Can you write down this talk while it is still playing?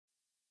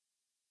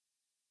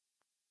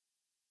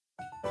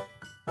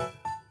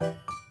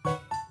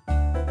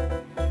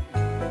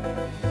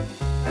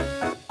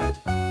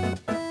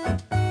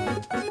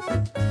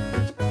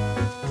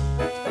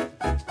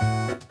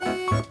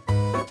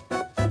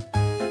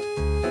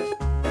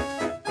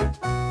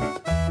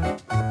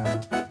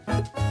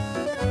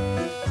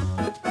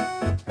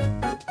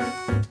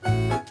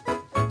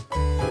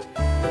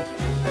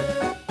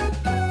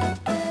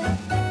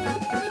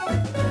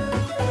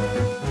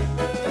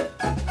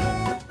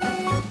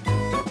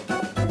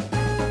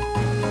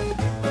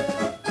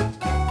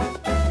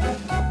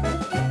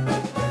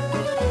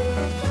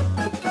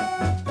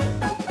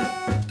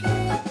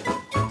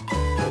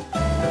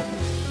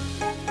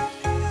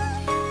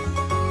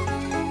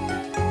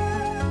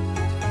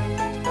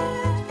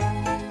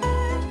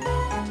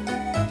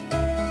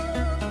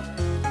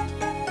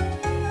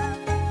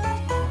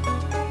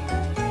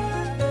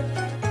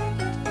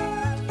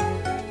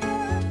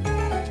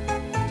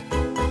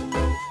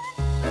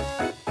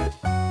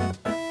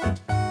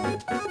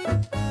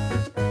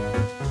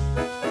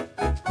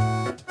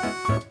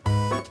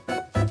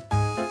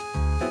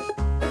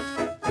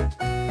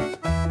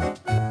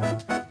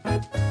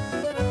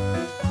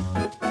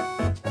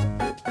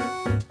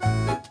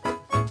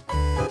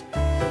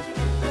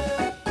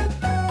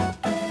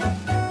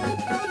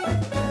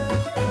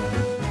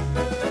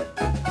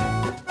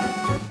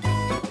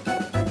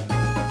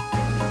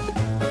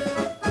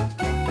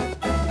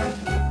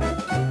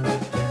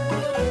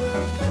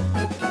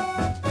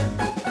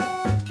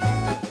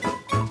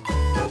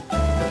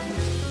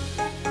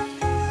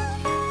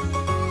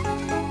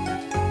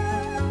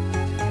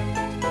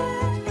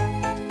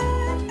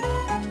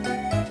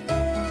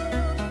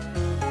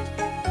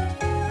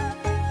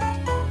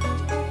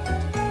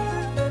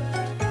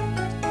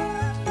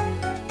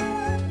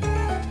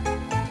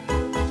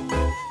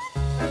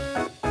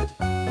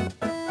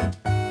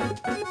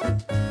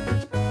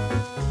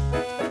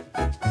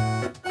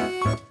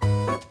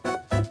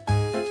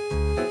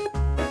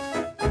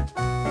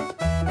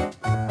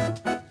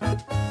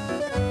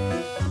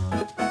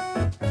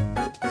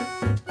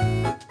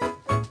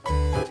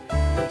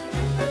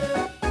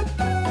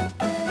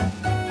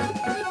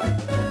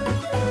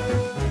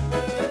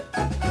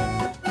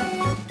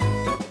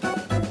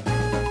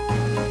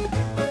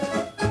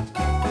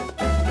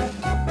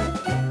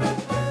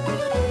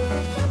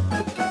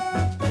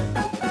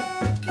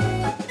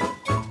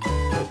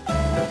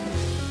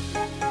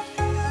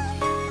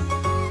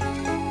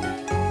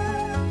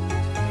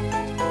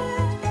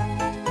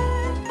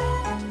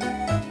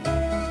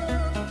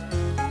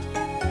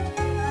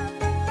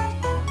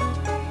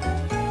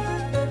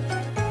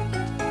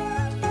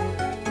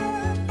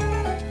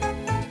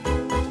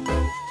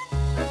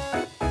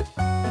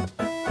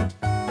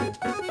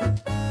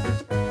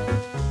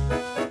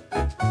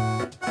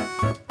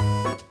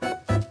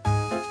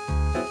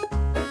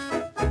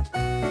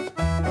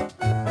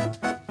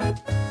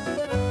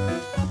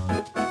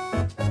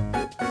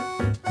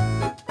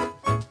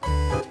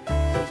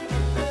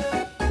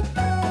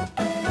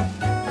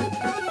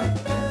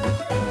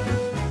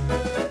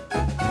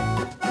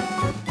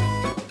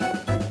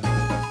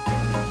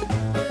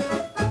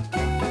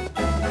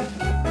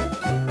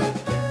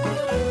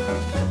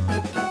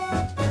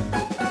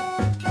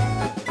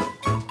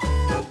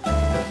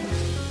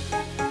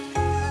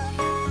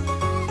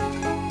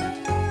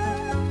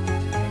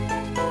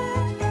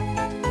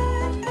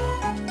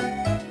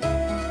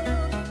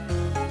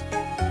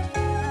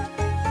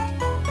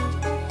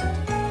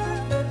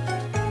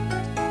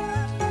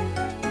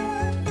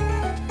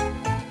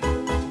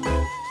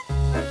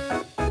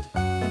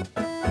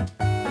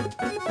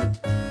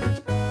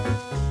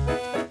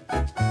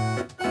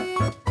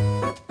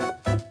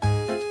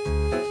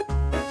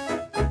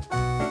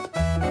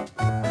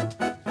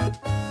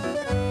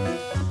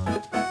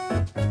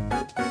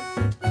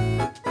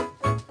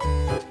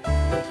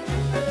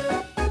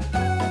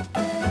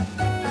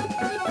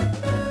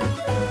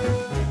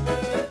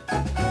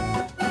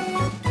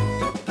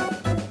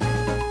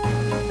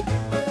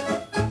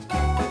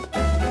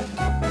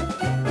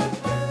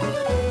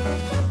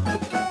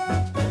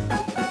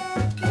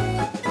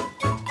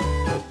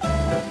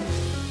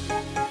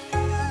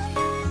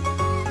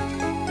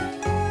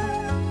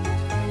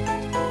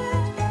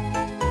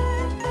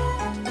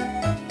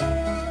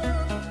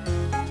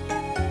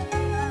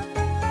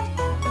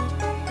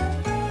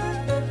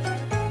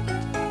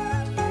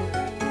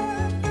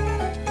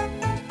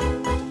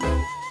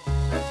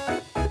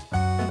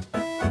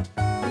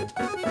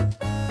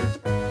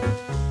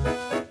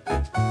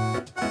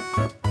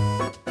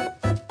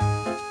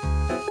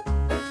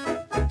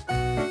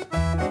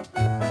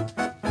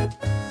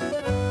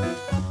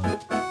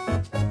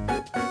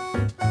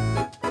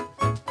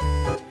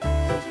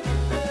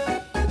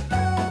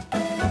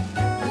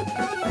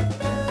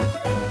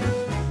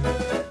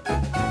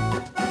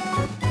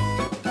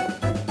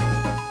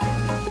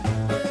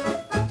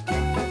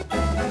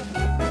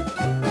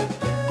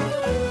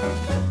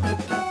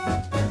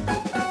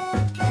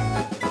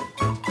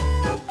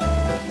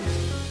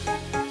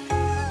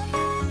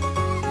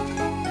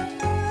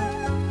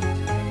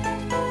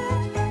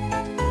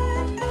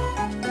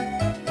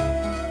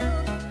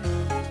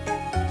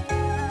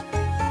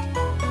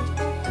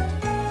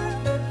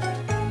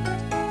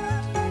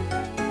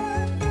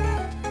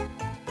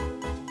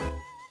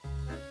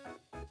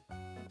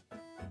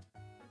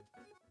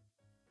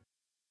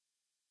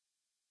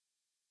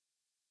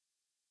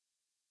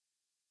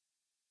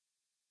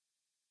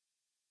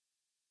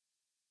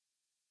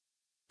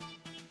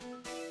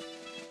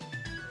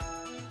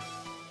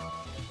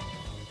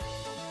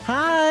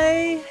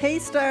Hi! Hey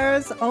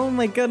stars! Oh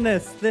my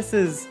goodness, this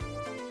is...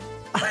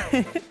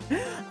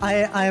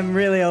 I am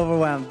really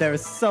overwhelmed. There are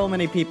so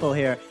many people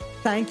here.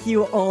 Thank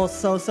you all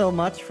so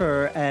much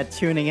for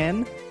tuning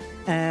in.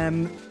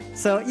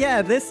 So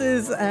yeah, this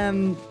is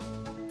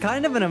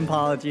kind of an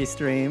apology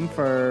stream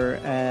for...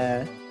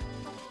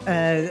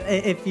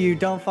 if you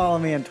don't follow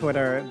me on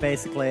Twitter,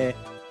 basically,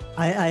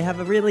 I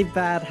have a really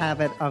bad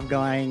habit of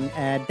going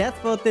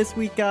death vote this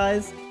week,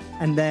 guys.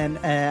 And then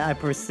I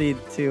proceed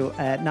to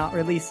not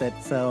release it.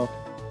 So,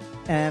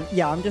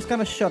 yeah, I'm just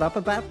gonna shut up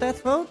about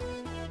Death Vote.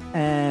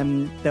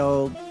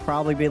 There'll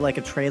probably be like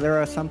a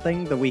trailer or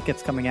something the week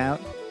it's coming out.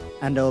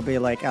 And there'll be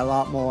like a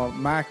lot more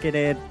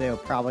marketed. There'll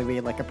probably be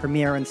like a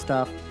premiere and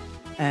stuff.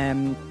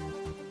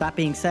 That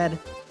being said,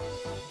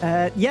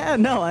 yeah,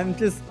 no, I'm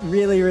just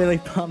really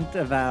pumped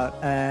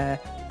about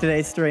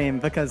today's stream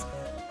because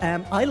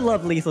I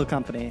love Lethal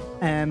Company.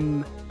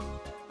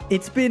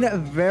 It's been a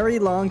very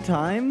long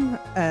time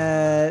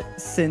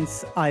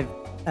since I've...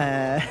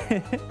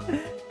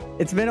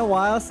 it's been a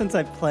while since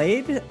I've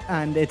played,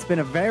 and it's been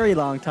a very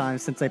long time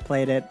since I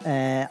played it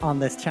on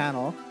this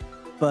channel.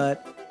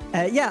 But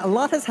yeah, a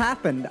lot has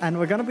happened, and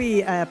we're going to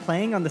be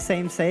playing on the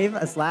same save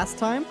as last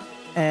time.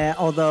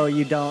 Although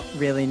you don't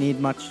really need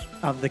much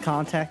of the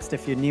context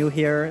if you're new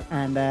here.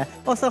 And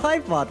also,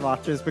 hi VOD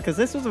watchers, because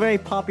this was a very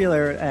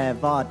popular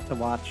VOD to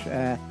watch,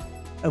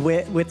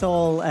 with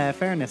all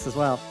fairness as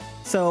well.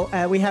 So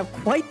we have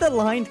quite the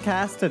lined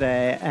cast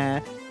today.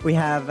 We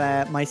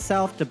have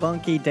myself,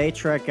 Debunky,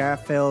 Datra,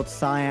 Garfield,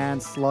 Cyan,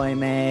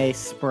 Sloime,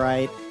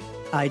 Spryte.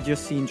 I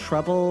just seen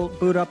Trouble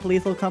boot up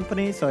Lethal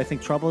Company, so I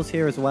think Trouble's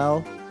here as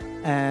well.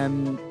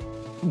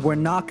 We're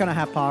not going to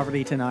have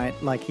Poverty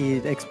tonight. Like, he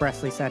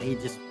expressly said he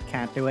just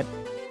can't do it,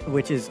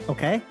 which is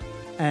okay.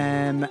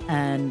 And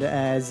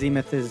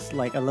Zenith is,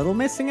 like, a little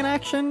missing in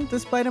action,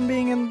 despite him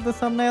being in the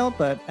thumbnail.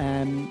 But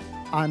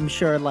I'm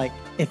sure, like,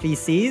 if he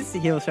sees,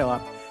 he'll show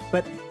up.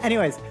 But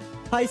anyways,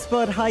 hi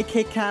Spud, hi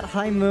Kit Kat,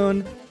 hi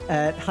Moon,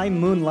 hi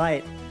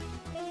Moonlight,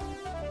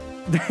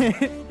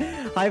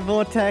 hi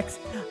Vortex,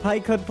 hi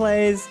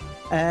Cudplays,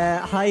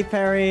 hi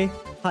Perry,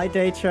 hi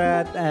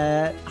Daytrat,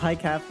 hi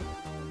Cap,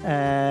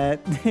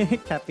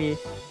 Cappy,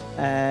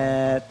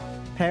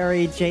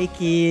 Perry,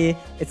 Jakey.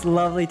 It's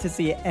lovely to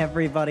see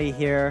everybody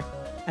here.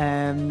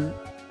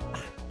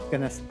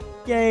 Goodness.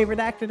 Yay,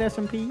 Redacted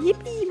SMP.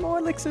 Yippee, more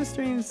Elixir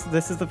streams.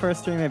 This is the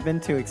first stream I've been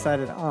to.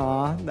 Excited.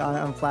 Aw,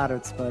 I'm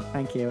flattered, Spud.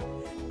 Thank you.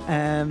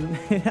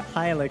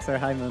 Hi, Elixir.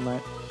 Hi,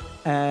 Moonlight.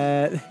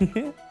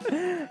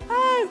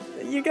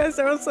 You guys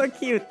are all so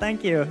cute.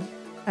 Thank you.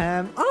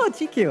 Oh,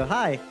 GQ.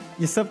 Hi.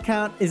 Your sub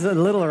count is a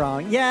little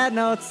wrong. Yeah,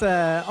 no, it's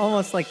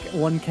almost like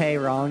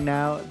 1K wrong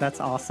now.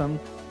 That's awesome.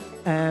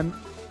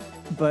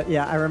 But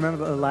yeah, I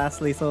remember the last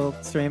Lethal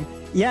stream.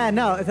 Yeah,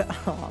 no.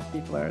 Oh,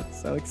 people are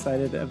so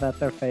excited about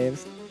their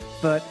faves.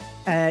 But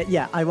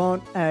yeah, I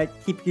won't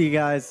keep you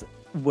guys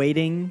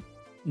waiting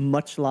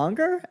much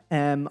longer.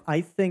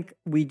 I think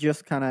we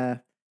just kind of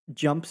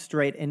jump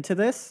straight into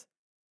this.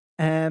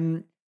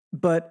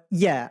 But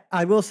yeah,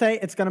 I will say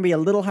it's going to be a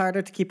little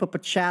harder to keep up a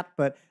chat,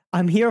 but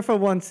I'm here for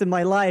once in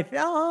my life.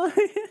 Oh,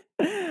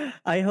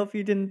 I hope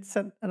you didn't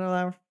set an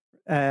alarm.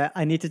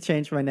 I need to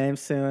change my name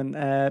soon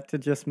to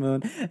Just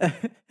Moon.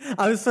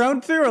 I was thrown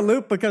through a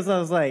loop because I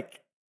was like,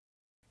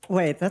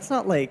 wait, that's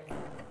not like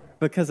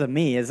because of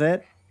me, is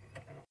it?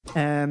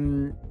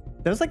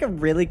 There's like a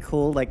really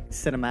cool like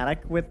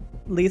cinematic with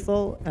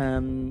Lethal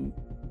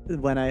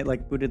when I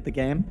like booted the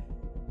game.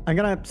 I'm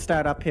gonna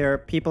start up here.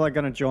 People are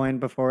gonna join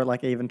before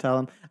like I even tell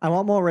them. I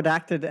want more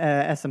Redacted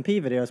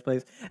SMP videos,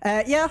 please.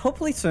 Yeah,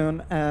 hopefully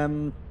soon.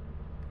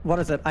 What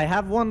is it? I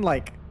have one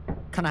like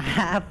kind of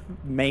half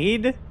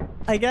made,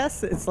 I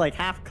guess. It's like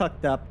half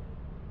cooked up.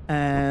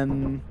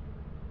 Okay,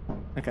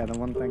 the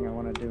one thing I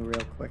want to do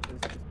real quick is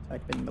just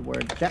type in the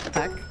word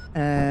jetpack.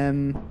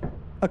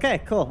 Okay,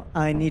 cool.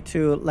 I need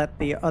to let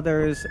the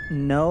others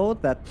know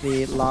that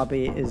the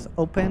lobby is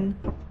open,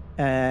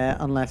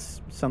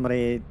 unless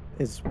somebody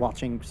is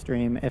watching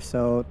stream. If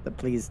so,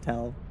 please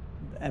tell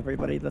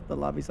everybody that the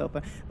lobby's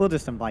open. We'll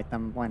just invite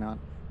them. Why not?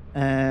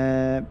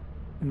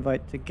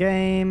 Invite to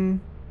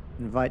game.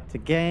 Invite to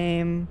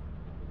game.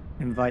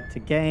 Invite to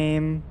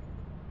game.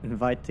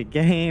 Invite to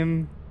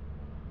game.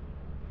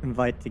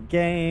 Invite to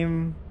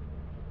game.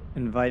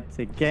 Invite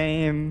to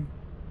game.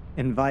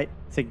 Invite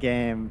to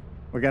game.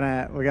 We're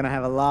gonna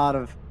have a lot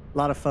of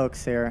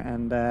folks here,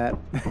 and let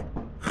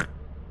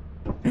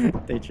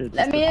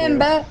me in,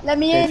 bro. Let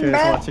me in,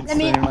 bro. Watching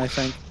stream, I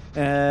think.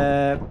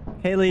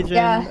 Hey Legion.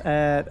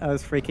 Yeah. I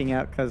was freaking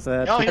out because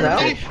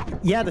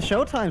yeah, the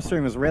Showtime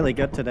stream was really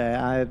good today.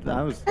 I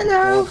was.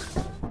 Hello.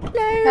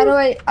 Hello. How do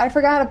I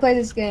forgot how to play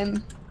this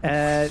game.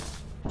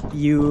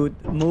 You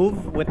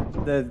move with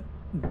the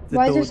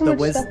Why is there so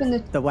much stuff in the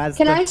WASD.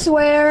 Can I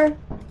swear?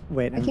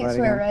 Wait, I can't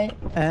swear, right?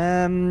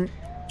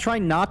 Try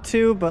not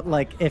to, but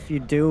like if you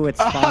do, it's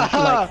fine.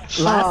 Like,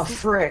 Oh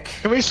frick!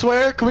 Can we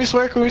swear? Can we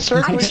swear? Can we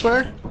swear? Can we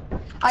swear?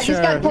 I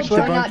just got told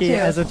try not Debunky to.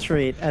 as a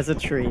treat, as a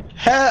treat. Wait,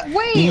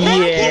 why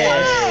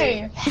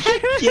can't I?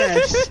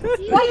 Yes.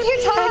 Why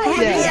can't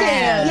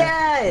I?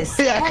 Yes.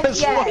 Yeah,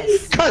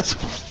 because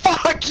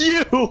fuck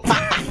you.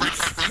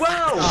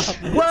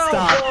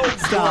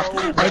 Stop.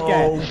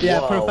 Okay, yeah,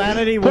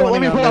 profanity Let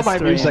warning me on put on this my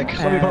stream. music.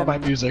 Let me put on my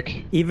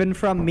music. Even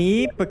from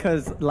me,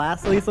 because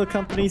last Lethal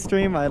Company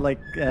stream, I like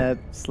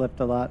slipped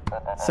a lot.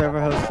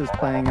 Server host was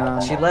playing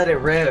on. She let it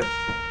rip.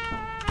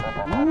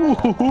 Ooh.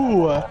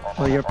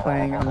 Well, you're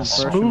playing on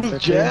version Smooth 50.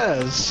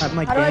 jazz. I have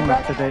my How do I game up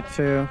back- to date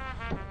too.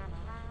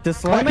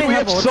 Does Why Slime do we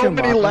have so Ultra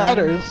many Mod, man?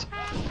 ladders?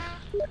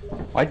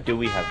 Why do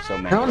we have so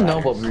many? I don't know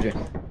what ladders? we're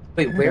doing.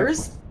 Wait, where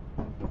is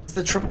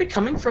the trumpet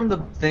coming from? The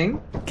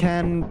thing?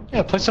 Can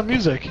Yeah, play some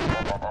music.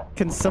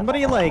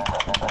 somebody like?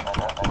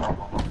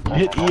 You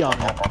hit E on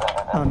it.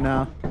 Oh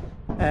no.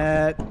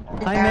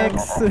 Hi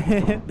Mix.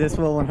 This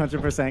will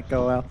 100%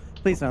 go well.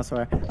 Please don't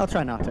swear. I'll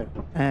try not to.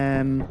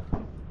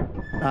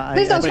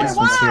 Please don't swear. just-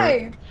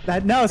 Why?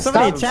 No,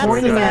 somebody in Stop chat is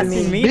pointing at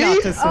asking me. me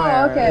not to Me?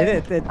 swear. Oh,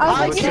 okay.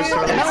 I can't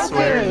help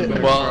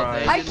it. Well,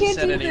 I can't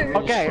either.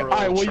 Okay,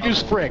 alright, we'll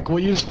use Frick. We'll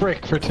use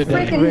Frick for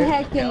today.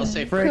 Freaking I'll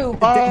say heckin' Frick. poop.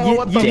 Oh,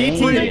 what the You need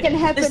to- Freaking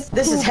heckin'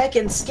 This is poop.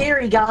 heckin'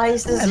 scary,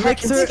 guys. This is heckin'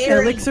 Elixir,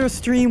 scary. Elixir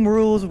stream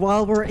rules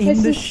while we're in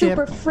This the is ship.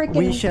 super freaking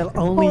We shall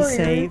only horrid.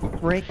 say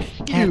frick,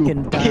 You heck,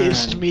 and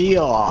pissed darn. me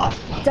off.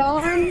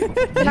 Darn.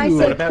 Can I You-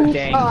 say What about poop?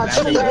 dang? Oh, That's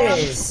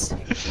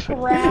please.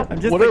 Crap.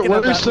 I'm just What are- thinking what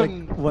of are that,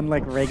 some- like, one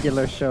like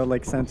regular show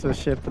like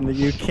censorship in the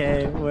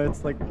UK where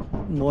it's like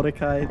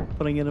Mordecai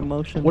putting it in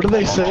motion. What do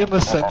they say in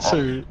the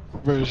censor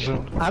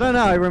version? I don't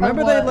know. I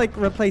remember they what? like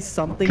replaced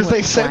something 'Cause with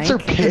they censor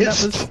plank, and that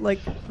pissed. was like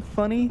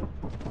funny.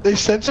 They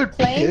censored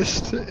Plain?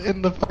 pissed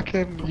in the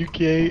fucking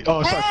UK.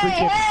 Oh, sorry,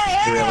 Hey, freaking.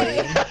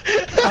 hey, hey!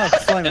 Oh,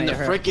 slime in the it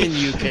here. frickin'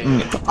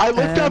 UK.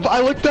 I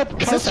looked up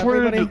is this cuss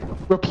word everybody?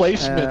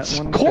 replacements.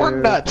 1, Corn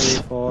 2, nuts.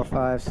 3, 4,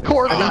 5, 6.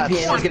 Corn I think nuts.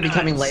 piano's gonna be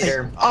coming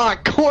later. Ah,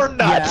 corn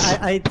nuts. Yeah,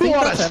 I Put think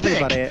on a that's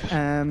stick.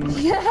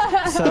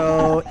 everybody.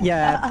 So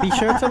yeah, be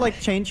sure to like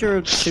change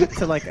your suit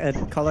to like a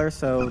color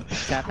so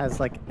chat has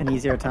like an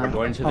easier time.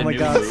 going to Oh the my new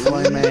god, move.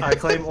 Slime I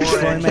claim orange.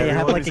 Slime, you have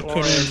Everyone like is a kitty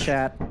in orange.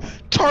 chat.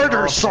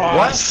 Tartar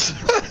sauce.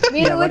 Me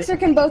and Yeah, what Elixir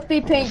can both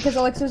be pink because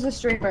Elixir's a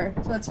streamer,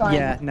 so it's fine.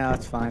 Yeah, no,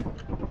 it's fine.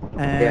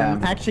 Yeah.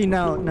 Actually,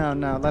 no.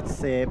 Let's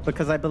see,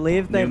 because I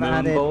believe New they've Moon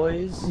added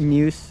boys.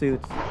 new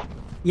suits.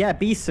 Yeah,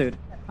 B suit.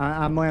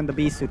 I'm wearing the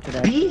B suit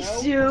today. Bee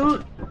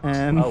suit.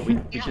 Oh, we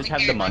just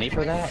have the money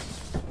for that.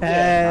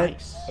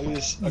 Nice.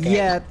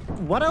 Yeah.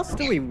 What else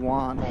do we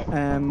want?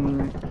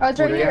 Oh, it's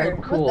right Yeah, here.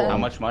 cool. What the? How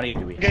much money do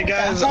we have? Okay,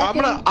 guys, I'm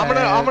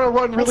gonna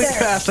run really Okay.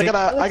 fast. I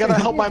gotta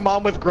help my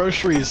mom with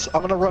groceries.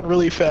 I'm gonna run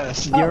really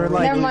fast. You're Oh,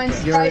 like never mind,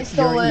 Spryte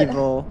stole you're it.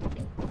 evil.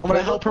 I'm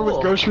gonna help her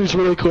with groceries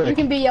really You quick.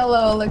 can be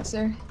yellow,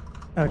 Elixir.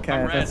 Okay,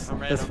 I'm red, that's I'm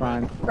red, that's I'm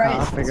fine. Right,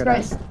 I'll figure it out.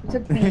 Spryte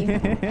took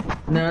me.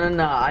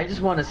 No. I just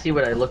want to see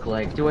what I look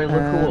like. Do I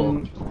look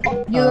cool?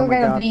 You oh look my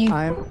like a god, bee.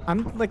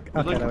 I'm like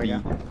okay, there we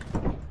go.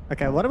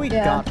 Okay, what do we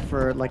Yeah. got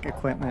for like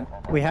equipment?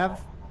 We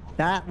have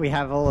that. We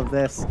have all of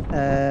this. Who is?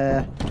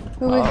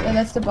 Oh,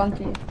 that's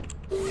Debunky.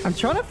 I'm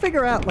trying to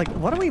figure out like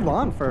what do we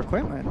want for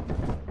equipment.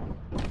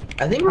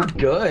 I think we're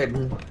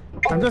good.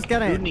 I'm just Who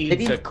getting. needs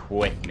Maybe-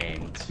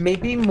 equipment?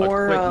 Maybe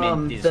more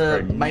Equipment is the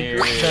for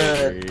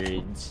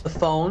nerds. the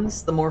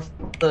phones, the more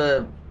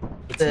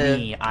It's the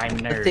me, I'm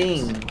the nerd.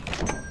 thing.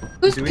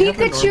 Who's Do we have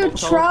a Pikachu normal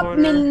Trap teleporter?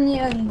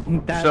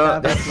 Minion? That,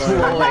 that's That's what-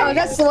 Sloy. Oh,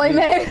 that's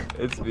Sloyman.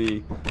 It's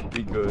me.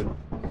 Be good.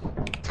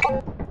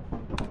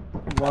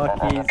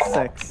 Walkie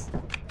 6.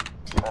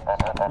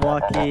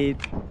 Walkie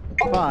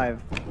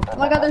 5. Oh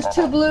my god, there's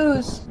 2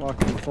 blues.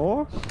 Walkie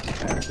 4.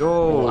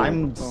 Yo,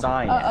 I'm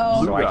cyan,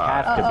 Uh-oh. so I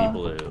have to Uh-oh. be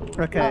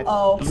blue. Okay.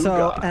 Uh-oh.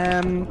 So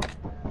Luga.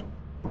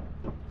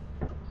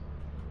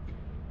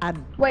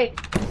 Wait,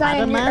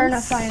 Cyan, you're or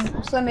not Adamance?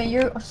 Cyan. Sloyman,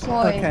 you're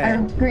Sloy. Okay. Or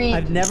green.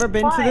 I've never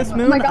been to this Oh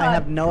moon. my I god.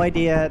 have no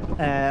idea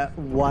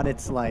what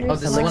it's like. Oh,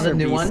 this is one of the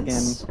new Elixir B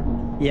ones?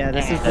 skin. Yeah,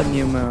 this is the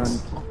new moon.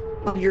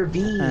 Oh, you're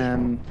B.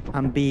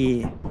 I'm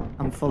B.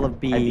 I'm full of I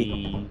B.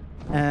 be...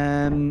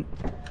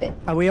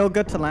 Are we all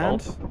good to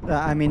land?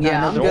 I mean,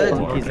 Yeah, I I'm know good.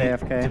 Debunky's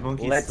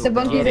AFK. Let's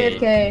Debunky's get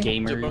it, AFK.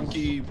 gamers.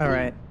 Debunky. All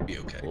right. Be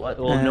okay.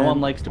 Well, no one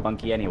likes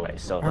Debunky anyway,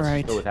 so let's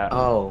Alright. go without him.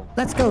 Oh.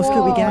 Let's go,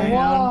 Scooby Gang.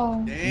 Whoa.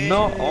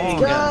 No,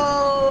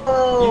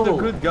 Go! He's a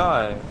good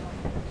guy.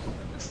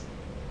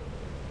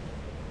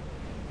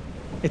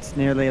 It's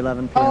nearly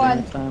 11 p.m. Oh, my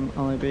and- time.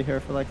 Only be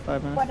here for like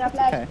 5 minutes. What up, It's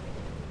lag? okay.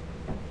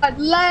 I'm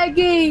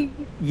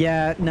lagging.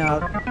 Yeah, no,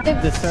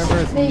 the server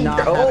is Hey.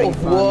 not Oh, having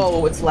fun.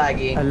 whoa, it's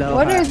laggy. Hello.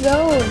 What are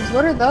those?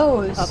 What are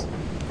those? Up.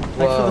 Thanks for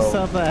the Whoa.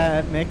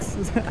 sub, Mix.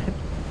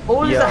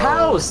 Oh, there's Yo. a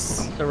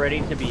house! So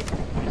ready to be...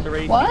 So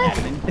ready What?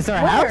 to be admin. Is there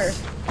a Where?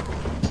 house?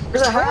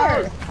 There's a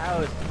house!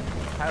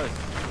 House.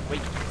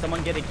 Wait,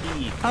 someone get a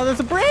key. Oh, there's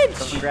a bridge!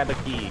 Someone grab a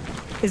key.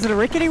 Is it a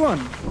rickety one?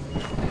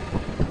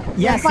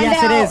 Yes, find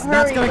yes, it out. is.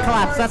 That's Hurry, gonna go,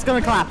 collapse. hurry. That's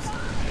gonna collapse.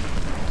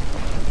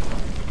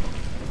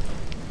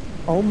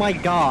 Oh my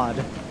god.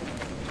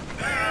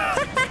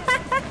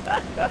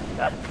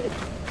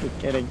 You're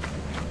kidding.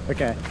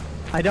 Okay.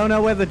 I don't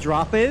know where the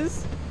drop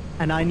is,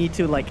 and I need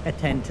to like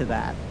attend to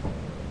that.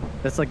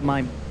 That's like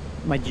my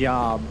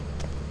job.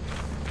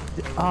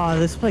 Oh,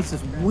 this place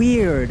is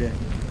weird.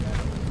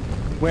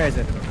 Where is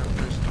it?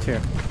 It's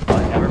here. Oh,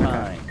 never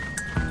mind.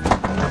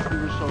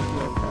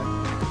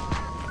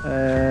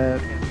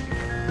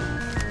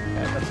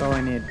 Yeah, that's all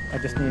I need. I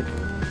just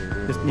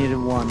needed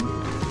one.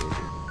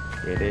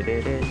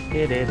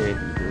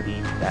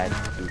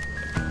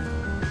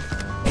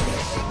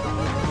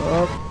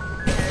 Oh.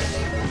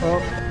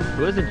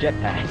 Who has a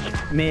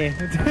jetpack? Me.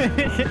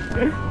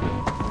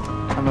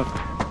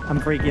 I'm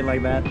freaky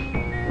like that.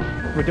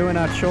 We're doing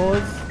our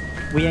chores.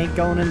 We ain't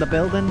going in the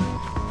building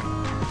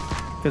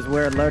because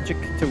we're allergic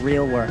to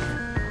real work.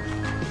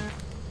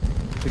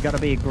 We gotta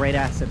be a great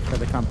asset for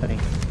the company.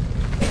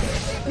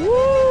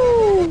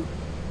 Woo!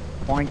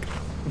 Boink.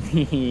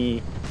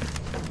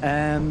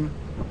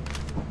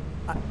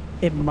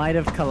 It might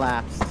have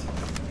collapsed.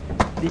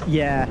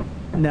 Yeah.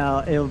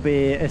 No, it'll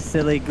be a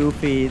silly,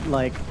 goofy,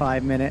 like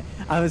 5 minute.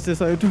 I was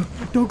just like,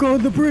 don't go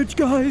on the bridge,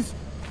 guys.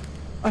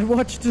 I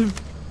watched a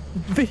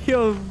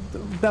video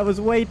that was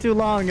way too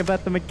long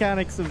about the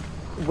mechanics of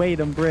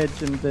weight on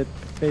bridge, and it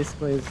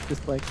basically is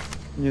just like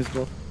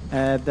usable.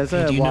 There's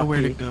a Do you know walkie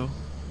where to go?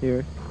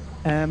 here.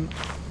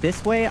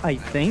 This way, I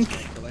think.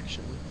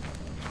 Collection.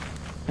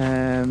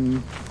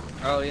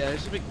 Oh yeah,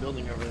 there's a big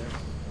building over there.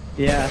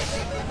 Yeah.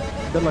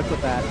 Good luck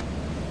with that.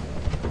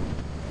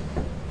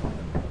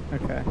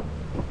 Okay.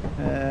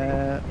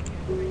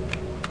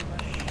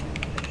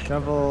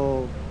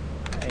 Shovel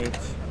 8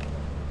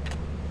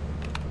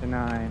 to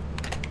 9.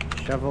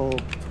 Shovel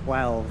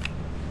 12.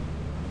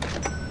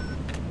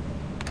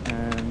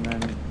 And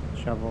then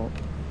shovel.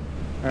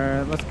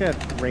 Let's get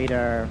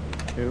radar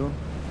 2.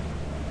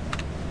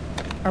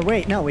 Oh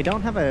wait, no, we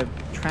don't have a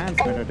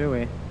transmitter, do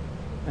we?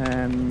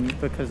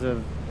 Because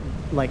of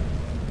like.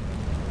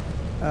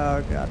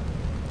 Oh god.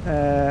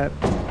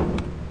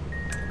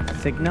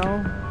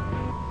 Signal.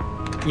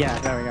 Yeah,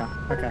 there we go.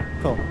 Okay,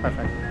 cool,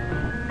 perfect.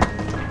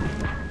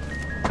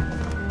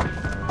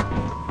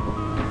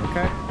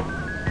 Okay.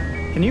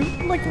 Can you,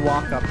 like,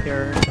 walk up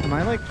here? Am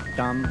I, like,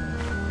 dumb?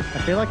 I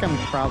feel like I'm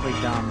probably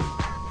dumb.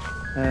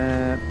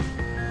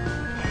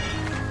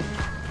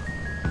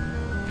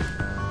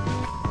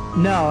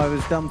 No, I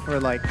was dumb for,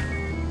 like...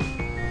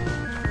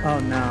 Oh,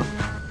 no.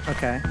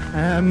 Okay.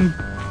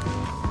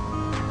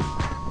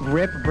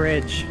 Rip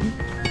bridge.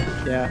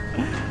 Yeah.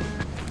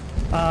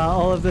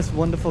 All of this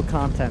wonderful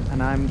content,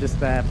 and I'm just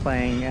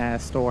playing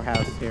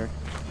Storehouse here.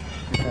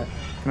 Okay.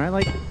 Can I,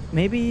 like,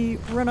 maybe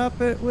run up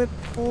it with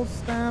full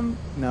stam?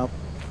 Nope.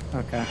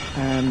 Okay.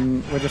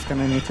 We're just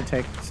gonna need to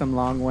take some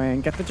long way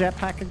and get the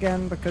jetpack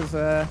again, because,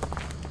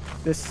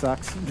 this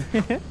sucks.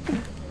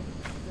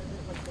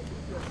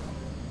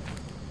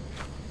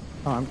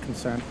 Oh, I'm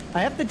concerned.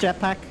 I have the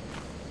jetpack.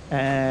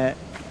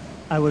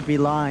 I would be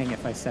lying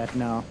if I said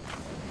no.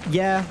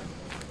 Yeah.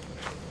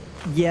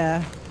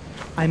 Yeah.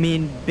 I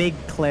mean, big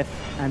cliff,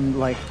 and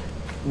like,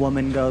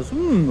 woman goes,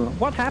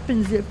 what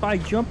happens if I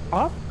jump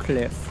off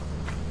cliff?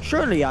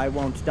 Surely I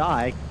won't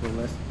die.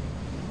 Clueless.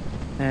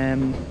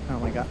 Oh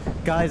my god.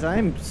 Guys,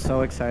 I'm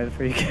so excited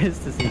for you guys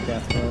to see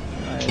Deathloop.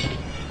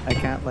 I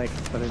can't, like,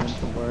 put it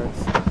into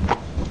words.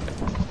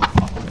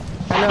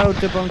 Hello,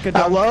 Debunker.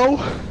 Hello?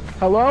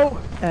 Hello?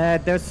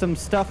 There's some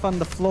stuff on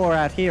the floor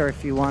out here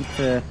if you want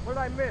to... What did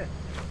I miss?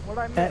 What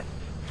did I miss?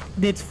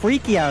 It's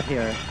freaky out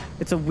here.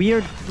 It's a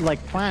weird,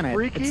 like, planet.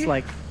 Freaky? It's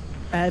like,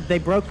 they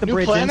broke the New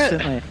bridge planet?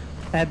 instantly.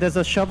 There's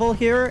a shovel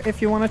here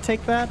if you want to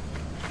take that.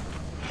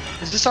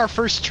 Is this our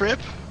first trip?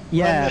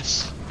 Yeah.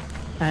 This?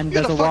 And You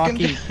there's got a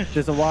fucking-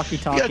 there's a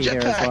walkie-talkie You got a here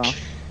as well. jetpack.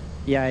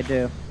 Yeah, I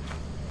do.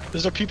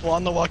 Is there people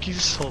on the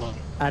walkies? Hold on.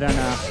 I don't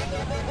know.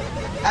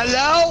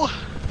 Hello?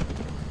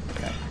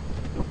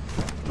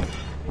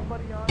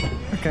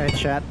 Okay,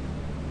 chat.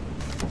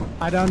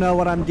 I don't know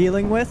what I'm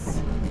dealing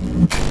with.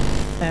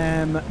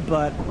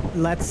 But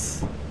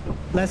let's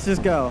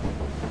just go.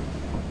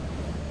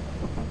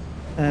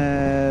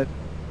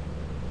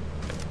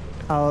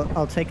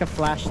 I'll take a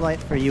flashlight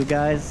for you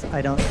guys.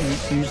 I don't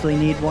usually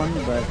need one,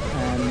 but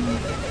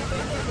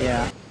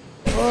yeah.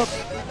 Oh.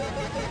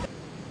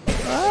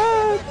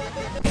 Ah.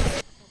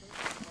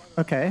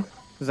 Okay,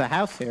 there's a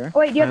house here. Oh,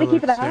 wait, do you have the key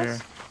for the house?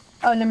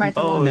 Oh, never mind.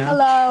 Oh, no.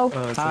 Hello.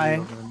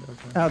 Hi.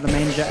 Oh, the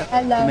main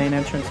Hello. the main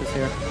entrance is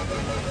here.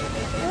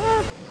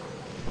 Ah.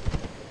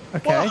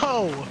 Okay.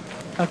 Whoa!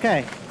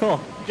 Okay. Cool.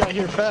 You got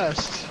here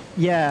fast.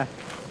 Yeah.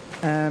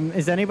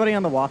 Is anybody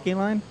on the walkie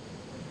line?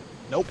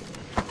 Nope.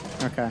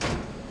 Okay.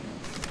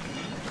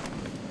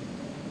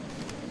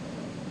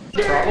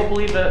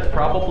 Probably the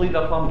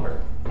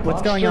thumper.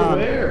 What's going on?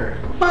 Where?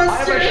 I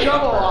have a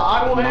shovel.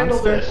 I will handle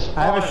Monster? this.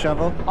 I have a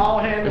shovel. I'll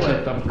handle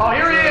it. Oh,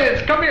 here he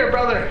is. Come here,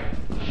 brother.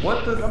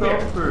 What the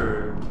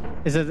thumper?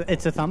 Is it?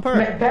 It's a thumper.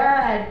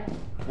 Dad.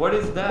 What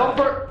is that?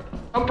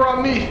 Thumper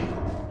on me.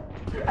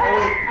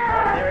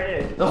 There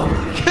it is.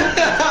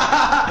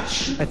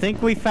 I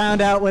think we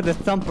found out where the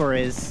thumper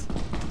is.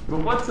 But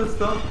what's a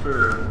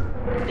thumper?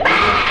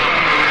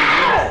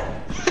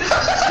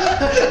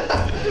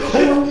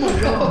 Oh my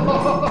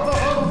god.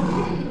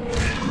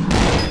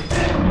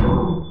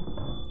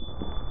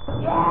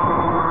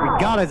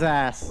 his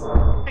ass.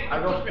 I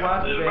go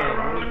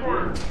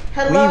flashbang.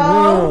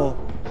 Hello.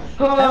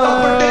 We rule.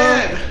 We're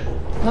dead.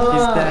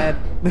 He's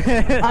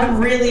dead. I'm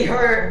really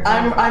hurt.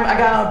 I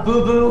got a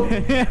boo boo.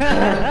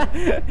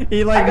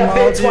 He like I got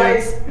mauled bit you.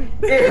 twice.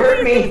 It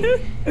hurt me.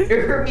 It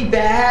hurt me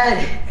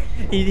bad.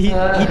 He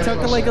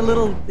took like a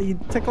little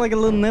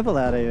nibble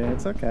out of you.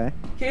 It's okay.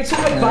 He took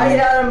a bite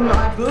out of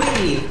my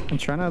booty. I'm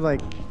trying to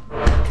like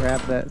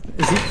grab that.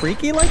 Is he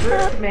freaky like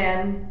that?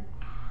 Man,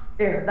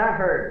 there, that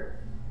hurt.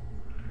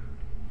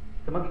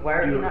 The monkey, why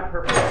are you not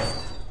purple?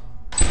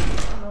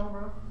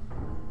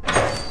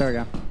 There we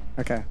go.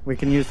 Okay, we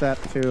can use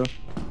that to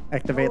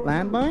activate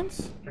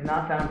landmines. I've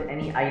not found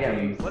any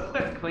items. What's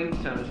that cling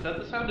sound? Is that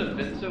the sound of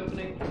vents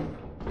opening?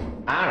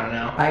 I don't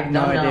know. I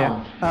No don't idea.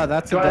 know. Oh,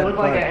 that's Do a I dead look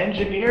like bug. an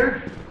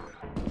engineer?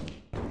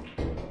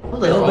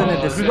 Building a Who's on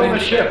the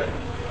dispenser. ship?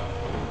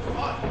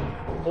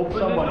 Open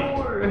somebody. The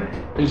door.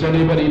 Is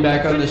anybody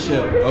back on the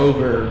ship?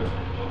 Over.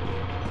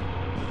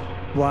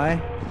 Why?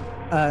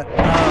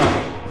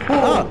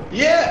 Oh!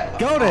 Yeah!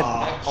 Goated!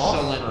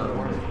 Excellent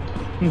work.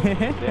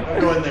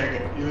 I'll go in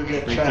there. You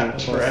get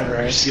trapped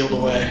forever. Sealed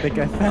away. I think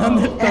I found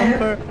the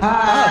thumper.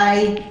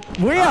 Hi.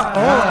 We are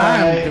all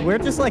Hi. armed. We're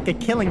just like a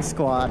killing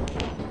squad.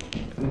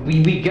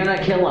 We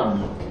gonna kill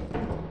him.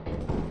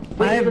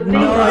 I have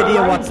no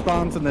idea what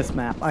spawns in this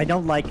map. I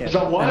don't like it. Is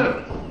that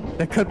what?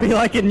 There could be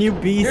like a new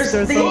beast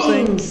There's or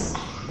something. things.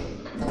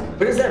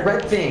 What is that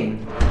red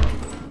thing?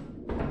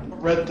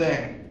 Red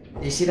thing.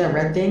 You see that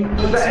red thing?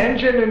 There's an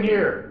engine in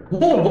here.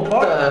 Whoa, what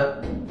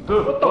the?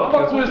 Dude, what the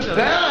fuck was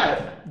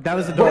that? That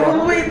was a Wait,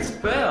 door. wait, wait.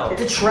 Spell.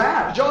 It's a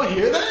trap. Did y'all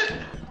hear that?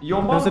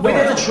 Your There's a mom. door. Wait,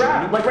 there's a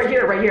trap. Like right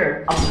here, right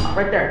here.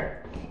 Right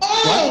there.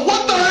 Oh,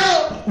 what the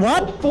hell?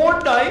 What?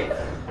 Fortnite.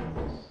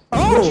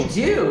 What'd Oh! you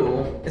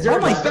do? Is there Oh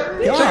my Check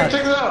God.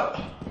 this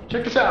out.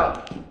 Check this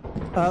out.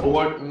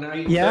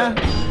 Fortnite. Yeah.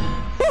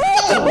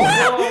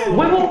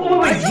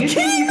 Wait. Do you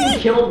think you can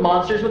kill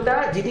monsters with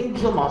that? Do you think you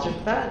can kill monsters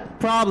with that?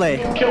 Probably.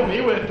 Kill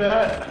me with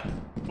that.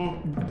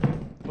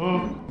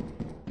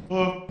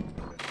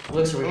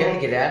 Look, so we gotta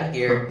get out of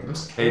here.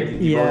 Hey,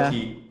 Yeah.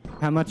 Loki,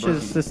 How much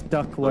is this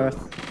duck worth?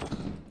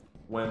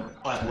 when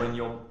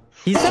your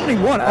He's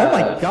 71. Oh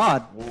my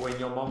god. when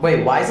your mom.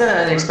 Wait, why is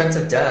that an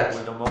expensive duck?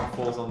 When your mom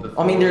falls on the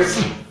I mean, there's.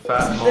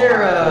 fat Is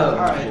there a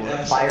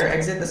Alright, fire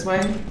exit this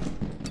way?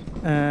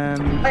 Fire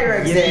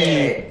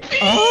Yippee. exit!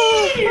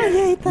 Oh, I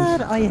hate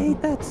that. I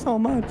hate that so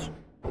much.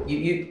 Do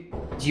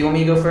you want me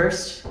to go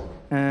first?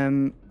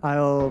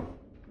 I'll.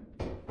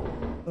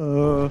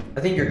 I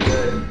think you're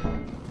good.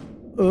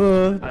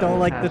 Don't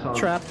like the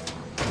trap.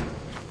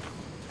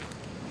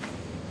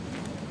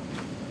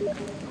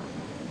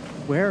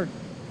 Where?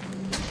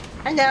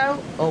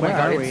 Hello. Oh Where my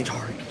god, are we? it's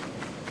dark.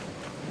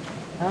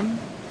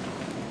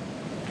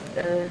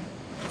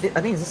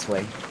 I think it's this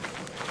way.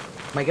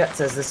 My gut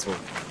says this way.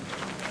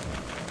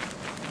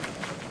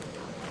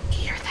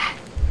 Hear that?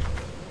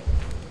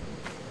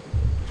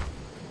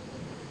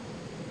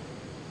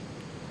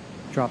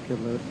 Drop your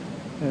loot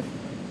if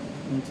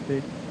needs to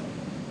be.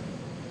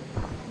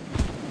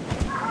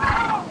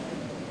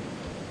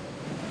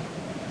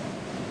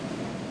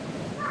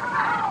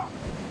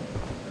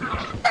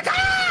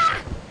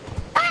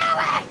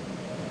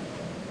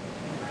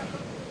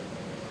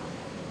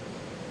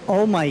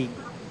 Oh my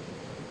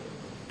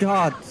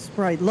god,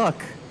 Spryte, look!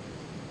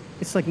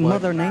 It's like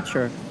Mother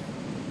Nature.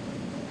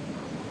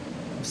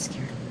 I'm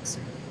scared of this.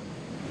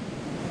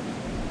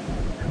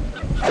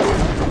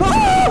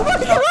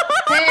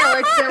 Hey,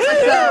 Elixir,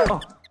 what's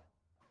up?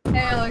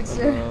 Hey,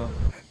 Elixir.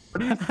 What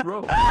do you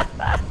throw?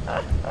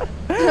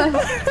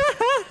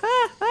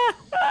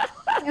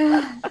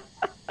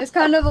 There's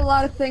kind of a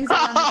lot of things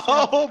around this ship.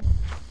 Oh,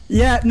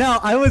 Yeah, no,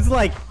 I was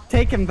like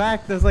taken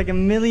back. There's like a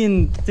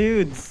million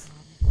dudes.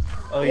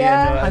 Oh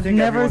Yeah. yeah, no, I I've think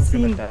never everyone's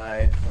seen- gonna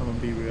die. I'm gonna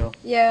be real.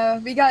 Yeah,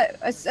 we got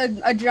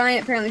a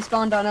giant apparently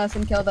spawned on us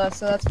and killed us,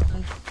 so that's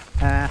fun.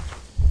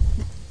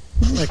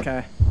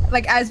 Okay.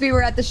 Like, as we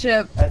were at the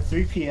ship. At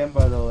 3 p.m.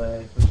 by the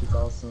way, which is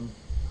awesome.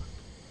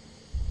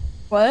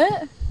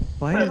 What?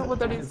 Why? I don't know what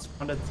that is. It's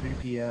fun at 3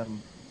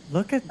 p.m.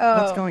 Look at Oh.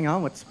 what's going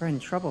on with Spread in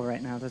Trouble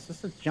right now. There's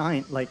just a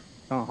giant, like,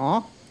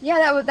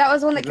 Yeah, that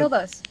was the one that killed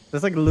us.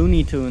 There's like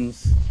Looney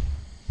Tunes.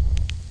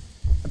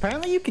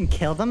 Apparently you can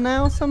kill them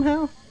now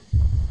somehow?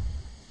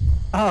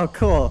 Oh,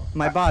 cool.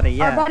 My body,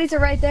 yeah. Our bodies are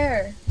right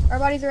there. Our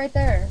bodies are right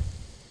there.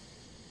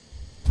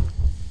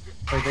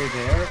 Are they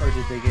there or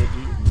did they get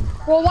eaten?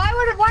 Well, why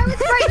would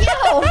Sprite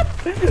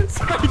yell?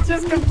 Sprite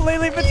just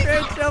completely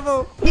betrayed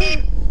Shovel.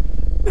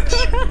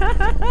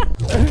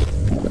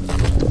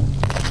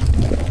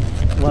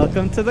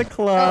 Welcome to the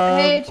club. Oh,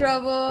 hey,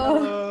 Trouble.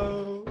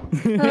 Hello.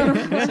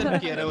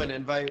 Send Piano an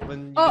invite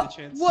when you Oh, get a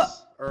chance. what?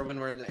 Or when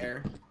we're in the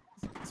air.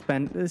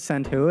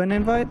 Send who an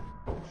invite?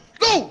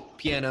 go!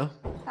 Piano.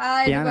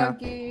 Hi, Piano.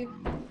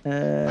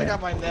 Debunky. I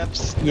got my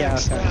neps. yeah, neck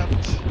okay.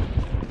 snapped.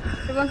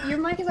 Debunky, your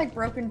mic is like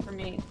broken for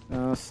me.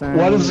 Send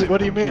What is it? What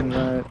do you mean?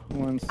 invite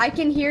once. I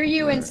can hear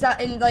you in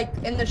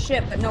the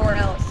ship, but nowhere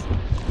else.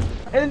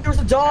 And there's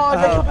a dog.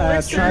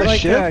 Oh, try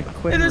like ship?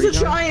 quick and there's a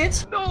rejoin.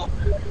 giant. No.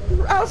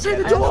 Outside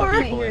the I door!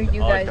 can't hear you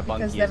guys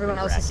because everyone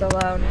else is so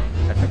loud.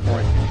 That's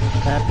important.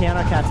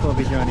 Piano Cats will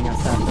be joining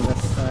us after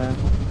this.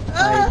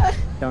 I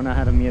don't know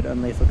how to mute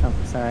Unlethal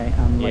Comfort. Sorry,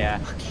 like Yeah.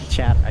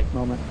 chat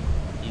moment.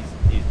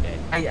 He's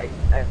dead.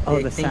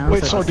 Oh, the sounds.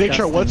 Wait, so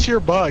Dicture, what's your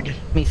bug?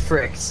 Me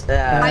fricks.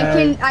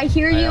 I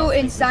hear I you don't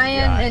in think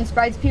Cyan we got and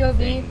Sprite's POV,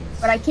 things.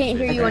 but I can't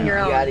hear you on your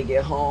You own. gotta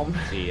get home.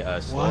 See,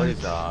 Slow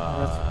is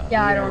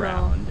Yeah, I don't know.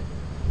 around.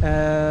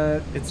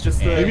 It's just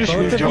Maybe the you should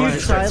both of you rejoin.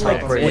 try like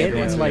It's quit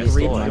like and like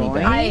rejoin.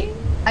 rejoin.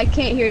 I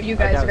can't hear you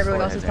guys doubt if everyone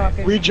Slow else is has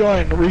anything.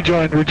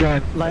 talking.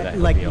 Rejoin. Like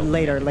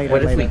later.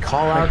 What if we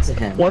call out to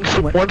him? Once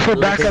we're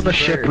back on the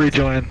ship,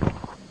 rejoin.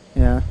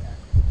 Yeah.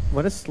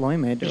 What is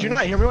Sloime doing? Did you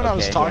not hear me when I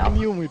was Okay, talking yeah.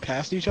 to you when we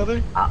passed each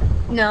other?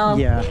 No.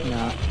 Yeah,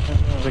 no.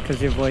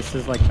 Because your voice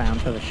is like bound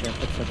to the ship.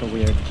 It's like a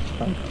weird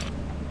bug.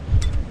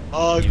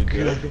 Oh, You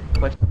good.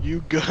 good?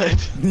 You good?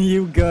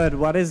 You good?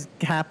 What is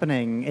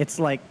happening? It's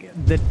like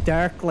the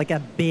dark like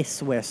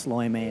abyss where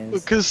Sloime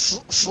is. Because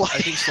I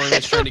think Slime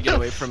is trying to get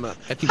away from it.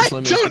 I think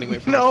Slime is getting away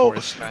from a know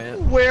forest giant.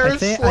 where I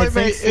think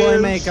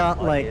Sloime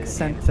got like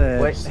sent to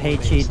What?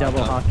 HE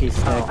double hockey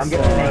sticks I'm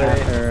getting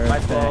negative. after My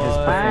his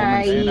fault.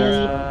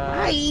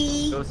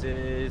 performance.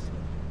 Doses.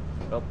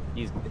 Oh,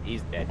 he's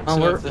dead. Oh,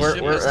 So we're if the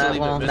ship was still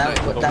even midnight,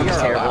 that but was we are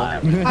terrible.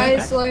 alive. Hi,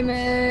 Slime.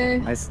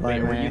 Nice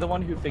Wait, Sloime. were you the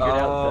one who figured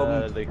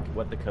out the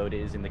what the code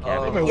is in the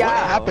cabin? Wait, what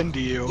Yeah. happened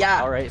to you?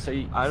 Yeah. All right, so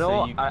you. I so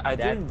don't. you, I that-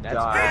 didn't that's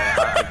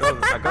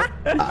die.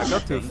 I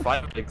got to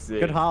 5 exit.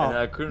 Good haul. And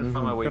I couldn't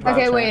find my way Good back.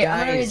 Okay, wait, I'm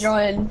gonna Guys.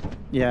 rejoin.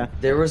 Yeah.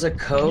 There was a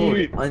code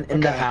You-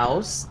 in the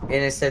house, and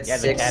it said Yeah,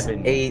 the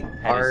cabin 6-8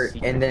 had a art,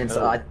 secret and then it's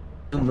code.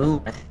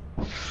 move.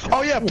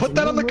 Oh yeah, put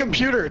that on the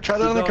computer. Try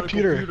that on the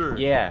computer.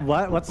 Yeah.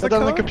 What? What's the Put that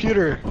on the code?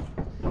 computer.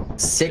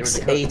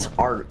 6-8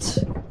 art.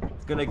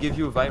 It's gonna give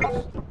you a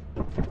virus.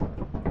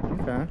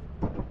 Okay.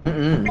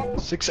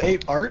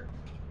 6-8 art.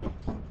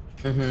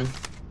 Mm-hmm. It's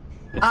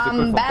the I'm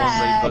code for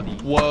back. Bombay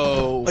Buddy.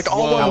 Whoa. Like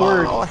all whoa. one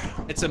word.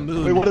 It's a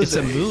moon. Wait, what is it's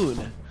it? a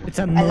moon. It's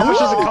a How much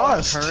does it moon.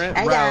 cost? Current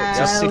Hello. route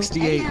to Hello.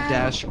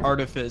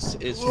 68-Artifice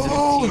is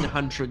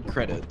 1,500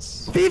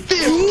 credits.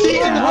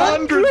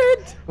 1,500.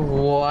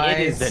 What? It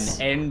is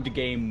an end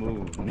game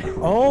moon.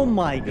 Oh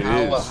my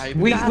How god. hype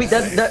We is we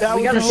that? that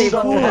we gotta was save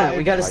up so for that. hype.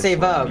 We gotta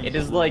save up. It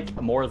is like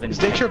more than. Is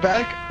Dicture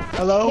back?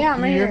 Hello? Yeah,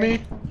 I'm you hear right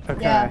me?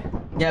 Okay. Yeah.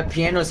 Yeah,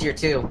 piano's here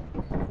too.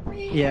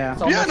 Yeah.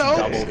 It's almost Piano.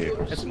 double.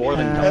 It's more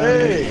than double.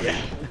 Hey.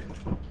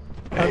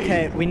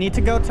 Okay, we need to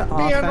go to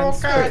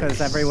offense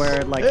because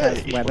everywhere like has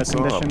Hey. weather What's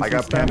conditions. up? I got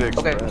and stuff. Panda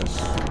Okay.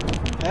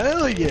 Express.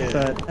 Hell yeah.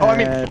 But, Oh, I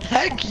mean, uh,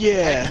 heck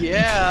yeah.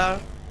 Yeah.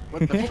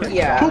 What the frick?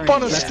 Yeah. Poop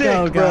on a Let's stick,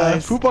 go, bruh.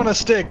 guys. Poop on a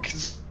stick.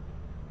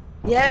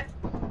 Yeah.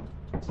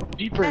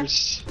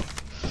 Jeepers.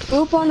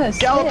 Oop on this.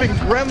 Galloping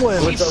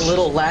gremlins. It's a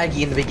little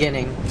laggy in the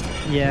beginning.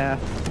 Yeah.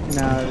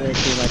 No, they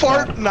do like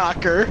Fart that.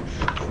 knocker.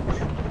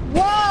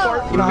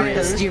 Whoa! You Knocker.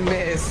 missed. You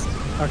missed.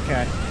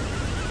 Okay.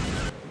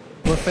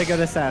 We'll figure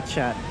this out,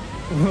 chat.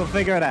 We'll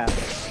figure it out.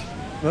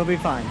 We'll be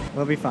fine.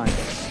 We'll be fine.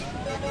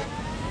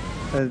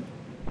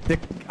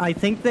 I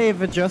think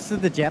they've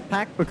adjusted the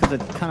jetpack because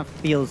it kind of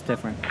feels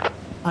different.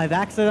 I've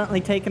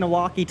accidentally taken a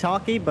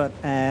walkie-talkie, but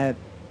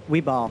we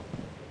ball.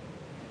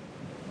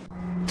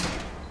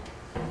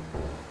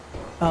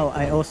 Oh,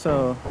 I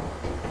also...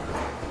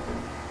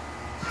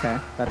 Okay,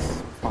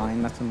 that's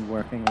fine. That's in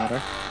working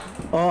order.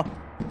 Oh!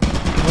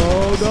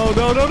 Oh, no,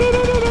 no, no, no,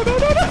 no, no, no, no,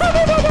 no, no,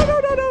 no,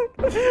 no, no,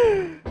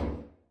 no!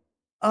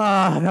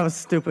 Ah, that was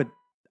stupid.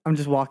 I'm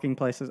just walking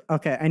places.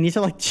 Okay, I need to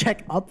like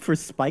check up for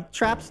spike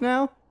traps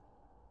now.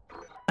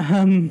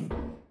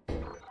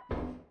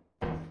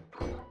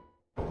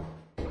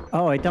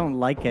 Oh, I don't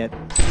like it.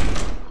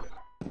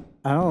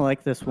 I don't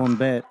like this one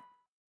bit.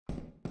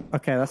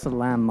 Okay, that's a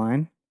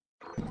landmine.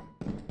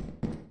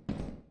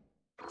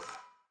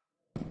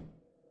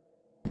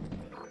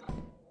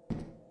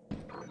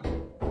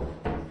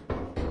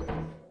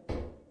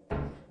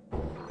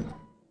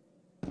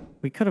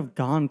 We could have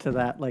gone to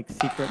that like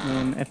secret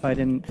moon if I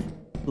didn't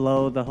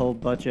blow the whole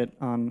budget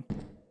on.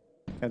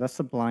 Okay, that's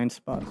the blind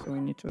spot, so we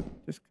need to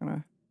just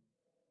kind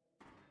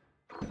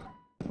of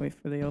wait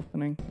for the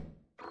opening.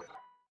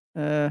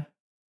 Oh,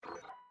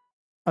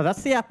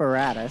 that's the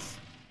apparatus.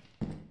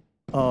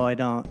 Oh, I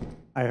don't.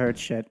 I heard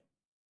shit.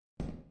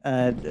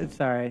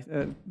 Sorry.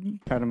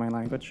 Pardon my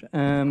language.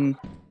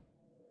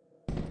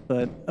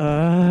 But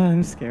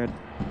I'm scared.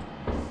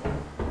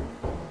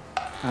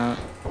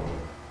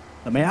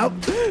 Let me out.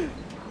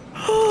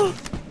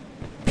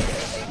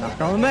 Not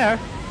going there.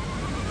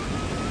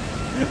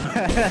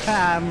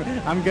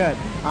 I'm good.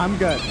 I'm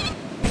good.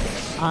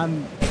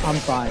 I'm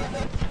fine.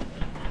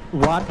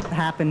 What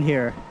happened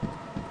here?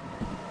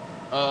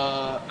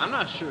 I'm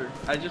not sure.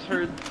 I just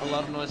heard a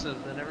lot of noises,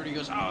 and everybody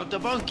goes, "Oh,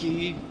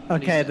 debunky!"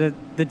 Okay, the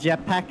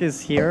jetpack is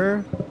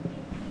here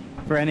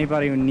for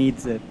anybody who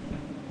needs it.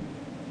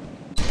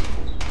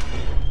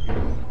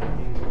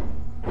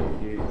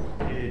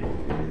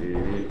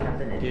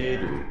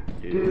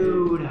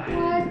 Dude.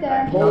 What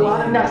the Whole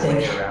lot of nothing.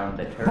 Around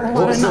the turret.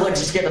 What was the you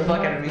scared the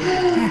fuck out of me?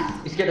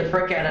 You scared the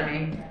frick out of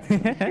me.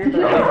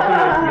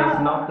 There's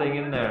nothing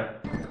in there.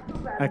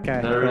 Okay.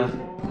 There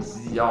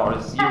Cool.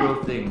 are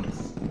 0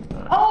 things.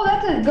 Oh,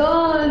 that's a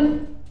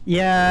gun.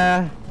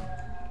 Yeah.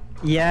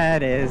 Yeah,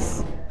 it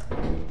is.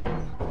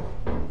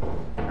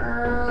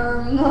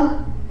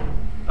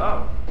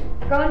 Oh.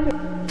 Going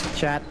to.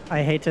 Chat,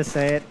 I hate to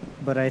say it,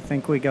 but I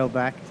think we go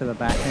back to the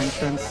back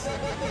entrance.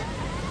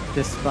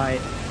 Despite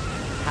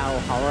how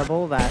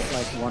horrible that,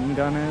 like, one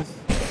gun is.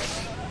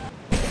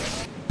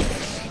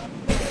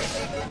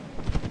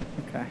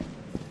 Okay.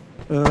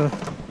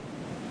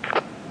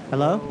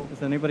 Hello?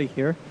 Is anybody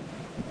here?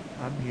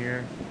 I'm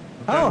here.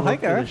 Oh, hi,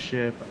 The Gareth.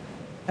 ship.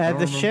 I don't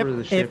The remember ship, where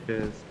the ship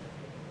is.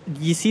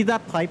 You see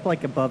that pipe,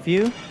 like, above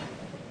you?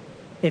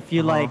 If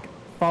you, like,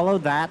 follow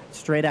that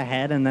straight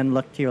ahead and then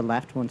look to your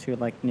left once you're,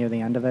 like, near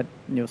the end of it,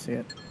 you'll see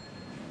it.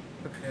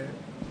 Okay.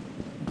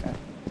 Okay.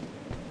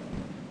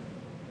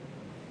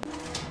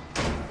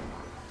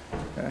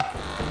 Okay.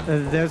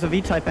 There's a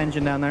V-type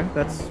engine down there.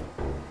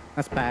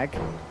 That's bag.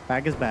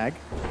 Bag is bag.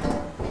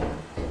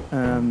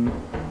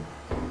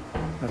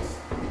 That's.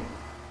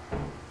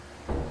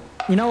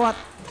 You know what?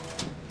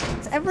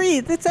 It's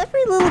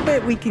every little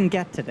bit we can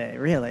get today,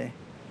 really.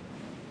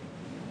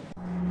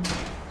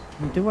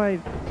 Do I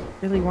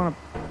really want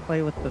to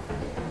play with the?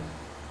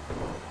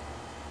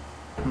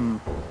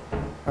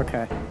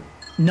 Okay.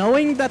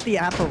 Knowing that the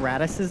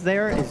apparatus is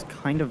there is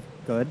kind of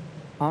good,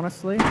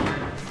 honestly,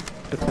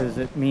 because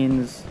it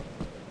means.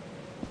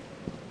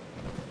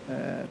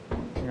 I'm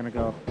gonna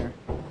go up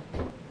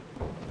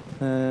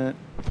there.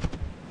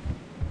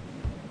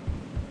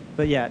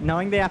 But yeah,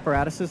 knowing the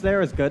apparatus is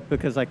there is good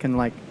because I can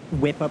like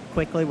whip up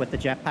quickly with the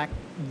jetpack,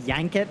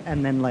 yank it,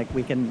 and then like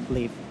we can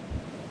leave.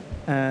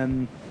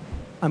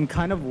 I'm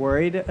kind of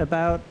worried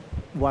about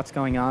what's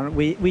going on.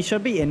 We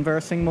should be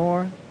inversing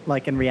more,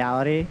 like in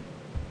reality.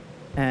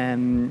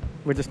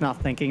 We're just not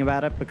thinking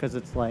about it because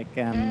it's like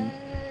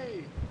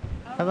Hey!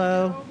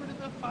 Hello? How do I get over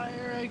to the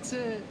fire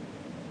exit?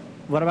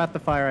 What about the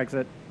fire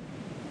exit?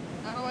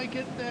 How do I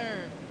get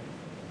there?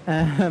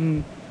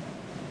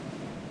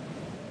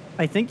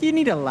 I think you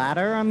need a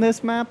ladder on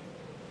this map.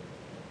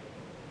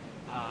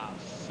 Ah,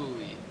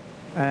 phooey.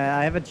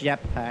 I have a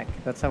jetpack.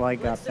 That's how I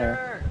got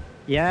there.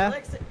 Yeah?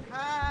 Elixir,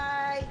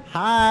 hi!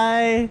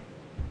 Hi!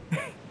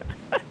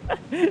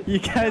 You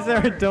guys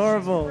are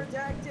adorable.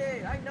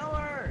 Redacted, I know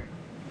her!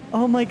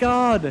 Oh my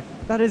god!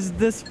 That is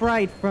the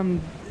Spryte from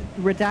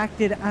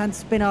Redacted and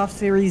spin-off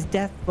series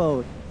Death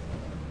Boat.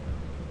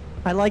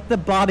 I like the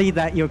body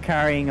that you're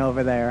carrying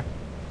over there.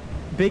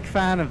 Big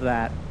fan of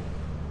that.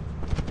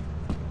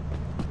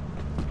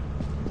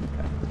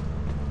 Okay.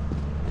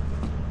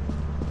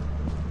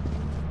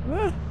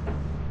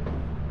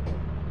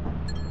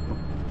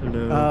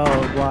 Hello.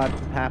 Oh, what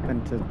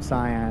happened to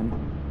Cyan?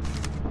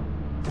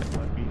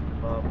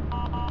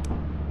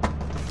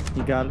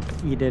 You got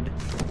yeeted.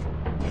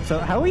 So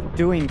how are we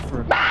doing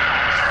for...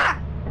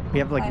 We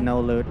have like no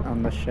loot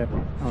on the ship.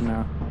 Oh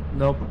no.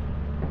 Nope.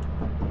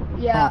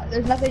 Yeah,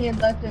 there's nothing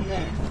left in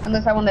there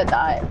unless I want to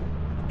die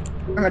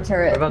from a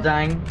turret. What about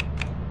dying?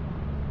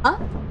 Huh?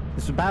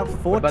 It's about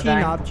about 14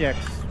 dying?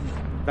 objects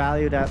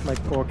valued at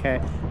like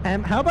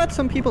 4K. How about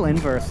some people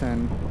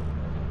inversing?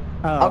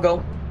 Oh, I'll go.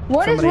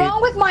 What is Somebody-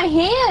 wrong with my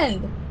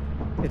hand?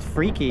 It's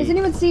freaky. Is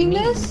anyone seeing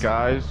this?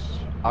 Guys,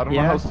 I don't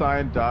Yeah? know how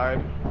Cyan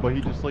died, but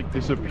he just like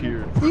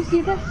disappeared. Do you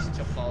see this?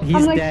 He's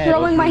I'm like dead.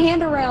 throwing my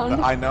hand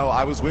around. I know,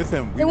 I was with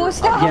him. It won't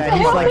stop. Yeah,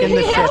 he's like in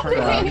the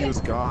ship. He was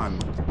gone.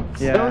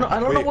 Yeah. I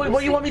don't know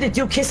what you want me to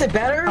do. Kiss it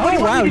better? What do Oh you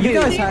want wow, me to you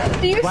do? guys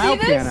have Do you wow see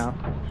this? piano.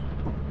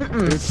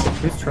 Who's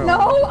trolling?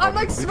 No, I'm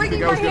like Did you swinging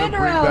think I my was gonna hand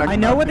bring around. back- I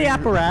know what the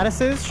apparatus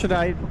is. Should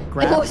I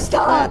grab won't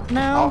stop. that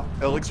now?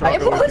 Elixir, I'll It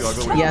go with won't you. I'll go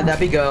with stop. you. Yeah, that'd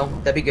be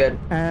good.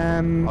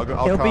 I'll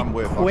It'll come be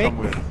with. quick. I'll come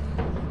with.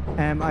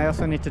 I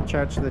also need to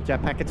charge the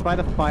jetpack. It's by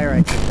the fire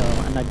exit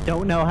though, and I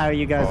don't know how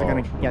you guys are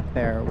gonna get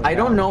there. I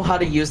don't without- know how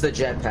to use the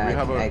jetpack. We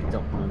have a- I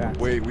don't know. Okay.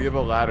 Wait, we have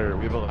a ladder.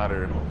 We have a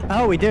ladder.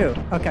 Oh, we do.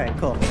 Okay,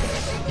 cool.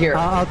 Here.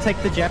 I'll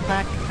take the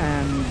jetpack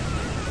and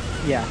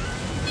yeah.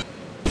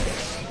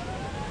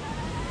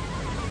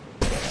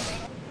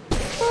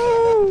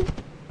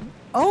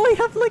 Oh, I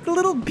have like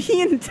little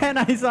bee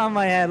antennae on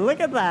my head. Look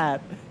at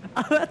that.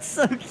 Oh, that's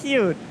so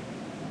cute.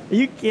 Are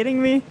you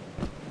kidding me?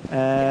 We've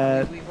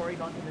already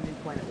gone to the new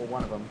planet. Well,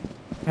 one of them.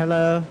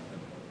 Hello.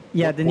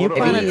 Yeah, the new What-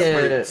 planet Maybe,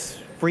 is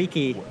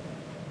freaky,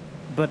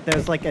 but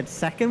there's like a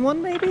second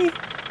one maybe.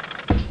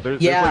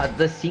 Yeah,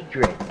 the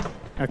secret.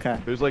 Okay.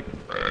 There's like.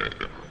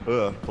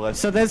 Bless.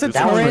 So there's a There's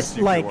some turret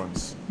secret like.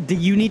 ones. Do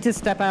you need to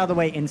step out of the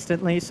way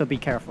instantly? So be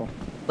careful.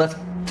 Let's.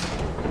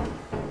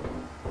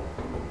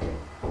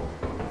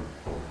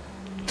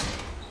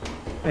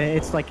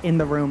 It's like in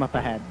the room up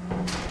ahead.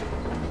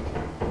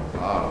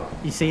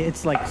 You see,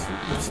 it's like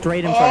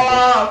straight in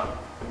front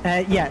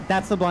of you. Yeah,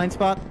 that's the blind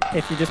spot.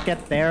 If you just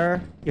get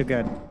there, you're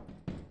good.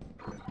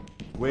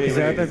 Wait, Is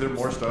there is the- there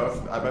more stuff?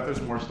 I bet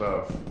there's more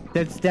stuff.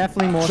 There's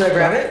definitely more. Should I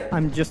grab stuff. it?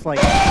 I'm just like.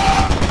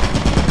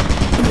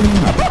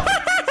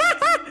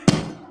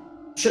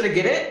 Should I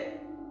get it?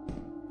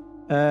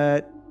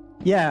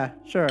 Yeah,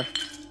 sure.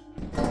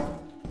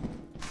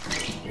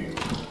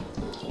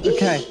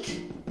 Okay.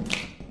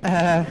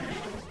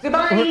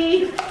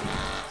 Goodbye!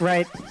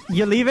 Right.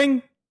 You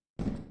leaving?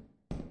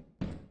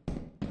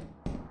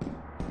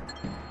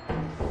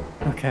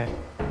 Okay.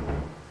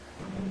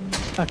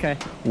 Okay.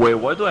 Wait,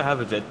 why do I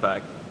have a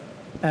jetpack?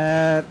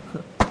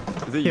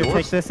 Is it Here, yours?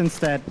 take this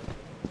instead.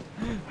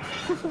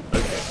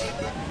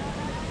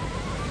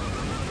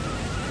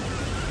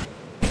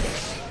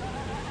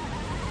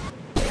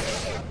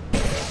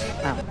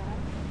 Ow.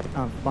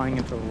 Oh, I'm flying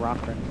into a rock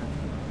right now.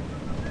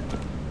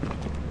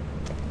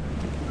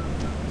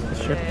 Is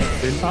the ship?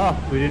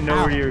 Oh, We didn't know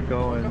Ow. where you were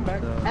going. So.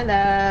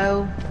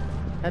 Hello.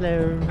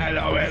 hello.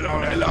 Hello,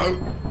 hello,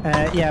 hello.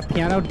 Yeah,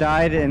 Piano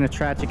died in a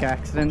tragic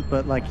accident,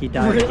 but like he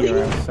died a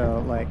hero,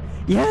 so like.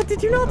 Yeah,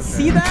 did you not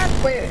see that?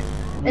 Wait,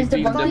 is the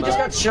beat bug them He just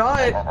up. got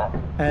shot.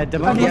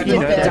 Demonkey Yeah, He he's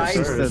dead died.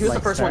 since He the, was the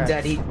like, first one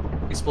start. dead. He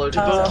exploded.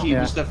 Debunky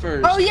Yeah. was the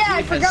first. Oh, yeah,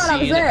 I He forgot, has I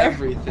was seen there.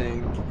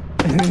 everything.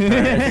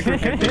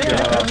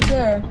 Yeah, I'm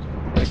sure.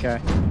 Okay.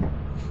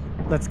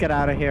 Let's get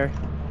out of here.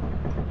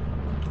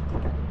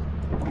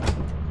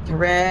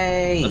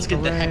 Hooray! Let's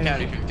get the heck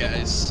out of here,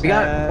 guys. We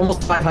got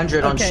almost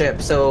 500 on okay.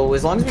 ship, so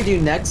as long as we do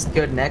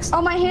good next.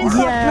 Oh, my hands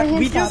up. Yeah, My hands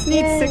we just up.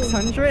 need Yay.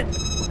 600,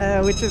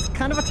 which is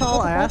kind of a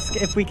tall ask.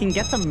 If we can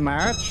get to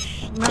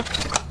March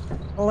next,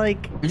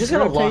 like, We just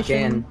gotta lock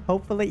rotation, in.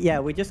 Hopefully, yeah,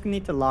 we just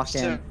need to lock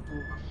So,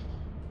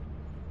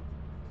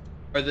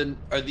 in.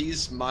 are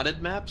these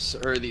modded maps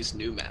or are these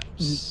new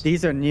maps?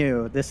 These are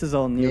new. This is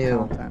all new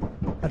content.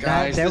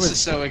 Guys, that this was is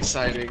so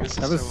exciting. This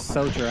that is was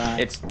so so dry.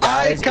 It's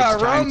guys, it's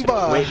time to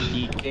caramba! quit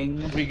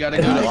geeking. We gotta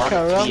go to Ay,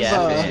 caramba.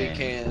 RTF if we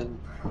can.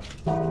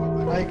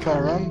 Ay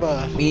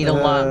caramba. We need a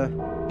lot.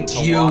 It's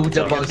you,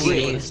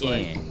 Debunky.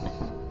 In.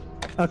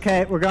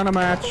 Okay, we're gonna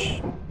march.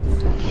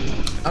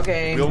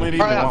 Okay. We only need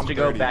Alright, Have one to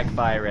go 30.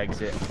 backfire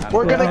exit.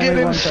 We're gonna only get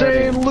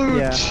 130. insane loot.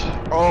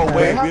 Yeah. Oh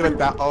wait, Uh, we have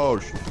that. Oh,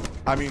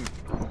 I mean,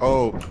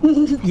 oh.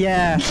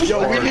 Yeah,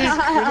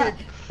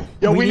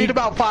 Yo, we need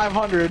about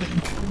 500.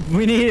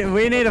 we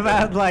need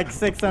about like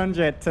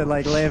 600 to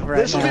like live right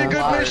This will be a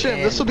now. good mission.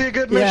 This will be a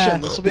good Yeah,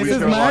 mission. This will be this a is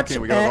good gotta lock March.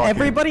 in, we gotta lock in.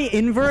 Everybody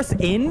inverse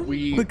in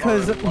We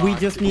because are we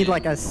just locked need in.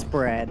 like a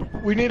spread.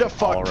 We need a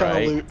fuck ton of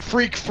Alright. loot.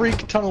 Freak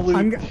ton of loot.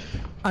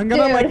 I'm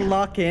gonna Dude. like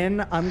lock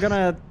in. I'm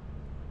gonna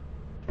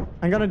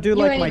do You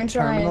like ain't my even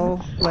trying.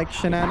 terminal like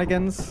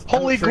shenanigans.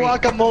 Holy Free.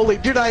 guacamole,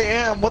 dude! I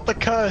am. What the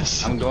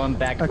cuss? I'm going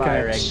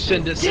backfire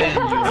exit. Send us in,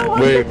 you.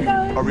 Wait,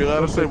 are we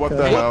allowed to say what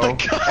the Okay. hell? What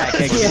the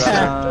cuss?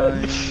 Yeah.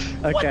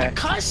 What Okay. the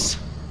cuss?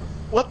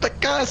 What the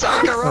cuss?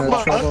 Ay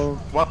caramba! Trouble.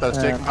 What the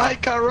stick? Ay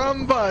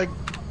caramba!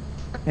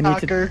 I need to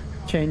Hacker.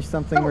 change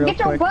something Oh, real get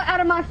your quick. butt out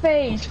of my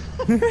face.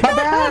 My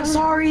bad.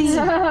 Sorry. Wait,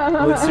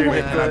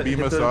 can I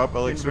beam us up,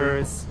 Elixir?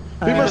 Inverse.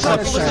 Beam us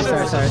up, sorry.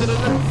 Elixir.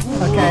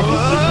 Okay.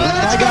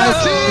 Let's Bye, go,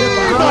 guys. team!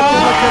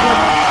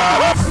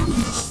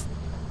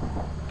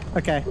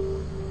 Okay.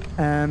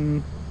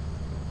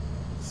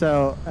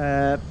 So,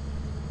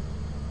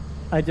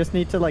 I just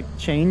need to like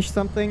change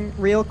something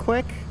real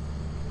quick.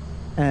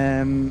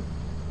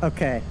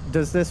 Okay.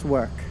 Does this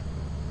work?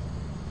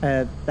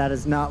 That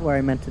is not where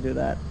I meant to do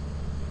that.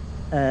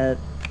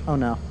 Oh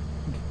no.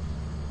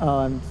 Oh,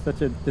 I'm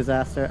such a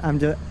disaster. I'm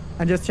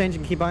just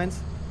changing keybinds.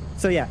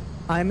 So yeah,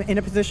 I'm in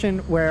a position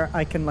where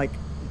I can like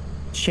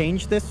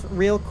change this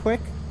real quick.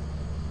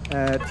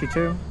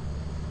 T2.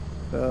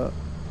 So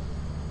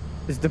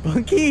is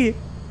Debunky?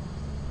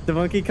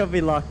 Debunky could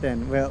be locked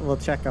in. We'll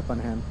check up on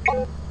him.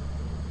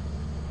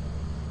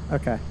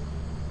 Okay.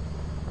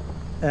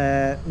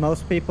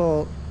 Most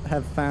people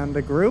have found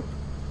a group.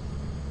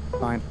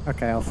 Fine.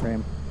 Okay, I'll free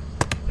him.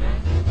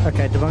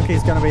 Okay,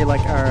 Debunky's gonna be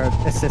like our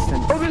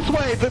assistant. Go this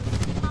way.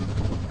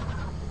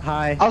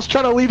 Hi. I was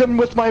trying to lead him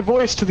with my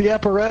voice to the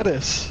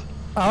apparatus.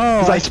 Oh,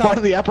 Because I spawned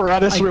in the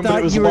apparatus I room, but thought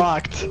it was you were-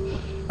 locked.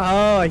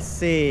 Oh, I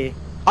see.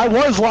 I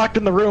was locked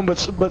in the room,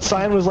 but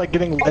Cyan was like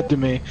getting led to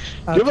me.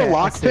 Do you have Okay, a I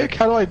lock see. pick?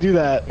 How do I do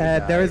that?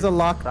 There is a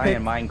lockpick.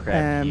 Cyan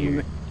Minecraft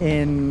here.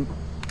 In.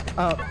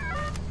 Oh,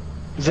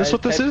 Is this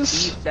what this Type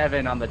is?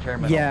 E7 on the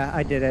terminal. yeah,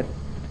 I did it.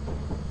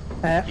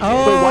 why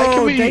Oh,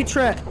 can we-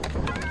 Daytra.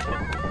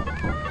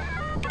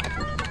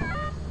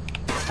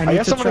 I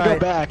guess I'm gonna go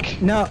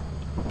back. No,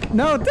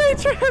 no,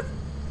 Daytra.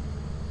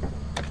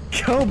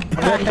 Go I'm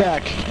going back.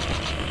 back.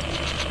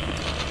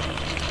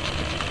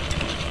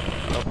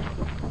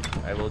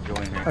 I will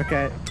join her.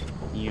 Okay.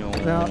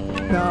 No,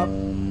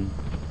 no.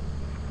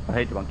 I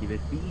hate Monkey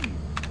with speed.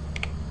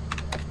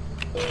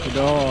 The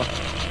door.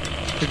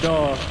 The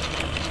door.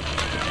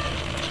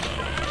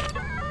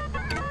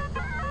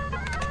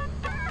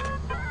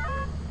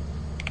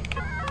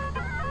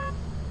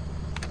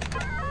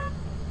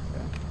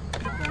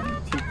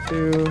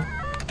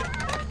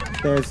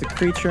 T2. There's a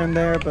creature in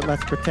there, but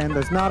let's pretend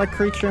there's not a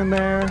creature in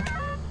there.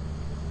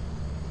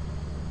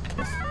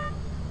 Yes.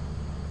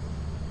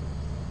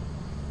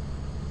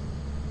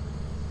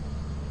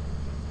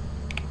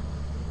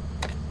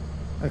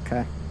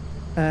 Okay.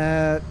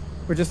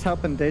 We're just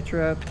helping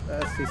Daytra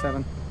at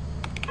C7.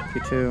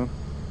 T2.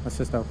 Let's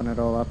just open it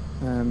all up.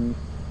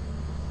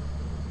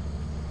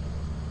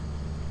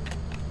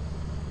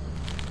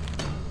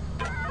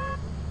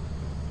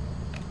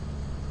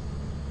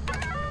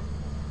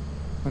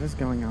 What is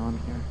going on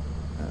here?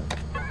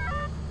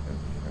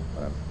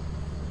 Whatever.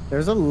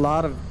 There's a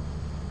lot of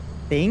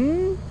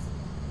things?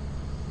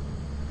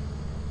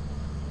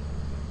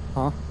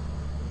 Huh?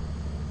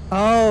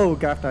 Oh,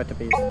 Garth died to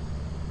bees. Oh,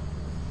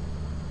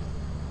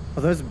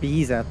 there's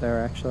bees out there,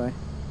 actually.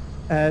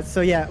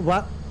 So yeah,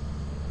 what?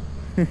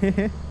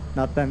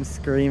 Not them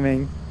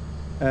screaming.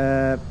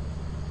 Okay,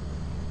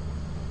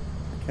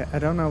 I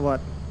don't know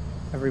what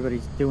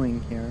everybody's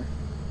doing here.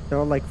 They're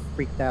all like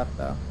freaked out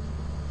though.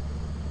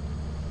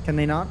 Can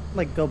they not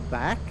like go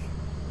back?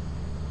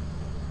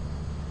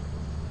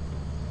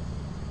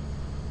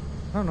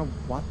 I don't know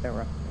what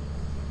they're up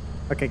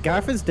to. Okay,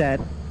 Garth is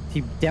dead.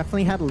 He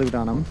definitely had loot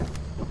on him.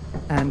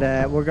 And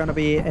we're gonna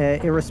be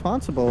an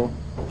irresponsible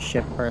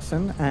shit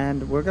person,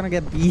 and we're gonna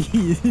get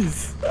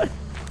bees.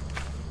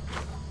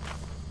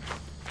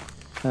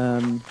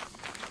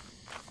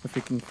 If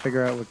we can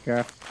figure out what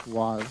Garth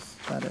was,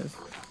 that is.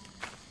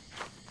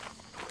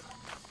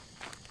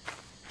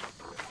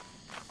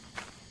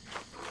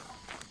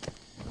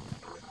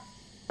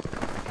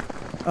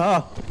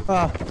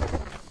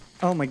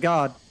 Oh my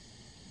god.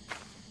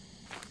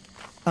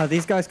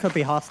 These guys could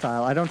be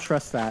hostile. I don't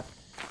trust that.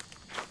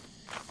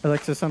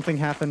 Elixir, something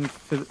happened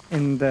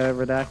in the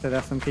Redacted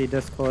SMP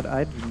Discord.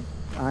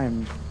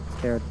 I'm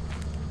scared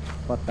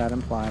what that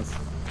implies.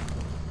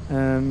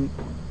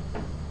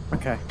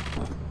 Okay.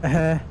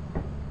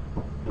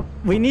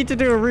 We need to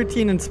do a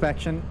routine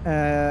inspection.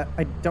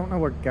 I don't know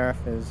where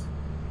Garth is.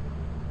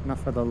 Not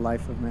for the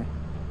life of me.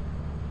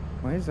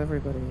 Why is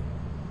everybody,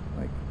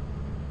 like,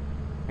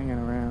 hanging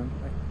around?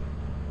 Like...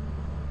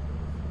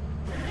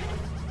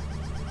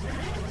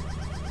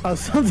 Oh,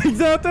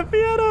 something's out the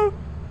piano!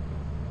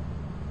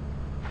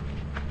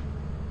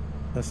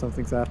 Oh,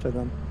 something's after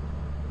them.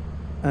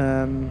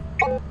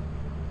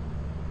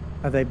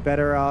 Are they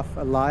better off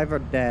alive or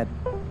dead?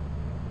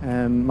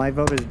 My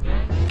vote is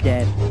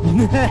dead.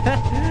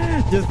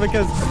 Just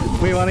because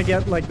we want to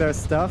get, like, their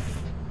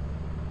stuff.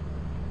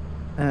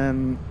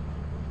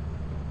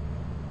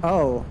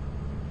 Oh.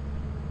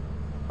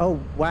 Oh,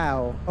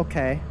 wow.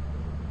 Okay.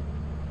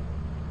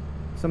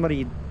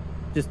 Somebody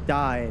just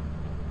died.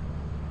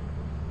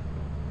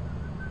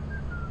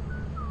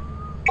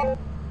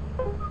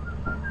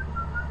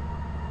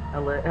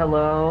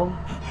 Hello?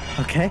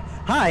 Okay.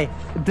 Hi.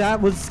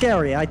 That was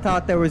scary. I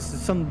thought there was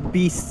some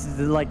beast,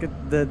 like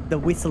the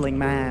whistling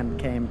man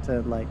came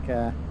to, like,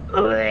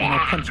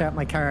 punch out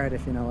my card,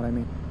 if you know what I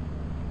mean.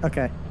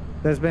 Okay.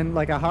 There's been,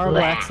 like, a horrible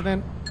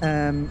accident.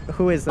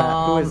 Who is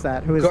that? Who is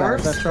that? Who is that?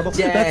 Is that trouble?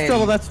 Dead. That's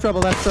trouble. That's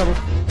trouble. That's trouble.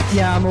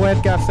 Yeah, I'm aware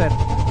of Garth said.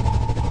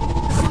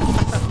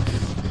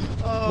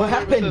 What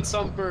happened? There was a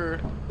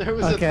thumper. There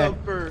was a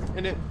thumper,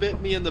 and it bit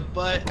me in the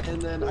butt,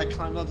 and then I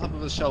climbed on top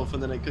of a shelf,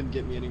 and then it couldn't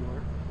get me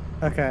anymore.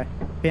 Okay.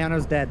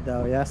 Piano's dead,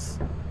 though, yes?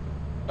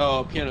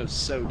 Oh, piano's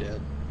so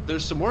dead.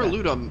 There's some more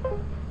loot on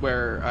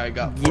where I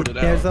got ported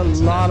out. There's a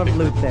lot of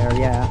loot there,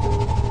 yeah.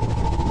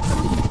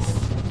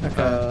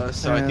 Okay.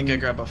 So I think I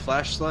grab a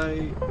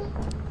flashlight.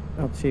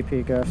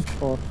 LTP Ghost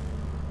 4.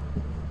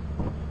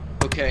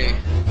 Okay.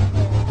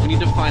 We need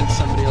to find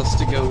somebody else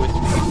to go with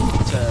me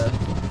to...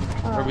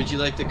 Or would you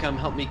like to come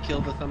help me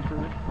kill the thumper?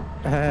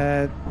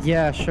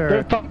 Yeah,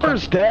 sure. The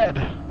thumper's dead.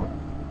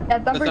 Yeah,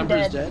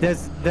 Thumper's dead.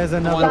 There's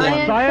another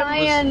one.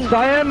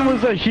 Cyan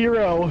was a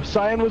hero.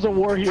 Cyan was a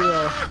war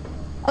hero.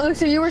 Oh,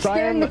 so you were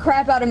scaring the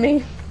crap out of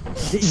me.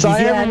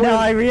 Yeah, no,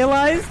 I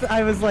realized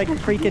I was like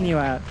freaking you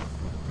out.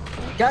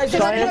 Guys,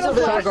 Cyan's over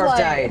there, Garth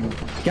died.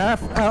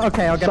 Garth? Oh,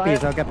 okay, I'll get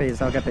these, I'll get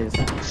these, I'll get these.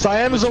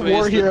 Cyan was a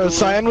war hero.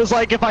 Cyan was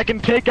like, if I can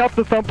take out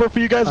the thumper for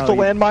you guys with the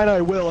landmine,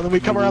 I will. And then we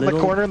come around the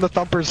corner and the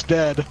thumper's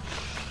dead.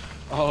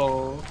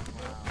 Oh.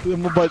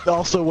 But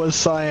also was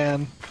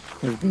Cyan.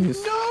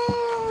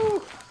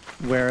 No!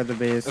 Where are the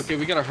bees? Okay,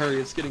 we gotta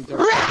hurry, it's getting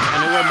dark.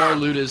 I know where more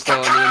loot is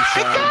though on the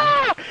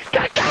inside.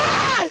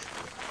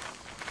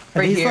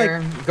 Right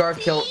here, like...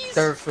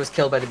 Garth was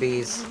killed by the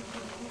bees.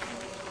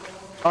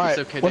 Alright,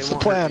 okay, what's the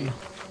plan?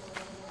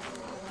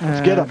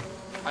 Let's get them.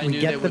 We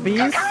get the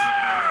bees?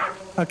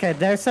 Okay,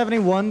 they're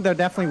 71, they're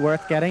definitely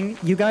worth getting.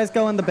 You guys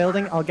go in the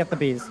building, I'll get the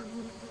bees.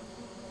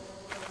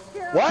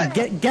 What?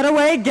 Get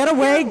away, get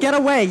away, get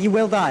away! You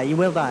will die, you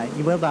will die,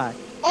 you will die.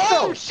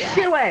 Oh, shit!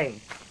 Get away!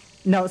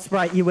 No,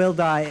 Spryte, you will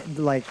die,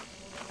 like...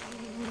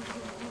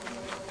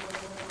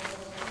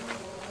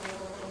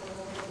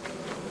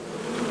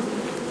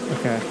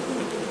 Okay.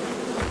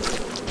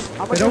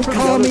 They don't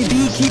call me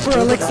Beekeeper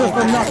Elixir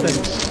for nothing!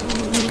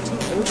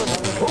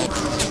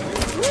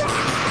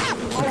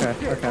 Okay,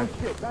 okay.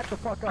 Back the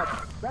fuck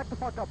up. Back the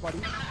fuck up,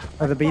 buddy.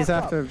 Are the bees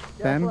after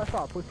them?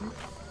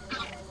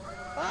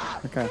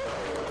 Okay,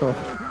 cool.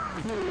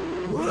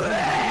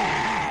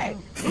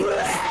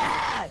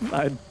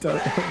 I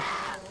don't know.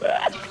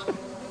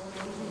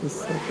 This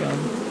is so dumb.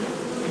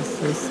 This is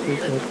so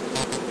stupid.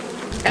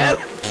 I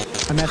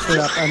messed it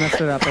up, I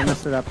messed it up, I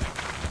messed it up.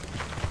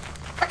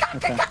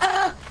 Okay.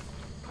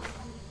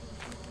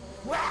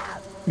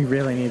 We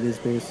really need these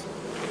bees.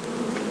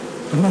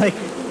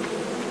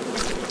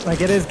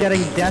 Like it is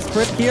getting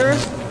desperate here.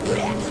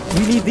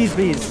 We need these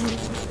bees.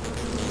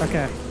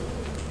 Okay.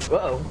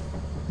 Whoa.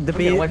 The Get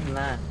bee. away from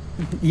that.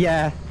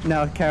 Yeah.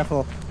 No,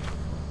 careful.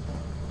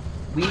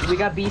 We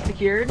got B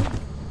secured.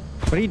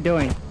 What are you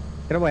doing?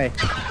 Get away.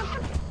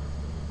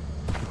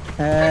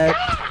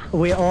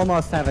 We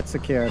almost have it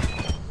secured.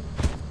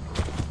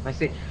 I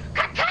see.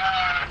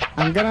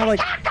 I'm gonna like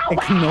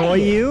ignore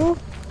you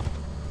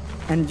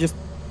and just.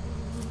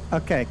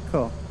 Okay,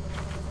 cool.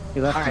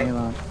 You left me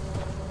alone.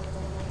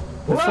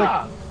 Looks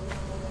like...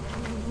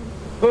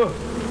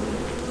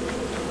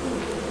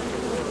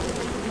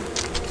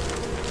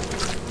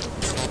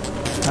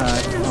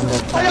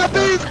 I got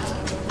these!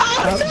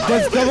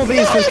 There's double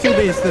bees, there's two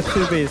bees, there's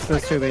two bees,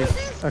 there's two bees.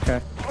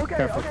 Okay.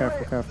 Careful.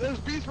 There's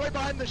bees right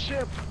behind the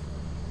ship.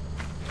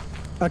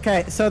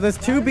 Okay, so there's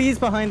two bees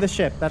behind the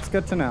ship. That's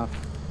good to know.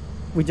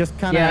 We just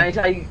kind of...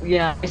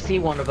 I see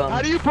one of them.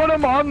 How do you put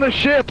them on the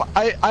ship?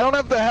 I don't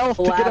have the health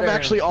to get them Ladder.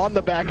 actually on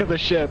the back of the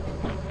ship.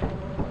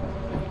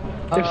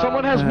 If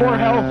someone has more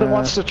health and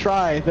wants to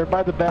try, they're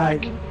by the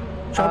back.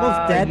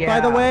 Trouble's dead, by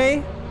the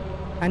way.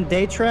 And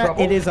Daytra,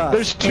 Trouble? it is us.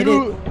 There's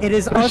two- It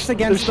is us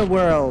against the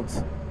world.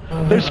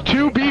 There's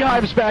two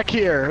beehives back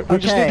here. We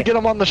just need to get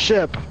them on the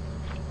ship.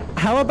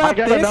 How about I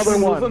got this? another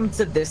one. Move them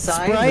to this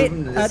side. Spryte, move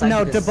 'em to this side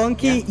no, because-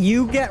 Debunky,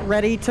 you get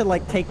ready to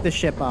like take the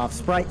ship off.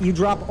 Spryte, you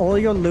drop all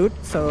your loot,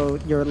 so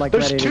you're like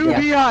There's ready two to go.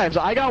 beehives.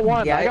 I got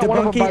one. Yeah, I got one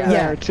of them Debunky, by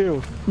there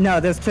too. No,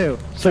 there's two.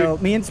 So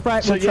me and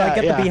Spryte will try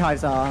to get the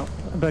beehives out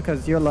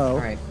because you're low.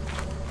 Alright.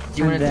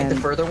 Do you want to take the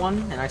further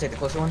one and I take the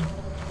closer one?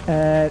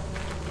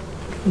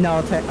 No,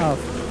 I'll take. Oh,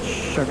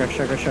 sugar.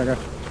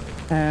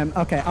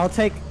 Okay, I'll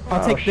take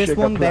this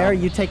sugar one there.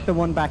 plums. You take the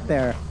one back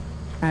there,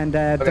 and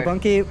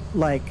Debunky,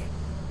 like,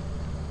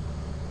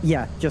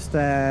 yeah, just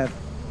when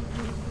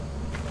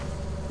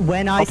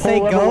I say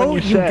pull go, when you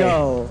you say.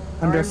 go.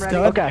 Understood?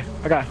 Okay.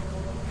 Okay.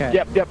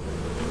 Yep. Go!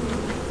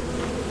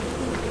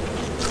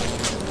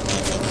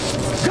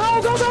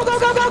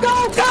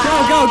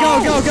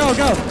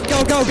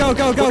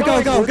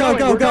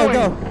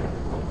 Go.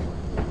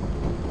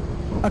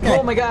 Okay.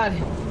 Oh my god.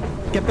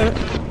 Get the.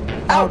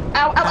 Ow.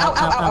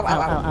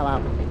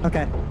 Ow.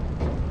 Okay.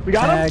 We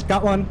got him?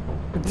 Got one.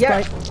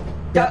 Yeah.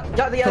 Spryte. Got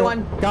the other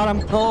one. Got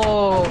him.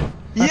 Oh.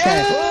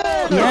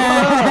 Okay.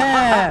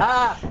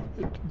 Yeah!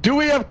 Do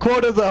we have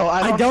quota though?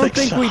 I don't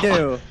think we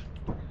do.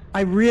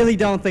 I really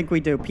don't think we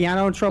do.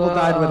 Piano and Trouble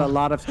died with a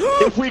lot of...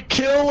 If we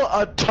kill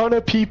a ton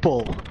of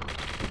people...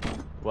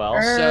 Well,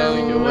 So,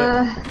 we do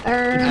it.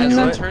 as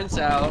it turns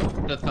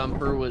out, the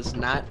Thumper was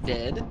not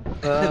dead.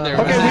 There was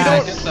a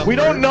Okay, second we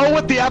don't Thumper. know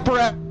what the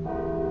apparatus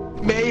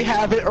may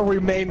have it or we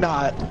may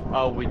not.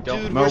 Oh, we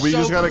don't. Dude, No, we so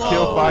just gotta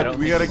kill close. I five. don't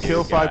We think gotta we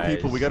kill do, 5 guys.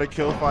 people. We gotta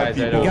kill 5 Guys, I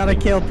people. don't- You gotta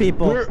kill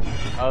people.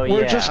 Oh,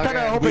 We're yeah. just kind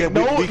of We-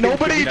 hoping. we can-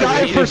 Nobody we can-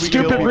 died we for can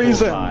stupid kill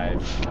reason.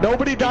 5.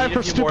 Nobody died need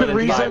for to do more stupid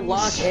than five. reasons.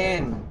 Lock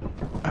in.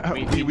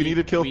 We need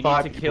to kill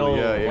 5 We need to people.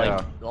 kill Yeah.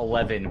 like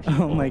 11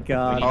 people. Oh my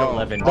god. We need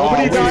 11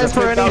 Nobody people. died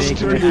for any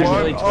Actually, reason.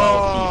 12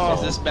 people.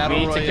 Is this battle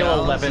We need to kill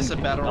royale? 11 Is this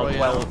a battle people.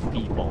 royale? 12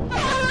 people.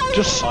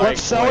 Just Alright,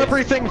 let's sell boys.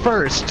 everything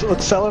first.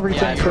 Let's sell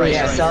everything you're first. right,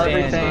 Yeah, you're sell right.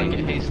 everything. Let's not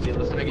get hasty.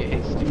 Let's not get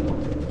hasty.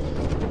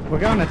 We're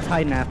going to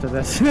Titan after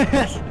this.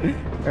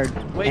 Or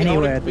Wait,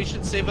 anywhere. we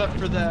should save up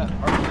for the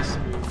Artifice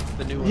move,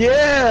 the new one.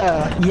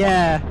 Yeah.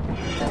 Yeah.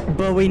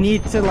 But we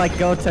need to like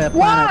go to a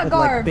planet with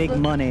like big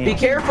money. Be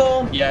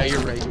careful. Yeah, you're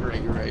right.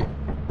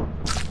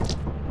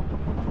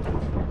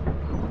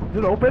 Is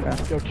it open?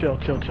 Yo, chill.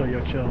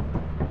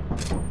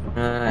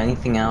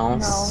 Anything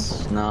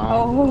else? No.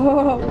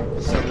 Oh.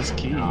 Sell this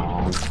key.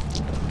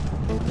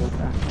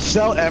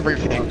 Sell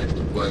everything.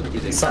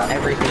 Sell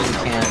everything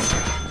you can.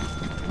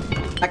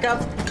 Back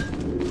up.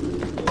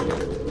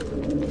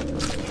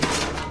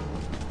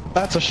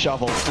 That's a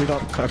shovel. We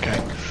don't. Okay.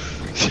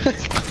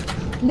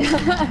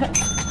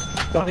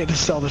 Don't need to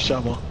sell the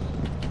shovel.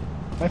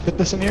 Can I fit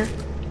this in here?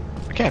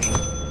 I can.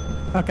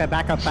 Okay,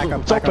 back up. It's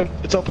open.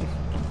 It's open.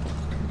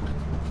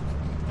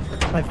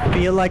 I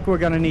feel like we're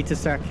gonna need to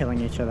start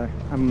killing each other.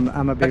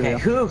 I'm a big Okay, real.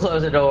 who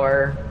closed the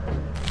door?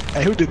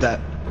 Hey, who did that?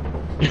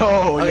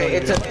 Yo,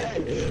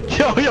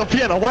 Okay, yo,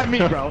 piano. Why me,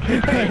 bro?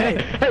 hey,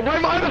 why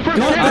am I the first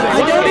No,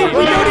 one?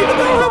 we don't even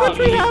know how much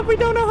we have. We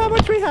don't know how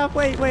much we have.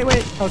 Wait.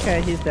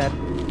 Okay, he's dead.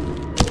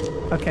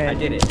 Okay. I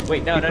did it.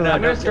 Wait, no, People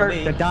don't are- kill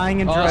me. They're dying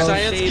in Oh, droves.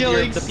 science Savior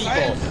killing, of the people.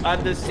 science.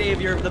 I'm the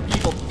savior of the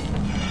people.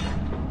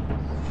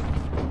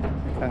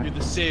 Okay. You're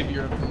the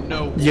savior of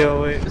no.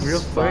 Yo, wait, This real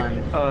is quick.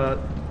 fun.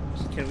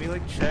 Can we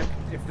like check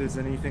if there's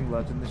anything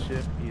left in the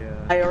ship? Yeah.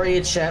 I already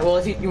checked. Well,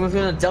 if you want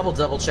to double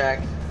check.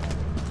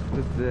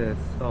 What's this?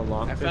 Oh,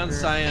 long. I found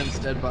Cyan's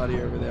dead body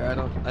over there.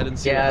 I didn't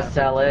see. Yeah, what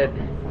sell it.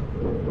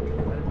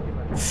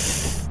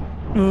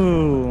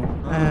 Ooh.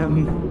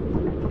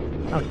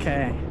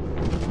 Okay.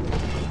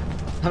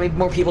 How many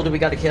more people do we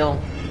got to kill?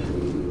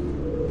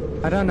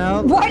 I don't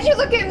know. Why'd you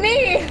look at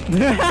me?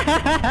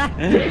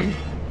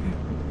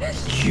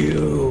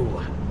 You.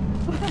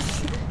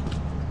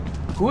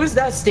 Who is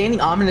that standing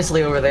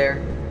ominously over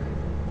there?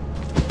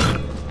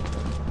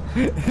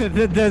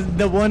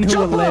 the one who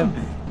Jump will live.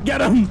 him!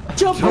 Get him!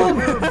 Jump him!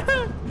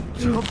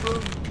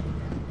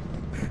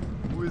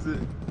 Who is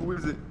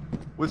it?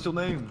 What's your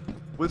name?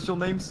 What's your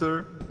name,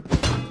 sir?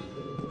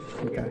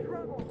 Okay.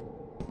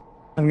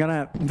 I'm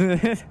gonna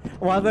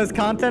while there's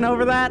content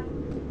over that,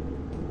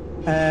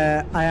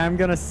 I am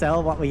gonna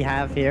sell what we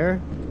have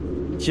here,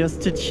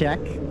 just to check,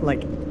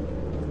 like,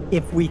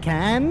 if we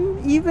can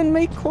even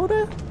make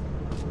quota.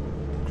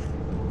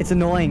 It's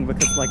annoying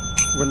because like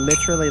we're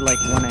literally like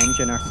one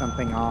engine or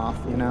something off,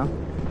 you know.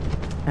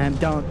 And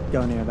don't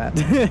go near that.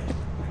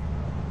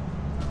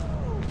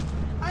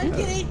 I'm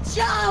getting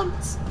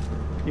jumped.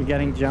 You're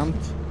getting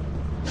jumped.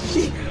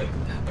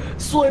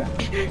 Slip.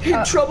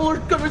 Trouble are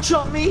gonna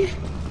jump me.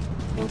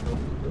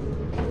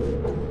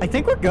 I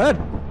think we're good.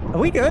 Are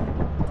we good?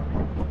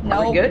 No.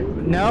 Are we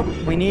good? Nope.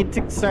 We need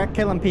to start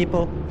killing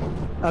people.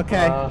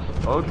 Okay.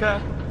 Okay.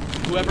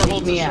 Whoever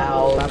holds me the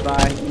out. shovel. Bye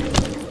bye.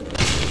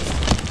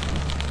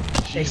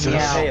 Take me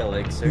out. Hey,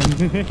 Elixir.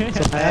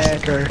 It's a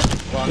massacre.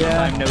 Long Yeah.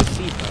 time no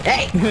see.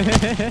 Hey!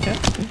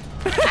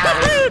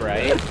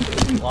 Right?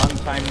 Long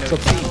time no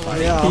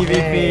see. Yeah.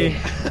 PvP.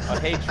 Oh,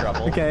 hey,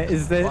 Trouble. Okay,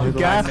 is the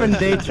Garf and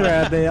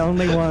Datra the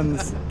only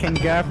ones? Can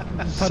Garf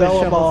put Sell a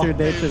 'em shovel all. through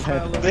Datra's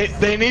head?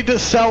 They need to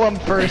sell them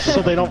first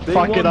so they don't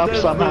fuck it up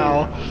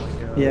somehow.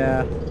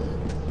 Yeah.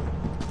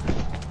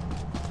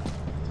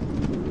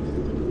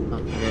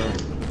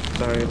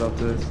 Sorry about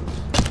this.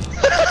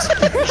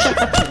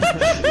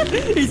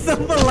 He's so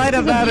polite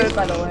about it.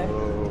 By the way.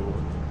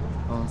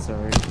 Oh, I'm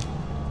sorry.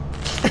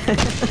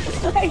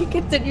 He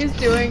continues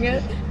doing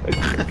it.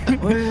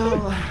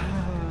 Well,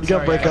 You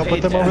gotta break up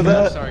with them over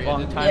that? Sorry,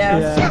 Long time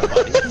Yeah.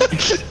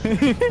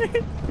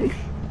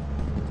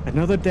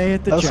 Another day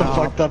at the That's some job.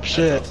 fucked up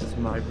shit. this is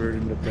my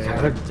burden to bear.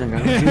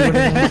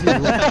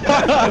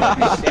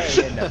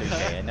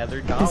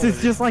 Another dollar. This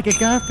is just like a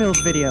Garfield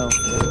video.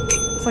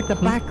 It's like the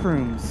back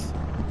rooms.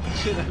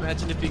 Shit,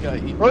 imagine if he got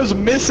eaten. There's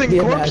missing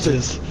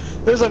corpses.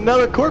 There's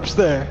another corpse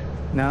there.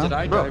 No? Did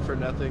I die for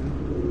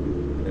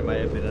nothing? There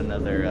might have been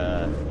another,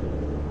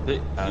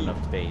 not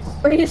enough space.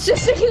 Or he's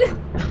just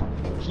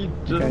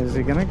Okay, is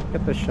he gonna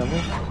get the shovel?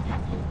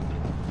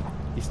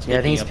 He's Yeah,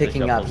 I think he's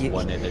picking up.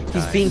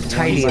 He's being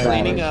tidy He's about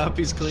cleaning it. up.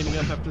 He's cleaning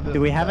up after the.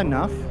 Do we have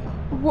enough?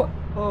 What?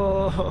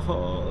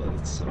 Oh,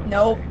 it's so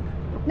Nope.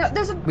 No,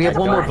 there's a. We have there's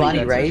one a more body.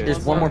 body, right?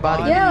 There's one more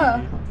body.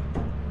 Yeah.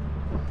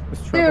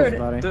 It's Trouble's Dude.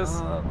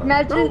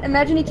 body.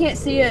 Imagine he can't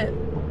see it.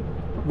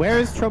 Where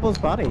is Trouble's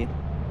body?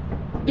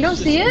 You don't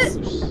see it?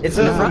 It's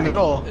in the front.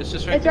 middle. It's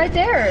just right It's right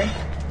there.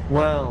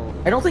 Well,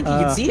 I don't think you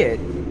can see it.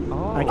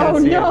 I can't Oh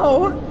see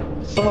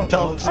no. Someone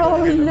tell us.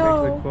 Oh make the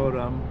no. quota.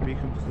 I'm gonna be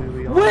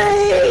completely honest.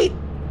 Wait!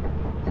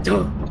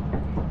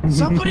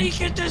 Somebody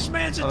get this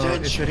man's If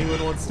attention.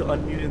 anyone wants to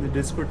unmute in the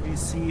Discord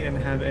VC and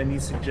have any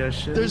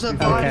suggestions, There's a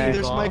before body. we Okay.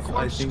 There's kick my off, I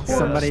corpse. think,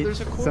 Somebody-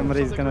 There's a corpse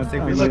somebody's on the gonna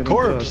ground. There's a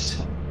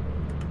corpse.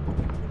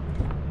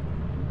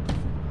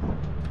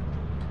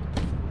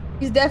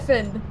 He's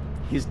deafened.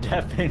 He's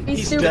deafened.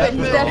 He's stupid.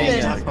 He's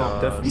deafened.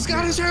 definitely. He's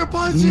got his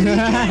AirPods in. He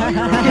can't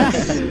hear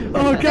us.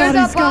 Oh god, There's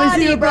a he's got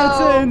his body, earbuds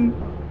bro. in!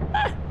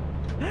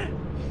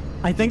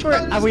 I think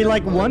are we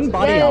like one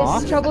body Yes,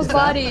 off? Trouble's Is that-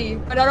 body,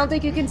 but I don't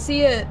think you can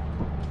see it.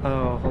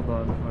 Oh, hold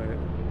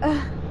on,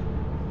 wait.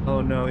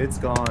 Oh no, it's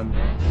gone.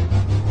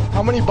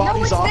 How many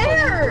bodies it's off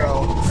there.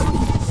 of you,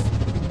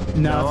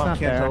 bro? No, it's I not can't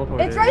there.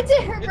 teleport It's it. right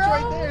there, It's bro.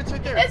 right there. It's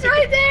right there. It's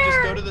right there.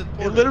 Just go to the It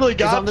portal. literally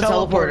got on the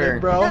teleported,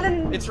 teleporter.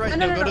 bro. It's right.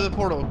 No, go to the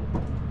portal.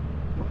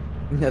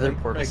 Another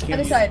portal. I can't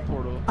Other use side. the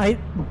portal.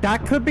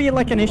 That could be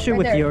like an issue Right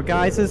with there. your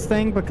guys'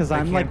 thing because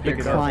I'm like the pick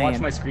it up. Watch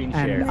client my screen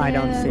and share. I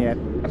don't see it.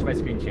 Watch my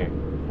screen share.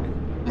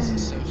 This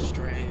is so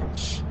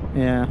strange.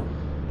 Yeah.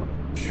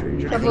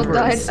 Trouble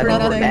died I for think we're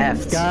nothing.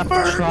 effed.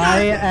 Gotta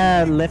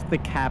try lift the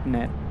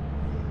cabinet.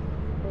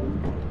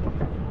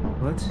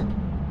 What?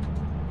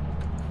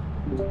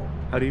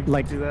 How do you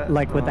Like do that?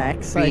 like with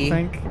X, I B.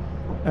 think.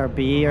 Or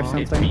B or Oh.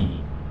 It's something.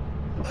 me.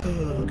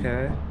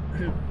 Okay.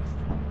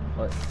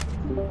 What?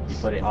 You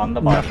put it on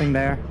the bottom. Nothing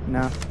there.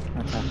 No.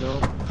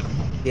 Okay.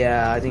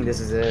 Yeah, I think this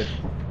is it.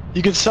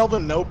 You can sell the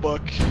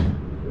notebook.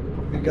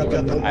 You got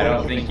that notebook. I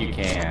don't think you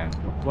can.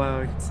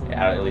 Wow. It's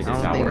Yeah, at least it's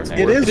I don't not think worth it's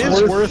it. It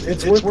is worth.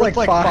 It's worth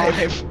like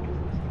 5.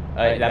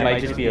 That might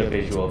just be a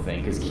visual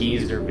thing, because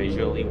keys are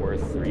visually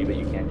worth 3, but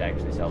you can't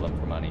actually sell them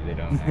for money. They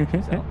don't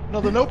actually sell.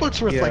 No, the notebook's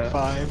worth Yeah. like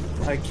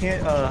 5. I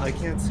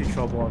can't see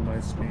Trouble on my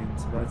screen,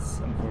 so that's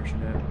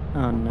unfortunate.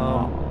 Oh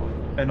no.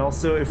 And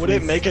also, if Would we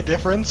it make a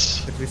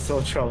difference? if we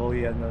saw Trouble,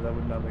 yeah, no, that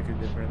would not make a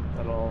difference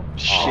at all.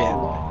 Shit.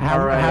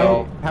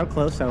 How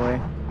close are we?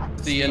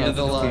 The end of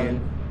the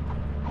line.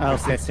 Oh,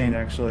 16 15.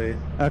 actually.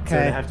 So Okay.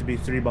 they have to be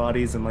 3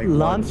 bodies and like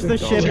Launch one the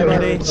dog. ship,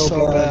 buddy.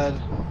 So bad.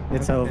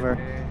 It's over.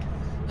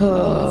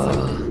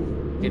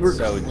 It's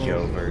so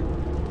Jover.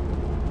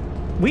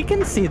 We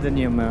can see the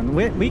new moon.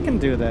 We can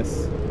do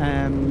this.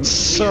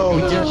 So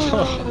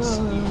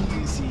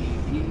Easy,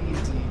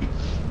 easy.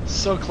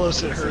 so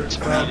close it hurts,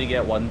 We bro. need to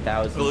get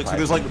 1,000. So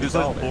there's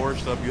like more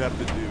stuff you have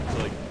to do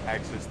to like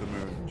access the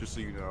moon, just so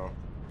you know.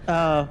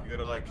 Oh, You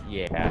gotta like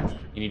Yeah,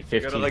 you need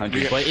gotta, like,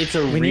 1,500, but it's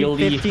a We need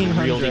really,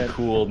 1,500. really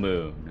cool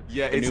moon.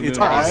 yeah, The it's new it's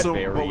moon is awesome,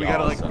 very but we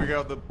gotta like awesome. figure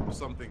out the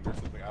something or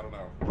something. I don't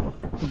know.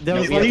 there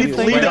was We like have a to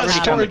thing work lead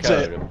us on the towards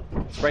it. code.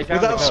 Spryte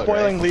found Without the code,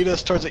 spoiling, right? lead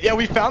us towards it. Yeah,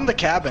 we found the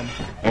cabin.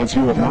 Once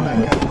you have No.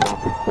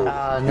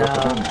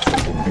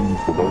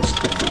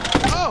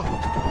 Oh!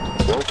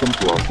 welcome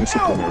to our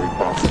disciplinary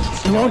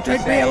process. You won't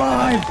take me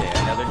alive!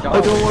 Another dog.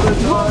 I don't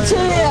want to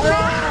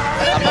die.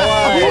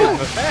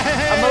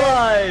 I'm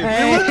alive!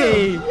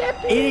 Hey!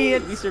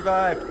 Idiot! We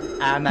survived.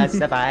 I'm a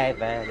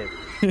survivor.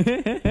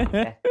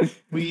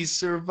 We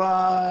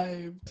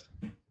survived.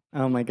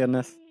 Oh my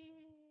goodness.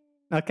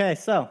 Okay,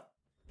 so.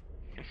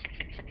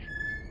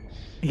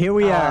 Here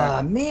we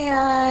are.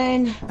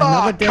 Man.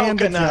 Another day on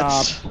the job.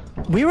 Coconuts.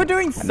 We were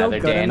doing so Another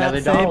good day, in that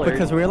another save dollar.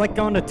 because we were like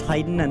going to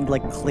Titan and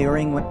like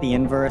clearing with the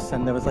inverse,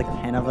 and there was like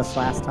 10 of us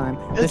last time.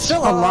 There's It's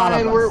still fine. a lot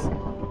of us.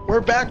 We're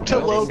back to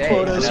What low they say,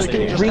 quota, so we another can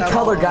day. just have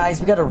Recolor, all- guys.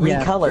 We gotta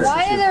Yeah. recolor.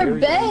 Why are there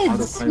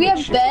beds? We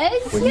have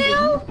beds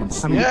now?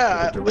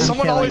 Yeah,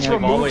 someone always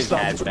killing it. I've always removes them.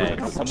 had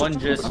beds. Someone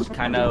just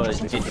kind of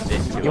did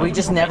this to Yeah, we them.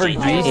 just never I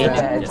used aided-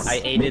 beds.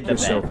 I aided the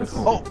beds.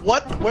 Oh,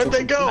 what? Where'd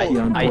they go?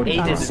 I aided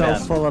I'm so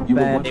them. full of You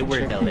will bed. want They to were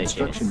check the delicious.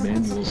 instruction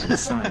manuals and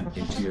sign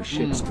into your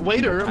ship's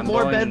Waiter, I'm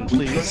more going- bed,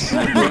 please.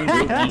 I'm going to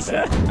eat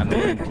it. I'm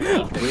going to eat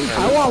the terminal.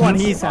 I want what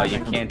he's Oh, you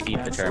having. can't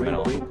eat the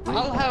terminal.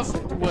 I'll have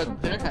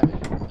what they're having.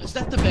 Is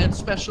that the bed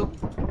special?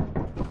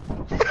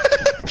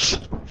 Is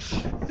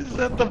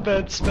that the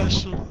bed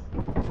special?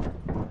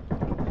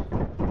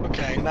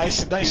 Okay,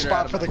 nice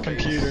spot for the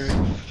computer.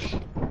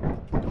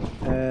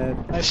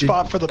 Nice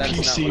spot for the That's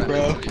PC, not what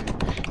I bro.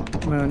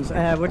 meant. Moons.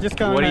 We're just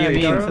going What do you to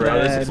mean, go to bro?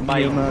 the This is my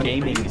view mode.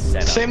 gaming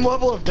setup. Same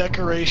level of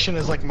decoration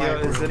as like my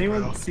Yo, does room,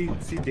 anyone bro. see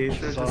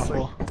Daisha just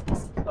like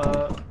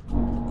Huh?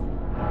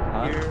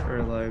 here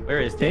or like? Where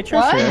is Daetra's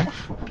What? here.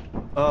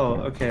 Oh,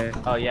 okay.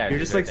 Oh yeah, You're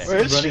she's just like right Where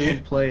is running she? in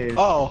place.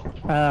 Oh,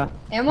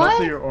 Am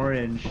Hopefully I? you're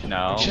orange. there.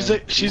 No. she's I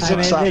mean,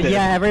 excited.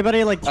 yeah,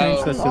 everybody like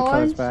changed Oh. the suit clothes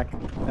Orange. back.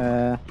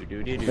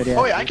 But yeah.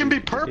 Oh yeah, I can be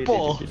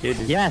purple.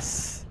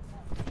 Yes!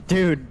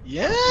 Dude.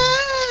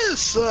 Yes!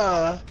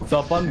 So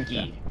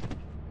funky.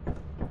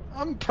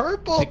 I'm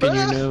purple, Picking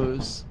your bruh.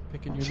 nose.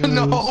 Picking your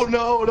No, nose.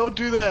 no, don't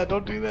do that.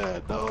 Don't do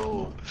that.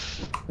 No.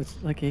 It's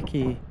like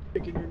icky.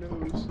 Picking your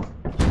nose.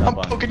 I'm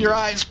poking your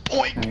eyes.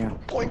 Poink. There you go.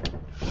 Poink.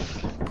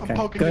 I'm Okay,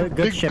 poking good- your good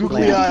big ship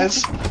googly layout.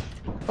 eyes.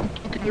 I'm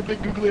poking your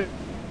big googly.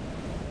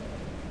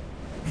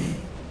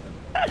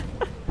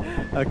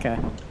 Okay.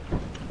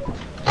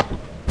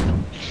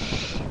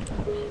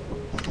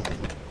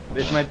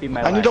 This might be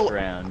my I need last to-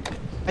 round.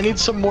 I need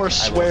some more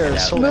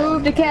swears. So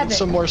Move the cabin.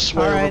 some more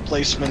swear Alright.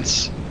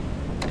 replacements.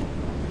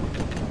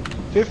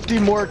 50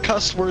 more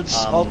cuss words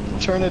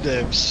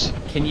alternatives.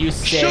 Can you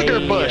say Sugar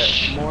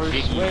bush. More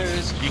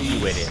swears, Jiggy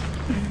with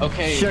it.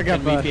 Okay, Sugar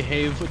can we bush.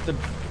 behave with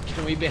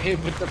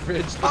the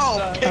bridge this Oh,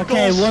 time? pickles.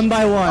 Okay, one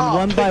by one, Oh,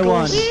 one by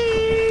one.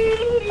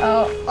 pickles.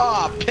 Oh,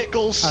 Ah,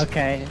 pickles.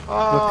 Okay, we're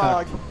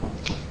Ah, cooked.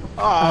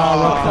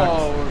 ah.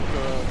 Oh, we're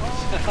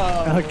good.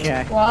 Oh.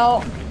 Okay.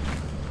 well,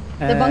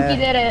 the monkey Uh,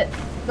 did it.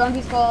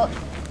 Donkey's fault.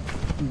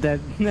 That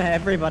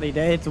everybody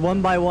did. It's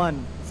one by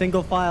one,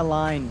 single file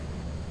line.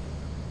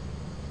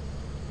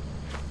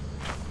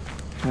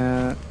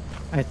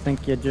 I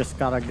think you just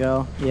gotta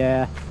go.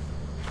 Yeah.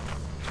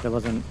 There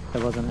wasn't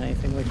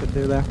anything we could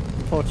do there,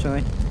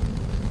 unfortunately.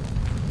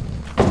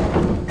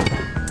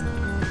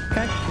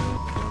 Okay.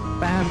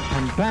 Bam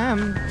and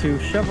bam, 2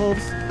 shovels.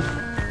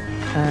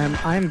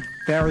 I'm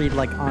very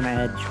like on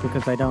edge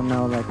because I don't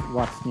know like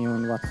what's new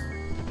and what's.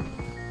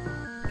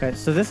 Okay,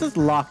 so this is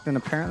locked and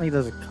apparently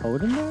there's a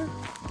code in there.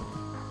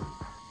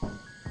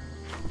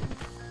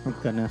 Oh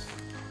goodness.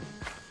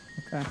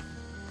 Okay.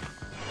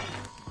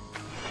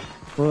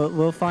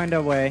 We'll find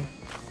our way.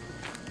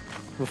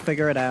 We'll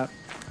figure it out.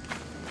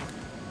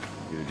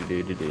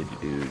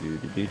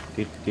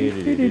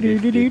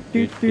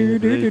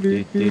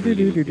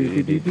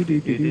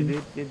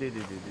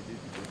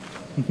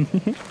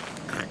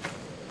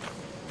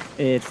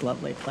 It's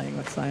lovely playing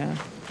with Cyan.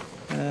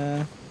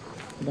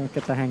 We don't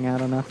get to hang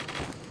out enough.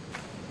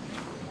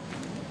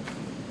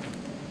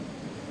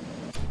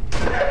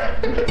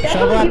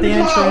 Shovel at the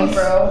entrance.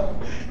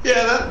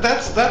 Yeah,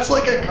 that's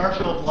like a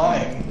Garfield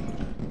line.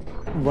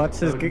 What's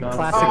his good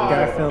classic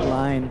Garfield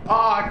line?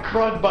 Ah,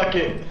 crud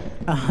bucket.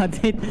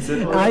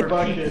 Crud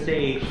bucket.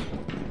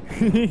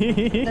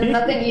 There's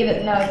nothing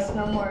either. No, it's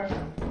no more.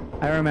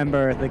 I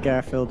remember the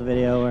Garfield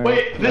video where.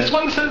 Wait, this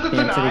like, one says it's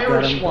the an entity got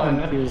Irish him, one.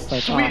 and he was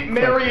like, Sweet "Oh,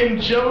 Mary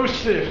and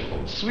Joseph.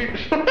 Sweet.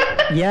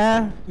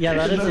 Yeah,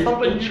 that Is is that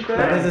something you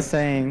that is said? a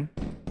saying.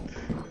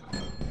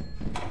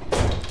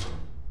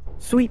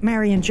 Sweet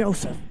Mary and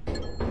Joseph.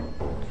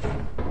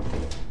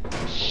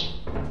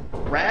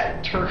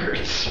 Rat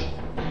turds.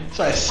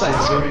 So I said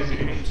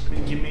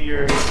Give me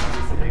your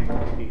thing.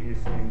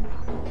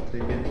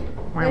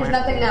 There's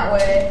nothing that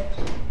way.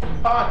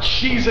 Ah,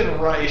 cheese and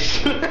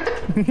rice. That's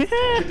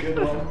a good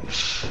one.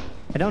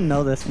 I don't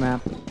know this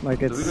map.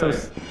 Like it's so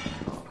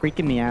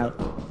freaking me out.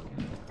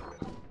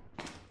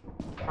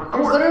 There's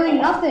literally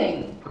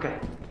nothing. Okay.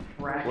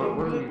 We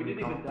didn't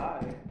even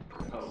die.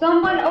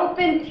 Someone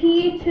opened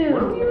T2. Where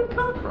did we even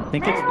come from? I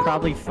think it's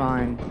probably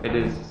fine. It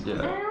is,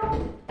 yeah.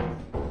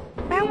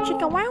 Wow,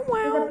 chicka, wow,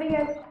 wow. There's a big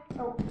ass.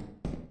 Oh.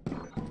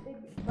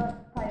 Big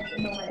butt pipe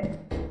in the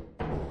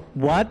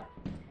What?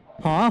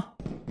 Huh?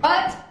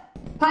 What?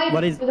 Pipe.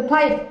 What is- There's a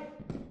pipe.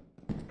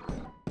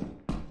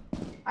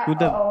 Who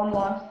the- Oh, I'm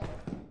lost.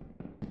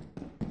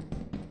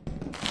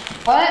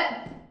 What?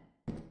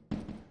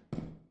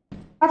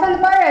 I found the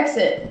fire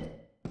exit.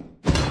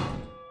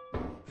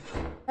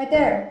 Right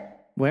there.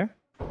 Where?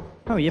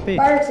 Oh, yippee.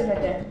 Fire exit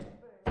right there.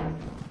 I'm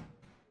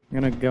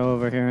gonna go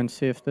over here and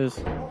see if there's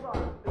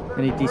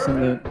any decent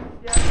loot.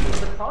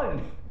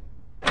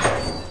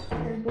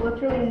 There's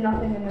literally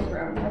nothing in this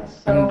room.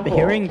 That's so I'm cool.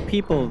 hearing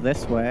people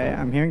this way.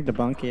 I'm hearing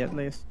Debunky at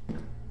least.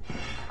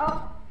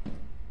 Oh.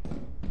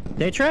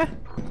 Daytra?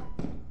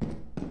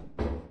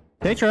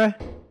 Daytra?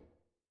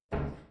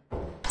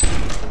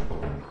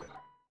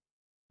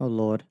 Oh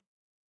lord.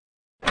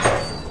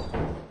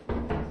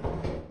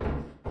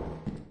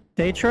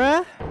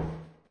 Daytra?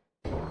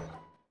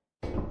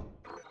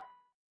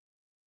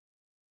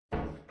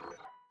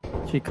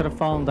 She could have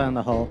fallen down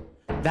the hole.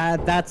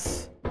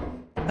 That's...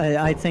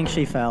 I think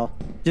she fell.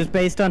 Just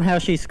based on how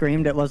she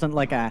screamed, it wasn't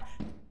like a...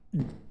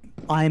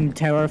 I'm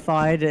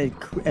terrified, a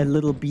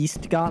little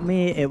beast got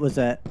me. It was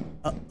a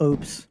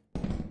oops.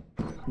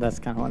 That's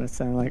kind of what it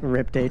sounded like.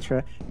 Rip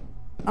Daytra.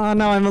 Oh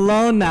no, I'm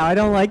alone now. I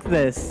don't like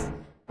this.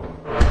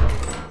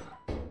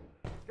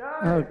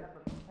 Oh,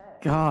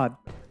 God.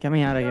 Get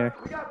me out of here.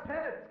 We got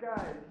pets,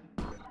 guys.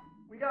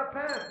 We got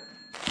pets.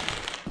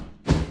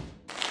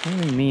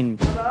 What do you mean?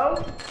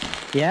 Hello?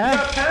 Yeah? We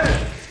got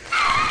pets.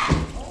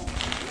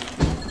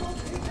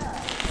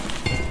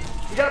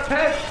 We got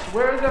pets.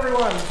 Where is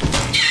everyone?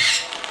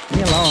 Leave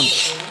me alone.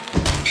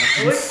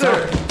 You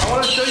Elixir, suck. I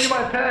want to show you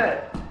my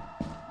pet.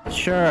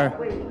 Sure.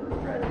 Wait,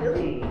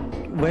 Billy.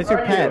 Where's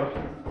your pet?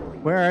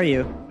 Where are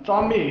you? It's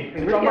on me.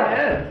 It's on my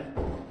head.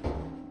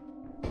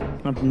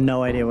 I have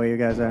no idea where you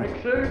guys are.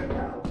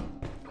 Elixir?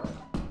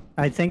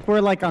 I think we're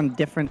like on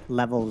different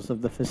levels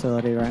of the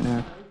facility right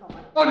now.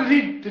 Oh,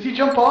 did he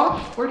jump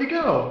off? Where'd he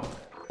go?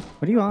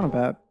 What are you on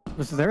about?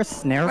 Was there a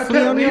snare My flea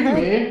pet on your leave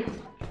head? me.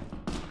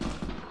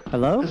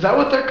 Hello? Is that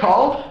what they're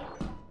called?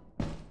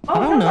 I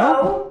don't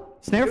know.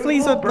 Snare It was a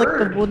fleas are little like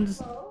bird. the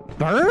ones...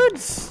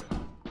 Birds?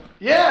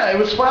 Yeah, it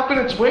was flapping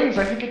its wings.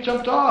 I think it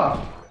jumped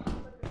off.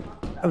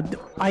 Oh,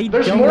 I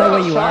There's don't more know where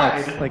you are.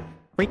 outside. It's like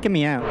freaking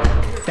me out.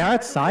 They're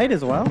outside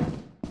as well?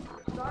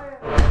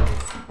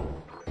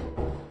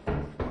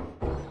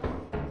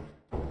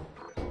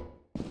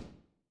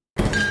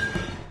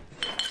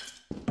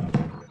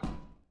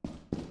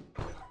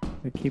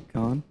 We keep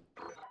going.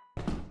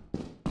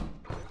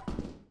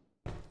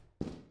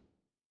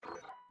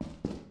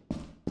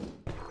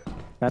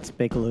 That's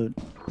big loot.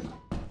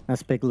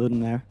 That's big loot in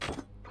there.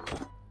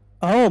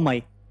 Oh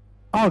my...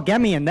 Oh,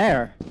 get me in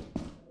there!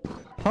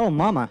 Oh,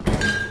 mama.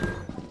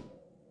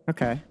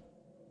 Okay.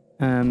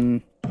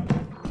 If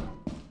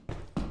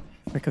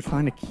I could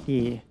find a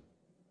key.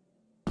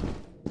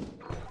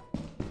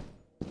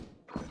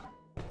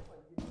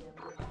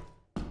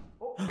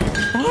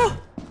 Oh!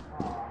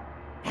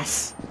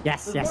 Yes!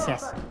 Yes, yes,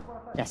 yes.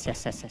 Yes,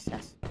 yes, yes, yes,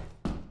 yes.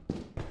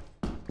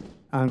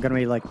 I'm gonna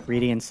be like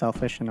greedy and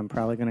selfish and I'm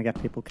probably gonna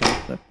get people killed,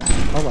 but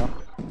oh well.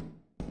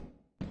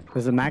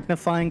 There's a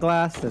magnifying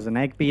glass, there's an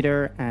egg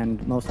beater,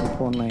 and most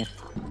importantly,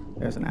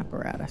 there's an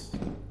apparatus.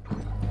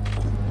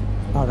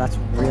 Oh, that's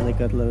really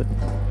good loot.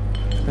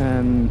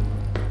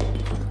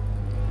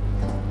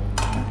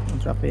 I'll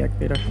drop the egg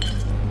beater.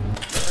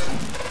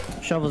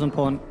 Shovel's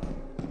important.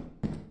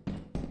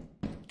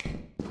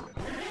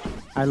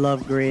 I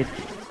love greed.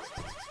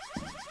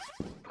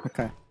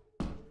 Okay.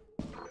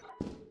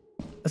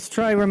 Let's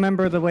try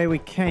remember the way we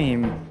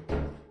came.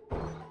 I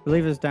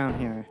believe it's down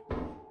here.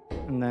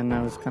 And then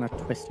I was kind of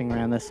twisting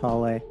around this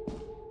hallway.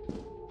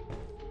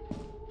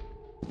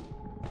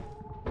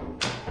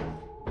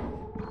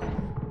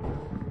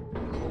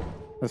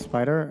 A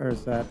spider, or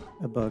is that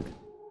a bug?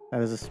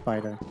 That is a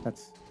spider.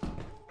 That's...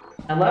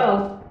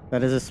 Hello?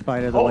 That is a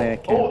spider the way I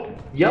came. Oh,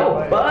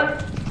 Yo,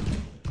 bud!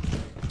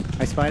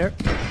 Hi, spider.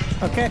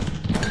 Okay.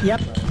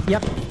 Yep.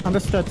 Yep.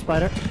 Understood,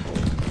 spider.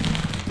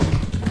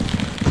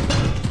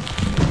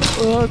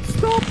 Stop!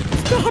 Stop!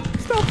 Stop!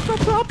 Stop!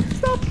 Stop!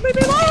 Stop! Leave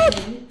me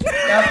alone!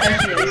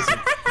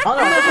 Oh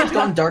no, it's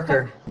gone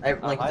darker. I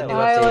like the new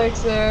Hi, update.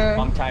 Elixir.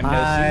 Long time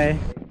Hi.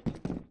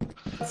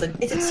 It's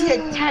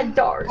a tad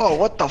dark. Oh,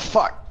 what the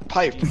fuck?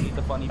 Pipe. no see.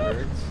 The funny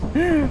birds.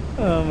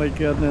 Oh my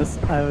goodness.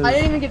 I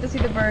didn't even get to see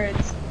the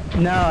birds.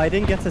 No, I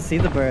didn't get to see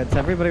the birds.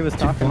 Everybody was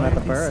talking about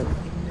the birds.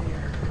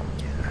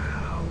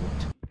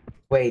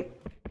 Wait,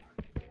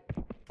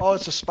 Oh,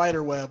 it's a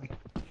spider web.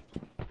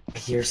 I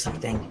hear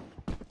something.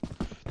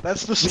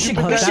 That's the We should,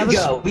 stupid we guy. should was-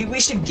 go. We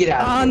should get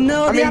out. Oh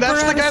no, I the mean,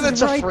 that's the guy apparatus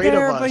that's is right afraid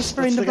there of by us. Spryte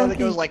That's the guy that Debunky.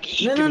 goes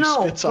like, eek, No, and he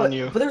no, spits on but,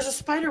 you. but there's a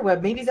spider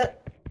web. Maybe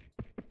that.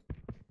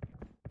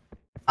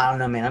 I don't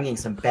know, man. I'm getting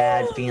some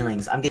bad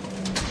feelings. I'm getting.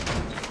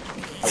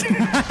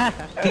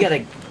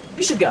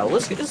 We should go.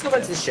 Let's go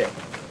back to this ship.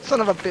 Son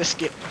of a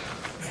biscuit.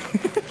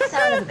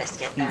 Son of a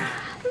biscuit.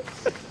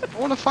 I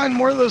want to find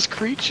more of those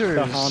creatures.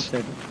 They're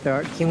haunted.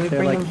 They're, Can we they're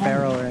bring like them home?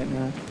 feral right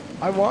now.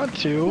 I want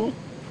to.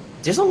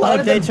 There's a lot Oh,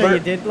 of them. Daytra, you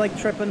did like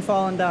trip and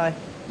fall and die.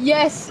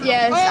 Yes,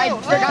 I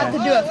forgot to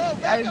do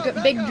a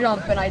big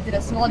jump, and I did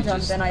a small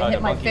jump, and I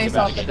hit my face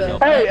off of the...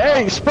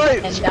 Hey,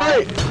 Spryte!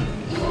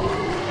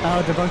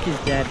 Oh, the monkey's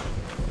dead.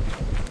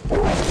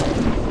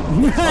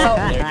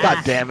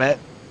 God damn it.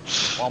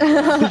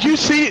 Did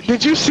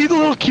you see the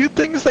little cute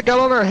things that got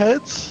on our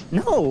heads?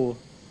 No.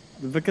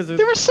 Because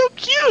they were so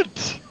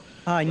cute.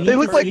 They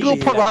look like little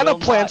piranha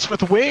plants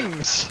with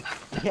wings.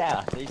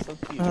 Yeah, they're so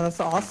cute. Oh, that's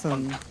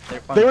awesome.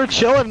 They were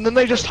chilling, and then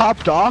they just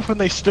hopped off, and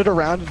they stood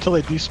around until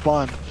they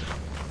despawned.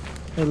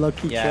 They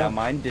low-key yeah,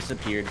 mine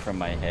disappeared from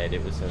my head.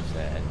 It was so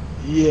sad.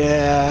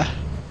 Yeah.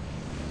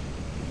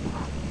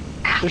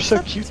 They're so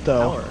cute,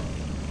 though.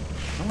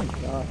 Oh my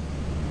god.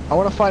 I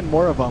want to find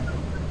more of them.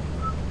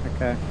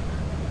 Okay.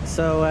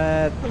 So,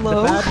 the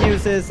bad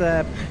news is, me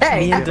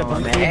and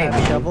Devontae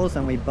had shovels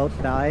and we both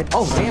died.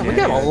 Oh damn, we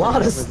got a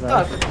lot of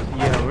stuff.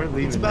 Yeah, we're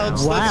leaving now.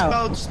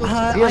 Wow.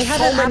 I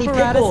had an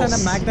apparatus and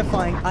a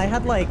magnifying. I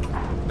had like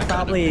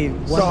probably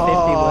 150 worth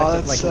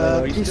of like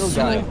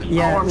loads.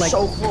 Yeah, like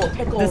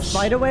the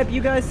spider web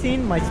you guys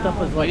seen, my stuff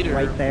was like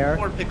right there.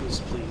 More pickles,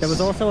 please. There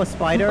was also a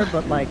spider,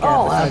 but like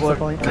I besides the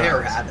point.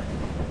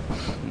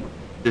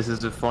 This is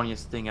the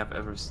funniest thing I've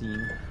ever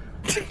seen.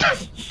 Shut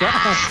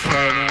up,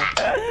 Trainer.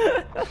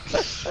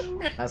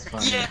 That's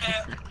funny.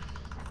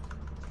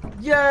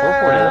 Yeah.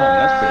 441,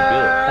 that's pretty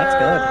good. That's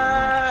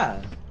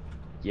good.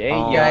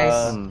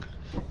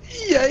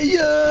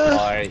 Yeah.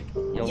 Alright,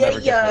 you'll never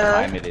guess what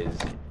time it is.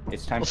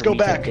 It's time for me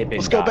to dip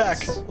in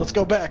dots. Let's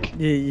go back.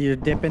 You're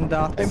dipping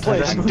dots. In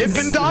place.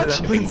 Dippin'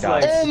 dots?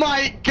 Oh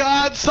my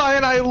god,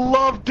 Cyan, I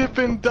love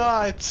dippin'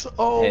 dots.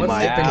 Oh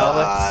my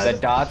god. The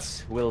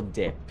dots will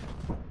dip.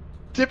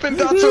 Dippin'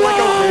 dots are like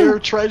a rare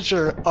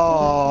treasure.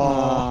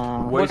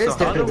 Oh. Wait, so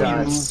how do we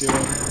move?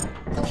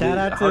 Shout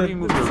out to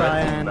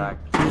Cyan.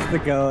 He's the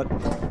goat.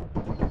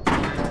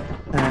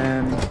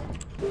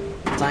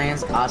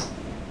 Cyan's awesome.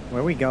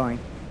 Where are we going?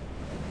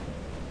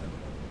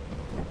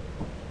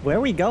 Where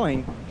are we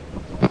going?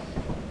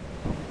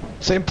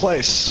 Same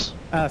place.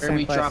 Oh,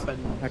 same place. Dropping?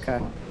 Okay.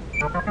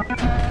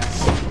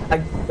 I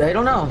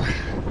don't know.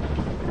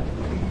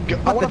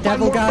 What the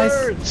devil, guys?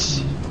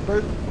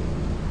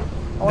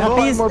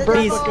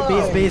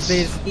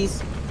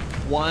 Bees.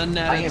 One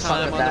at a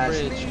time on the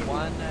bridge.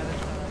 One at a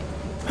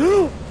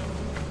time.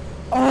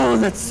 Oh,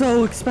 that's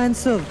so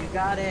expensive. You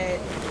got it.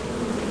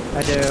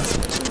 I do.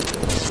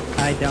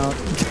 I don't.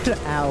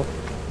 Ow.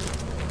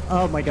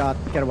 Oh my god.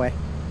 Get away.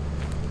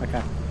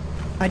 Okay.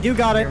 I do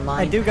got it.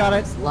 I do got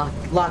it.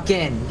 Lock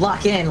in.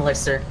 Lock in,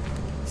 Elixir.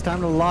 It's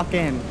time to lock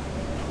in.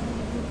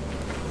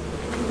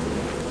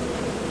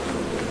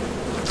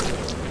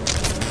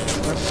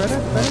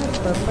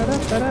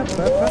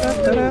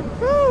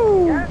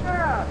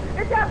 Yeah,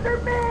 it's after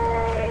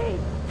me!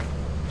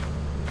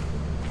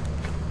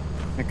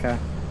 Okay.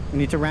 We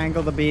need to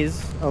wrangle the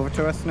bees over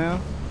to us now.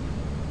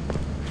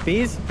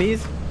 Bees,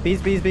 bees,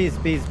 bees, bees, bees,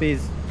 bees,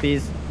 bees,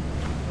 bees,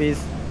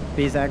 bees,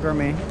 bees, aggro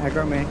me,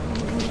 aggro me.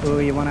 Ooh,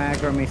 you wanna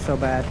aggro me so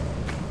bad.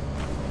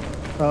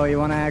 Oh, you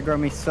wanna aggro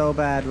me so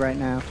bad right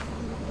now.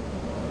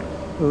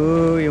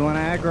 Ooh, you wanna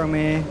aggro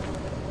me.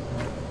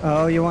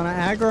 Oh, you wanna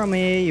aggro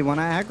me. You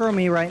wanna aggro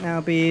me right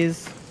now,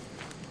 bees.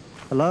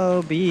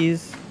 Hello,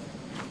 bees.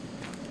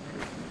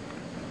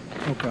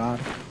 Oh god.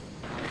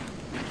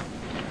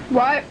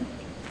 What?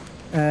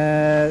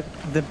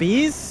 The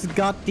bees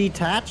got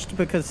detached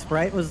because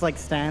Spryte was like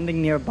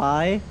standing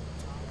nearby.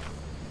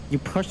 You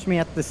pushed me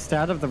at the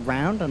start of the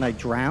round and I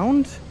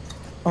drowned?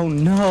 Oh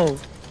no.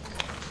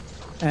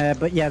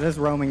 But yeah, there's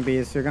roaming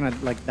bees. You're gonna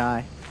like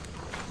die.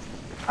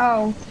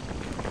 Oh.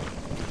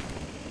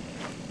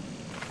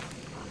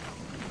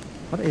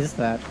 What is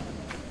that?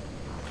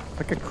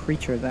 Like a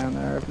creature down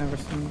there I've never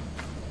seen.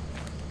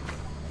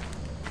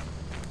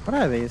 What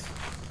are these?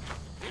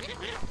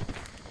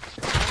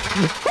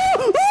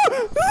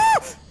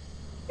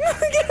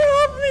 Get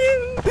off me!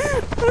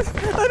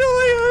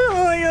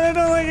 I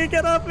don't like it.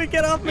 Get off me,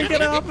 get off me,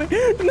 get off me.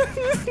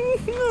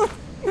 No.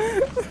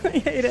 I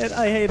hate it,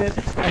 I hate it.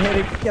 I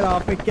hate it. Get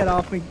off me, get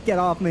off me, get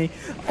off me.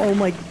 Oh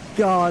my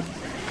god.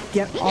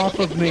 Get off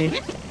of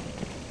me.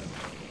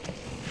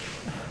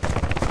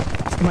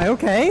 Am I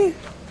okay?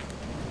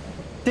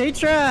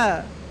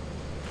 Datra!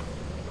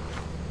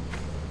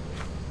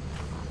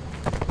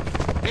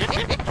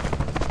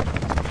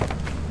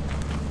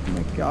 Oh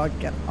my god,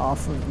 get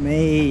off of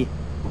me.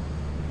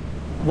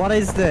 What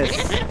is this?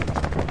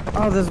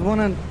 Oh, there's one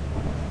in...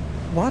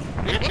 What?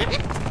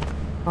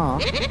 Aw.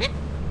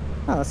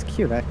 Oh, that's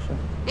cute, actually.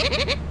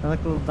 They're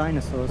like little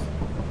dinosaurs.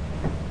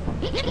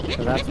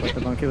 So that's what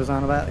the monkey was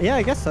on about. Yeah,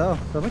 I guess so.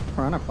 They're like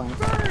piranha plants.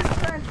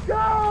 Let's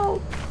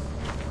go!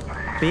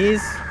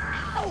 Bees?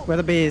 Where are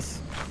the bees?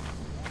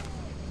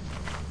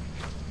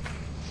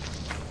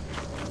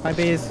 Hi,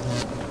 bees.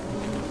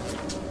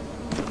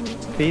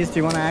 Bees, do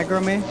you want to aggro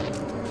me?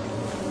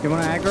 You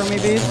want to aggro me,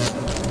 bees?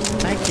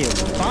 Thank you.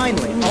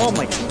 Finally. Oh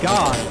my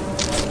god.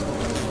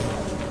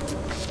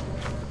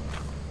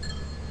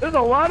 There's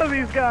a lot of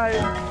these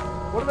guys.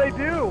 What do they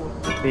do?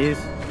 Bees.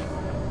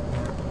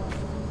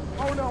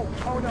 Oh no.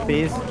 Oh no.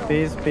 Bees,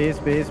 bees, bees,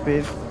 bees,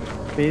 bees.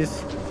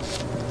 Bees.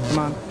 Come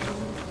on.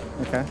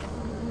 Okay.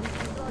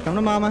 Come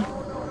to mama.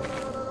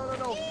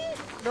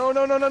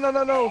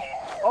 No.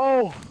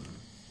 Oh.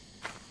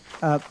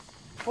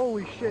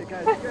 Holy shit,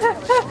 guys.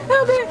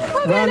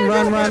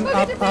 Run.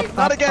 Up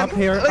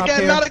here.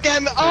 Not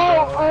again.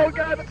 Oh,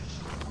 God.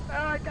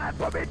 Oh, God,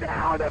 put me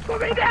down.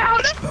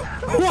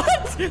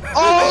 What?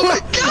 Oh, my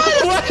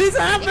God. What is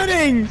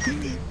happening?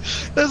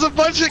 There's a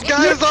bunch of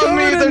guys on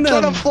me. They're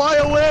trying to fly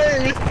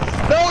away.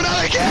 No,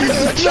 not again.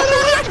 They're trying to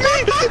lift me.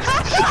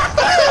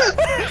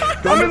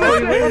 I'm in the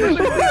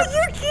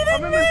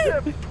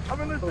ship. I'm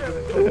in the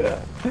ship.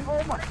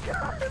 Oh, my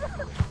God.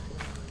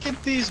 Get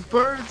these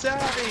birds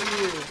out of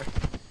here!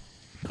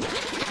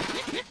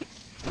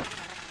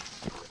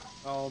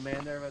 Oh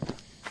man, they're about to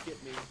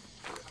get me.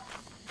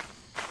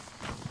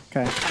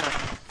 Okay.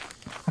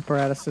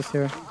 Apparatus is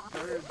here.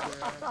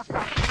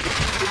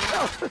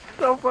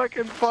 So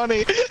fucking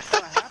funny.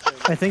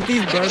 I think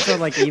these birds are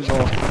like evil.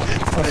 They're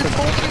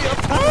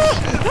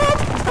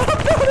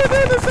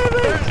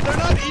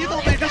not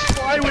evil, they just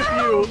fly with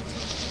you.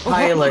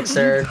 Hi,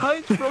 Elixir.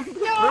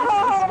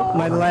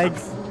 My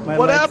legs.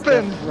 What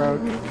happened?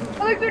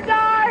 Elixir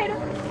died!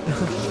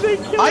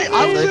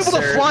 I was able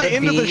to fly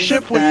into the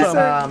ship with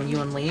them.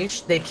 You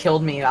unleashed, they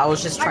killed me. I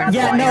was just trying to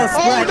Yeah, fly no, out.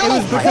 Spryte, it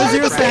was because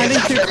you were standing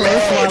too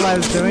close while I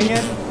was doing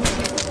it.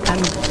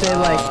 And they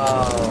like...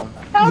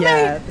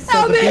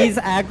 so the bees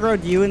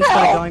aggroed you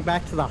instead of going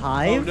back to the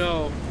hive.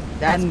 Oh no.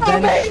 And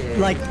then,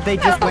 like, they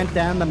just went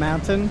down the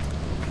mountain.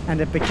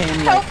 And it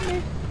became, like,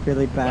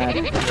 really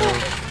bad.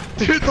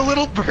 Dude, the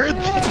little bird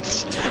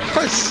things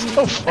are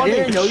so funny. I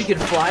didn't know you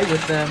could fly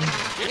with them.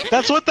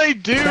 That's what they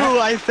do,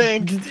 I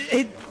think.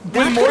 That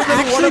could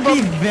actually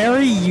be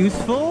very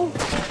useful.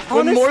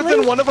 When more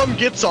than one of them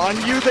gets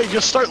on you, they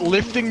just start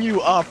lifting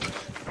you up.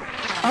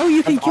 Oh,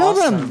 you can kill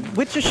them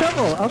with your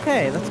shovel.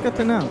 Okay, that's good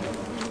to know.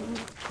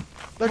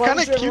 They're kind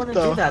of cute,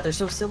 though. Do that? They're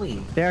so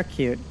silly. They're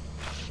cute.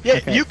 Yeah,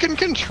 you can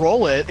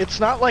control it. It's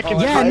not like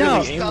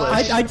entirely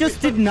aimless. I just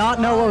did not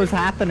know what was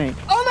happening.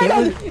 Oh my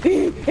God!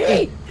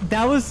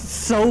 That was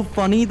so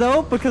funny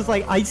though, because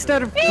like I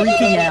started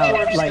freaking out.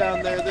 Like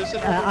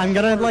I'm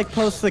gonna like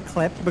post the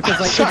clip because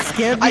like it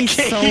scared me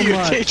so much. I can't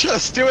hear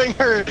Tetra's doing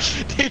her.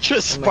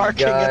 Tetra's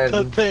barking at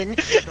the thing.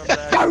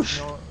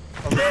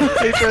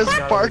 Tetra's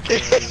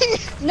barking.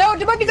 No,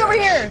 Debunky's over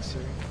here.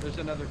 There's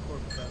another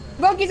corpse down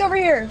there. Debunky's over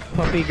here.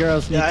 Puppy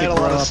girls need to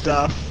grow up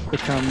and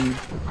become.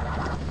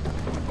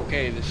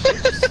 Okay, this shit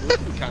is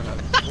looking kind of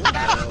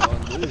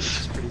on loose.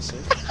 It's pretty sick.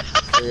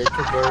 It's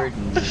a bird.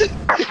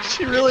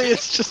 She really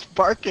is just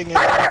barking and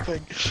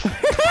laughing.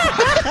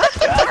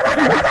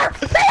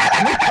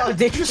 Oh,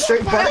 they just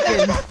straight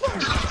barking.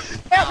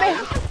 Help me!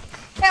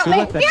 Help Who me!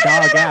 let the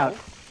dog out?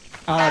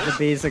 Oh, the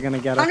bees are gonna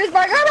get her. I'm just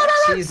barking.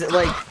 She's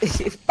like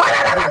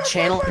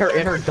channeling her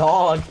inner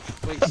dog.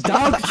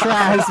 Dog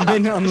has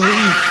been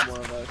unleashed. More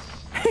of us.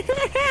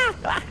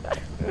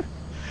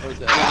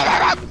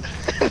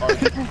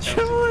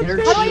 Inner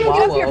How do you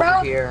get up here, bro?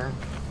 Chihuahua here.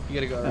 You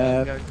gotta go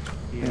around.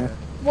 Yeah.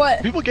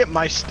 What? People get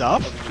my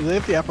stuff? Do they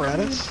have the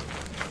apparatus?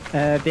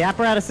 The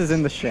apparatus is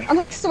in the ship. I'm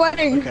like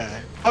sweating. Okay.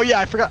 Oh yeah,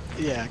 I forgot.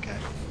 Yeah, okay.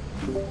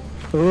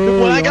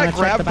 Ooh, When I you got wanna check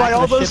grabbed the back by of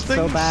all the those ship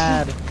things. so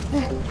bad.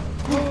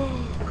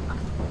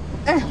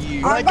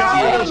 When I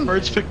got all those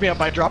birds picked me up,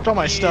 I dropped all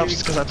my stuff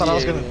because I thought I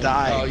was gonna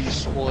die. Oh, you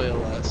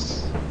spoil us.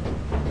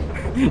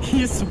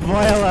 You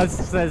spoil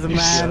us, says a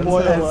man.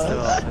 Spoil says.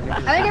 us. I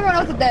think everyone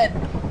else is dead.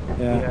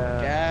 Yeah.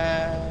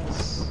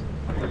 Gas.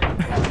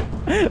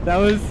 That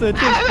was such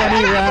a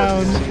funny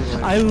round.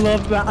 I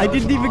love that. I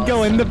didn't even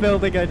go in the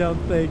building, I don't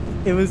think.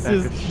 It was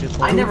just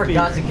I never goofy.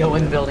 got to go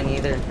in the building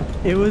either.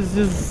 It was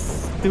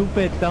just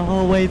stupid the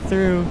whole way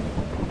through.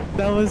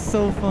 That was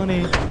so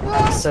funny.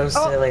 So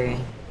silly.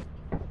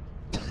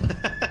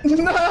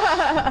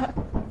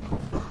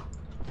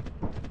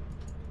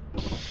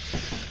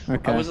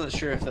 Okay. I wasn't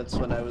sure if that's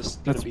when I was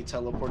gonna be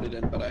teleported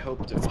in, but I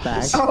hoped it was.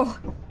 Bag. Oh.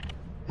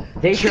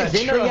 Deja, I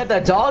didn't know you had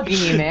that dog in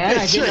you, man.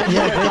 I didn't know you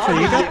had that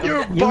dog in You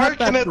were You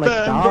barking had that, at like,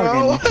 them, dog bro.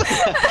 in you.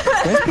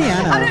 Where's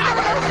Piano?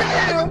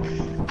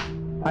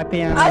 Hi,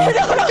 Piano. I don't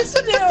know what else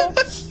to do.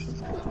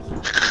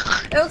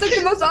 That was like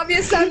the most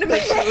obvious sound to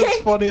make.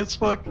 It's funny as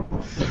fuck.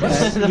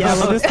 Yeah,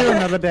 we'll just do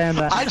another damn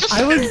that. I just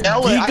was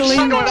yelling. I'm just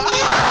giggling. going,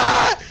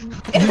 ah!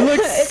 You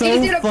looked It's so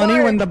easy to funny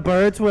fart. when the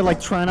birds were like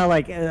trying to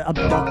like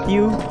abduct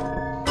you.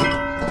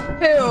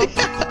 Who?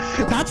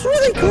 That's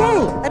really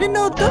cool. I didn't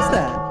know it does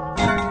that.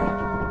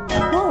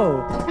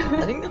 Whoa.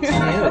 I think that's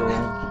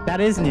new. That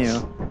is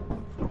new.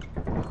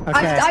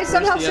 Okay. I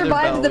somehow Where's the other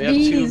survived bell? the We have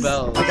two bees.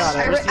 bells. I got it.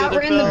 I Where's the other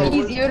outran the bell?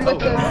 bees even with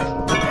the.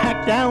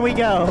 Back down we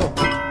go.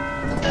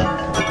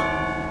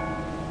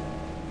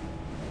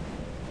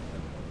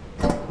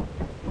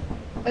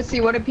 Let's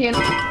see, what did Piano?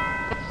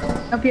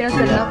 No, Piano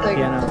said nothing.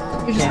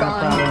 Piano. He's just Piano gone.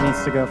 probably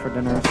needs to go for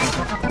dinner or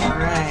something.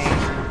 Alright.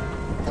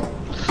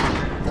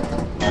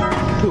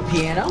 Who,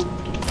 Piano?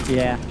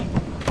 Yeah.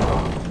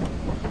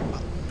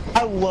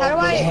 I love How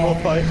do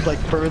those I- little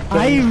like bird things. I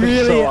They're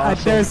really, so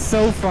awesome. they're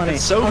so funny.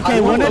 It's so okay,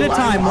 cool. one at a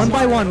time, one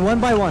by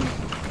one.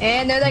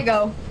 And there they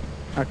go.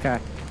 Okay.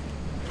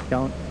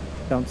 Don't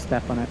Don't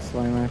step on it,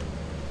 Slimer.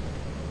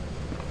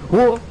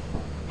 Whoa!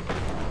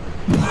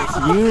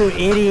 You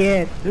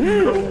idiot!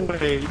 No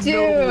way.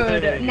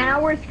 Dude,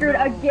 now we're screwed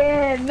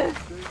again.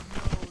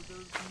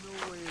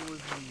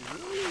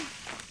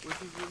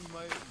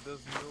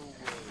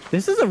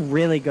 This is a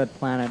really good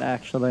planet,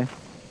 actually.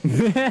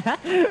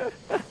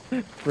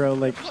 Bro,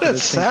 like. What's that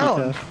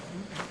sound?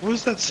 What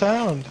was that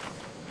sound?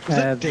 Was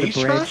that the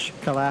bridge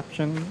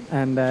collapsing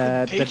and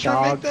the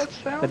dog.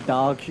 The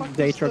dog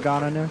Datro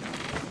got on her.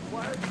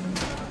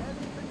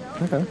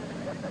 Okay.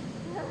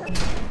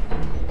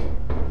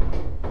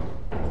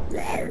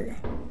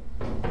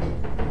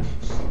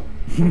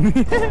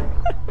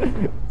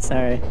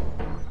 Sorry.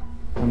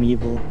 I'm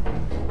evil.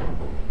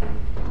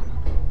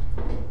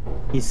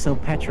 He's so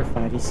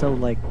petrified. He's so,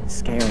 like,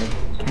 scared.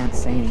 Can't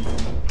say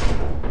anything.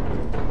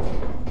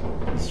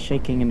 He's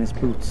shaking in his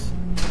boots.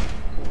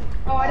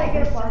 Oh, I didn't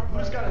get a block.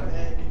 Who's got an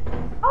egg?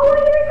 Oh,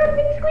 I hear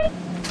something squeak!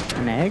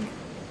 An egg?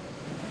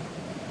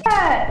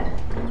 Yeah.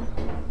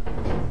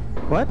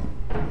 What?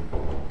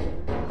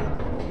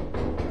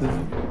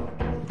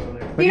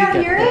 Do you not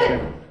hear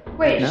it?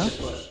 Wait. No?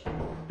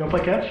 Don't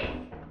play catch?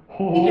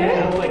 You hear it?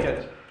 Don't play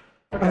catch.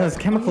 Oh, there's a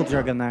chemical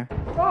drug in there.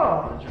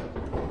 Oh.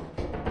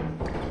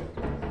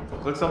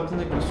 Looks something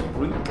like a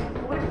squeak.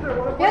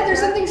 Yeah, there's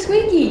something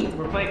squeaky.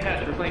 We're playing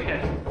catch. We're playing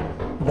catch.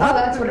 Oh,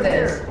 that's what it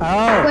is.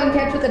 Oh. We're playing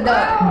catch with a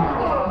duck.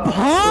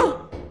 Huh?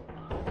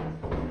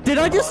 Did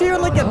I just hear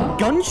like a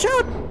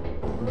gunshot?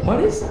 What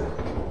is?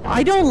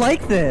 I don't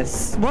like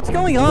this. What's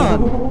going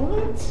on?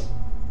 What?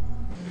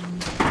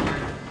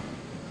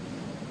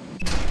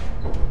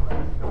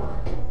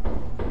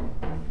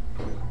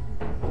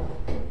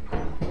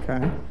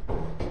 Okay.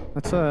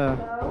 Let's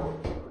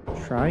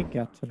try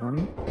get to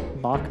them.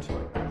 Locked.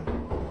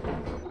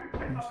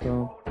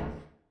 So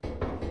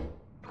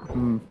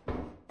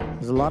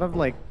there's a lot of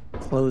like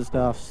closed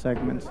off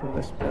segments of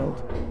this build.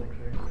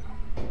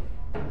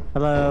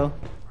 Hello.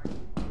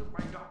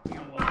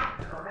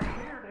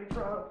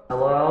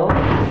 Hello?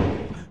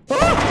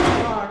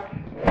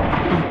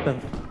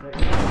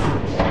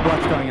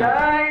 What's going on?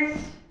 Guys!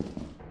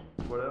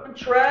 What up? I'm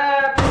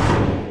trapped!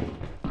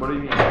 What do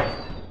you mean?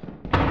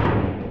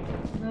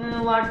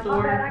 Locked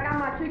door. I got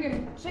my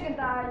chicken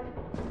thighs.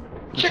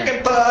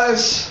 Chicken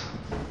thighs!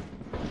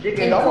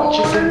 Chicken. And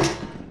corn.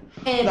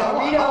 And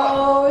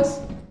Doritos.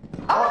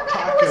 Oh my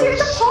god, everyone's here at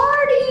the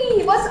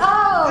party! What's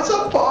up? It's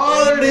a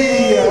party!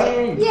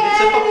 Yay!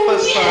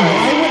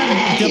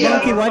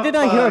 Debunky, why did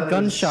I hear a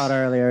gunshot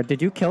earlier?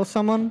 Did you kill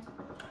someone?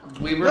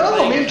 We were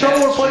No, me and Joe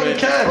were playing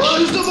catch. Oh,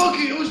 it was the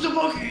monkey! It was the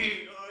monkey!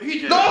 He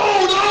did No,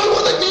 it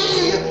wasn't me!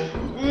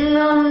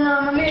 No,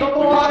 I mean Don't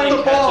corn. block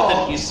the Catch ball. with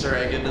an Easter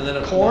egg and then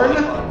a Corn?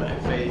 block on my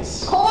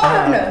face.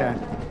 Corn! Okay.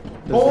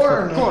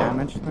 Corn.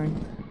 Damage thing.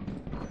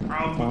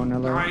 Corn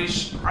alert.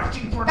 Guys, I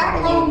think we're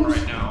Back not alone rooms.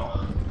 right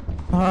now.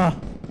 Ah.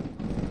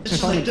 It's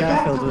If only like the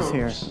Garfield was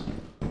here. bathrooms.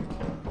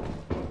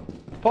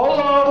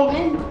 Polo!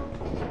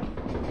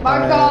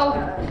 Marco!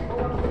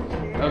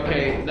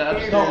 Okay, the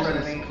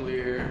upstairs is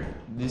clear.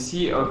 Is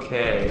he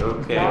okay?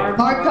 Okay.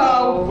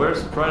 Marco!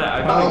 Where's Spryte?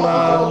 I Hello. don't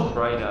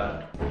know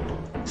Spryte.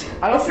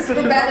 I don't think this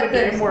is how the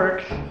game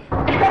works.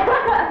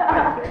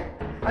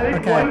 I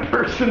think one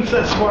person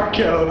says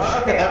Marco,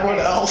 and everyone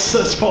else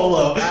says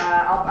Polo.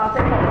 I'll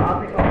take Polo.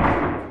 I'll take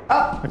Polo.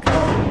 Oh! Okay.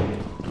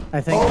 I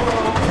think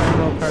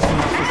terrible person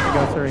is supposed to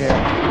go through here.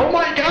 Oh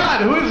my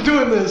god, who is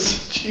doing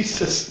this?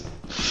 Jesus.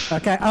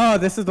 Okay. Oh,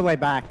 this is the way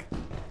back.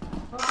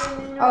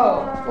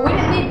 Oh, well, we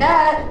didn't need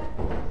that.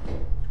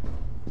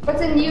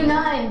 What's in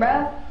U9,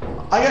 bruh?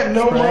 I got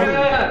no money.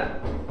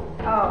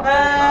 Oh.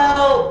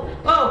 Help!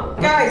 Oh,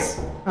 guys!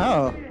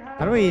 Oh,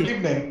 how do we? Good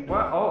evening.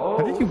 What? Oh,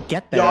 How did you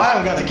get there? Yo, I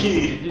haven't got a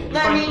key.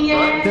 Let me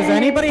in! Does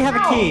anybody have a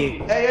key?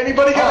 Hey,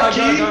 anybody got a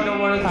key?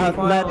 Let's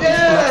spread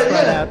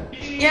Yeah. out.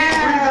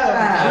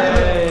 Yeah!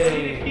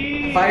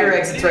 Hey. Fire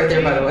exit's right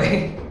there, by the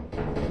way.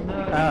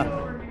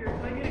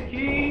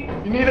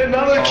 You need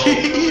another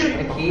key?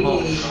 A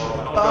key.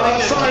 Sorry,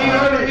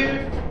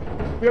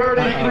 we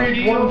already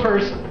agreed one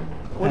person.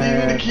 What do you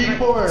need a key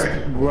for?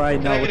 Right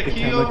Can now I with get a the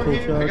key over chemical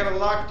here? I drug. got a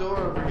locked door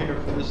over here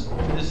for this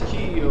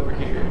key over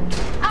here.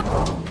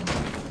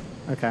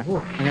 Okay.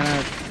 I'm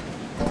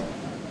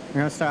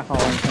gonna start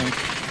hauling things.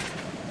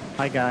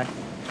 Hi, guy.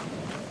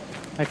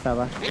 Hi,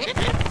 fella.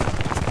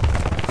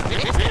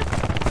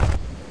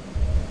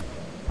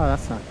 Oh,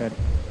 that's not good.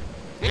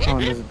 Oh,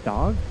 and there's a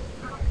dog?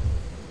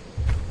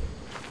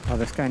 Oh,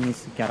 this guy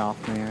needs to get off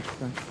me,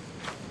 actually.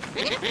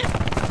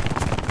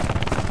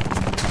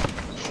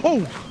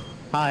 Oh!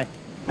 Hi.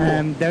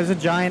 There's a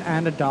giant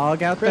and a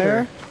dog out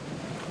there.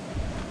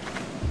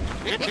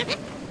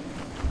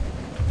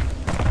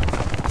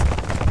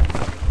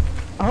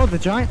 Oh, the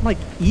giant, like,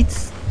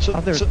 eats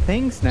other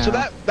things now. So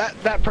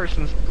that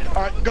person's...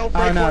 Alright, go for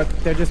it. Oh, no,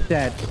 they're just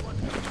dead.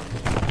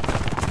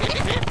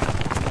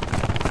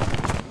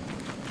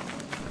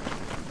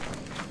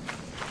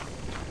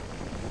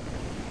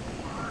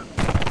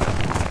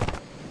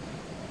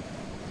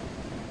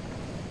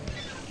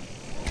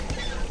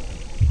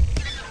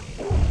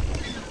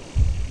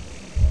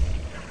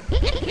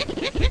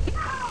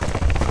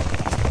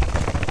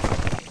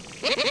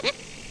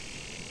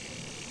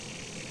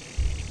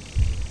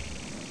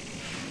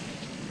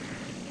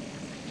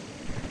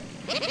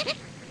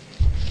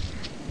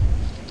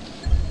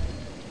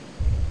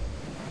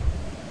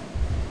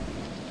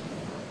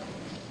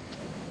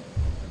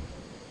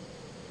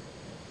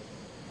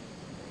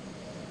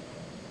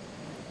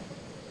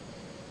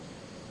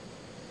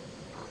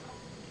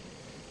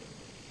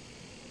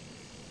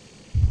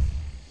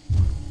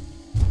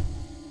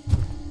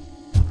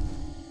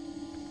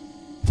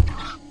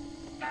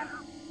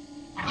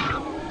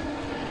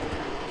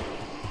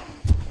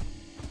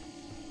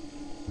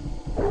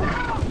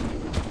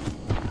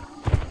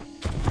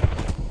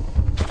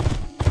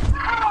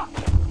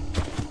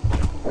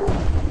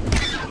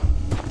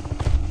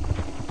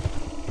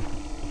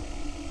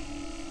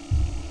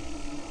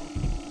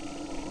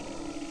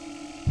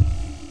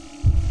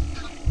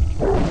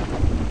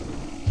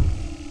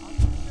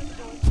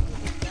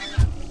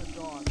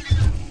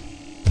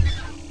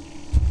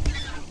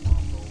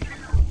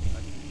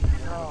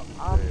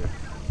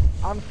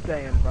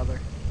 saying, brother.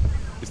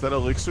 Is that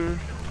Elixir?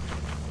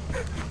 I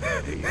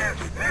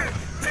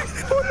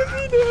don't want to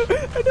be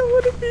there. I don't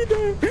want to be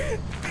there.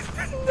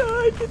 No,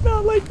 I did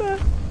not like that.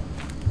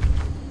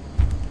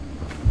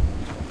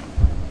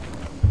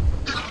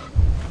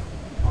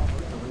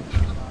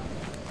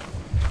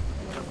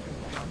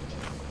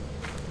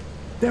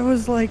 There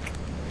was like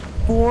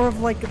 4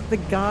 of like the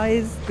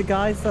guys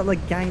that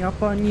like gang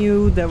up on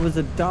you. There was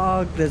a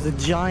dog. There's a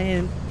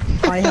giant.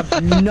 I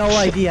have no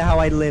idea how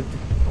I lived.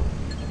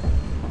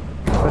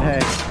 But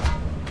hey,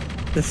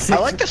 I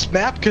like this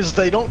map because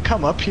they don't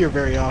come up here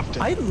very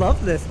often. I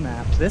love this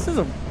map. This is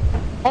a.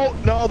 Oh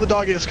no, the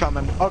dog is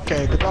coming.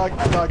 Okay, the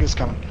dog is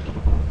coming.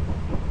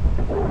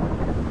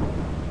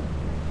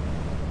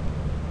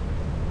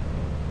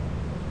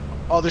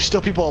 Oh, there's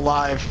still people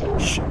alive.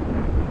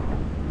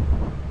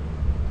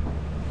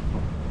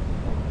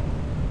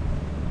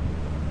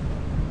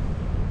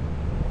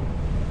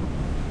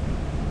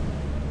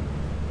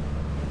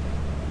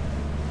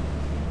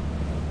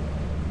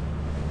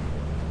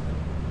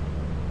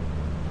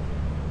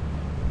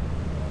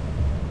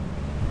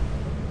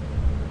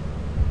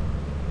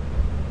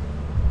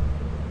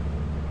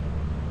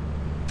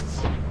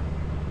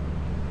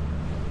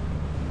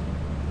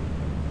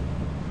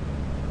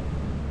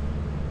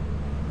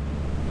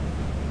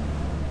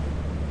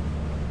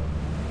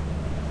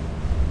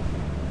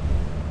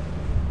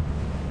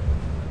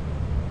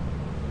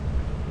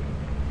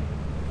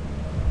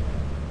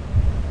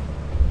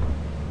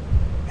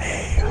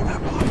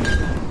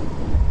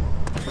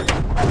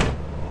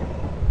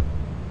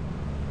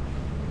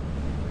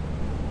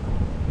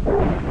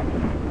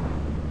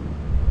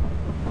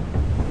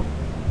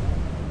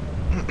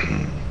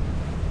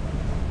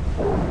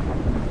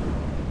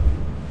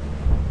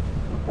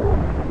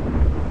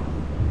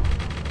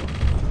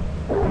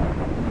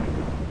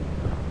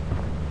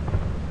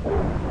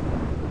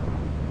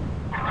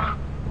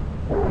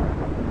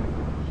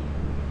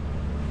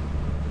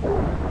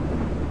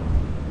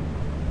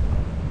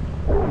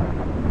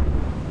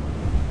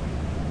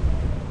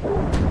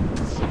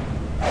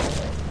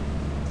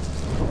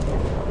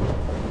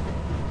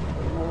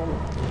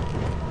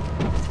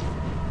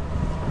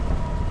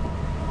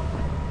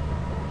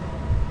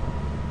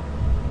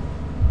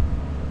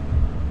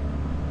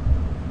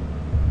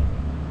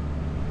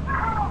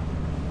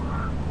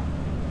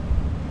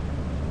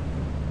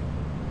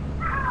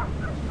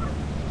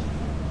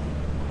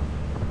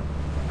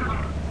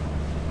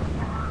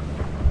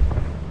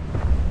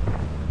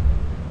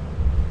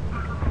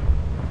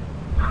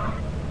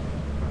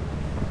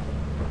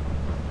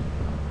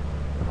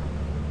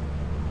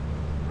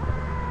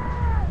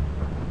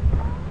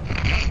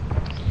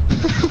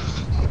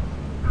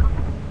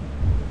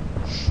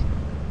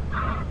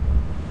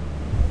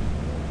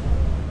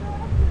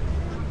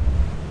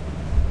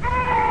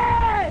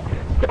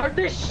 Start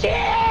the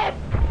ship!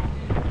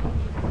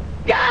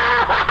 Go!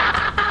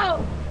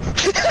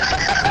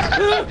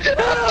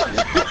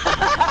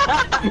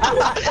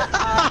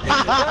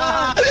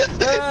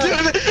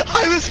 Dude,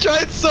 I was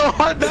trying so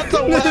hard not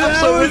to laugh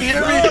so it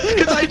hear me,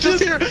 because I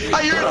hear this.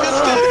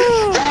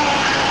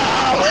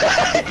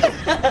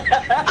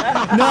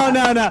 No.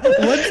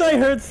 Once I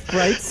heard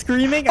Spryte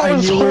screaming, I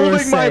was knew we were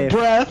holding my safe.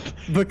 breath.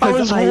 Because I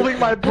was holding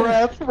my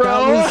breath, bro.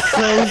 That was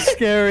so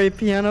scary.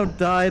 Piano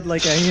died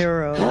like a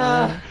hero.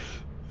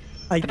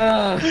 That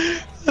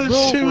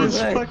shit was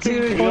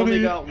fucking funny.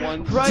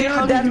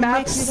 Dude, that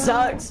map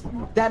sucks.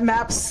 That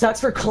map sucks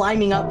for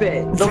climbing up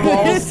it. The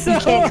walls, you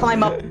can't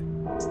climb up.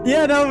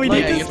 Yeah, no, we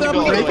need to stop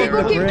breaking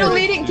the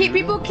bridge.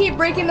 People keep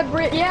breaking the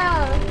bridge.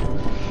 Yeah.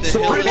 The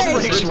bridge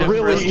is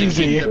really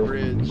easy. If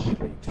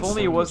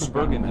only it wasn't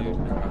broken, dude.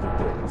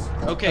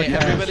 Okay,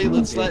 everybody,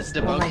 let's let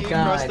Debunking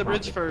cross the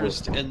bridge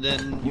first, and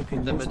then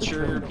the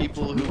mature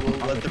people who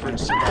will let the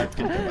bridge survive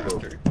can come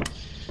after.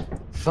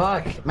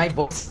 Fuck, my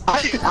balls.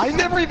 I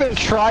never even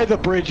try the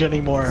bridge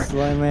anymore.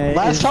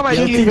 Last time I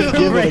didn't even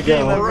give it a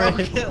go. Broke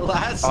it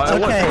last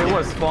Okay. It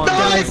was fun. No,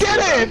 I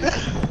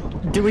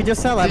didn't! Do we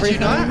just sell everything?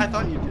 Did you not? I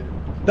thought you did.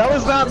 That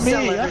was not me.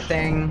 Sell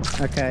everything.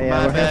 Okay,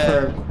 yeah,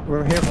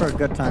 we're here for a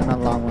good time, not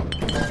a long one.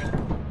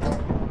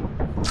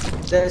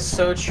 That is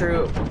so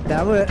true.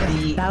 That was so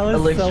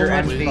much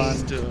ElixerMV. fun.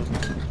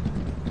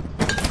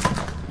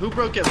 Who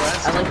broke it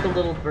last? I like the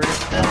little bird.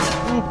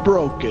 Who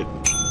broke it?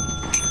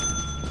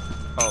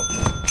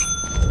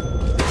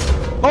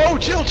 Oh,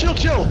 chill.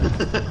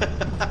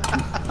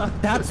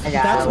 That's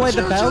why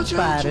the bell's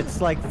bad.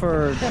 It's like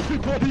for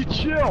everybody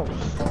chill.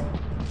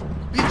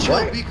 Be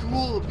chill, be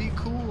cool, be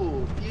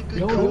cool. Be a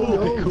good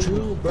cool.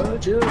 Chill, bro,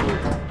 chill.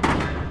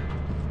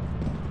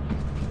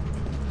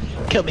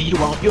 Kill me, you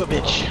won't. You a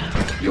bitch.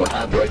 Your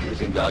handwriting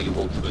is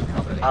invaluable to the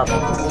company. Oh,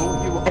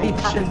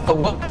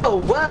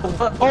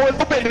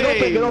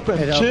 it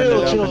opened.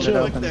 Chill.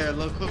 Look there,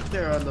 look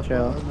there on the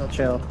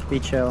chill. Be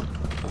chill.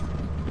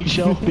 Be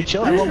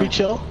chill. I won't be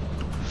chill.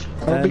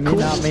 Me,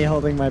 not me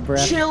holding my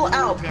breath. Chill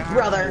out,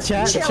 brother.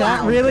 Chat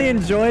out. really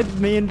enjoyed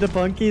me and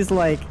Debunky's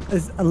like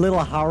a little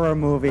horror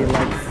movie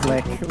like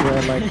flick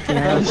where like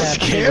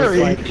scary.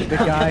 Was, like the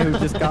guy who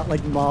just got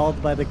like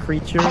mauled by the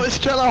creature. I was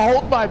trying to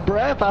hold my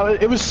breath.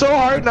 It was so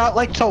hard not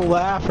like to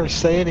laugh or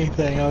say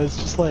anything. I was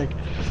just like,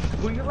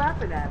 Who you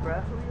laughing at,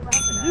 bro? Who you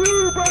laughing at?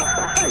 You,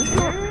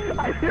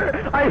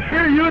 bro! I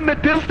hear you in the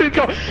distance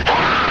go.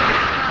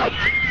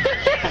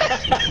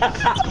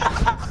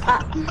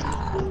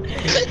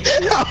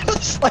 I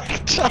was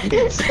like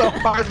trying so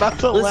hard not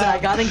to Listen, laugh.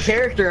 I got in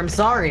character. I'm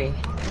sorry.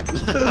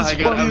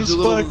 I was a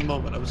little in the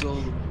moment. I was a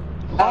little.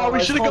 Oh,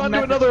 we should have gone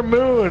to another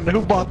moon.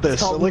 Who bought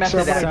this? Elixir,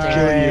 I'm gonna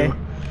kill you.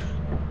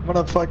 I'm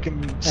gonna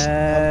fucking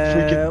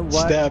freaking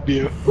stab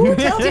you. Who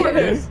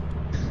teleported?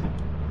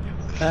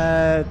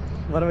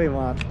 What do we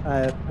want?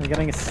 I'm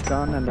getting a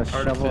stun and a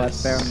shovel at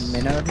bare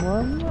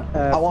minimum.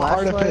 I want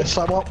Artifice.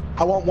 I want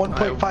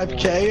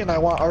 1.5k and I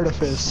want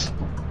Artifice.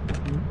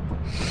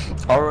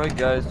 Alright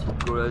guys,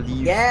 gotta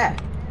leave. Yeah.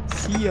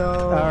 See ya.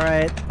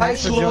 Alright,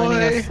 thanks for joining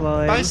us,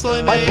 Sloy. Bye,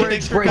 Sloy, My mate. bridge,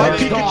 Thanks for my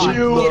coming.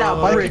 Pikachu. Get out,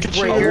 My bridge Pikachu.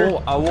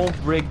 breaker. I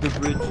won't break the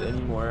bridge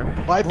anymore.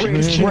 My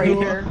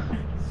Pikachu.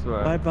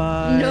 Swear. Bye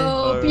bye.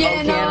 No,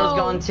 piano. Piano's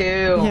gone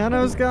too.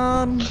 Piano's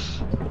gone.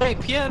 Hey,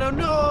 piano,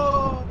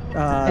 no.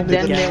 And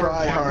then the there were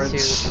tryhards.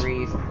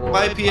 1, 2, 3, 4,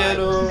 Bye, 5,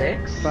 piano.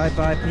 6. Bye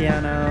bye,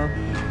 piano.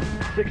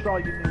 6 all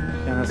you need.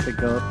 Piano's the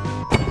goat.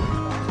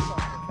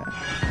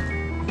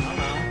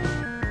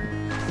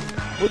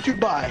 What'd you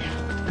buy?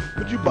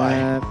 What'd you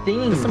buy?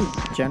 Just some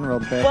general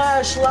bits.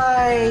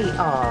 Flashlight.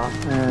 Aw.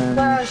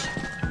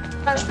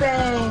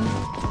 Flashbang.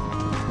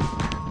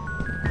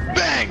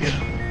 Bang!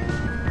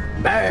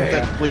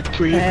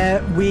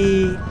 Bang.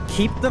 We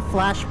keep the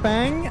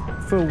flashbang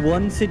for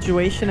one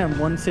situation and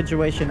one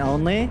situation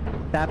only.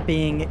 That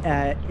being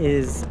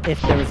is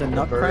if there was a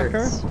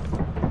nutcracker.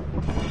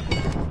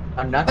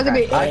 A It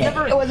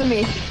nutcracker? wasn't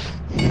me.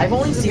 I've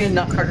only seen a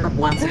nutcracker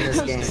once in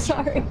this game. I'm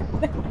sorry.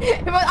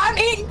 I'm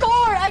eating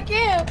corn. I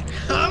can't.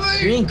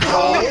 You're eating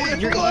corn?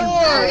 You're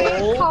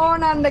eating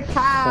Corn on the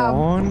cob.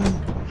 Corn.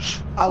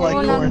 I like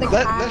Corn on corn. the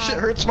That cob. shit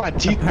hurts my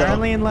teeth though.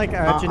 Apparently in like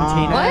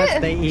Argentina,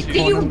 What? they eat Do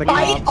corn you on the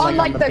bite cob, on,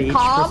 like, on the beach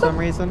cob? for some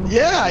reason.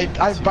 Yeah,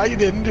 I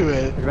bite into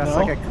it. That's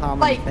like a common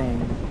Like- thing.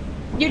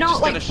 You Just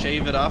don't gotta like.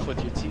 shave it off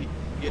with your teeth.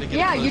 You gotta get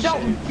Yeah, a you close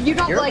don't. shave. You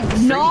don't You're like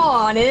free.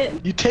 gnaw on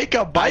it. You take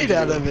a bite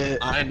out of it.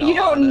 I know. You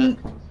don't.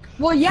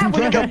 Well, yeah,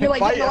 whenever you like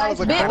bite get the out last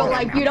of bit, the but corn.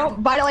 like you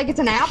don't bite it like it's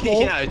an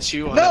apple. Yeah, I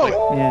chew on No. it.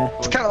 Like, Yeah.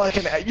 It's kind of like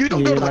an. You don't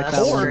Yeah, go to the like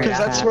that core one. because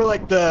that's where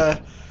like the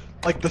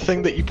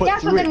thing that you put Yeah,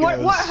 so through then it what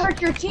goes.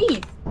 hurt your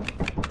teeth?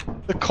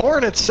 The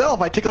corn itself,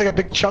 I take like a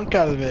big chunk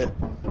out of it.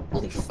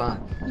 Holy fuck.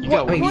 you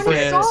got Corn weak.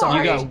 is You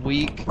soft. got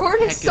weak.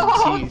 Corn is heckin'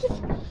 soft.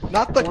 teeth.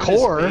 Not the Corn is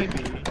core.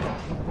 baby.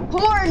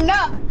 Corn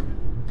nut.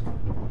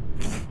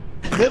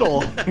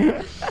 Middle.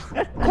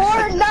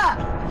 Corn nut.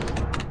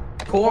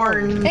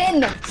 Corn.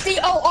 N.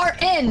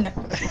 C-O-R-N.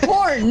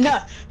 Corn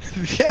nut.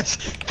 Yes,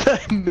 the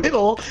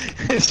middle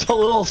is a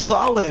little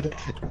solid.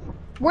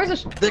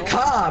 Where's The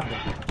cob.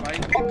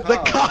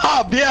 The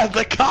cob, yeah,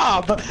 the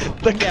cob.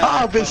 The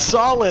cob is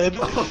solid.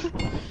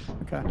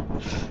 Okay.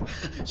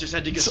 Just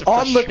had to get It's some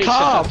on the frustration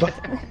cob.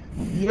 out.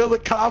 You know the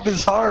cob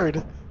is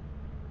hard.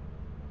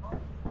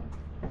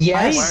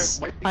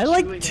 Yes. I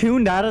like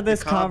tuned out of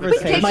this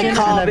conversation My and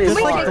cob I've is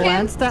just like hard.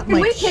 glanced at Can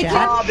my we kick chat.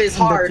 him? Cob is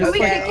and they're hard, just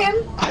Can we like- kick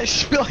him?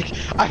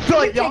 I feel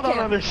like y'all kick don't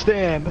him?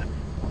 understand.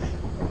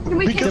 Can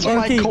we kick Because him?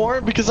 of my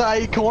corn, because I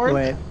eat corn.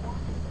 Wait.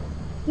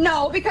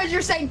 No, because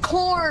you're saying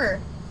corn.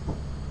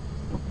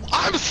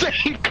 I'm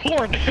saying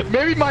corn.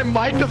 Maybe my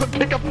mic doesn't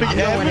pick up the I'm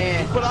going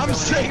M, in. but I'm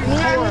saying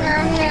Nom, corn.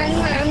 nom,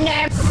 nom, nom,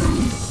 nom.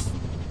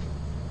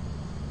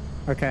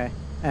 Okay.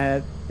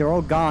 They're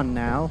all gone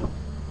now.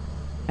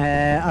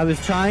 I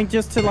was trying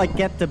just to like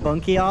get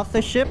Debunky off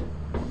the ship.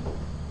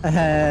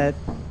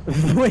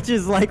 Which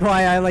is like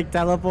why I like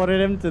teleported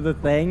him to the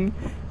thing.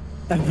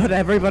 But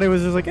everybody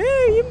was just like,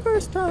 hey, you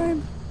first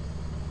time.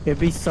 It'd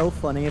be so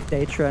funny if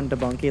Datra and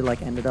Debunky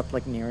like ended up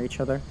like near each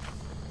other.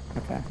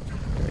 Okay.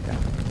 Here we go.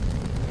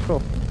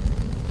 Cool.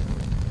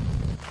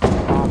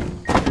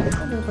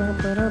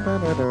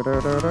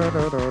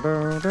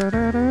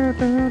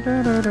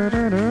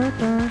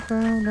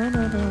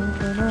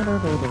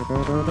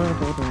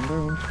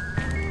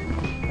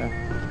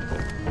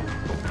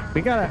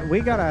 Okay. We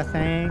got our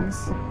things.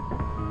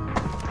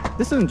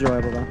 This is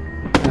enjoyable though.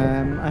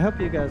 I hope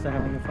you guys are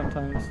having a fun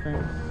time in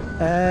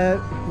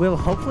stream. We'll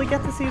hopefully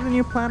get to see the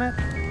new planet.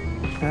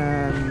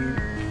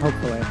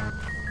 Hopefully.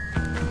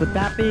 But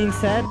that being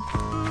said,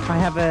 I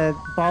have a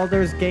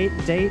Baldur's Gate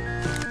date.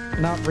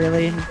 Not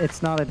really.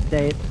 It's not a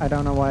date. I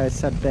don't know why I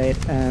said date.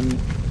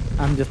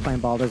 I'm just playing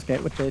Baldur's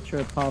Gate with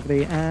Nature,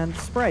 Poverty, and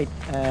Spryte.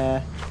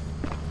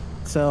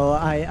 So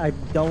I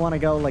don't want to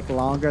go like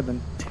longer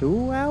than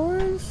 2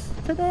 hours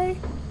today.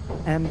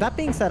 That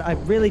being said, I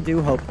really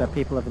do hope that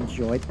people have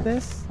enjoyed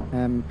this.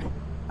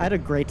 I had a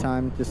great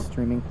time just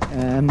streaming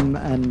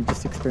and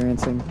just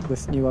experiencing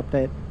this new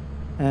update.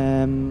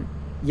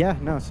 Yeah,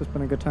 no, it's just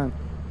been a good time.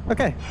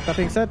 Okay, that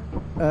being said,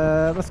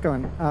 let's go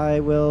in. I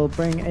will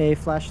bring a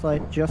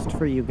flashlight just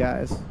for you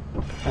guys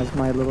as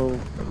my little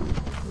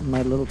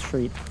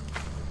treat.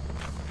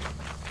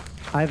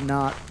 I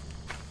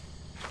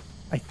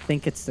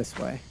think it's this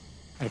way.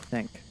 I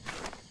think.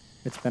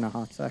 It's been a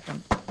hot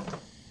second.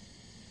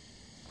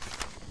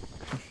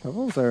 The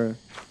shovels are...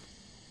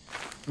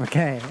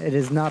 Okay, it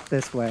is not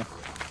this way.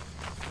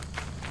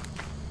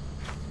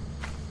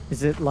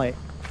 Is it like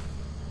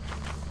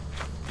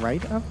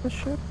right of the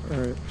ship,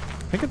 or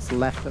I think it's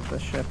left of the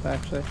ship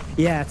actually?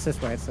 Yeah, it's this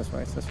way. It's this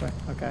way. It's this way.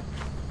 Okay,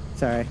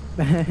 sorry.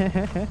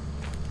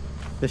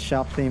 The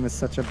shop theme is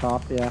such a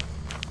bop. Yeah,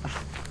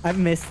 I've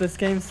missed this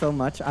game so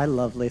much. I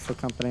love Lethal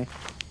Company.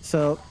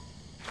 So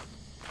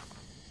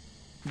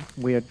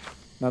weird.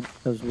 Not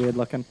those weird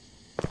looking.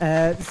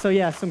 So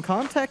yeah, some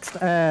context.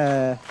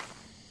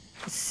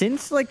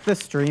 Since like the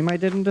stream I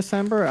did in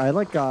December, I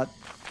like got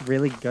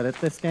really good at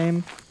this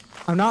game.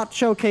 I'm not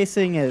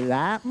showcasing it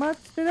that much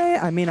today.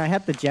 I mean, I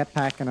had the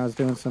jetpack and I was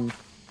doing some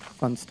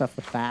fun stuff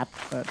with that,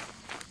 but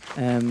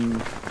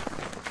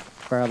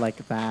for like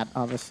that,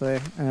 obviously.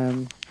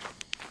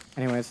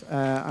 Anyways,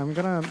 I'm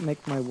gonna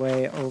make my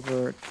way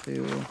over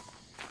to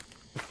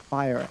the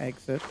fire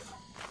exit,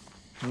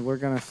 and we're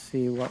gonna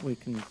see what we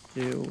can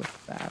do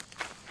with that.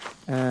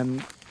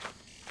 I'm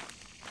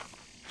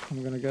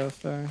gonna go,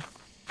 sorry.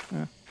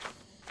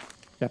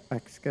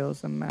 Jetpack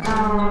skills and map.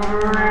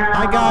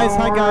 Hi guys,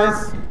 hi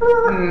guys.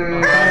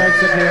 Fire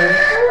exit here.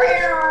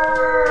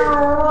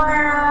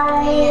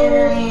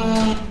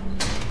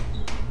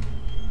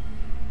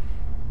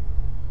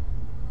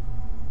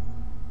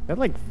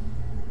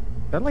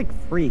 They're like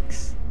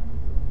freaks.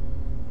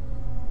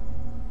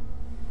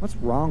 What's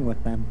wrong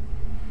with them?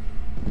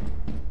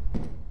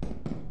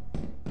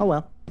 Oh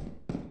well.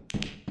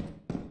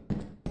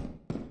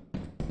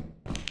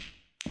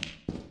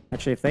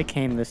 Actually, if they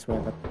came this way,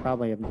 that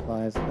probably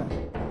implies that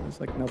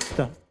there's like no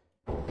stuff.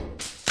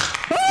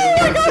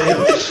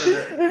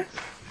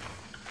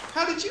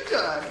 How did you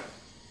die?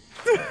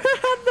 The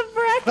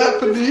bracket. What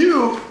happened to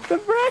you? The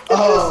bracket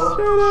just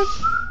showed up.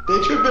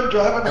 They've been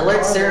driving.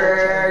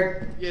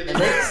 Elixir!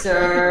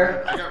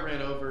 Elixir! I got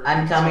ran over.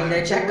 I'm coming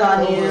to check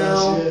on you.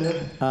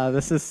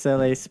 This is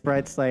silly.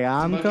 Sprite's like,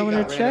 I'm coming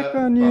to check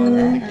on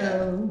you.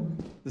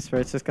 The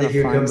Sprite's just gonna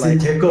Here find comes like...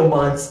 the tickle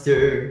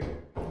monster.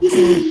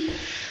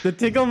 The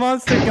tickle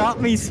monster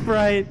got me,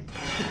 Spryte.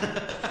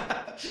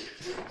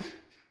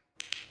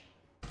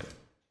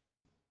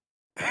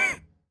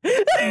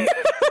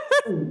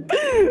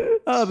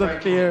 Oh, the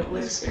fear.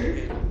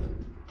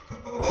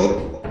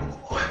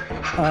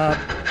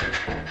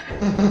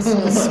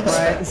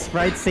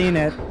 Spryte's seen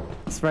it.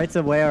 Spryte's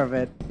aware of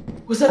it.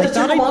 Was that the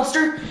tickle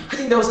monster? I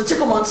think that was the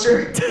tickle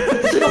monster.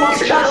 The tickle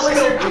monster got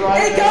Elixir.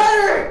 Hey, got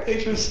her!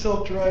 Adrian's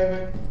still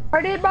driving.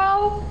 Where did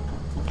Bo?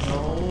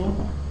 No.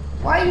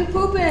 Why are you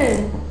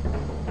pooping?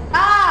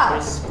 Ah!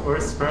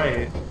 Where's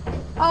Spryte?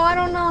 Oh, I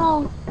don't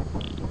know.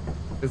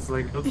 It's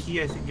like,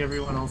 okay, I think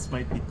everyone else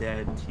might be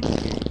dead.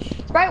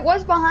 TBH. Spryte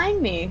was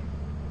behind me.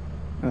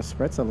 Oh,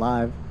 Sprite's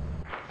alive.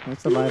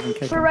 It's alive and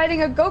kicking. We're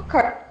riding a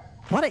go-kart.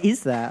 What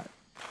is that?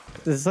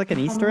 Is this like an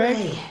Easter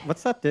egg?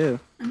 What's that do?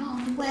 I'm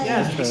on the way.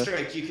 Yeah, it's an Easter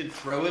egg. You can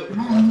throw it with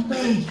left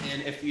click,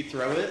 and if you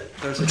throw it,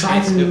 there's a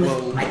chance it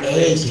will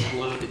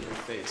explode in your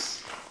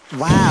face.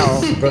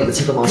 Wow. Bro, the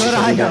tickle monster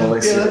got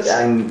Elixir.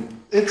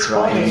 It's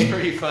funny. It's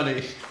pretty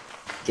funny.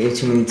 Gave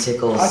too many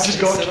tickles. I just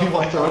go keep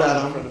my throat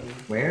at him.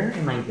 Where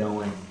am I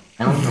going?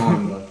 I don't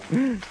know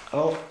anymore.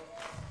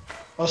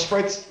 Oh,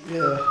 Sprite's,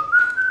 yeah.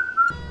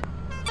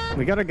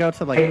 We gotta go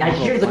to like. I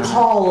hear the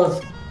call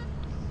of.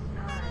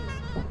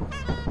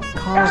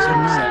 Calls of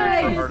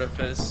night.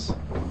 Artifice.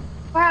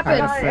 What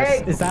happened?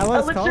 Artifice. Is that what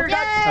it's called?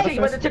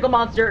 Elixir got the tickle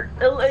monster.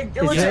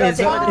 Is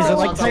it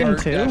like Titan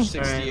 2?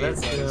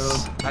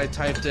 I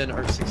typed in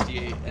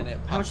Arc68 and it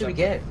popped How much did we up.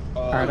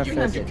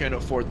 get? You can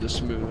afford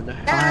this moon.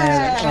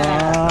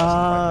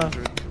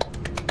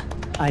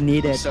 I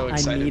need it. So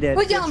I need it.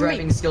 Put you on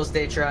Driving me. skills,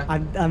 Datra.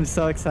 I'm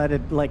so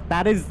excited. Like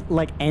that is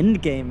like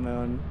end game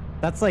moon.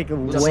 That's like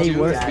Let's way do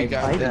worse it. than We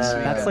got Titan. this.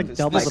 We That's got like this.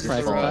 double This the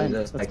price is of wrong. Titan.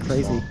 That's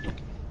crazy.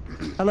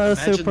 Hello,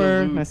 Imagine Super.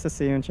 the Nice to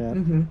see you in chat.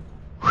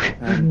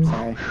 Mm-hmm.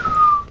 Sorry.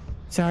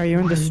 Sorry,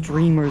 you're in the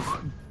streamers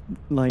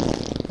like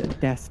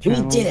death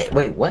channel. We did it.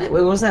 Wait, what?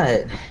 What was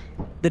that?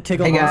 The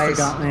Tiggle Hey, monster guys.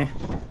 got me.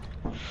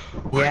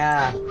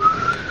 Yeah.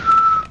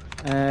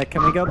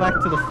 Can we go back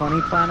to the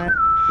funny planet?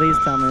 Please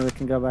tell me we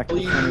can go back to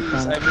the funny Please,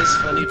 planet. I miss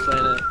Funny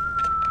Planet.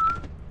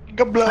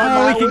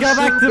 Oh, we can go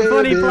back to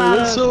Funny Planet.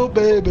 Whistle,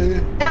 baby.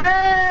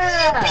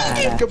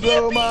 Yeah. You can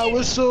blow my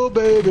whistle,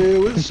 baby.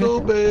 Whistle,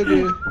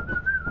 baby.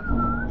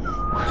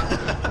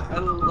 I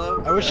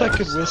love. I wish I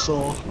could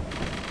whistle.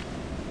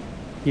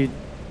 You're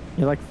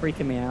like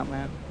freaking me out,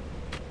 man.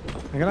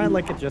 I'm gonna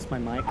like adjust my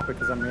mic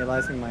because I'm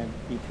realizing my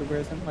VTuber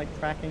isn't like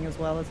tracking as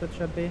well as it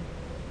should be.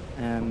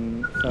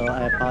 So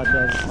I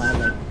apologize if my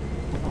like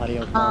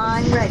audio quality.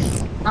 I'm ready.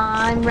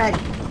 I'm ready.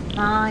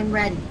 I'm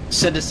ready.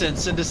 Send us in.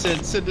 Send us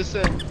in. Send us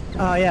in.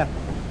 Oh yeah.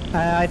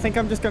 I think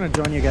I'm just gonna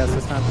join you guys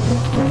this time.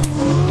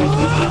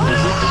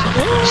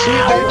 See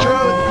you, Pedro.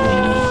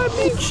 I'm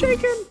being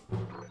shaken.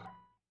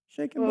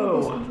 Shaken by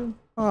the syndrome.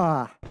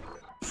 Ah,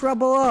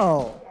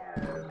 trouble.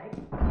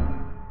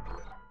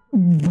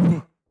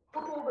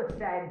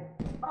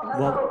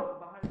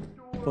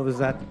 What was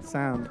that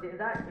sound?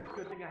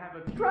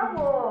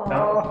 Trouble!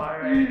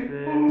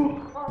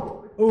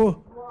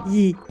 Oh,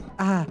 ye,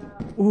 ah,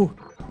 ooh,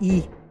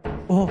 ye,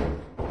 oh,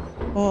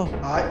 oh.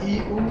 Ah, ee,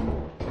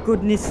 ooh.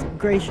 Goodness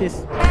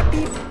gracious.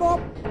 Happy bop,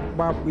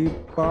 boppy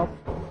bop,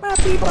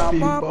 happy bop,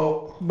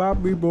 bop,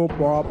 boppy bop,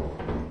 bop.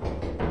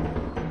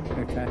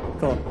 Okay,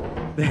 cool.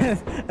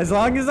 As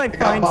long as I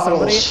find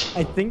somebody,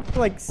 I think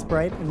like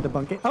Spryte and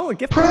debunking. Oh, a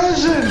gift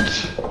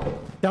present!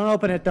 Don't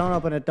open it, don't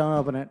open it, don't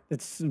open it.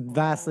 It's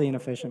vastly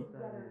inefficient.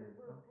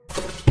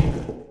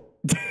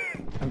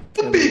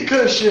 Whoopee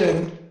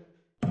cushion!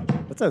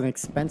 That's an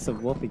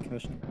expensive whoopee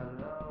cushion.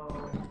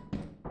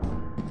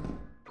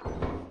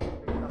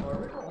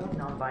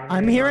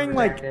 I'm hearing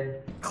like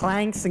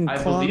clanks and clunks.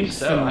 I believe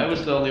so. I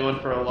was the only one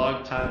for a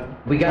long time.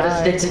 We gotta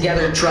stick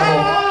together,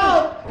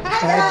 Trouble.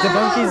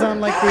 Debunky's on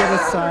like the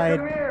other side.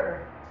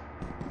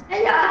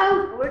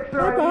 Hello!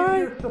 Elixir, I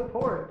need your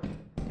support.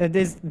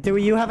 Do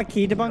you have a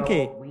key,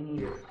 Debunky?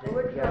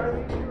 Elixir, I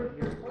need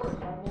your support.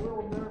 I'm a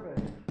little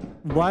nervous.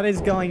 What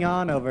is going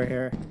on over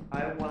here?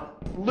 I want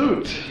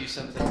Loot. to do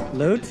something with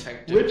Loot?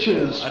 detective.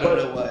 Witches, I don't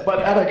know what. but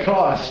at a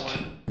cost.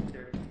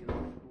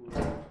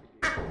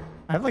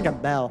 I have like a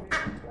bell.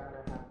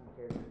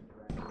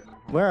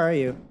 Where are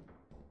you?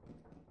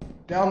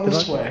 Down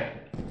this way.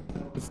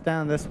 It's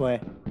down this way.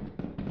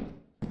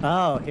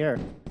 Oh, here.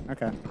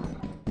 Okay.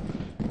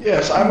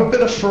 Yes, I'm a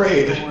bit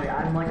afraid. Don't worry,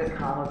 I'm like a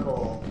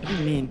comical. What do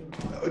you mean?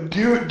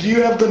 Do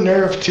you have the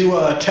nerve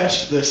to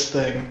test this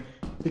thing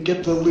to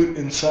get the loot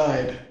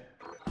inside?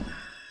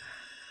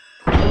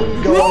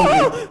 Go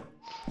on.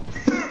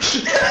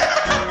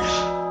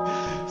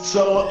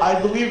 So I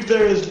believe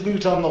there is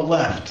loot on the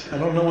left. I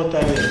don't know what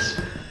that is.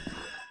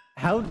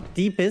 How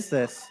deep is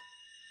this?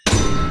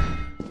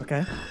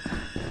 Okay.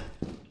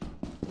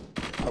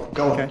 Oh,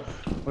 go on. Okay.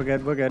 We're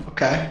good, we're good.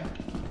 Okay.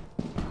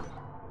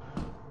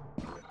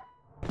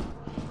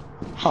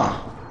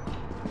 Huh.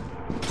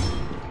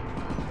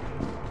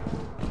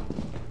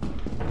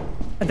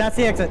 That's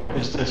the exit.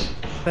 Is this?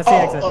 That's the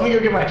exit. Let me go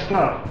get my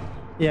stuff.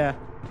 Yeah.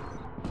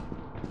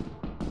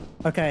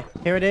 Okay,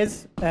 here it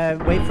is.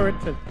 Wait for it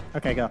to...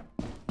 Okay, go.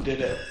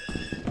 Did it.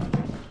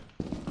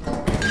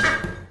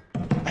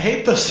 I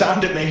hate the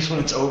sound it makes when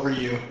it's over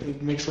you.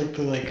 It makes like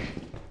the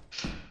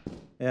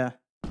Yeah.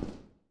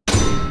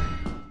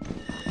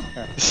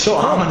 Okay. It's so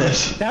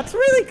ominous. That's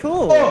really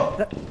cool.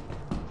 Oh.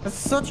 That's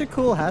such a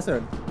cool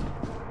hazard.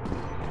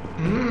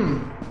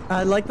 Mmm.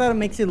 I like that it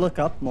makes you look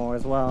up more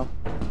as well.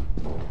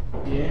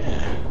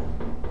 Yeah.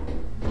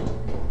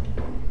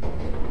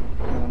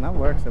 And that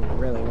works. It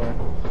really works.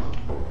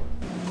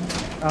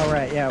 Oh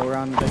right, yeah, we're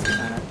on this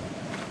planet.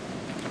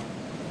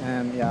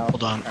 Yeah.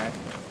 Hold on. Alright.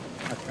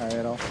 I'll carry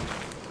it all.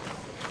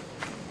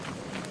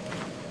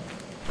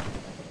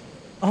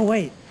 Oh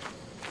wait.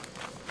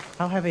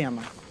 How heavy am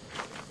I?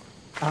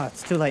 Oh,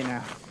 it's too late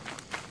now.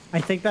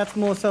 I think that's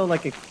more so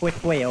like a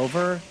quick way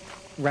over,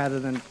 rather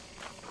than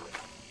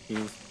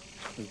these.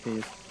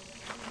 These.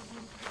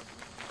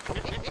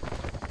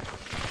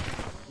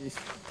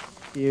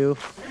 You.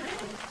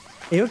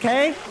 Are you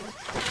okay?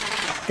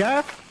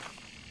 Jeff?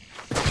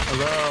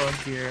 Hello, I'm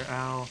here.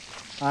 Ow.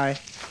 Hi.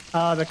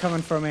 Oh, they're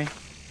coming for me.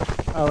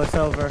 Oh, it's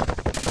over.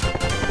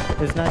 It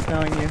was nice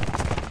knowing you.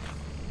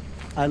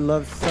 I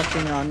love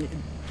sucking on you.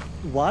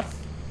 What?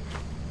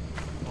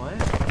 What?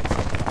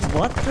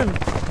 What the?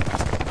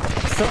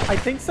 So, I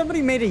think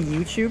somebody made a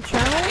YouTube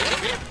channel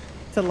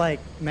to, like,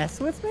 mess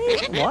with me?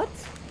 What?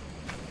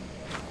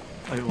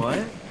 Wait,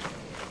 what?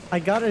 I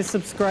got a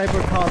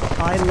subscriber called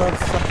I Love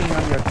Sucking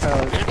on Your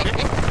Toes.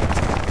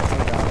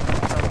 Oh, God.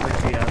 Sounds like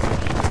the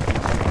average.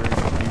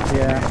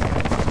 Yeah.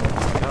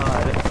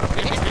 God.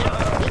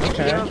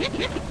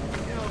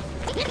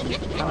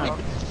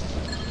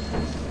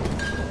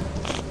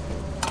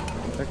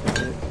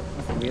 Okay.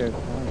 That's weird.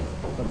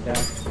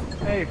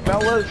 Hey,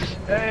 fellas.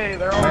 Hey,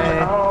 they're on. Hey.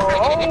 Oh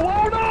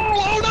no!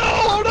 Oh no!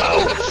 Oh no!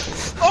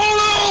 Oh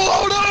no!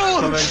 Oh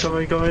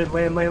no! Come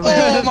in, land.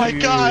 Oh my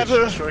God!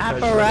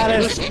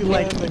 Apparatus,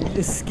 like,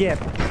 skip.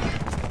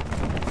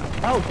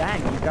 Oh,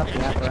 dang, you got the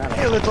apparatus.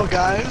 Hey, little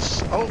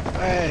guys. Oh,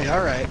 hey,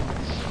 alright.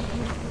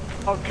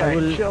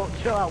 Okay, chill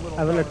out, little.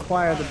 I will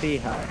acquire the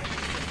beehive.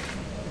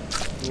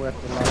 Worth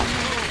a lot of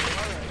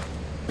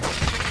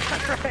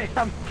Alright,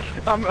 I'm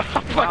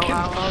fucking.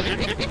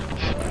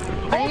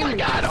 Oh my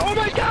god! Oh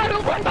my god!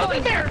 Oh my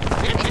god! There!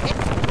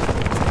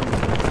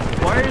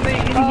 Why are they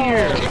in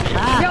here?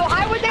 Yo,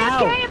 I was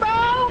AFK,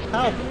 bro!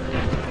 Help!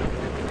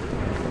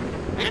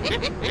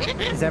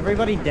 Is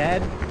everybody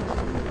dead?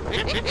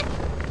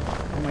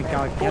 Oh my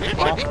god, get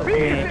off of He's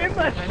me. in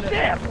the ship!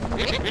 Yeah,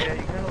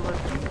 you gotta let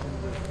these in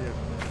the ship.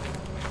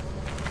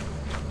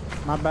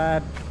 My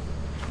bad.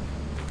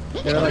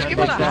 They were like Give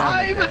it a bugged out.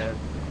 hive!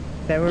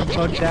 They were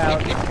bugged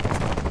out.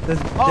 There's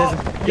a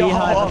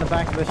beehive on the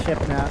back of the ship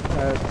now.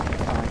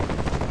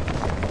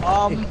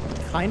 Fine. It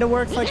kind of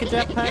works like a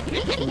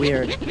jetpack.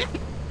 Weird.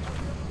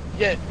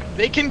 Yeah,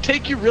 they can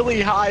take you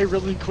really high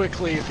really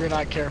quickly if you're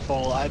not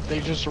careful. They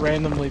just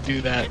randomly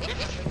do that.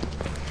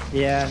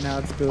 Yeah, no,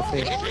 it's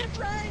goofy.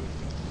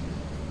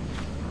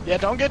 Yeah,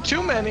 don't get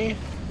too many.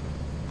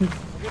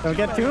 Don't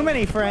get too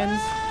many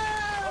friends.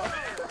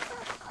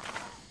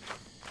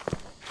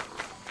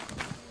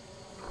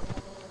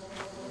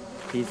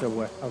 These are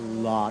worth a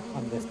lot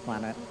on this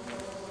planet.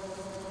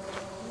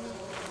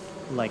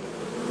 Like,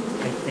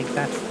 I think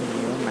that's the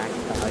new max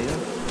value.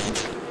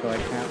 So I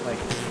can't, like,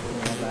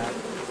 ignore that.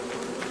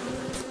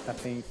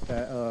 That being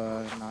said,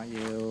 not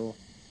you.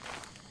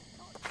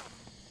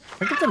 I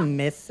think it's a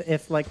miss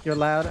if, like, you're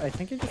loud. I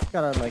think you just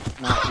gotta, like,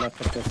 not look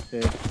at this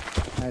dude.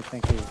 I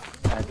think he's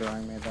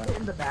aggroing me, though.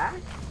 In the back?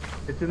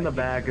 It's in the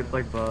back. It's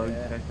like bugs,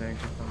 I think.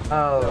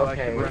 Oh,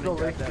 okay. Where's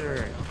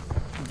Elixir?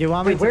 Do you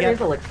want me to where get...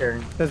 is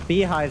Elixir? There's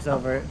beehives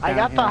over I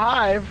got down the here.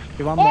 hive. Do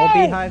you want more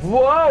beehives?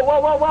 Whoa, whoa,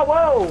 whoa, whoa,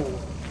 whoa!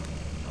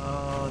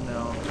 Oh,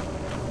 no.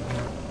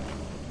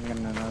 I'm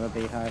getting another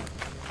beehive.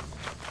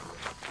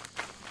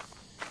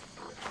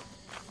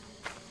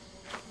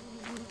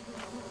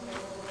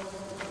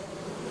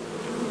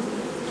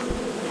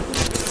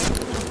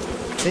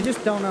 They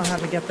just don't know how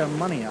to get their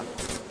money up,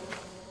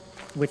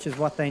 which is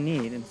what they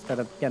need instead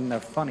of getting their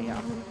funny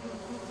up.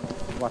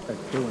 What they're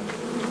doing.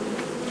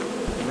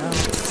 You know?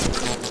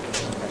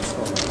 Okay,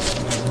 cool.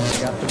 We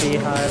got the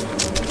beehive.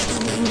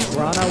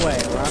 We're on our way.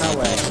 We're on our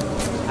way.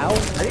 Ow!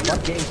 I think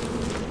that game.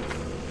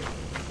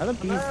 How the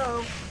bees?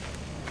 Hello.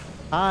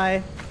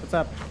 Hi. What's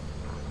up?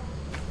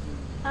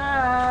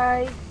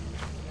 Hi.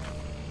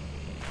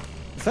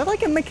 Is that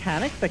like a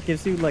mechanic that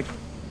gives you like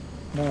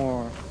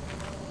more?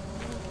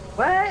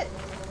 What?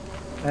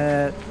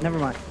 Never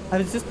mind. I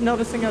was just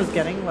noticing I was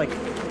getting like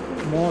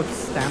more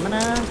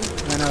stamina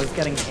when I was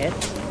getting hit,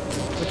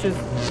 which is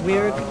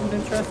weird and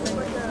interesting.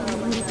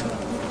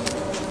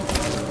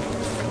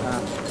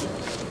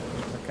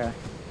 Okay.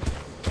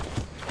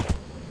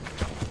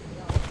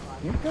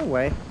 You go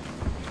away.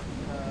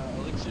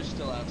 Elixir's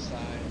still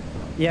outside.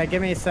 Yeah,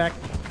 give me a sec.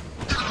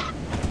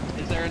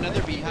 Is there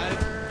another beehive?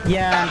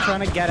 Yeah, I'm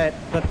trying to get it,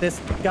 but this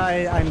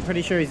guy, I'm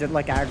pretty sure he's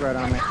like aggroed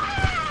on me.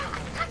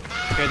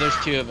 Okay, there's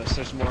two of us.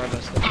 There's more of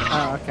us.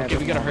 Oh, okay. Okay,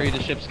 we gotta hurry. The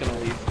ship's gonna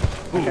leave.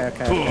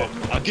 Okay.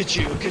 I'll get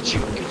you. I'll get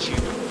you. I'll get you.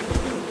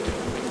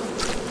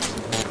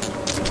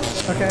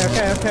 Okay.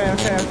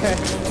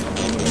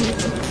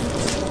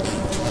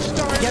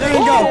 Get in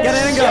and go! Get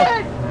in and go!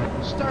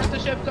 Start the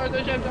ship. Start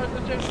the ship. Start the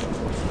ship.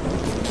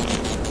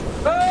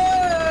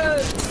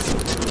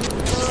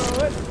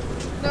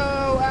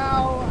 No!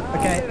 Ow!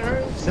 Okay. It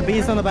hurts. The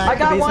bees on the back. I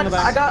got the bees one. on the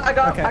back. I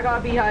got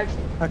a beehive.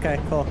 Okay,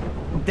 cool.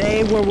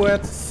 They were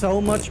worth so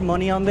much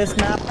money on this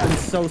map. I'm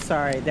so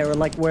sorry. They were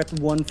like worth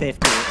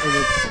 150. It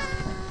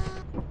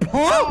was...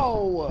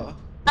 Ow!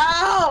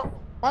 Ow!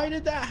 Why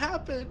did that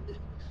happen?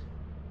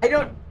 I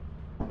don't.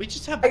 We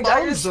just have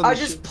bombs on the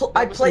ship.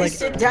 I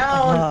placed it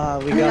down.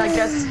 I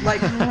guess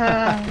like,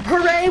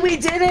 hooray, we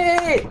did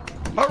it!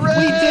 Hooray!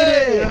 We did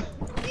it!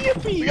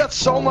 Yippee! We got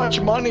so much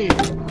money.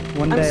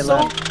 One day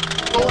left.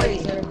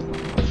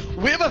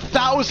 We have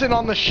 1,000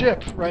 on the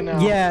ship right now.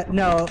 Yeah,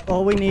 no.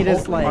 All we need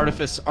is like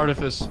Artifice.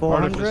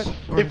 400.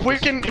 If we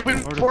can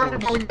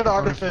 400, we can get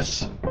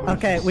Artifice.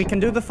 Okay, we can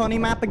do the funny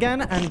map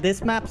again, and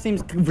this map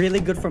seems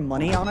really good for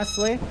money,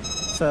 honestly.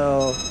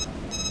 So.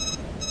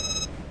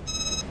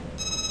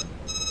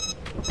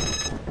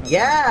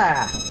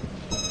 Yeah.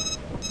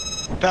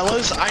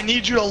 Fellas, I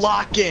need you to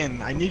lock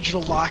in. I need you to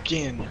lock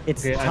in.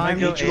 It's time. I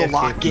need you to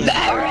lock in.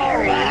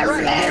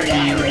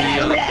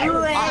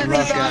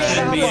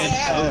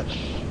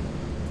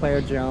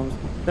 Player Jones.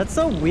 That's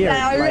so weird.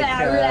 Like,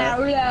 I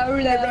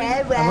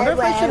wonder if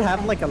I should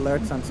have like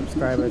alerts on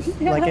subscribers.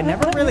 Like it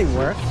never really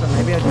works, so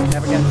maybe I just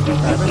never get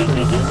subscribers.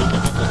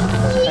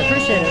 I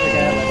appreciate it,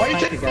 regardless. Why are you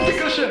Thank taking guys. the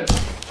cushion?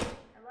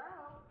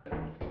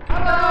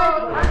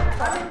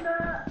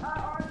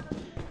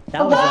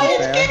 That was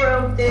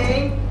unfair.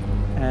 Thing.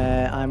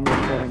 I'm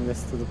reporting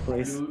this to the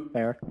police.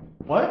 Fair.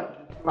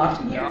 What?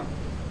 Yeah.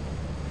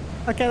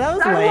 Okay, that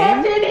was I'm lame.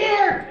 locked in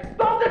here.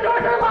 Both the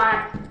doors are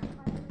locked.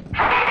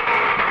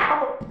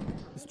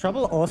 Is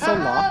Trouble also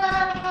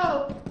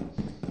locked?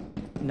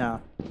 No.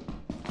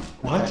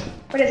 What?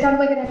 But it sounded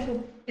like an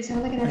actual. It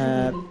sounded like an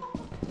actual.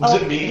 Was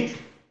it me?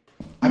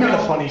 I made a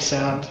funny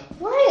sound.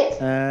 What?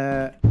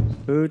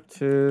 Who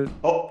to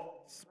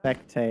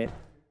spectate?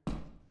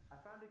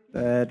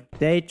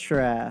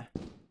 Datra.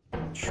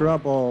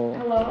 Trouble.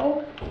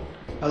 Hello?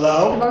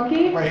 Hello?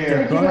 Monkey? Right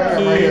here.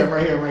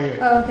 Right here.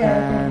 Oh, okay.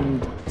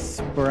 And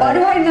Spryte. Why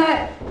do I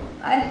not?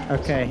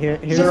 Okay, here's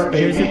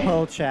baby? your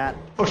poll chat.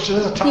 Oh shit,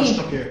 there's a ton of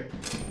stuff here.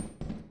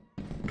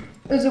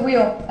 There's a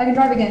wheel. I can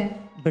drive again.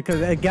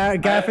 Because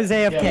Gareth is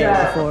AFK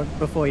Yeah.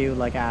 before you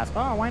like ask.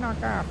 Oh, why not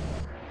Gareth?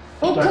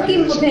 Oh,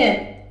 cookie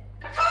pin.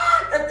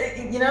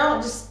 You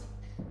know, just.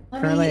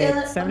 Currently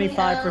at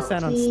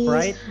 75% on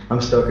Spryte. I'm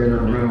stuck in a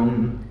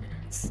room.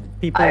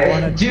 People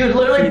want to. Dude,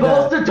 literally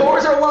both the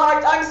doors are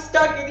locked. I'm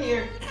stuck in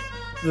here.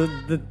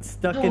 The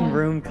stuck in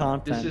room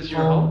content. This is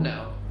your home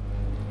now.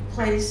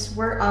 Place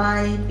where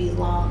I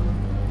belong.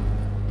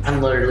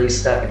 I'm literally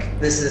stuck.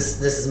 This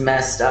is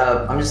messed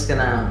up. I'm just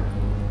gonna.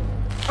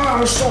 Oh,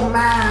 I'm so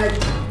mad.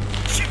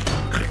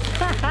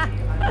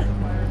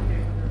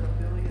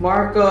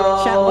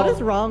 Marco. Chat, what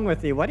is wrong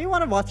with you? Why do you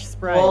want to watch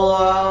Spryte?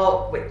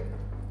 Hello. Wait.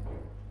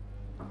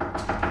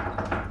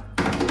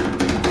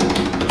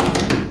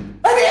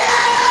 Let me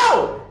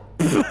out!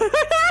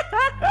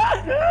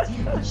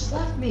 Damn, it just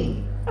left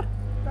me.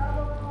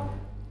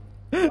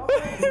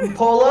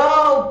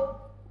 Polo!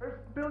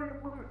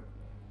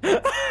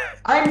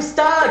 I'm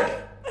stuck!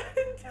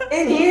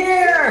 In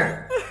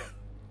here!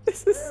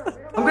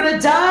 I'm gonna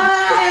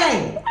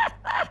die!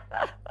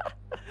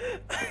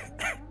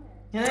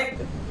 Can I...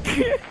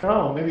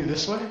 Oh, maybe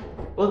this way?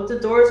 Well, the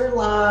doors are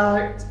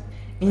locked.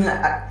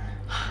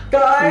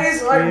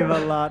 Guys,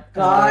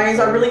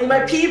 I really need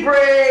my pee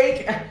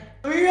break!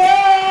 Let me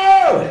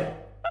out!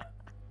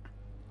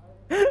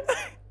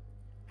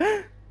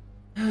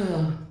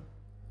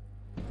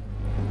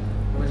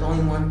 There's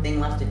only one thing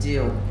left to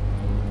do.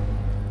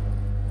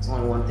 There's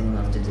only one thing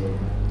left to do.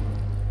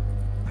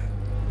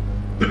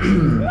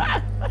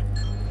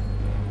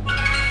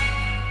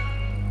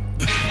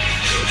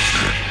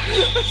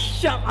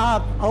 Shut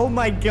up! Oh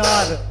my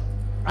god!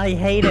 I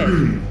hate it.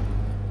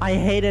 I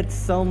hate it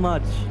so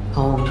much.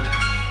 Home.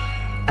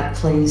 A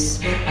place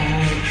where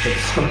I...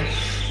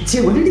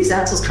 Dude, when are these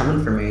assholes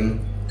coming for me?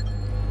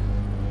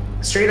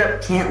 Straight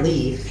up can't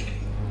leave.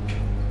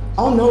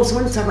 Oh no,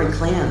 someone's talking about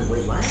clan.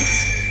 Wait, what?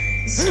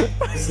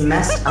 It's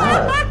messed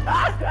up.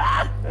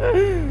 I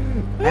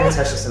haven't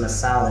touched this in a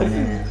solid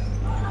minute.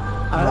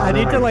 I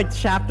need to like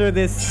chapter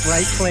this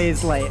Spryte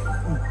plays like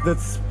the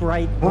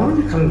Spryte. Why are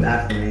you coming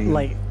back for me?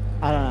 Like,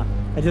 I don't know.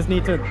 I just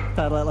need to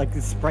title it like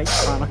the Spryte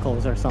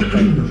Chronicles or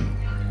something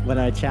when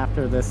I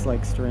chapter this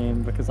like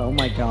stream because oh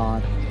my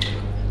god.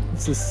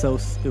 This is so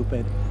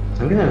stupid.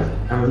 I'm gonna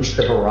unleash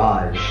the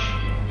barrage.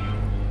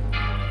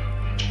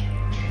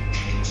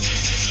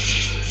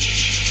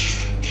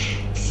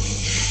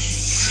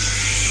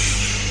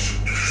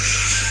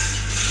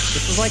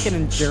 This is like an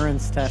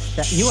endurance test.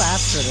 Chat. You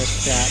asked for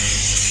this, chat.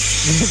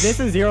 This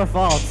is your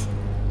fault.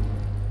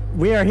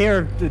 We are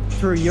here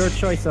through your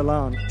choice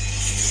alone.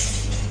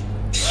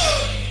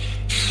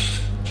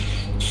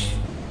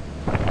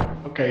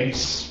 Okay,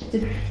 he's...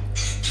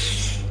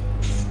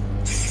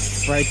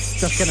 Right,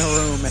 stuck in a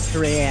room at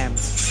 3 AM.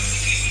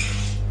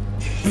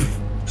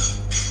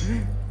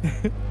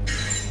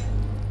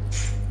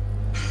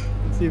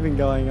 What's even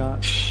going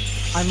on?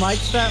 I might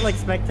start like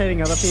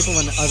spectating other people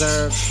when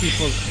other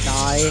people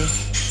die,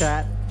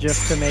 chat,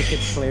 just to make it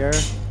clear.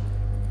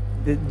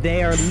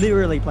 They are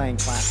literally playing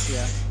Clash,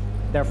 yeah.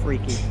 They're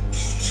freaky.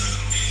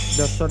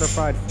 They're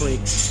certified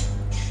freaks.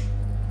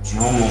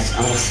 I'm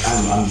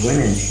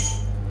winning.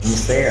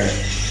 Almost there.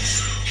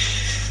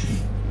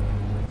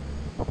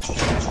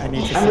 I'm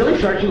really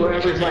sorry to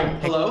whoever's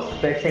like, hello?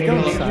 You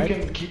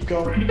can keep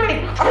going.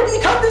 Hey, are you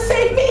come to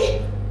save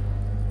me?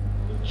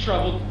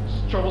 Trouble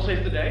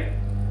saves the day?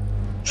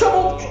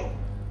 Trouble.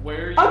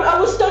 Where are you? I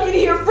was stuck in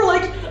here for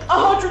like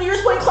 100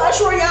 years playing Clash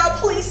Royale.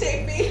 Please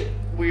save me.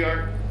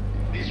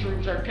 These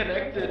rooms are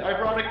connected. I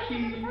brought a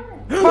key.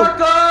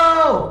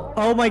 Marco!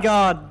 Oh my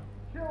god.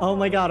 Oh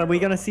my god, are we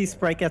gonna see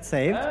Spryte get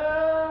saved?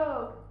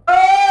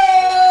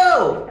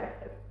 Oh!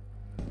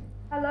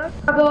 Hello?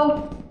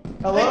 Hello?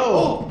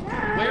 Hello?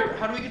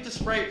 How do we get to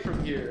Spryte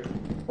from here?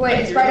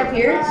 Wait, Spryte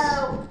appears?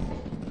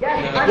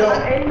 Yes, Yo,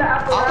 I'm in the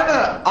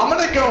apparatus. I'm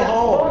gonna go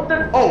home.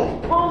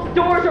 Both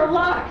doors are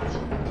locked.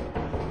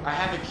 I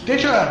have a key.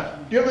 Deja,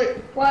 do you have a...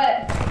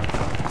 What?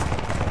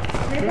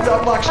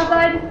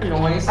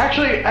 Noise.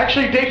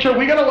 Actually, Deja,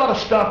 we got a lot of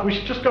stuff. We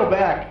should just go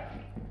back.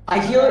 I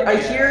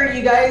hear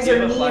you guys Do you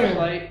are have a near.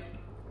 flashlight?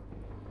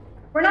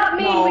 We're not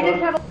mean, No. we just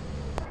have a...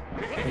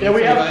 Yeah,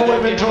 we have full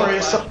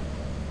inventory. So...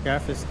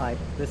 Graph is hype.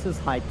 This is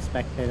hype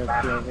spectator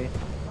POV.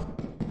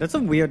 That's a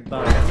weird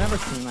bug. I've never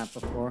seen that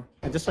before.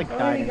 I just like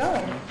died.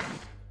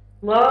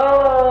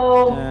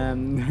 Hello.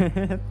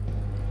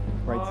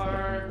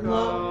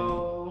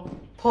 Marco.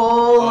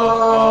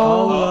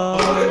 Polo.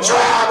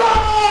 Trouble!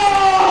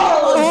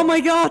 Oh my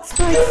god,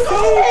 Spryte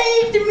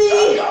saved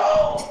me!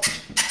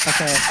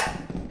 Okay.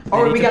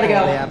 Alright, we gotta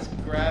go.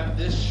 Grab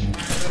this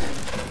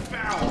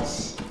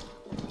bounce.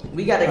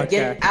 We gotta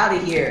get out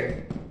of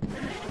here.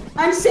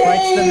 I'm saved!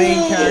 Spryte's the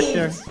main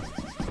character.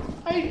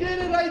 I did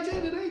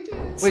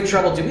it. Wait,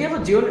 Trouble, do we have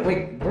a duo name?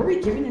 Wait, were we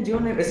giving a duo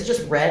name? Is it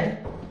just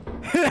red?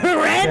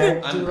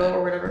 Red? Duo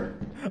or whatever?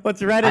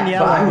 What's red and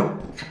yellow?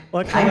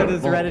 What color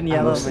does red and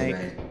yellow make?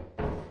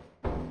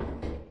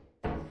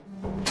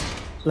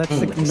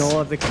 Let's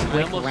ignore the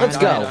quick Let's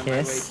go.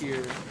 Kiss.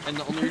 And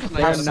the only reason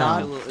I have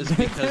kill is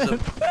because of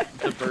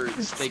the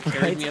birds. They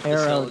carried me up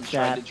this hill and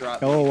tried to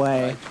drop me. Go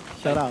away.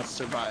 Shut up.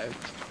 Survived.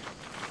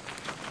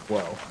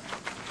 Whoa.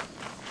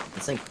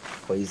 It's like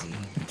crazy.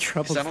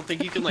 Because I don't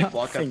think you can like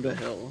walk up the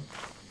hill.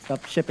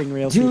 Stop shipping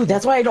real Dude, people.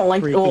 that's why I don't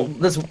like. Freaky. Well,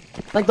 this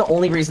like the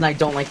only reason I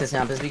don't like this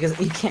map is because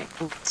you can't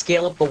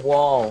scale up the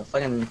wall.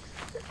 Fucking.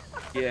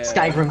 Yeah.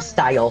 Skyrim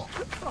style.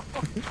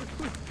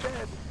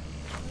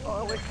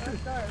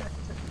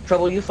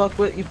 Trouble, you fuck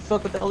with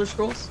the Elder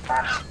Scrolls?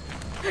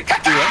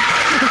 Get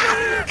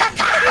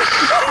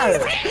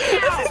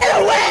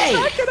away!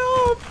 Knock it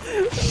off!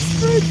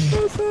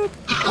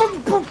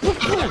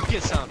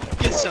 Get some.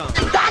 Get some.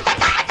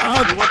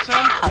 Oh, you want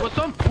some? You want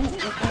some?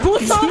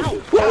 Who's some?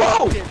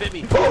 Whoa! It bit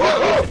me.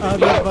 Oh,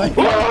 no, buddy.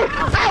 Whoa!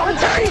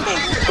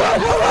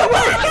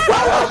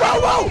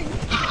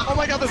 Oh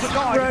my god, there's a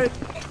dog! Right.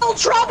 Oh,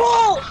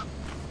 trouble!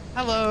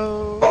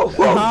 Hello.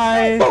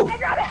 Hi.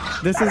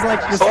 This is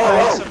like the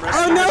Spryte.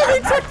 Oh no, he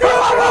took the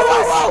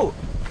Artifice!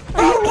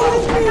 Are you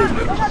kidding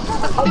me?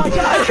 Oh my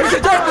god, there's a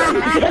dog!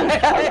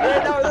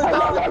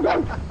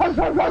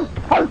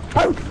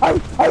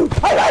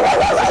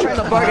 I was trying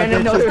to bargain, I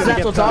didn't know there was an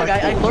actual dog.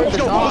 I lured the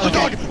dog.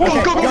 Go.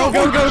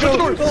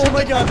 Oh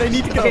my god, they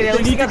need to go. Okay,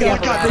 They need to go.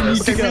 they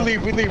need to go. We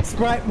leave.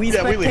 Spryte, we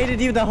Yeah, we leave. spectated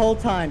you the whole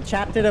time.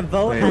 Chat did a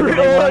vote. and Oh,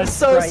 they wanted I'm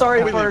so Spryte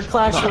sorry to for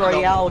Clash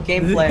Royale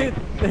gameplay.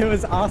 It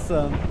was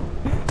awesome.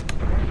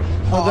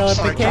 Although it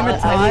sorry, became a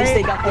Tom. At least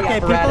they tie. got the Okay,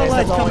 people apparatus, are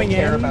like that's all I coming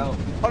care in. about.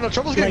 Oh no,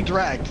 Trouble's getting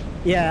dragged.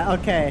 Yeah.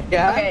 Okay.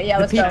 Yeah? Okay, yeah,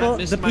 The let's go. people,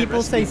 Missed the my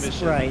people say rescue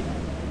mission. Spryte,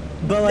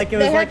 but like it They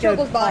was had like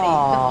Trouble's a.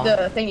 body.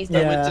 The thingy's I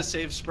dead. went Yeah. to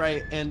save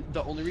Spryte, and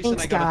the only reason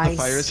Thanks, I got off the guys.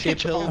 fire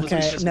escape hill was Okay,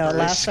 because no, Burst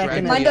last second.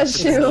 dragged Mine me does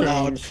up too. to the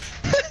Changed.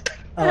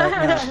 Oh wait,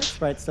 no,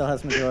 Spryte still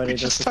has majority. It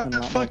just This is started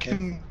not like it.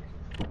 fucking...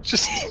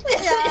 Just...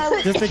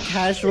 Just a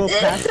casual,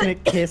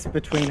 passionate kiss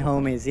between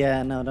homies.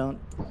 Yeah, no, don't.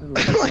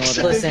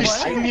 Listen,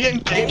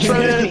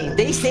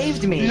 they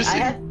saved me. You I see-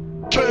 had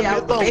Trying to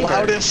get the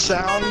loudest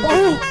sound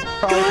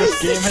probably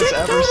this game has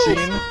ever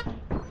seen.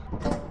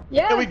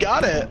 Yeah, we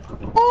got it.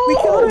 We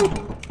got it.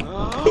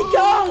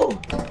 Go!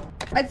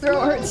 My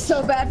throat hurts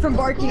so bad from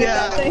barking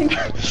at that thing.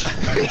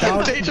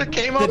 Deja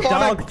came The up on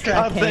dog a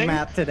track thing. came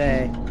out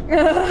today.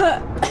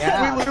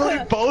 Yeah. We literally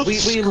both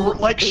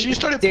like she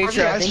started barking,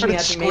 Deja, I I think we started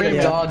have to make a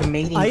screaming. dog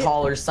mating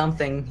call or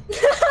something.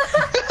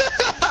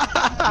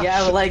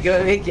 Yeah, like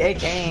it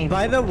came.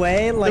 By the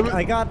way, like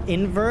I got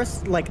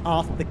inverse like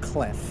off the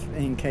cliff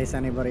in case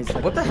anybody's.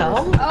 What the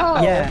hell?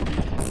 Oh. Yeah,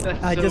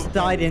 I just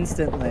died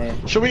instantly.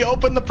 Should we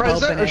open the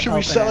present or should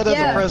we sell it as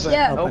a present?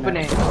 Yeah. Open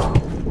it.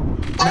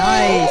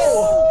 Nice.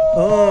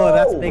 Oh,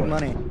 that's big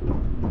money.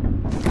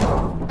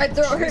 My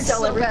throat hurts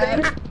so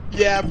bad.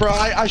 Yeah, bro,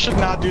 I should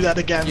not do that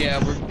again.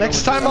 Yeah, we're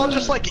Next time I'll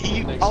just like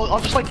eat. I'll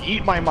just like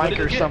eat my mic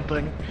or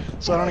something,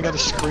 so I don't gotta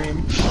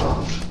scream.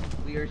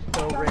 We are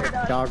so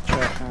rare. Dog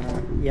track,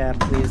 kinda. Yeah,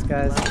 please,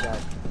 guys.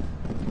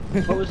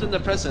 What was in the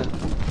present?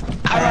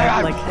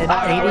 Like an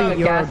 €80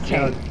 gas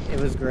jug. tank. It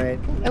was great.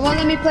 It won't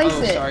let me place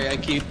Oh, it. sorry, I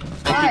keep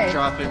Why?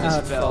 dropping Oh, this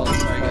it's bell. full,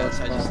 Sorry it's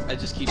guys, full, I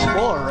just keep. Full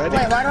already.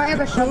 Wait, why do I have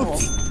a shovel?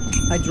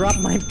 I dropped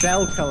my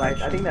bell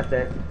collection. I think that's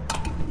it.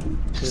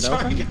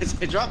 Sorry guys,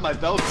 I dropped my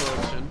bell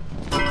collection.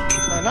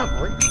 No, not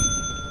great.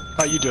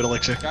 Oh, you do it,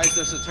 Elixir. Guys,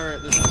 there's a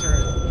turret. There's a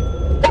turret.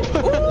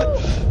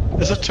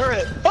 There's a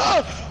turret.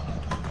 Oh!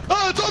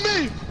 Oh, it's on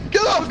me!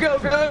 Get up! Go,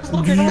 guys!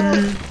 Look at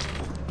that!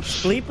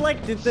 Sleep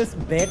like did this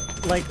bit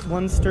like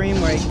one stream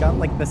where he got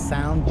like the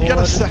soundboard. You got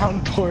a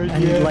soundboard,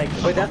 and yeah. like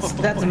Wait, that's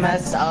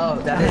messed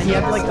up. That is he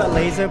had like messed the up.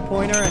 laser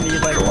pointer and he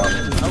like.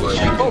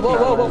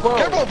 Whoa!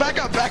 Careful!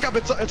 Back up!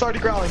 It's already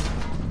growling.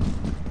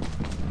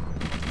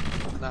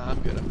 Nah, I'm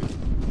good.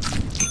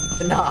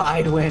 Nah,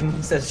 I'd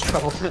win, says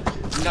Trouble.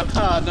 No,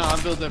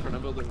 I'm built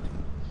different. Alright,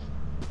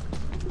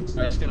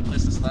 just gonna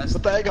place this last.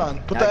 Put the egg on.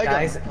 Put the egg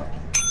guys, on.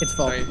 It's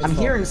full. Sorry. I'm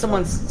hearing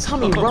someone's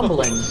tummy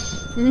rumbling.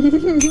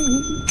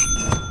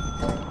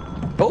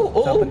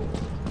 Oh!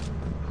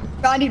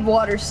 I need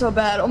water so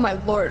bad. Oh my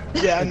lord.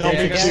 Yeah, no,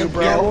 me too, Get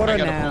bro. water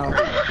now.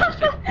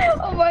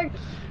 Oh my.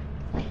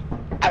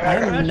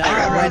 I'm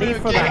not ready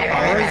for the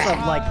horrors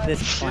of like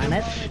this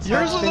planet.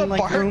 Yours is a like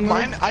bar.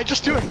 Mine, I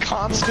just do a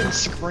constant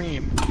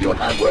scream. Your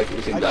hard work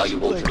is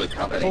invaluable to the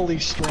company. Fully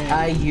stream.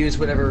 I use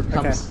whatever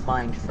comes to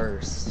mind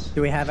first.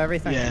 Do we have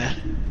everything? Yeah.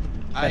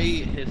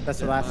 That's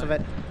the last of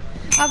it.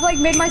 I've like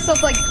made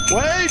myself like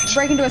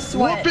break into a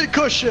sweat. Whoopee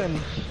cushion.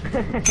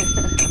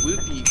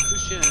 Whoopee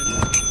cushion.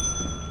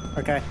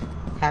 Okay.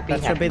 Happy.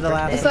 That should be the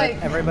last It's of like-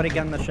 it. Everybody get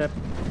on the ship.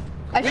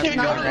 I should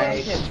not go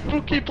be to able to.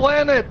 Spooky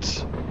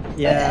planet.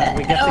 Yeah,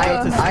 we get to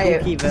go to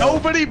Spookyville.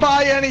 Nobody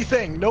buy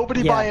anything.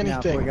 Nobody buy No,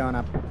 anything. we're going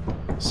up.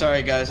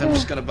 Sorry guys, I'm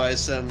just gonna buy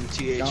some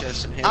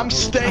THS and I'm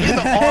staying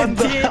on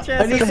the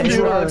I need some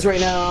drugs right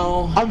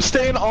now. I'm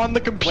staying on the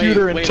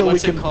computer until we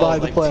what's can it called? buy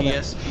the Like planet.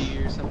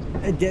 TSP or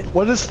something?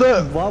 What is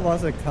the? What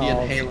was it The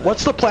called? inhaler.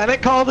 What's the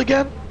planet called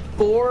again?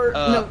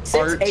 No, 6,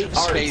 Art 8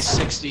 Space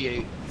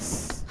 68.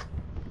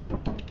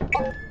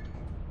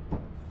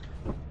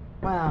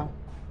 Wow.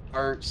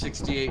 Art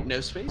 68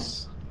 no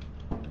space?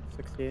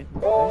 68.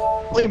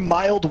 Only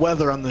mild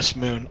weather on this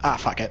moon. Ah,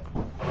 fuck it.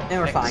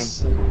 And we're fine.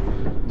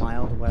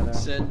 Mild weather.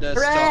 Send us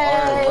Hooray!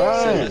 to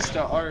art. Send Right. us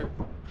to art.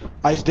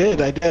 I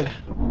did.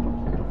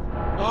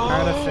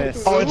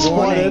 Artifice. Oh, it's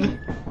Warning. flooded.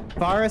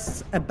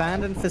 Forests,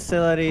 abandoned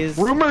facilities.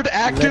 Rumored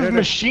active littered-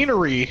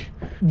 machinery.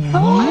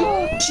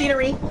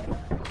 Machinery.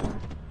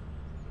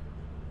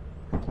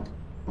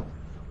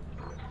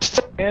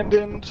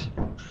 Abandoned.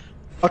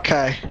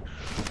 Okay.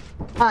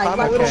 Hi, I'm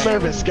a little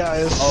nervous,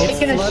 guys.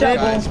 Taking a shovel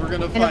Guys, we're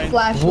gonna and a find.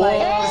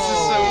 flashlight. This is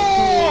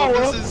so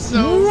cool. This is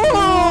so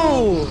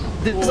Whoa!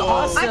 This is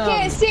awesome. I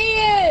can't see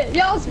it!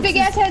 Y'all's big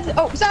ass heads.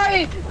 Oh,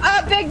 sorry.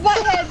 Big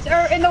butt heads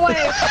are in the way.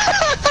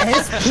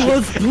 S++.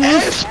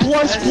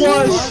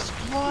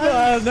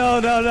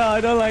 No,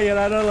 I don't like it.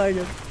 I don't like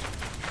it.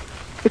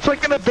 It's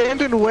like an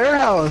abandoned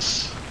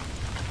warehouse.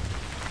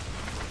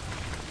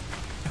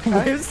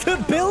 Where's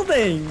the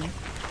building?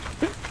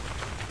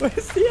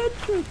 Where's the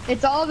entrance?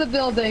 It's all the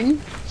building.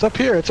 It's up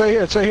here. It's right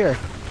here. It's right here.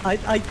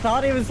 I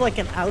thought it was like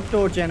an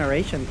outdoor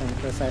generation thing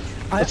for a sec.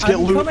 I'm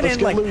loot. coming Let's in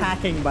get like loot.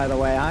 packing, by the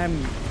way. I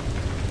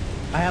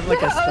have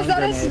like a stun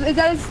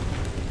grenade.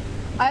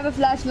 I have a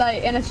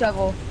flashlight and a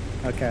shovel.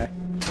 Okay.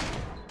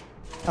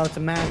 Oh, it's a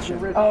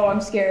mansion. Oh,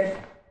 I'm scared.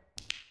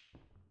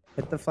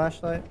 Hit the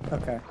flashlight?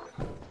 Okay.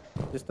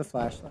 Just a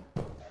flashlight.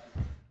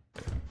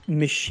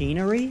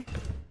 Machinery?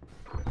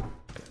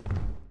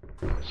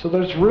 So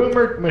there's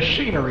rumored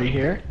machinery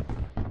here.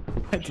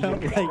 I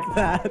don't like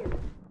that.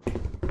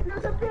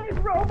 There's a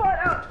big robot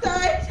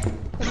outside.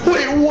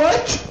 Wait,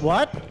 what?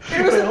 What?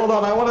 Wait, hold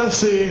on. I want to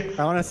see.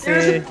 I want to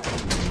see.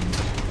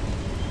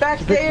 Back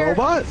Big there.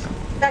 robot?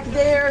 Back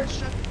there.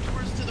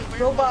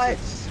 Robot.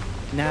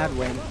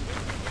 Nadwin.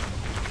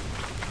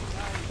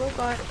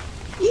 Robot.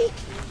 Eek.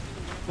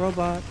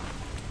 Robot.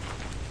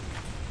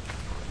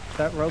 Is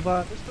that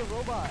robot? Where's the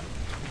robot?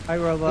 Hi, It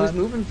was robot.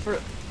 moving for.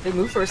 It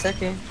moved for a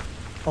second.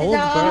 Old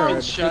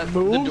bird. Shut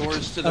the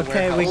doors to the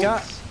Okay,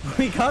 warehouse.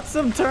 we got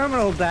some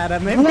terminal data.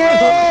 Maybe.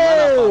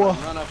 Whoa!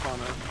 Run up on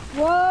her.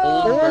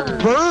 Whoa!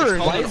 Old bird. It's called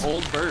Why an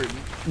old bird.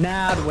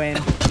 Nadwin.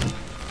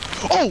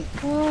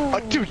 Oh!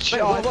 Dude,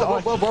 Wait,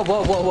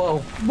 whoa.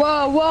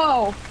 Whoa,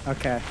 whoa!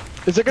 Okay.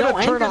 Is it gonna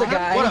Don't turn anchor on? the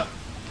guy. What up?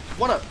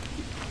 What up?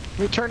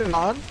 Can we turn it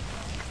on?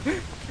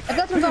 If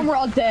that turns on, we're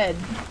all dead.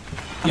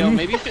 Yo,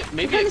 maybe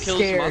it kills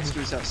scared.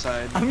 monsters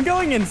outside. I'm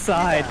going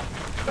inside.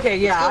 Okay,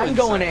 yeah, I'm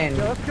going in.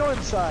 Yeah, let's go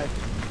inside.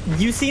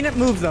 You seen it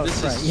move though,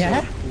 This right? is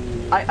Yeah? so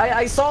cool.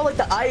 I saw like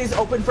the eyes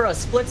open for a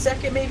split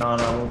second, maybe.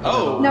 No.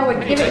 Oh. No,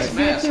 wait, hey, give it nice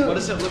mask. to- What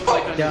does it look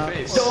like on your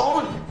face?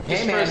 Don't.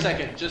 Just Hey, for a man.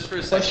 second. Just for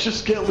a second. Let's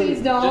just get Please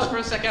loot. don't. Just for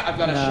a second. I've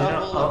got a No.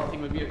 shovel. I'll-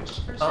 Everything would be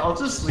just for a second. I'll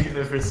just leave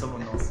it for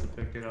someone else to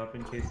pick it up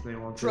in case they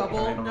want to. Trouble?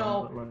 I don't No.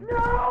 know, but,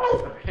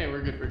 like- Okay,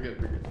 we're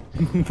good.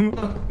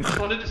 Just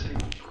wanted to see.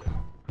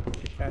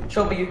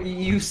 Shelby,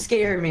 you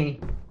scare me.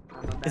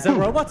 Is there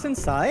robots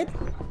inside?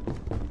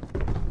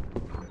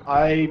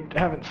 I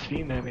haven't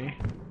seen any.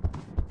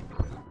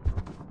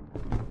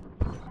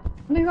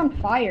 Something's on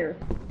fire.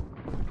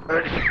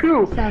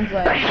 Achoo! Sounds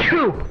like.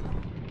 Achoo!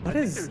 What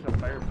is? There's a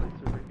fireplace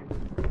over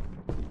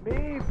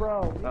here. Me,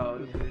 bro.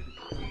 Oh,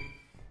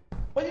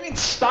 What do you mean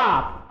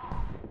stop?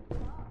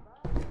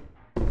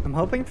 I'm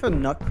hoping for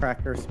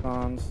Nutcracker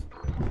spawns.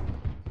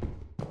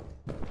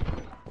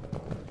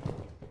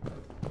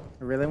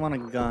 I really want a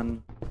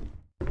gun.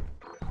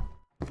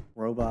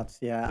 Robots,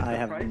 yeah, I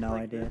have no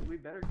idea. We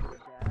better get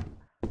that.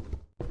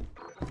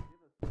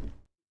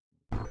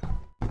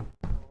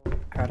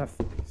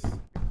 Artifice.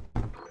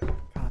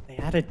 God, they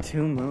added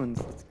 2 moons.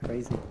 That's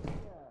crazy.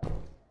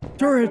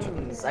 Turret!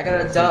 I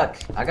got a duck.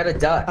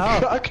 Oh,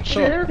 There's a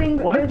Here,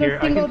 single I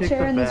can take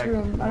chair the in this bag.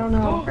 room. I don't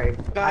know.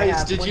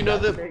 Guys, did you know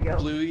that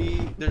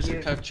Bluey? There's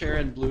a cuck chair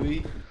in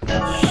Bluey.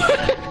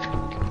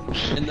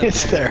 In the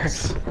Is there?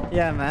 parents.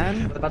 yeah,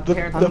 man. The On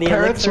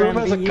parents' room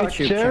has a ElixerMV cuck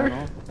YouTube chair?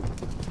 channel.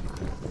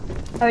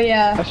 Oh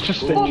yeah. That's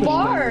just Oh, a interesting.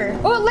 bar!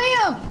 Oh, a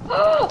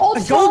lamp! Old A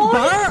gold song!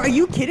 bar? Are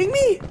you kidding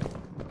me?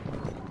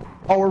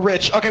 Oh, we're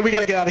rich. Okay, we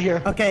gotta get out of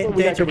here. Okay,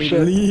 We got Danger, good we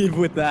shit. leave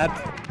with that.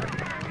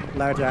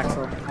 Large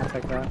axle. I'll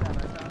take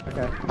that.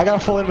 Okay. I got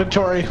a full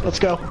inventory. Let's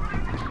go.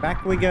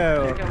 Back we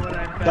go.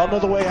 Y'all know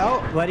the way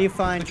out? What do you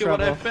find, Look at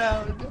what I Trouble?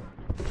 found.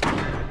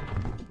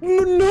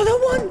 Another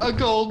one? A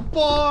gold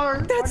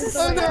bar. That's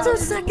our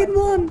second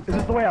one. This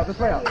is the way out. This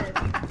way out.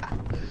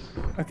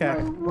 Okay.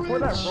 Before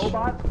that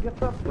robot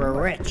gets up. We're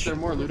Is rich. there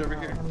more loot over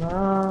here?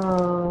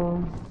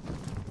 Hello.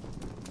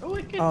 Oh,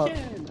 a Oh,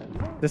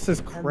 kitchen. this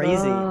is crazy.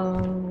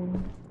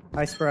 Hello.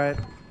 Hi,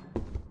 Spryte.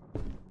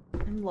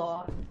 I'm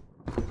lost.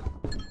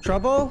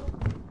 Trouble?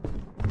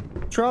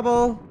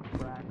 Trouble?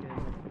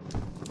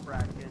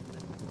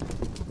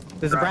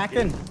 There's a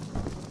bracken.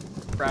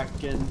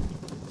 Bracken.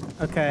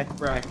 Okay.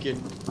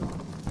 Bracken.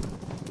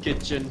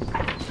 Kitchen.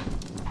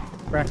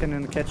 Bracken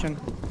in the kitchen.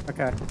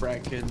 Okay.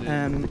 Bracken in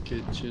the Um,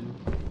 kitchen.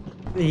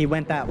 He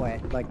went that way,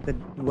 like the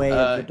way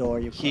of the door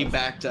you He closed.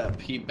 backed up.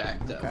 He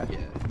backed up. Okay.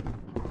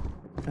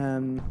 Yeah.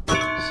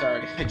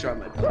 Sorry, I dropped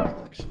my bell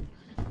collection.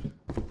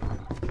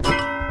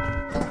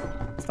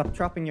 Stop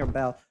dropping your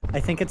bell. I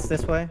think it's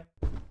this way.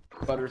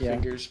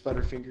 Butterfingers.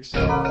 Butterfingers.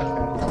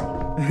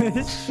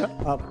 Okay. Shut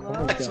up. Oh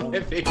my That's God. my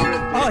favorite.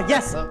 Oh,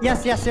 yes.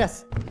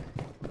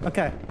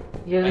 Okay.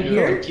 You're I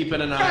here? know, keeping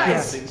an eye on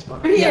Yes. things.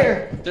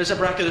 Here. There's a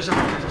bracket. There's a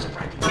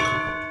bracket.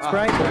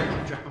 Sprite.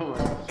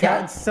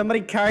 Yeah.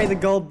 Somebody carry the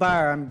gold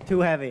bar. I'm too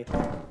heavy.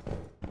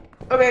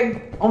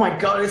 Okay. Oh my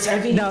god, it's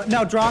heavy. No,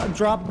 drop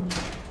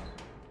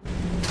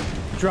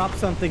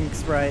something,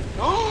 Sprite.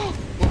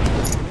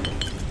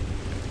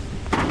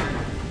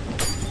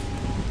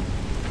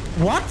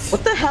 What?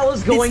 What the hell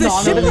is going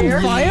on ship over on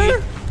here?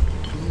 fire?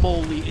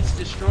 Moly, it's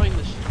destroying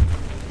the ship.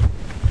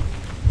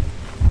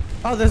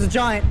 Oh, there's a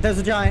giant. There's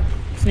a giant.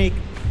 Sneak.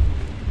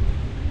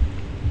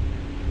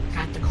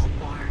 Got the gold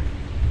bar.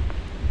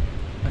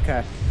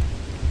 Okay.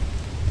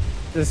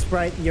 The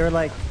Spryte, you're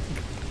like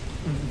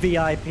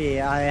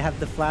VIP. I have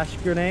the flash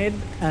grenade,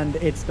 and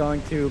it's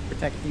going to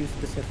protect you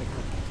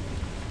specifically.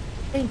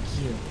 Thank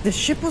you. The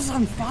ship was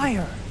on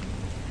fire.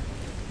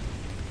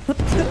 What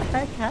the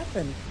heck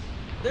happened?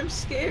 I'm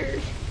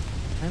scared.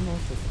 I'm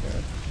also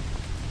scared.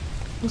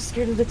 I'm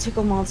scared of the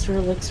tickle monster,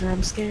 Elixir.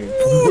 I'm scared.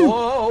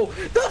 Whoa!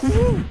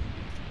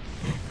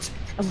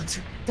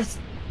 Elixir, that's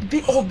the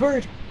big old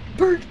bird.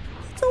 Bird.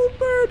 It's old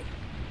bird.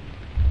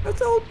 That's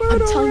old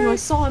bird. I'm telling you, I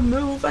saw him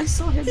move. I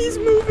saw him. He's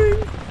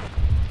moving.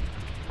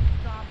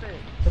 Stop it.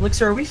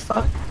 Elixir, are we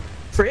fucked?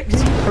 Fricked?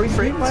 Are we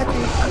fricked?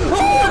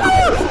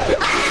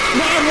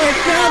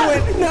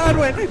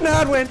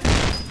 Nodwin.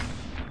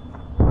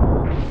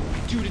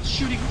 Dude, it's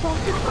shooting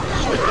rockets.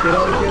 Get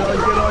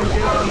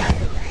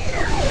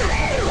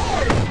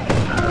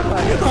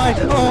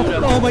on.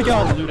 Oh my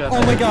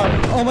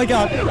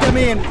god. Get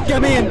me in.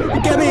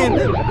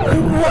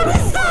 What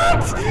is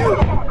that?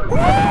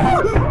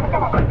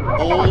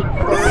 Old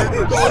bird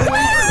going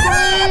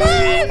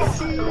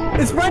crazy.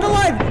 It's right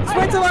alive.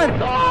 Sprite's alive.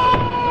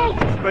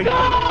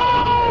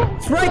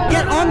 Spryte,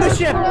 get on the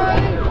ship.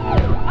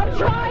 I'm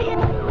trying.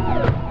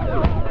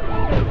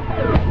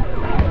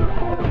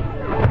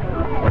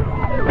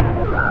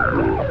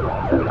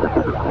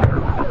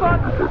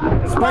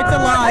 Sprite's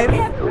alive. I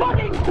can't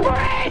fucking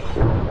breathe.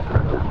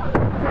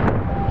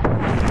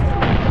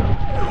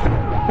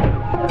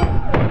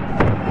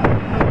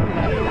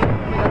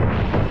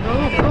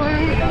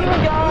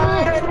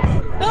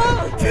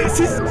 This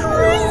is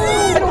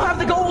crazy! I don't have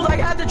the gold, I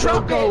had to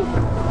drop it!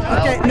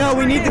 Okay, no,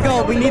 we need the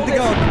gold,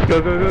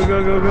 Go.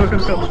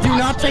 Do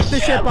not take the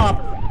ship off.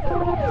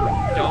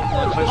 Don't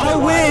launch the ship. I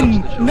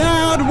win!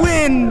 Nod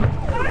win!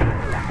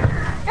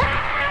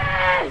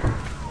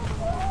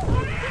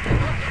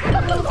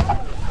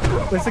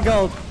 Where's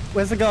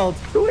the gold?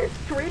 Who is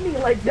screaming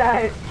like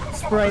that?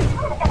 Spryte,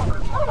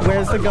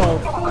 where's the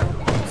gold?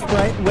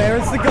 Spryte, where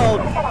is the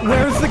gold?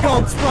 Where's the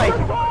gold, Spryte?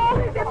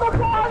 It's in the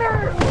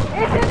water!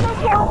 It's in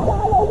the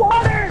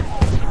water!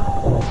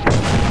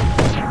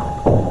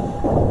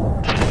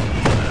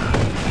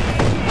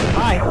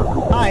 Hi.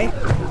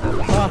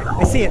 Oh,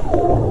 I see it.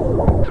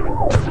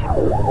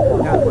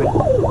 Nod win.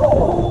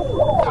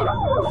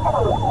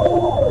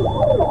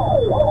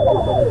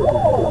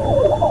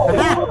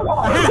 Aha!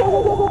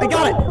 I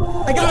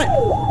got it!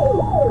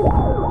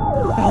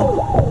 Oh,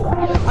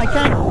 I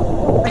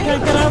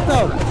can't get out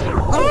though!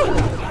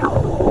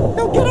 Oh!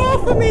 No, get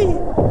off of me!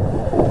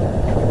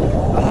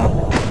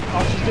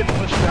 Oh, she's getting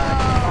pushed back.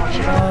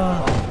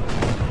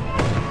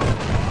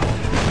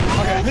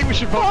 Okay, I think we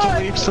should vote to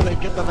leave so they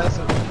get the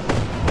message.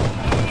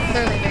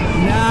 They're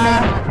leaving.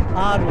 Nah,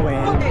 I'd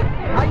win. Okay,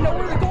 I know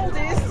where the gold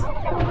is!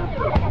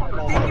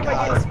 Think if I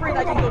get a sprint, I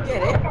can go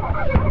get it.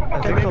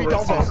 Okay, maybe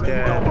don't vote.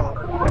 Yeah.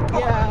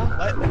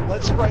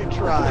 Let Spryte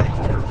try.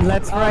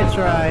 Let Spryte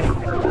try.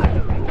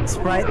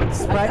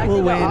 Spryte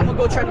will win. I'm gonna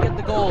go try to get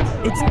the gold.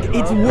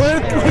 It's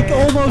worth like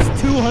almost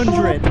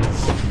 200.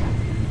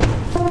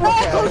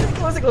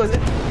 Close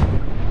it.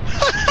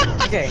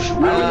 Okay. I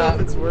don't know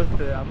if it's worth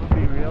it. I'm gonna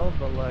be real,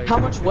 but like. How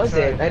much was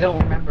it? I don't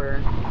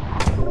remember.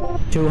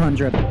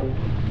 200. I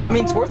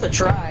mean, it's worth a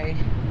try.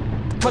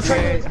 I'm gonna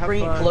try to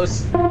bring it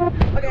close.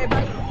 Okay,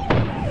 bye.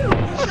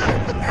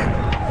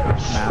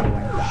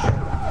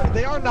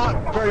 They are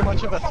not very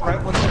much of a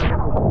threat once they're...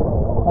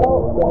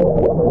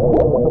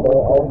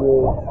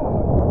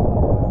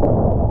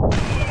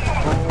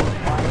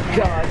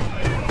 God.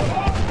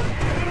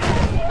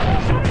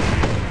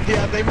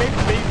 Yeah, they make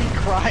baby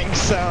crying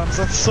sounds.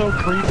 That's so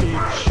creepy.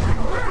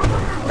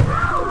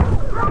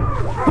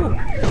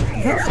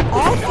 That's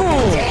awful!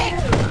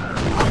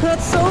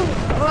 That's so...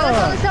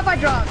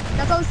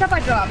 That's all the stuff I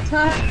dropped.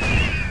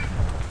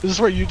 This is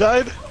where you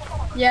died?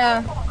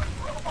 Yeah.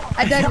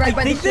 I died right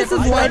by the I ship. think this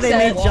is why they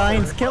made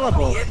giants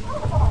killable.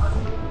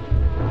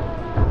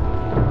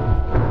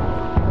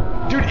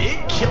 Dude,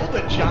 it killed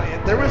a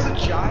giant. There was a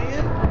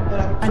giant,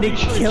 and I'm pretty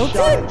sure killed it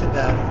shot it? to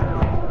death.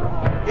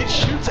 It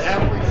shoots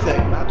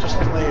everything, not just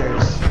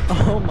players.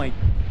 Oh my...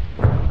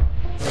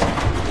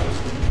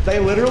 They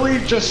literally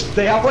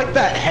they have like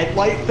that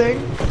headlight thing,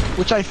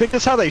 which I think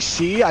is how they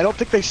see. I don't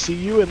think they see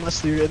you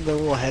unless you're in the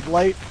little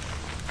headlight.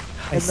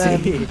 And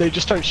then they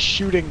just start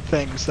shooting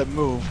things that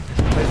move.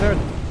 Is there...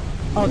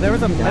 Oh, there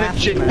was a map. And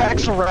it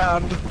jetpacks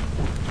around.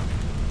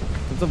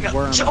 There's a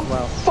worm as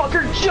well.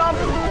 Fucker, jump!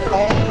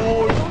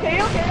 Oh! Okay,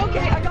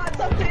 I got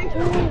something!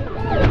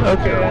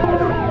 Okay.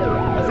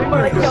 I think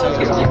Alright,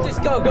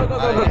 just go.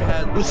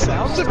 The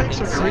sounds it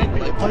makes are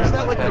creepy. It plays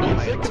that like my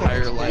music.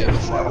 entire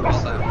life while that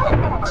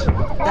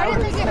happened. Why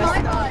didn't they get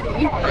my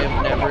body? I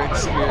have never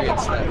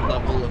experienced that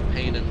level of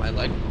pain in my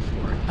life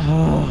before.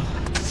 Oh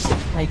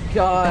my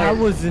god. That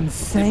was Did we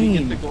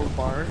insane. get the gold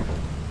bar?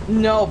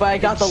 No, but I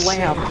got the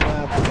lamp.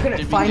 I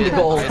couldn't find the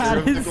gold.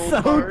 That is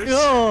so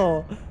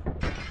cool.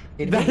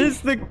 That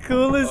is the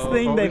coolest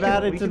thing they've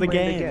added to the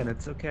game. Again.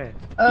 It's okay.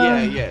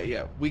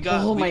 Yeah. We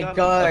got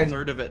a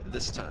third of it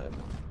this time.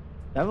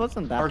 That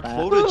wasn't that Our bad.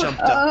 quota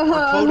jumped up.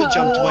 Our quota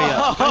jumped way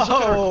up. Guys,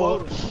 look at our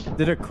quota.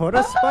 Did a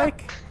quota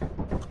spike?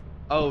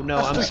 Oh no,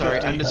 I'm sorry.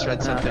 I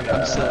misread something.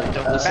 I'm silly.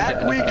 Don't listen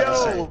to anything I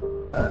say.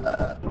 I'm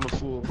a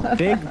fool.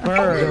 Big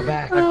bird.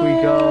 Back we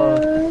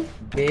go.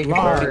 Big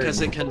bird. Because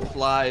it can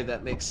fly,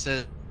 that makes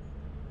sense.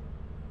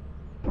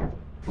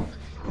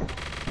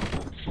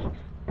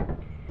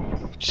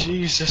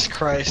 Jesus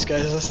Christ,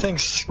 guys, this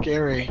thing's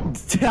scary.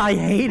 I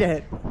hate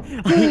it.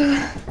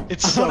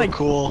 It's so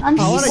cool. I'm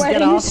I want to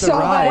get off the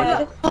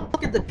ride.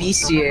 Look at the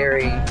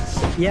bestiary.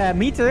 Yeah,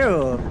 me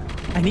too.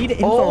 I need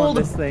info on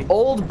this thing.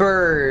 Old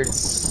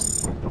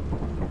birds.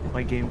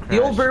 My game crashed.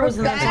 The old bird was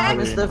the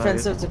most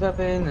offensive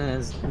weapon.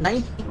 Is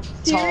 9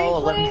 feet tall,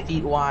 11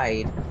 feet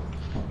wide.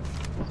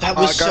 That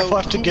was so cool.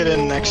 Have to get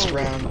in next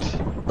round.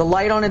 The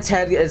light on its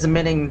head is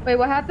emitting. Wait,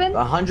 what happened?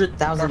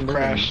 100,000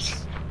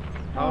 lumens.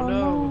 Oh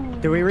no.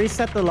 Do we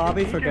reset the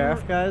lobby for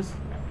Gareth, guys?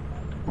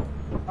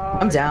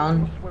 I'm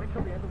down.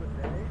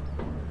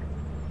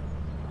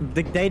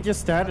 The day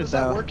just started, Does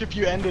that work if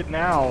you end it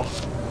now?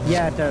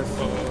 Yeah, it does.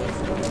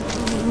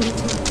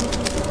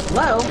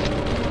 Hello?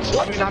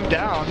 I mean, I'm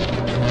down.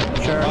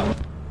 Sure.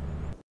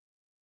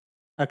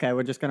 Okay,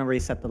 we're just gonna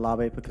reset the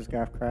lobby because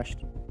Gareth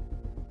crashed.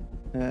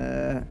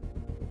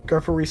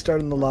 Gareth will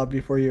restart in the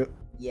lobby for you.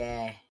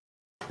 Yeah.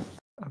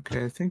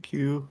 Okay, thank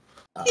you.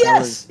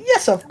 Yes,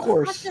 yes, of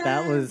course.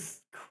 That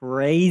was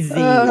crazy.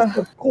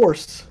 Of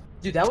course.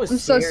 Dude, that was I'm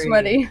so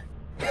sweaty.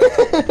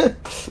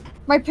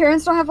 My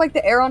parents don't have like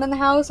the air on in the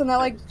house, and that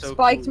like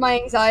spiked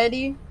my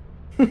anxiety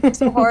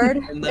so hard.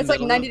 It's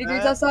like 90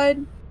 degrees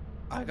outside.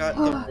 I got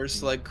the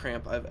worst leg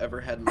cramp I've ever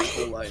had in my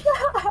whole life.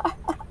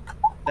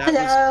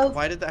 That was,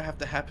 why did that have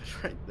to happen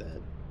right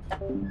then?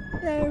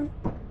 Hello.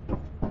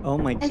 Oh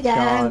my Hello.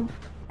 god.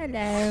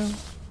 Hello.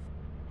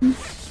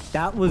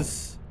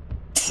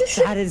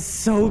 That is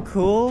so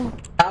cool.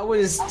 That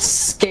was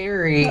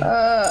scary.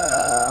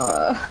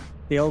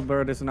 The old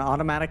bird is an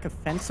automatic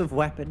offensive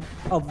weapon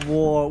of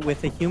war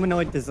with a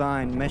humanoid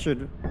design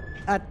measured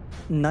at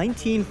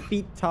 19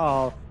 feet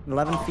tall,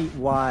 11 feet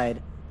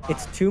wide.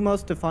 Its two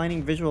most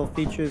defining visual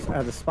features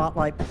are the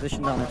spotlight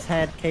positioned on its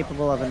head,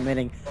 capable of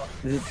emitting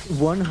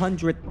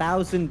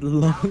 100,000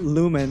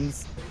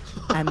 lumens,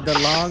 and the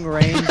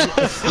long-range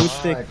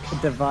acoustic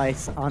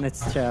device on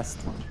its chest.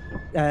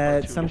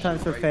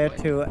 Sometimes referred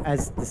to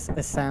as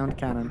a sound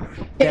cannon.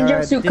 There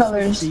are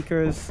distant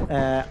speakers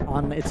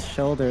on its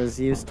shoulders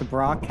used to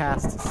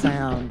broadcast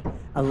sound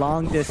a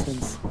long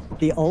distance.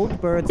 The old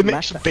bird's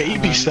left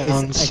baby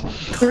sounds.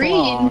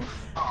 Green.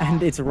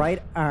 And its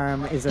right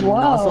arm is a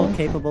nozzle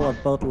capable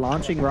of both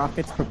launching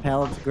rockets,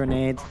 propelled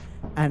grenades,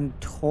 and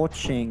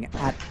torching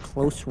at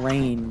close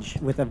range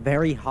with a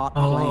very hot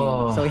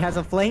flame. So he has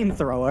a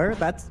flamethrower.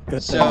 That's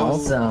good to know.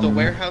 So the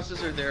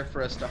warehouses are there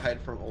for us to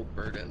hide from Old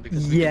Bird in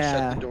because we can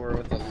shut the door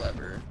with a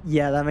lever.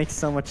 Yeah, that makes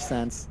so much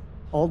sense.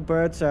 Old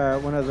birds are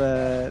one of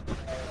the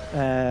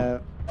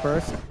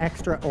first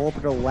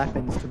extra-orbital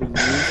weapons to be used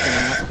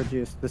and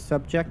mass-produced. The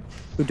subject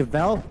who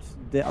developed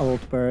the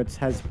old birds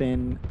has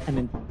been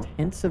an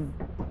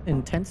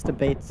intense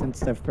debate since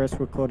their first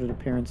recorded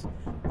appearance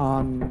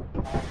on,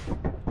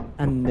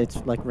 and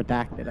it's like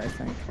redacted, I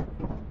think.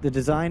 The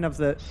design of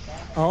the,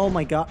 oh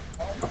my god,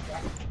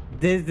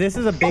 this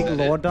is a big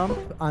lore dump.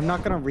 I'm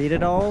not gonna read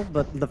it all,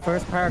 but the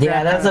first paragraph.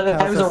 Yeah,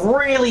 that was a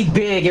really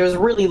big. It was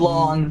really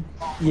long.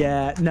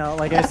 Yeah, no,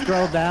 like I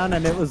scrolled down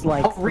and it was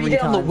like. I'll read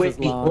it on the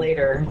wiki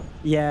later.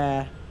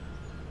 Yeah.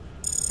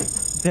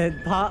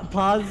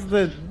 Pause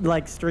the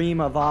like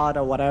stream of odd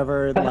or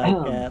whatever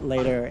like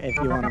later if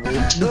you want to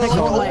read.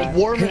 No,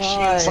 war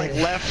machines like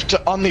left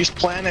on these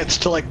planets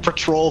to like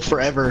patrol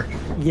forever.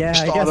 Yeah,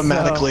 just I guess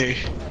automatically.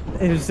 So.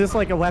 It was just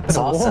like a weapon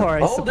of war,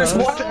 I suppose. There's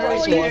one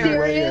right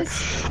here.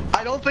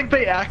 I don't think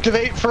they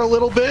activate for a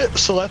little bit,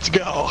 so let's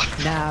go.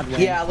 Nah,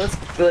 yeah, let's.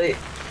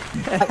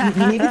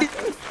 Maybe the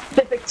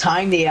specific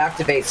time they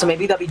activate, so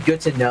maybe that'd be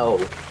good to know.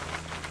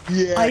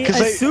 Yeah, I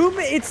assume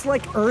it's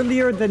like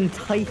earlier than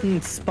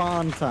Titan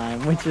spawn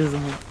time, which is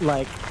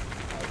like,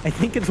 I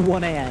think it's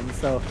 1 AM,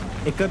 so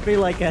it could be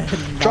like a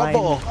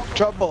trouble.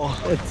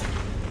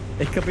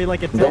 It could be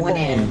like a 10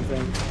 AM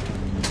thing.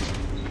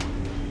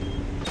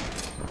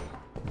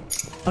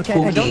 Okay,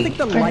 I don't think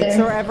the lights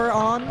are ever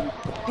on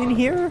in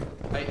here.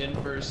 I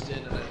inversed in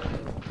and I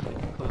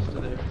went close to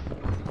there.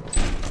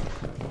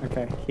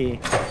 Okay, key.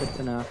 Good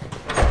to know.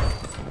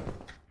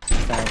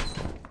 Sorry.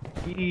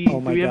 Key. Oh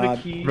my Do we god, have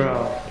a key?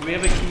 bro. Do we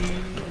have a key?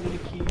 I need a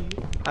key.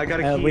 I got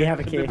a key. We have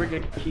a key. Bring a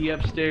key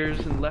upstairs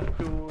and left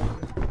door.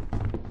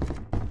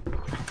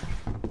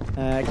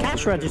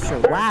 Cash register.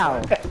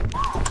 Wow.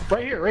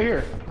 Right here.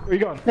 Where are you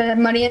going? Does it have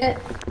money in it?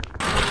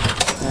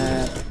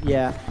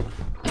 Yeah.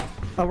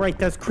 Oh right,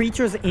 there's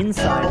creatures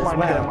inside as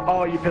well.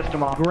 Oh, you pissed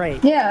him off.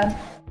 Great. Yeah.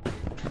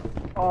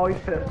 Oh, he's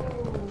pissed.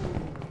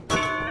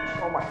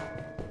 Oh my.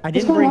 I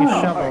didn't bring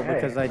a shovel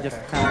because I just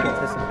kind of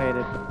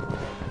anticipated.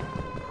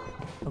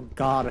 Oh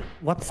god,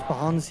 what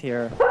spawns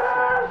here?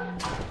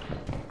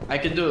 I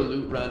could do a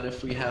loot run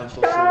if we have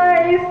a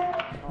Guys!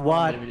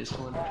 What? Maybe just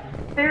one.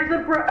 There's a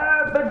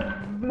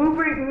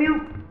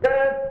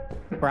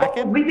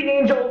Bracket? Weeping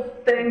Angel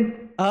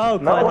thing. Oh,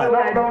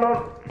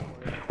 no.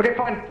 Okay,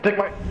 fine. Take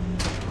my.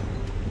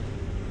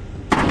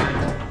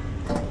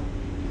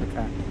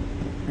 Okay.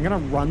 I'm gonna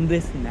run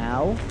this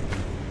now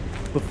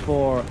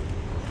before.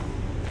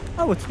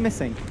 Oh, it's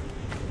missing.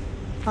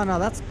 Oh no,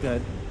 that's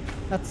good.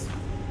 That's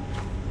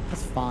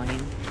fine.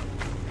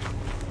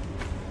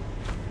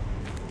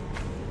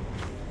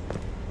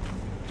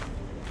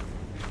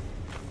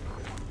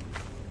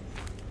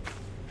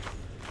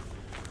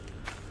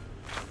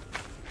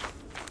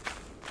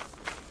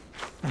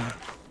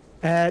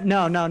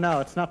 No,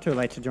 it's not too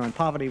late to join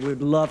Poverty.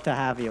 We'd love to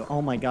have you.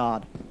 Oh my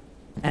god.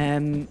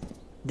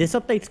 This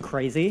update's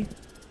crazy.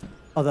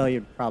 Although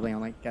you'd probably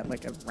only get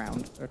like a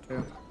round or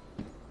two.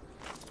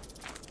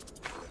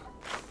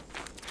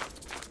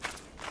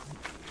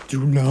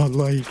 Do not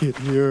like it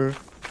here.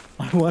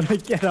 I want to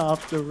get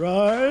off the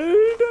ride.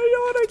 I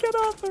want to get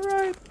off the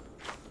ride.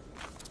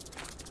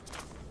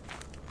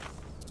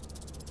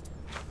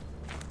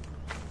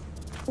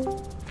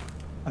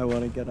 I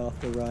want to get off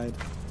the ride.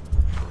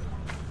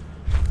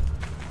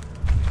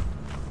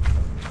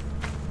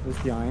 Those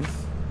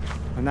giants.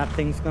 And that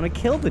thing's gonna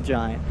kill the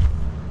giant.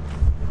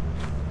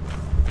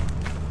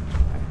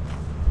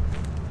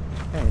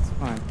 Okay, it's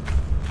fine.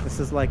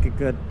 This is like a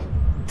good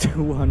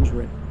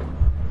 200.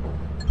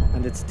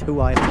 And it's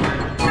 2 items.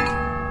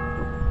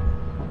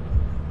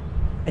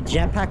 A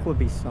jetpack would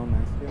be so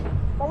nice, dude.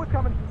 Oh, it's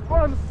coming.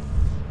 Run!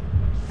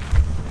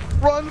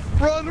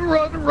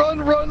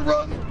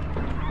 Run!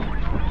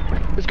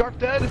 Is Garf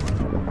dead?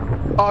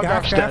 Oh,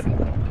 Garf's dead.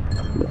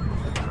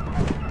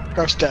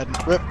 Garf's dead.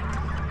 Rip.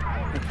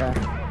 Okay.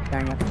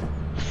 Dang it.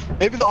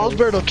 Maybe the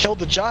Osbird will kill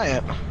the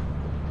giant.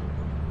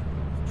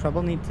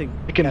 Trouble need to.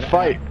 It can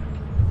fight.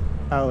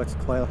 Oh, it's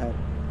Coilhead.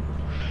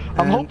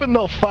 I'm hoping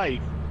they'll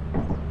fight.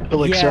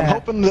 Elixir. Yeah. I'm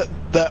hoping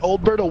that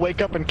old bird will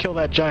wake up and kill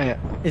that giant.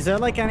 Is there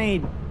like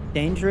any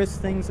dangerous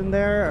things in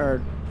there,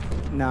 or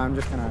no? I'm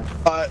just gonna.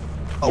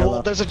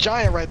 Well, there's a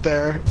giant right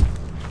there.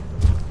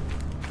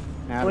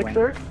 Nah,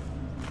 Elixir.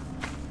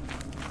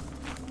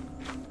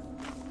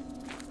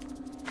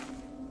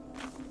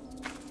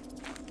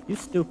 You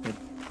stupid.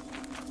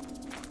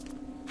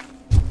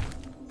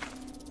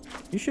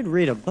 You should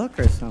read a book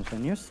or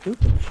something. You're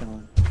stupid,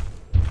 Sean.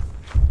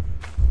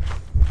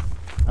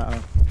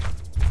 Uh-oh.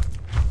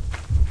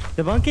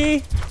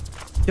 Debunky?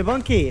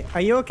 Debunky,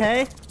 are you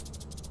okay?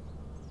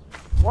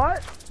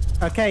 What?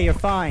 Okay, you're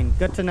fine.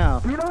 Good to know.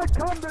 Do not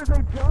come, there's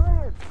a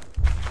giant!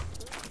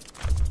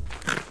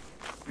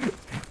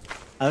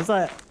 I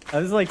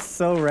was like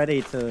so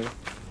ready to...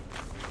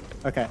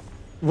 Okay.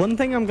 One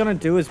thing I'm gonna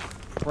do is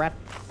prep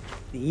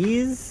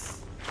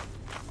these.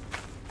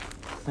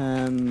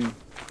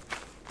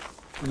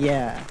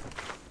 Yeah.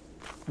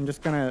 I'm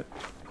just gonna...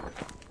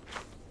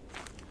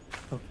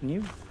 Oh, can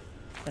you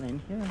get in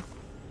here?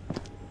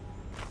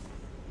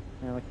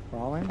 Can I like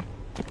crawl in?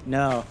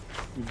 No.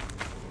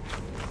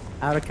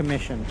 Out of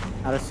commission.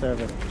 Out of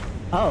service.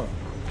 Oh!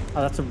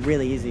 Oh, that's a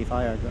really easy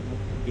fire.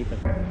 Keep it.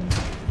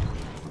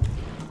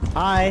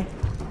 Hi!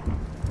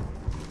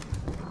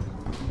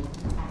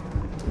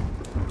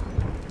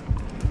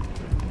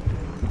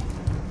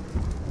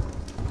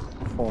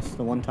 Of course,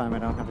 the one time I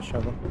don't have a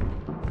shovel.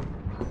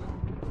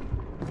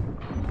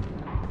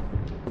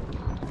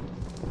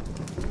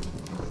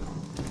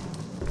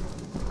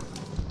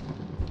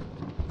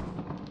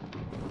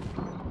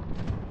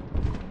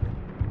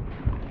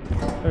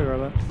 Hey,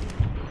 robot.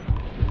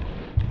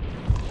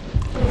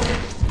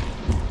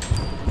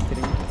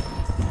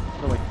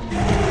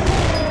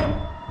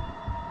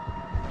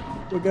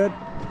 We're good.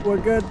 We're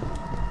good.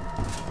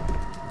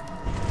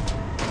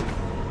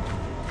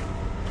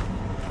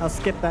 I'll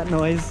skip that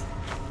noise.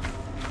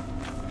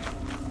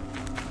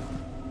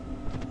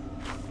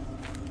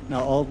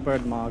 No, old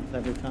bird mogs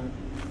every time.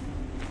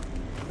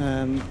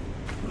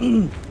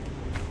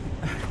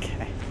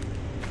 Okay.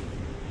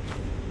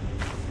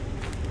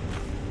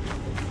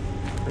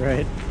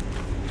 Right.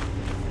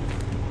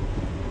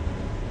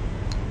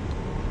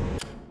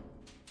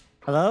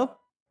 Hello?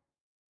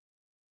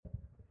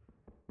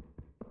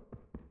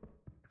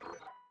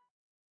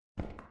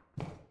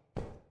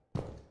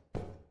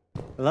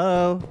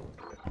 Hello?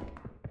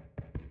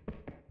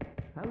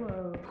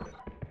 Hello.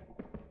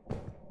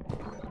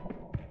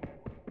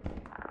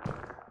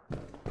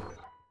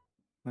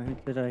 Why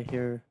did I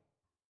hear...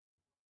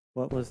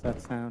 What was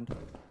that sound?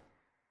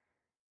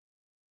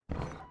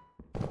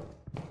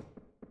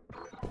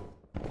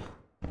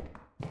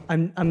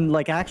 I'm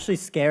like actually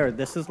scared.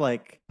 This is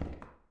like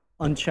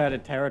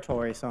uncharted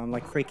territory, so I'm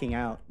like freaking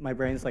out. My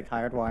brain's like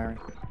hardwiring.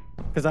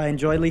 Because I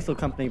enjoy Lethal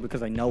Company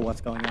because I know what's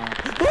going on.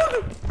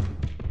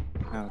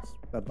 No, it's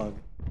a bug.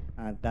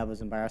 That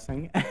was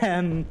embarrassing.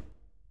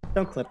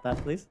 Don't clip that,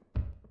 please.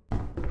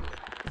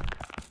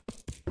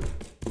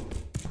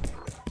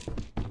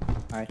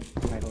 Alright,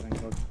 my holding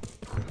bug.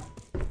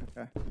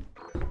 Okay.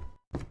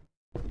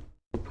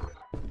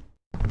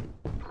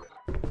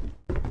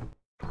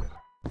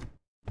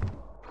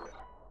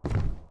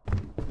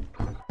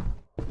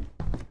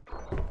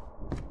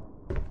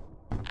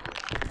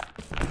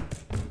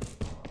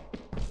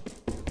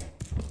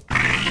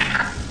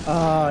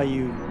 Oh,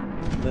 you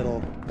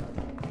little...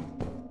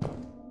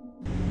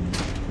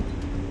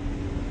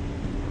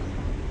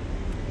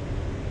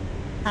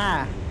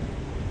 Ah!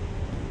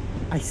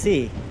 I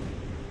see.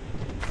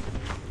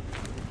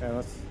 Okay,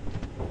 let's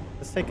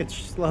take it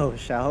slow,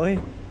 shall we?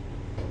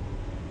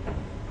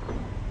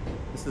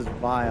 This is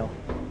vile.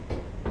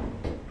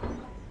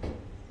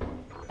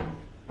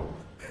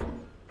 Okay.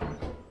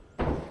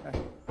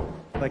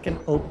 If I can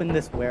open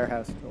this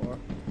warehouse door,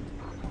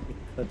 it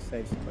could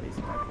save somebody's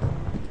life.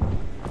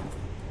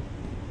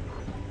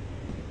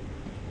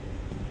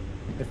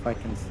 If I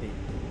can see.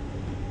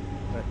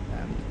 But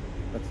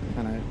that's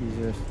kind of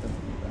easier stuff than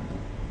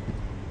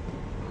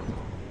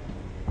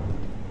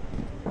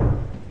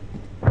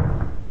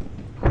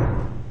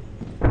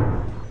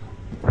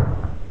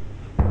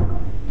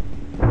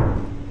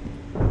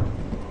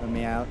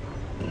out.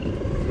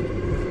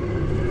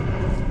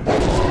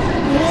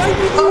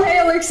 Oh, hey,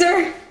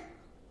 Elixir.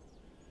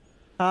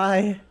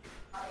 Hi.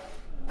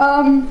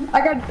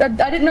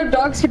 I didn't know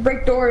dogs could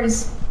break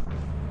doors.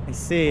 I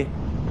see.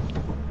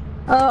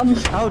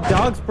 Oh,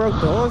 dogs broke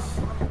doors?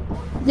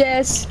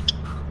 Yes.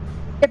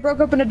 It broke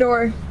open a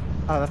door.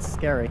 Oh, that's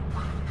scary.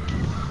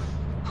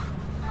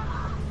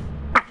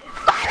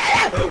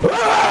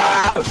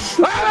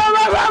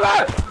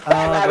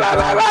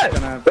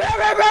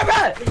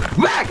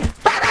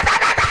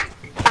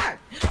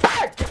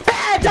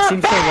 It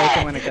seems to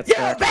awaken when it gets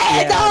dark.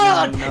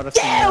 Yeah, I'm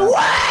noticing that.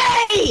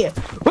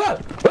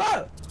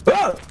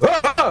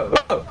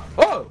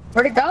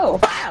 Where'd it go?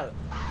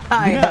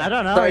 Hi. I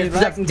don't know. Sorry,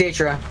 protecting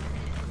Datra.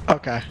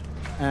 Okay.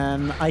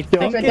 I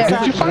think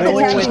Did you find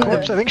Elixir's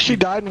corpse? I think she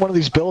died in one of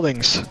these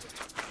buildings.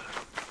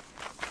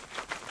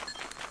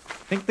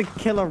 I think the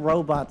killer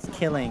robot's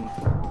killing.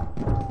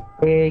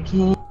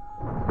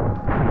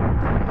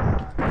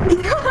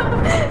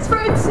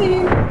 Spryte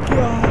scene.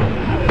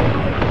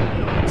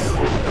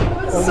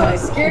 Oh so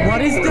scary.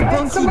 What is the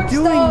monkey so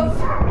doing?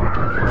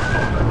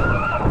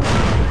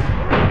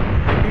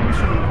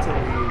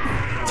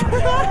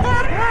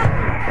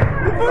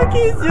 The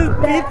monkey's just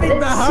beeping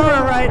the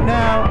horror right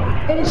now.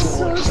 It is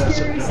so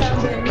scary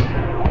sounding.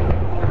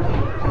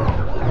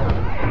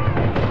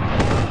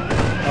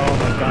 Oh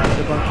my god,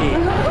 the monkey.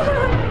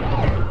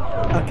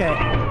 Okay.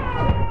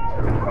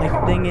 My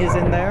thing is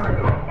in there.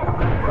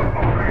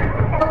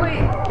 Oh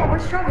wait,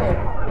 where's Trouble?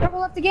 Trouble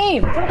left the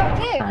game. Trouble got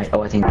kicked.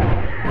 I think.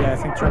 Yeah, I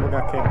think Trouble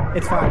got kicked.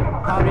 It's fine.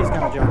 Poverty's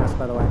gonna join us,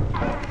 by the way.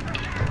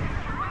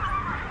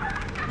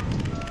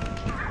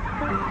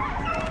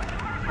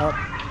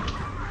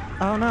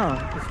 Oh no,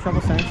 is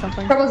Trouble saying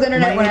something? Trouble's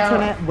internet My went out.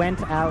 internet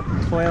went out.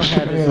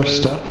 Toilhead is loose.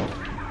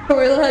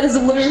 Toilhead is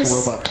loose.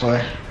 Robot toy.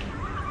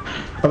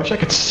 I wish I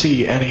could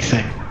see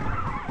anything.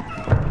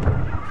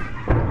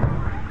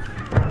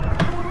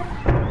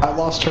 I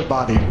lost her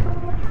body.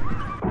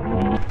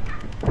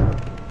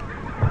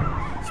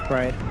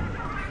 Spryte.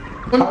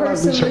 One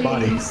person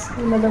leaves,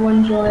 another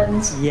one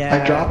joins.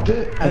 Yeah. I dropped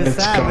it, I and was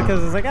it's sad gone.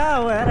 because it's like,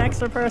 oh, an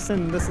extra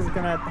person. This is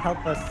gonna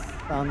help us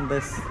on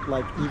this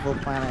like evil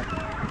planet.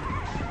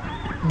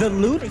 The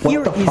loot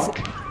here is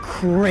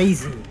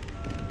crazy.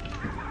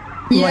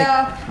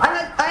 Yeah,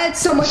 I had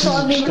so much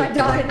on me when I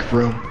died.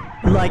 Room.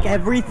 Like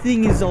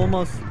everything is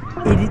almost.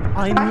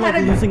 I'm like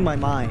losing my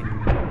mind.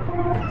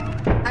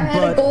 I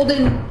had a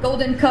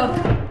golden cup.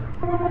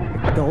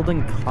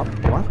 Golden cup?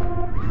 What?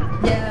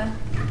 Yeah.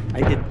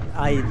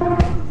 I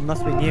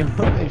must be new.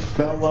 Hey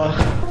fella.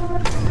 How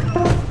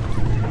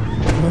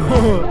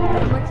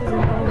much is a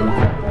golden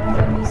cup?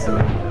 Let me see.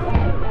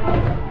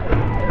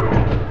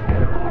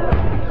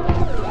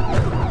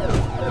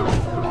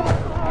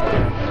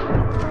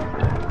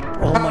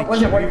 Oh my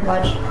wasn't worth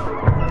much.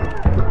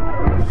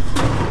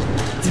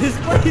 This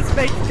place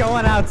makes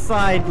going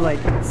outside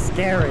like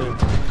scary.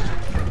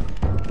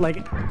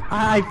 Like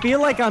I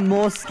feel like I'm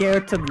more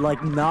scared to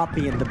like not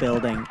be in the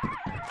building.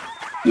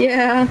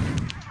 Yeah.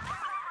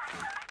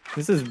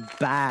 This is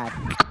bad.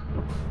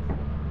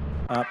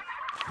 Up.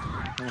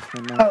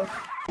 Oh.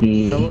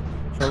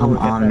 Come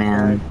on,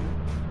 man.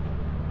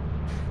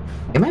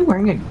 Am I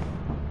wearing a...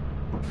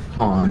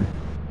 on?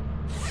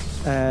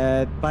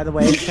 By the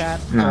way,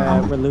 chat,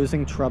 we're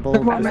losing Trouble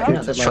due to like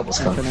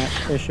internet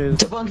issues.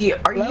 Debunky,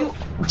 are you...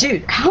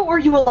 Dude, how are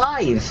you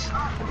alive?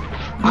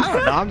 I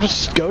don't know, I'm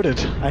just goated.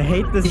 I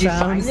hate the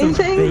sounds of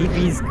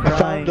babies crying. I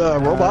found a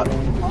robot.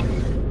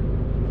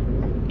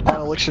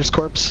 On Elixir's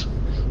corpse.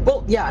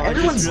 Well, yeah,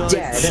 everyone's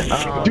dead.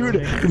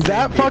 Dude,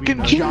 that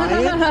fucking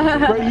giant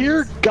right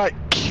here got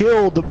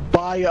killed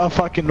by a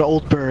fucking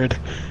old bird.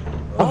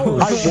 Oh,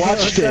 I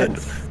watched it.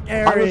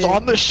 I was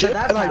on the ship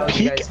and I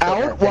peek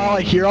out while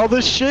I hear all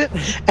this shit,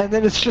 and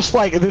then it's just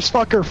like this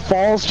fucker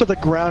falls to the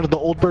ground and the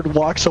old bird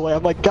walks away.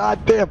 I'm like,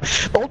 god damn.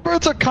 Old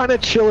birds are kind of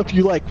chill if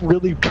you like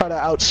really try to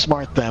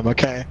outsmart them,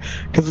 okay?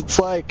 Because it's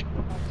like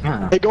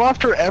they go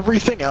after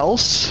everything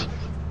else.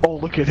 Oh,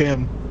 look at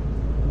him.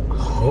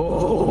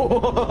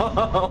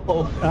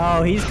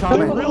 Oh, he's coming.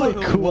 They're really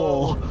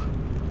cool.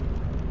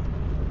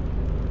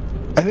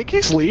 I think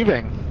he's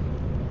leaving.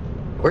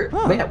 Wait,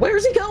 where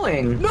is he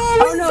going? No,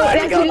 oh no,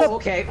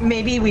 okay,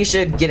 maybe we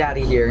should get out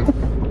of here.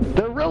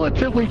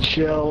 relatively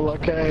chill,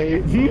 okay?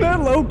 They're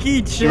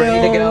low-key chill. You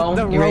ready to go?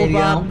 The You ready to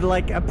robot, go?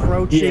 like,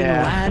 approaching,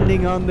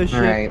 landing on the ship.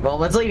 Alright,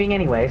 well, it's leaving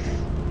anyway.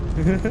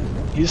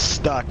 He's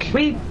stuck.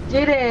 We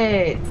did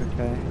it!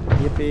 Okay.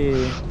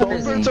 Yippee. The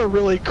Oldbirds are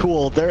really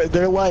cool.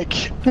 They're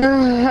like...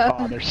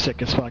 oh, they're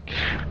sick as fuck.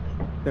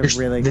 They're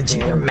really cool.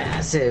 They're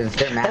massive.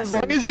 They're massive. As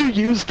long as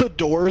you use the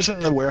doors in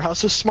the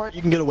warehouses smart,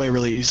 you can get away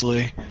really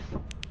easily.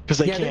 Because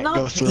they can't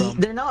go through them.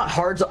 They're not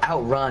hard to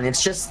outrun,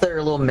 it's just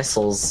their little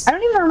missiles. I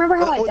don't even remember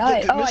how I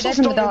died. Oh, I died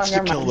from the dog. Missiles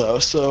don't insta-kill though,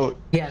 so...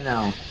 Yeah,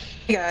 no.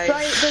 Hey guys.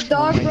 Right, the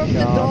dog broke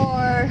the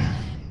door.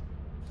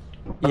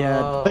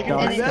 Yeah, they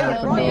can do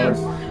that.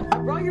 I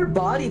brought your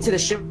body to the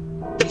ship.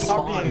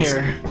 I'll be in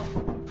here.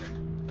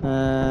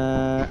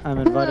 I'm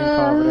inviting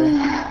Poverty.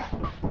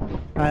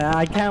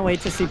 I can't wait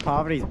to see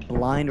Poverty's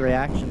blind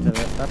reaction to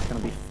this. That's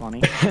gonna be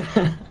funny.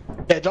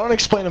 Yeah, don't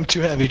explain them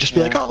too heavy. Just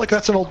be like, oh, look,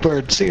 that's an old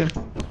bird. See ya.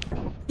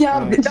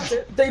 Yeah, that's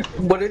it.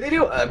 What do they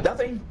do?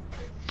 Nothing.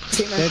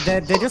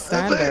 They just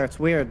stand there. It's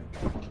weird.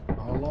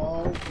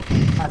 Hello.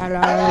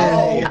 Hello.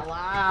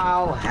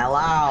 Hello.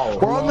 Hello.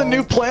 We're on the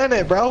new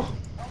planet, bro.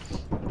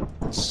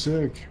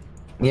 Sick.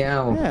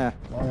 Yeah.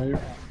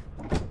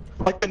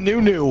 Like the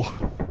new.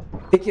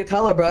 Pick your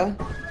color, bro.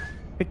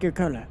 Pick your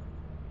color.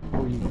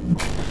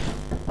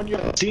 You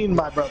haven't seen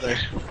my brother.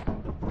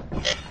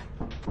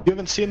 You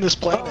haven't seen this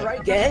planet. All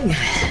right, gang.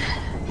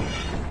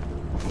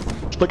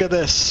 Look at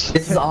this.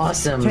 This is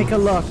awesome. Take a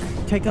look.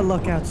 Take a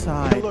look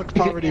outside. Hey, look,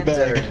 poverty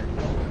bag.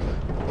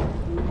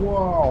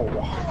 Wow.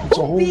 It's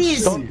a whole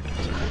city.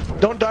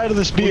 Don't die to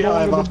this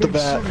beehive off the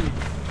bat.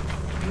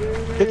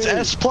 It's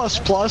S++,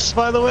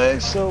 by the way,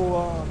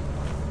 so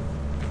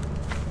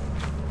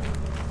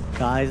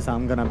Guys,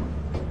 I'm gonna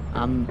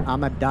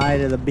die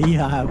to the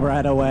beehive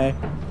right away.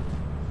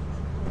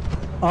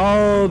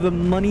 Oh, the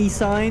money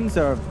signs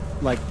are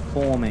like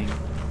forming.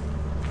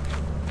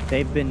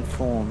 They've been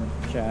formed,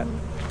 chat.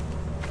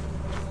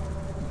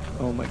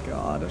 Oh my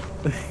god.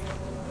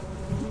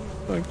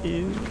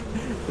 Funky.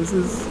 This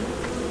is...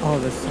 oh,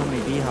 there's so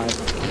many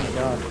beehives. Oh my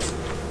god.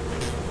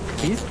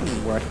 These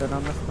been worth it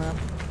on this map.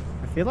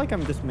 I feel like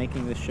I'm just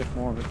making this ship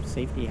more of a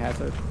safety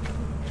hazard.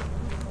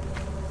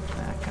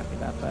 Nah, can't be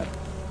that bad.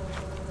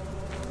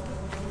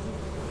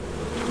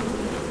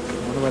 I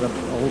wonder where the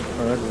old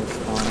bird will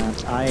spawn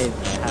at. I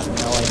have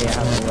no idea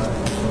how they work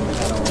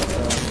at all,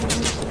 so I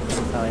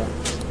can't tell you.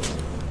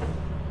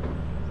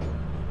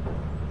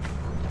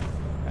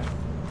 Okay.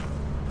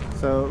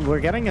 So we're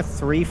getting a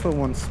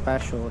 3-for-1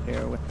 special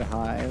here with the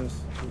hives,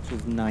 which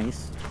is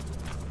nice.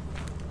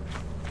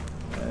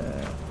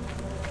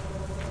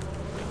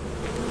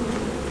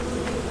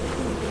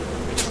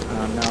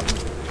 Oh no,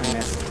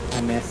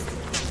 I missed.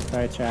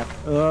 Sorry, chat.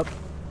 Oh,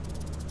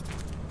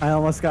 I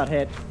almost got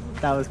hit.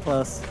 That was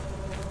close.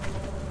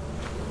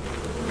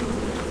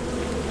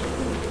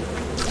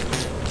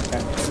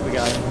 Okay, we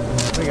got it.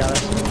 We got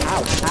it.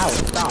 Ow, ow,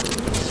 stop.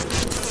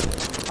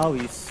 Oh,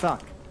 you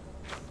suck.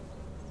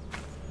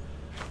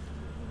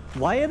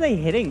 Why are they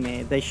hitting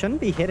me? They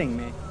shouldn't be hitting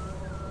me.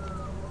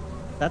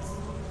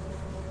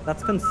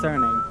 That's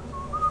concerning.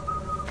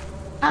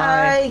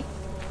 Hi.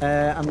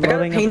 I'm I got a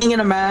loading painting up,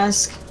 and a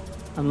mask.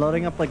 I'm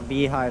loading up like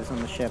beehives on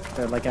the ship.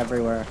 They're like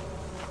everywhere.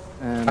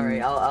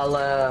 Alright, I'll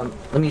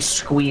let me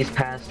squeeze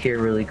past here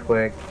really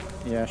quick.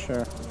 Yeah,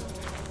 sure.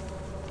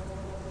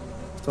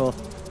 Cool.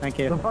 Thank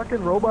you. The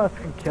fucking robots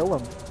can kill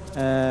him.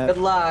 Good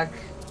luck.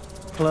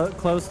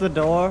 Close the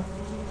door.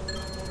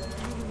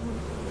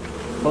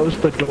 Close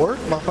the door?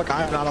 Motherfucker,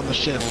 I'm not on the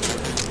ship.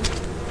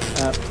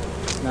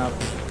 No.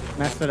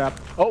 Messed it up.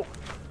 Oh.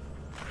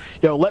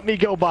 Yo, let me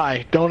go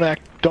by. Don't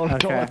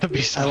Okay. let them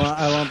be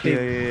I won't be.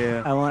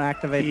 Yeah. I won't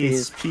activate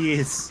these.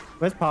 Peace.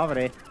 Where's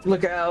Poverty?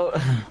 Look out.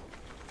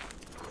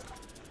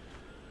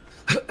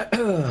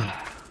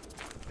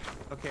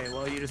 Okay,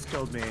 well, you just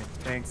killed me.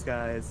 Thanks,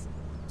 guys.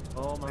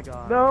 Oh my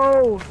god.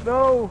 No,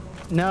 no.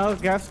 No,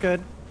 Garth's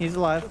good. He's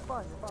alive. You're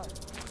fine, you're fine.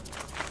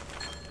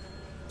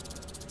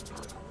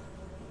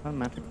 Oh,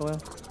 magic oil.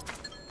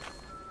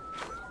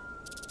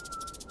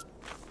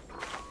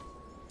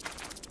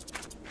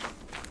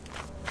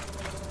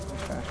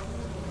 Okay.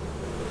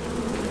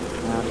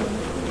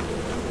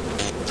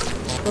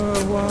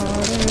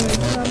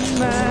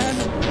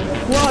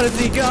 What has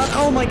he got?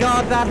 Oh my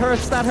god, that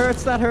hurts, that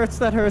hurts, that hurts,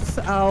 that hurts.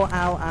 Ow,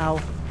 ow, ow.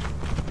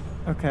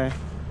 Okay.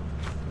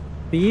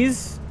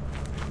 Bees?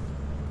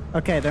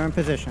 Okay, they're in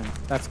position.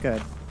 That's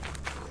good.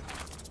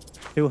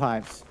 2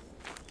 hives.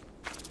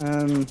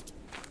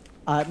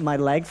 My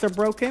legs are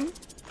broken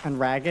and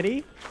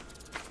raggedy,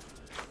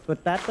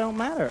 but that don't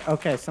matter.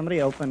 Okay,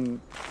 somebody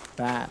open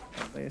that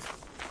at least.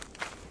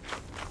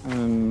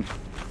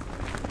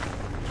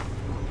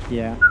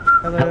 Yeah.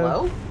 Hello.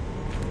 Hello?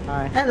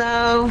 Hi.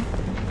 Hello.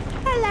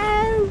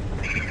 Hello.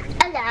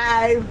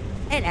 Hello.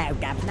 Hello,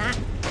 Governor.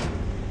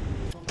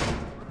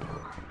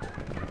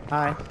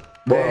 Hi.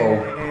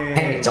 Whoa.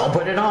 Hey, don't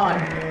put it on.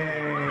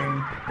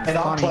 And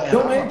I'll play.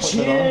 Go man,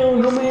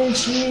 chill. Go man,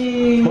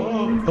 chill.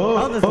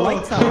 Oh, there's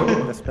lights on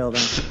in this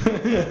building.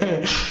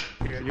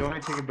 Here, you want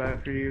me to take it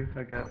back for you?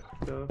 I got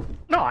stuff.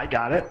 No, I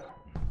got it.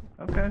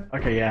 Okay.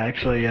 Okay, yeah,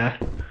 actually, yeah.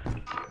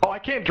 Oh, I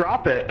can't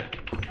drop it.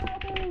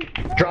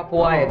 Drop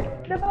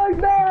what?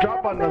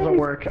 Drop button doesn't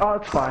work. Oh,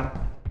 it's fine.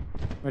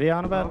 What are you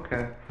on about?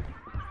 Okay.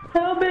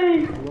 Help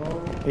me!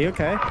 Are you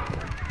okay?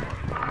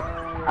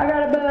 I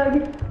got a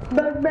bug.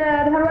 Bug's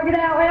bad. How do I get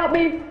out? Help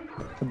me!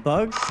 The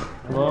bug?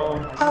 Hello?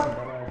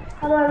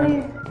 How do I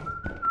leave?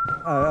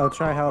 I'll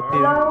try help you.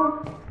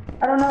 Hello?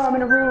 I don't know. I'm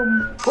in a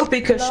room.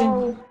 Whoopee cushion.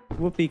 Hello?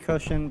 Whoopee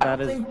cushion, that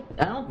is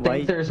I don't think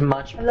white. there's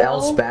much Hello?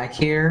 else back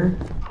here.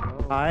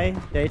 Hi,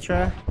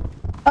 Datra.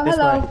 Oh, This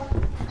hello. way.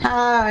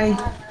 Hi.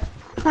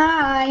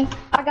 Hi.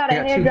 I got a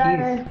I got 2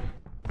 hairdryer.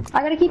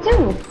 I got a key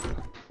too.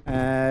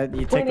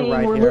 You take a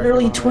right We're here.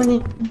 literally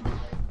twinning.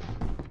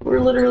 We're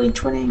literally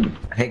twinning.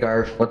 Hey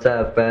Garf, what's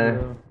up?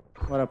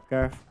 What up,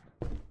 Garf?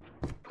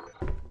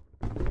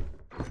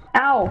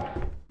 Ow.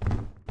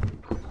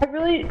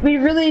 We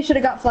really should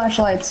have got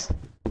flashlights.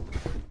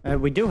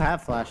 We do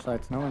have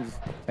flashlights. No one's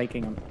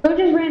taking them. Who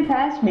just ran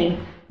past me?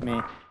 Me.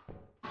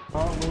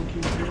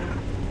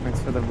 Thanks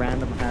for the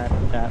random heart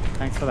chat.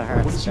 Thanks for the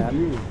hearts What does he chat.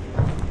 do?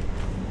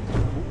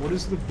 What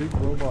does the big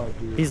robot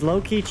do? He's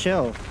low key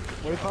chill.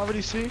 What did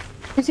Poverty see?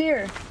 Who's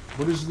here?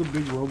 What does the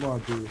big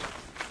robot do?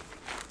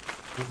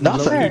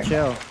 Nothing. Low key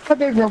chill. A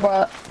big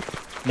robot.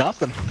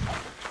 Nothing.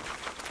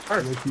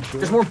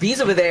 There's more bees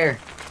over there.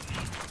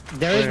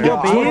 There is Yeah, more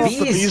I don't know bees. if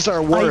the bees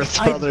are worth,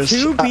 brothers.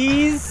 2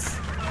 bees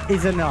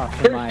is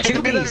enough in my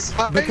opinion.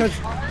 Because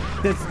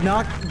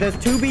there's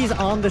 2 bees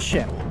on the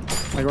ship.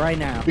 Like right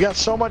now. We got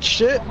so much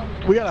shit.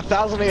 We got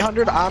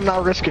 1,800. I'm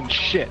not risking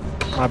shit,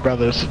 my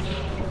brothers.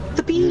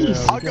 The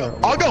bees. Yeah,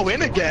 I'll go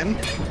in again.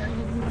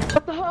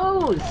 But the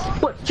hose!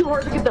 What, too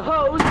hard to get the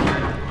hose?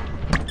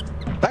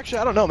 Actually,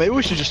 I don't know. Maybe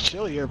we should just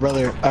chill here,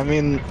 brother. I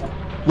mean,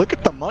 look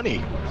at the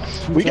money.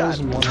 We got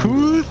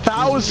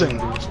 2,000.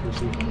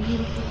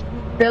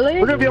 Really?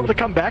 We're gonna be able to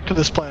come back to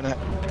this planet.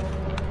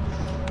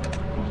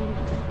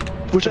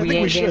 Which I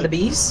think we should. The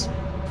bees?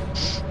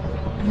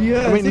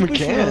 Yeah, I mean, we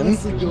can.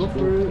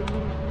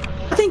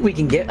 I think we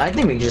can get. I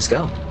think we can just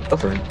go. Go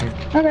for it.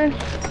 Okay. I'm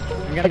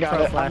I gonna got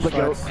throw it. I'm the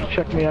goat. flashlights.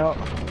 Check me out.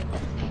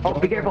 Oh,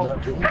 be careful.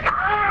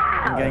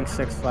 I'm getting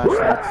 6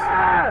 flashlights.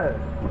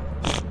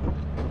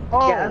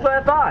 Oh, Yeah, that's what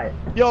I thought.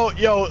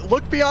 yo,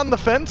 look beyond the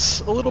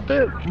fence a little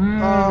bit.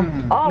 Oh,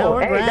 No,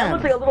 we're hey, that grand.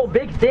 looks like a little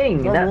big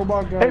thing. That That-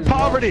 robot guy Hey, is not-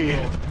 Poverty.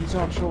 He's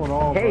not chill at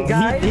all, Hey bro.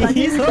 guys, I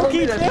He's think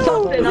low-key there's chill.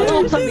 something, a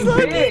little something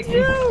big.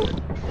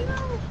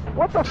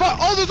 What the fuck?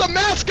 Oh, there's a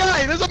mask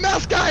guy. There's a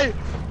mask guy.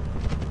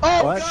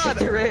 Oh What? God.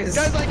 There is.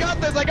 Guys, I got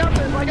this. I got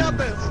this. I got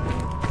this.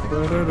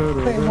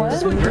 Wait, what?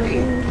 This was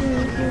great.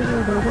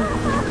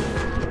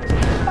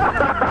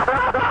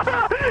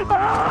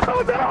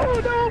 Oh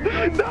no!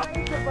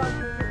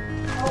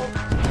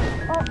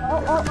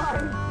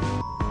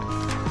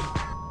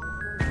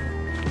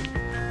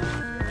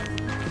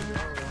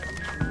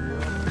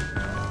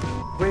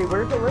 Wait,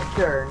 where's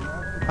Elixir?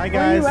 Hi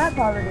Where are you guys. at,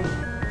 Poverty?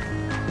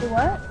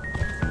 What?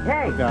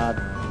 Hey, Oh god.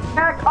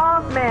 back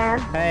off, man.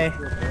 Hey.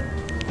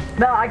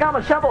 No, I got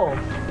my shovel.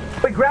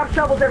 Wait, grab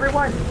shovels,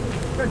 everyone.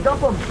 Just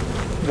dump them.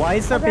 Why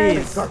is there Okay.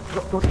 bees? Go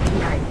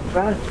behind,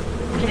 bro.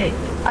 Okay.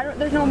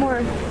 There's no more.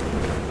 Dude,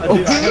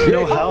 I have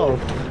no health.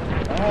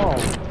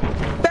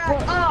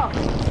 Back up.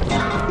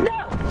 No.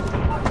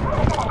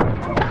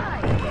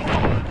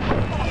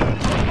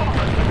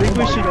 I think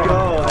we should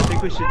go. I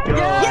think we should go.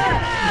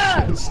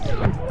 Yeah!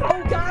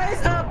 Oh,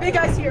 guys, big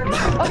guys here.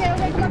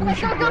 Okay, come on,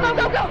 let's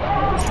go.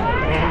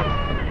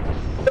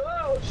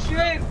 Oh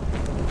shit!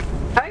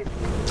 Hey!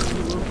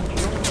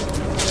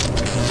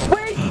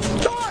 Wait!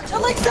 Dodge!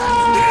 Alexa!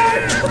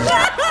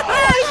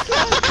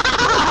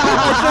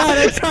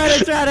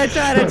 I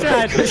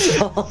tried.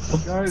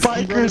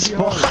 Bikers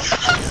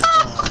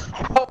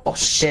Oh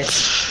shit!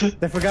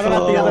 They forgot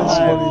about the other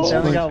one. They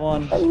only got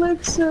one.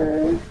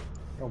 Elixir.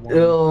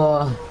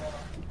 Ugh.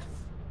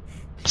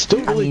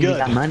 Still really good.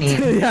 Got money.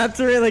 That's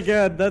really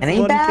good. That's It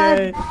ain't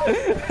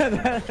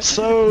 1K.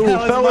 So, That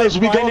was fellas, my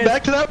we going finest-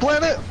 back to that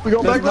planet? We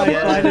going back That's to my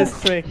that planet?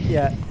 finest trick.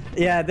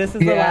 Yeah. This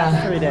is the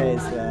last 3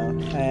 days. So,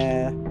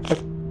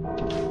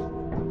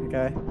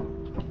 okay.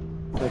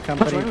 The How much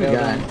company money we building.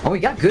 got? Oh, we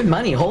got good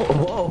money.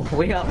 Whoa,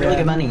 we got really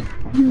good money.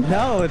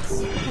 No,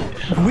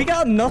 we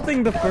got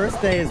nothing the first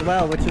day as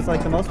well, which is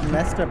like the most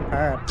messed up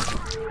part.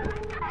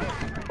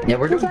 Yeah,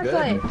 we're doing What's that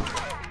good. play?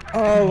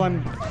 Oh,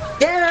 I'm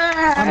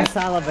Yeah!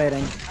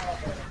 salivating.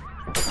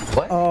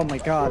 What? Oh my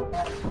god.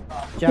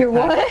 You're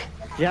what?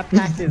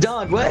 Jetpack is.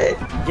 Dog, what?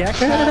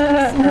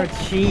 Jetpacks are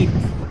cheap.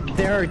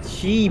 They're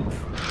cheap.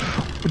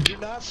 Do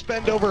not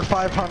spend over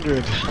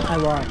 500. I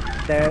won't.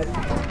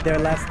 They're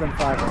less than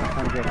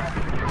 500.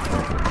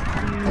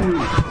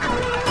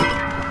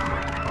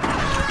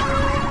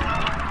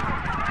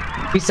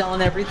 We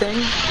selling everything?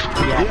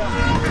 Yeah.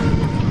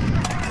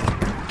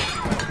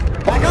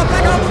 Back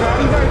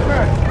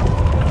up!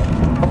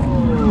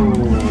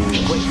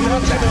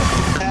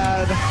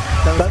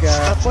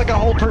 That's like a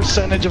whole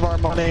percentage of our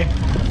money.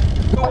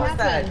 Who was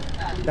that?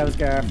 That was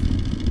Gareth.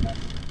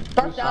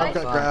 Dark I died?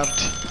 got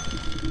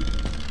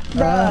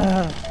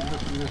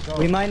grabbed.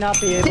 We might not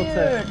be able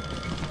to.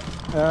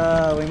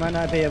 We might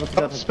not be able to.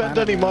 Don't spend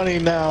any money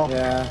now.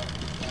 Yeah.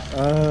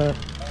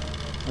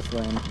 That's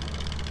lame.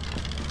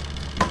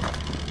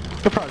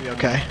 You'll probably be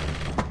okay.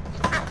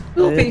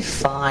 We'll be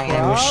fine,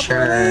 I'm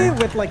sure.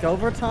 With like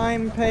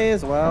overtime pay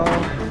as well.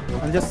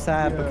 I'm just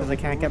sad because I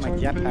can't get my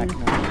jetpack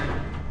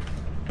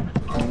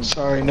now.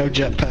 Sorry, no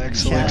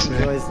jetpacks. Chat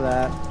enjoys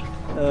that.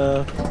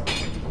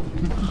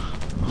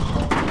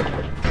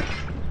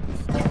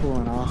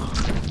 Cooling off.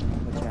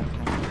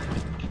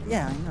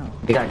 Yeah, I know.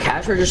 We got a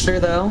cash register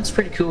though. It's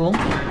pretty cool. We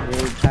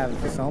have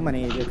so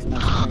many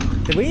expensive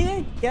things. Did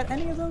we get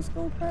any of those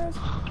gold pairs?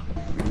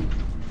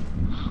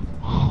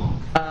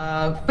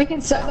 We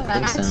can sell them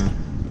at so.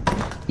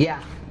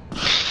 Yeah.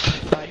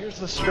 Here's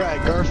the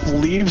strat. Garth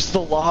leaves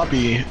the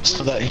lobby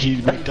so that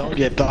we don't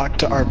get docked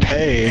to our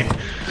pay.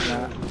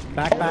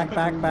 Back.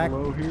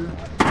 Below here.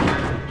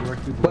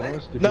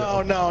 What?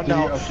 No.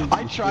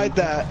 I tried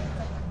that.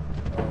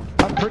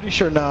 I'm pretty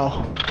sure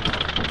no.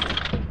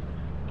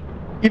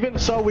 Even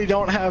so, we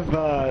don't have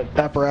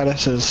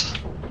apparatuses.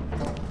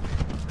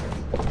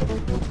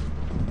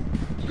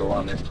 Go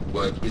on this to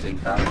work using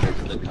benefits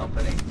of the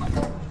company.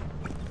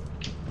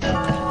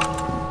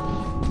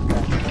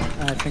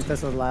 I think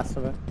this is the last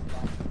of it.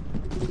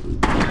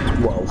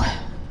 Whoa.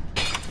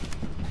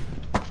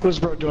 What's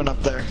bro doing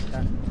up there?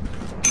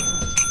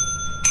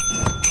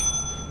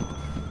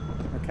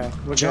 Okay,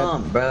 we're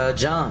jump, good. Bro,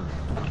 jump.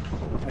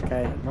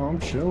 Okay. No, I'm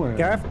chilling.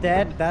 Gareth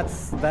dead.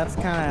 That's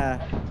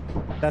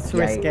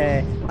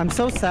risque. I'm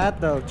so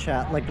sad though,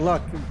 chat. Like,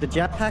 look, the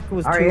jetpack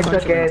was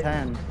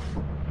 210.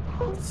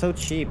 So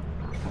cheap.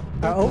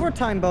 Our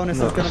overtime bonus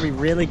is going to be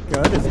really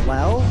good as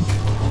well,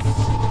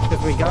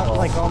 because we got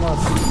like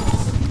almost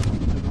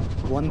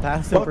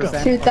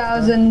 1,000%.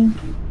 2,000.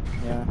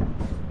 Yeah.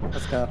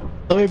 Let's go.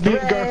 Let me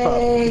beat Garth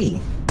up.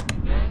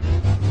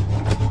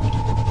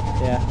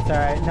 Yeah, it's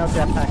alright. No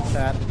jetpack,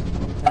 chat.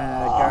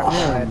 Garth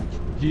died.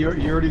 He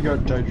already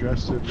got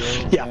digested, bro.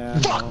 Yeah.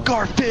 Fuck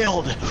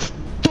Garfield!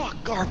 Fuck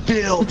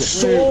Garfield!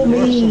 So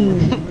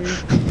mean!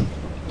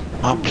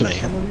 I'm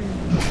playing.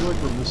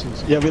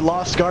 Yeah, we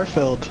lost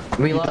Garfield.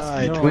 We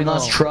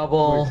lost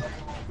Trouble.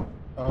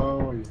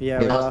 Oh, yeah.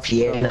 We lost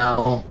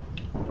Piano.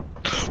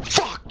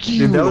 Fuck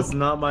you! Dude, that was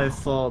not my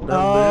fault. That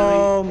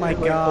oh my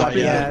god,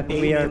 yeah,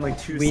 we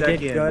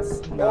did good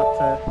not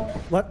to...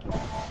 What?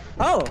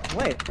 Oh,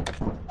 wait.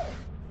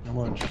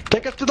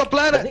 Take us to the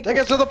planet! Take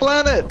us to the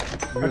planet!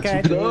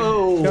 Okay,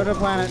 go to the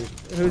planet.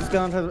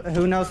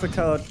 Who knows the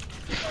code?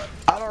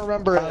 I don't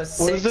remember it.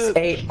 What is it?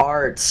 6-8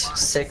 art.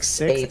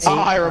 6-8. Oh,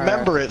 I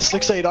remember it.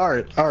 6-8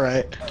 art.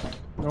 Alright.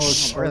 No,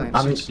 it's brilliant.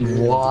 No, it's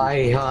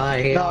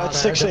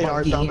 6-8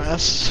 art,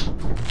 dumbass.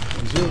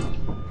 Is it?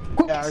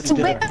 Yeah, I already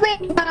did it.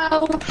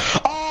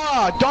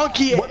 Ah,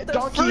 donkey head,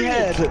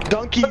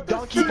 donkey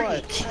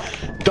butt,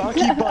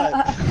 donkey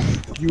butt.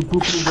 You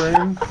poo-poo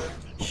brain.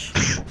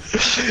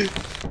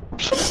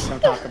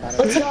 Don't talk about it.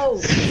 Let's go.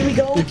 Here we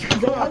go.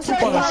 I'm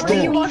sorry, Marty,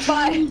 you walked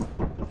by.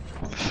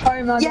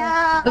 Sorry, Marty.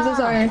 Yeah. I'm so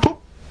sorry.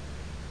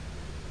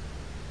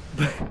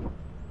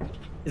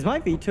 Is my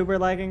VTuber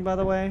lagging, by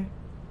the way?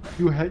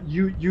 You head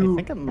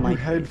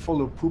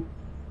full of poop.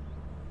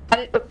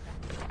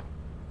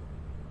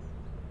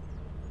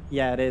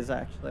 Yeah, it is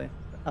actually.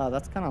 Oh,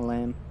 that's kind of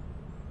lame.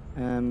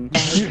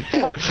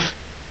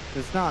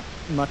 There's not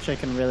much I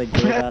can really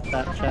do about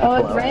that chat. Oh,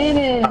 it's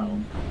raining.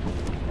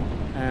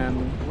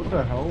 What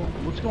the hell?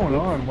 What's going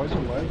on? Why is it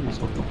lagging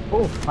so much?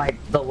 Oh,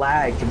 the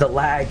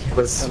lag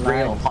was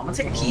real. I'm gonna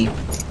take a key.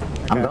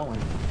 I'm going.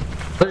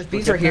 There's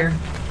bees right here.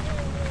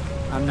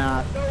 I'm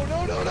not.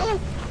 No.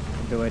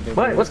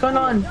 What? What's going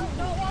on?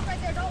 Don't walk right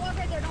there. Don't walk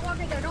right there. Don't walk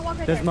right there. Don't walk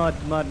right there. There's mud.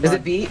 Is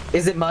it bee?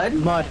 Is it mud?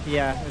 Mud,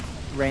 yeah. It's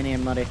rainy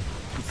and muddy.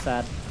 It's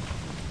sad.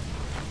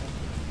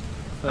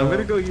 So, I'm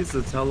gonna go use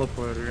the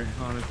teleporter,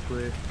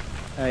 honestly.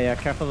 Oh yeah,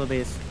 careful of the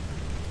bees.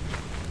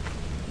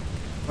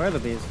 Where are the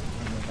bees?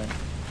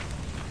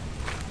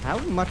 How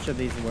much are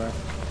these worth?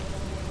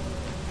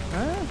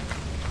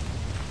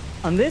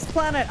 On this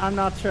planet, I'm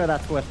not sure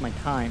that's worth my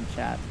time,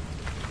 chat.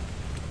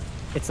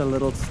 It's a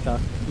little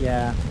stuck,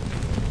 yeah.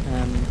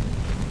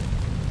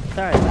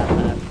 Sorry about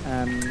that.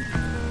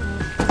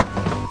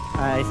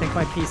 I think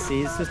my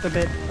PC is just a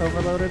bit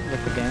overloaded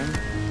with the game.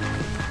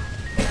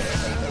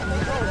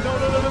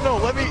 No.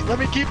 Let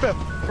me keep him.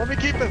 Let me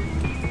keep him.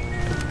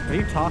 What are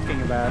you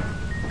talking about?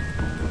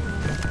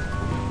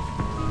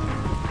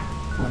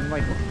 I'm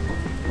like,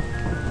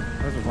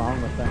 what's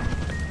wrong with that?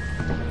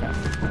 Okay.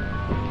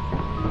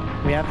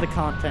 We have the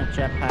content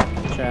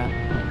jetpack chat.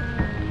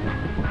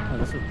 Oh,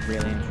 this is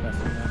really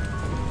interesting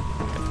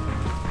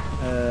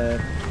though.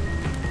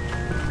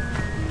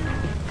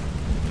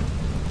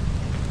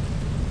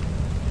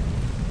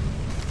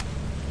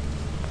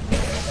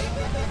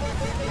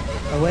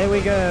 Away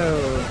we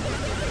go!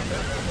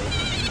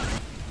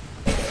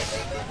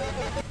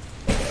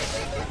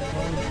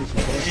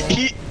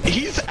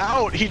 He's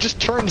out. He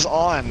just turns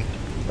on.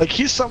 Like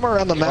he's somewhere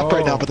around the map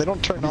right now, but they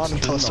don't turn on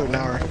until a certain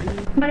hour.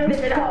 My name is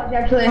college,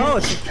 actually. Oh,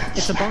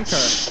 it's a bunker.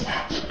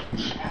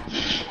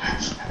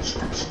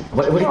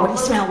 What do you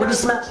smell? What do you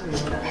smell?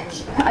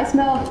 I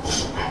smell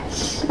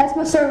That's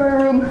my server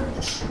room.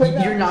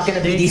 You're not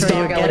gonna beat these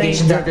dog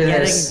allegations after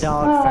this.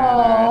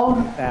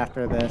 Dog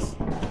after this.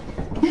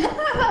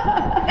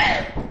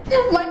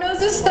 My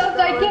nose is stuffed.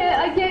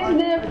 I can't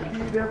nip.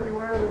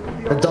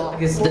 The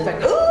dog is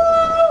defective. Ooh!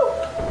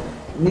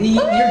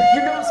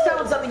 Your nose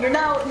found something. Your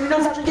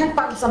nose actually did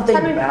find something.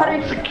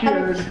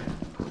 Secured.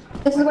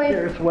 This is way.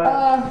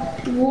 Oh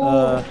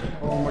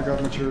my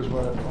god, my chair is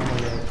wet. Oh my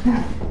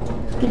god.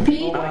 You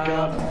pee? Oh my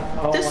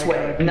god. This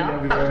way,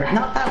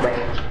 not that way.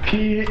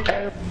 Pee.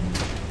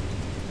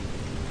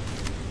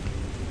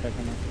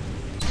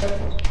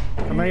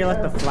 I'm ready to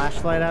let the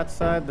flashlight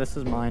outside. This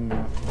is mine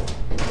now.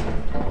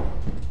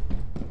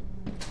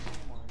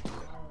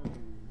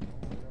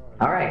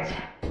 Alright.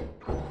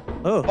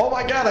 Oh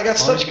my god, I got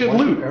such good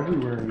loot.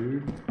 Everywhere,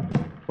 dude.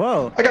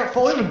 Whoa. I got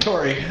full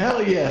inventory.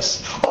 Hell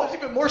yes. Oh, there's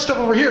even more stuff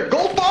over here.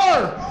 Gold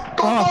bar!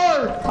 Gold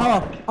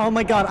bar! Oh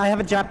my god, I have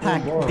a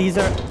jetpack. These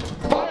are...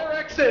 Fire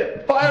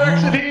exit! Fire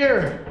exit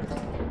here!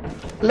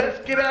 Let's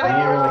get out of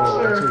here,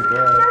 Elixir.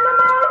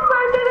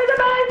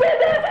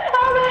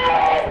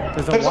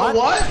 There's a There's what? a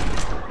what?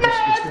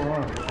 What's going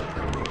on?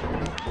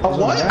 A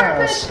what?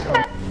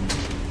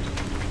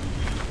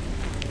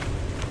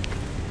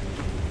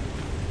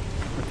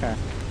 Okay.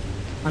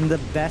 I'm the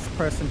best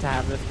person to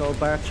have this gold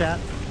bar, chat,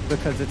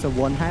 because it's a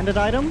one-handed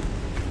item.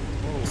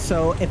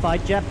 So if I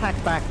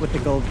jetpack back with the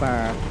gold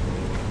bar,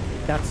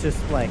 that's just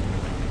like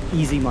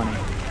easy money.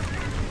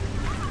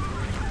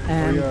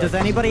 And does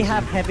anybody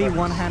have heavy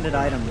one-handed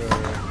items?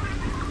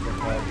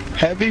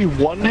 Heavy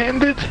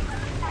one-handed?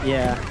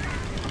 Yeah.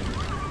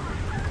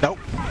 Nope.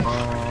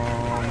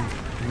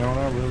 No,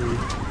 not really.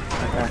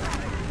 Okay.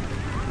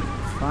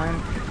 It's fine.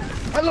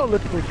 Hello,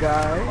 little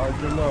guy.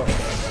 Good luck.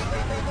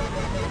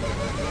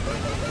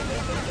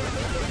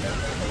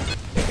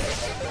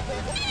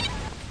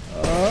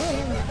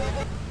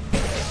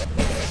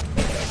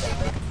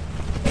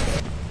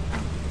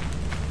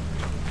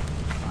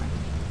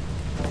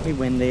 We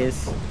win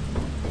these.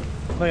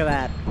 Look at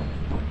that.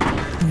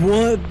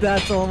 What?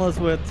 That's almost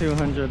worth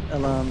 200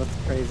 alone. That's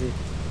crazy.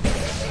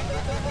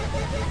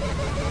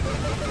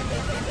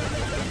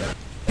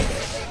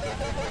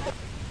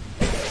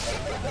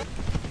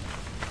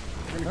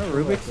 No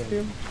Rubik's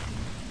Cube?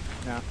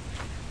 No.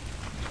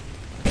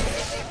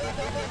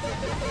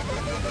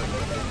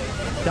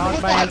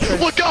 Dog by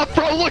entrance. Look up,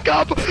 bro! Look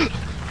up!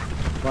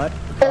 What?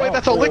 Oh wait,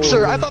 that's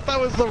Elixir. I thought that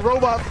was the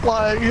robot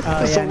flying.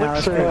 Oh yeah, no,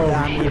 it's pretty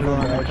damn evil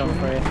and I come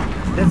for you.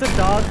 There's a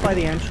dog by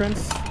the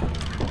entrance.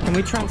 Can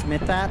we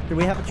transmit that? Do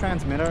we have a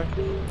transmitter?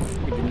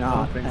 We do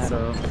not. I don't think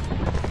so.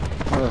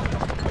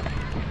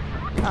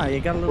 Oh, you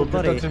got a little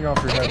buddy. Get that thing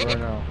off your head right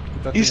now.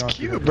 He's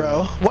cute,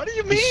 bro. What do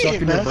you mean, He's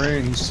sucking your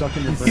brain. He's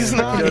sucking your brain. He's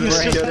not.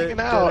 He's just hanging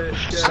out.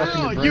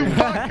 Oh, you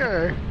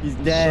fucker! He's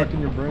dead.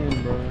 Sucking your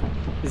brain, bro.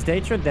 Is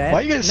Datra dead?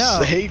 Why you guys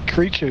no. hate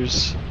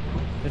creatures?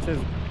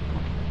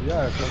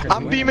 Yeah,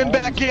 I'm beaming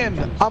back in.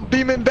 I'm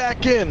beaming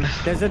back in.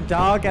 There's a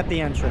dog at the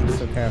entrance,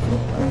 so careful.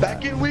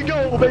 Back in we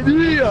go,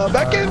 baby.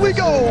 Back in we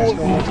go.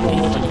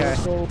 Okay.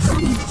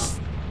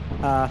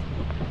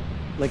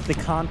 Like the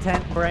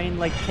content brain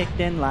like kicked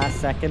in last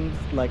second.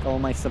 Like all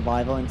my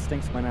survival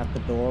instincts went out the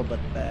door, but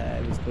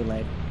it was too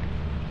late.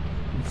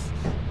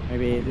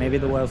 Maybe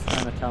the world's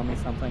trying to tell me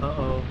something.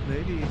 Uh-oh,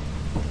 maybe.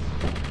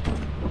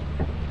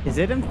 Is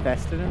it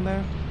infested in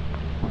there?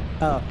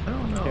 Oh, I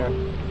don't know. Here.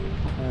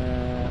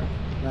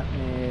 Let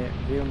me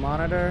view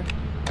monitor.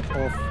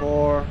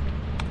 04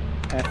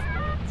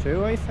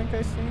 F2, I think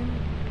I seen.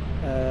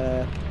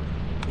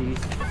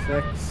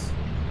 D6.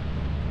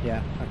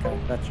 Yeah, okay,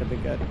 that should be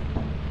good.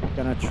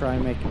 Gonna try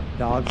and make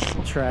dog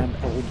trend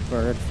old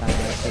bird fan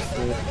out this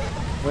week.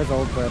 Where's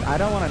old bird? I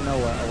don't want to know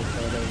where old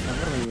bird is. I'm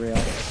gonna be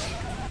real.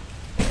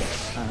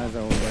 Ah, there's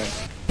old bird.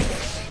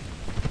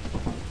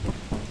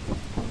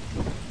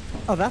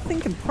 Oh, that thing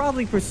can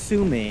probably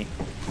pursue me.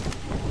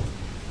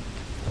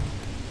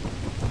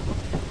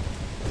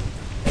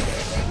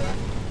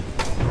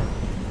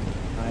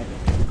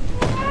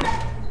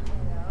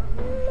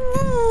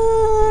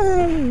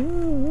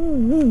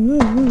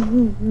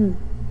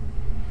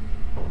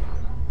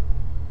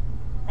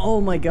 Oh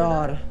my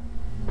god.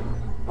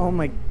 Oh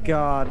my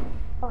god.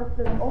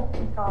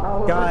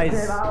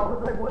 Guys.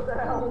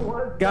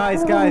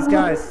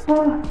 Guys.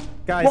 What?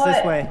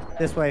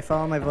 This way.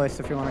 Follow my voice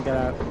if you want to get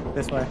out.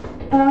 This way.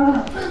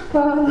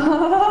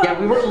 Yeah,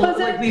 we were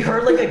like, we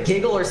heard like a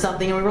giggle or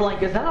something, and we were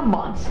like, is that a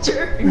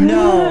monster?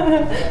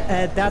 No.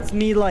 That's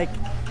me like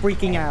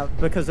freaking out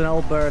because an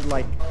old bird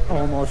like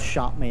almost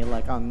shot me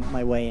like on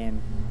my way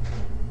in.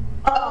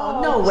 Oh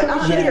no! Wait,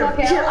 I'll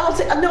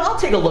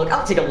take a look.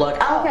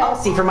 I'll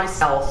see for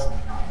myself.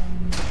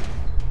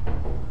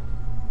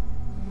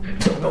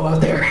 Don't go out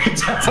there.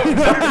 Where's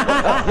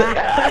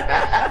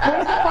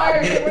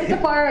the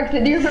fire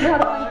exit? Do you remember how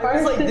to find the fire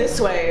exit? It was like this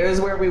way. It was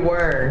where we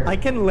were. I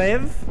can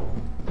live,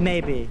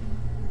 maybe.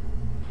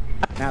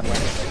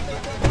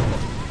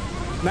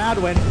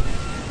 Madwin.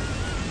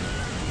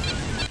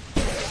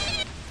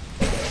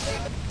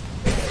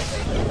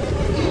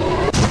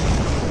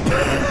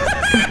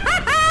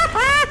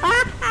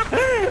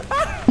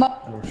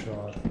 No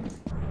shot.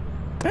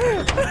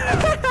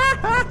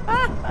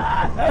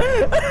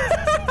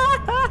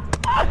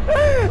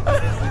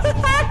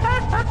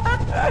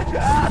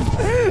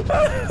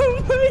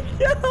 Oh my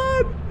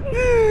god!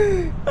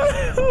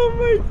 Oh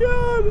my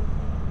god!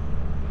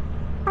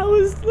 I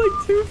was like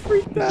too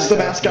freaked out. It's the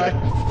mask guy.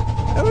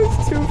 I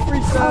was too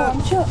freaked out.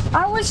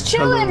 I was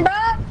chilling,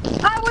 bruh!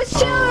 I was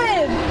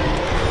chilling!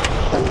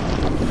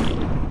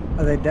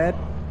 Are they dead?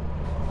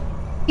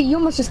 You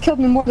almost just killed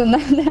me more than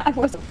that. I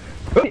was.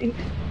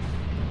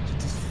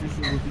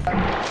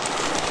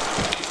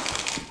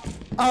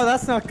 Oh,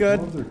 that's not good.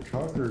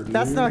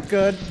 That's not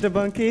good,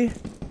 Debunky.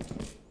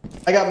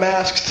 I got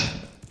masked.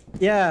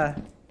 Yeah.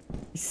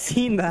 You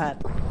seen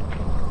that.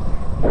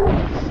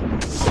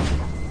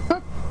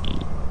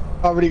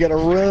 Already gotta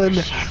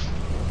run.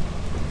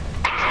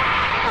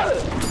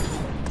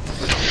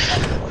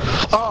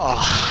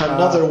 Oh,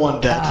 another one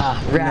dead.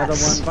 Another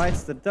one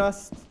bites the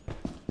dust.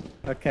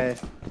 Okay.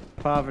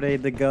 Poverty,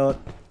 the goat.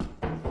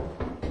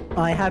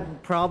 I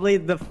had probably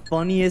the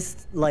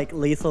funniest, like,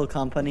 Lethal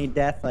Company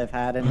death I've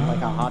had in,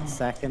 like, a hot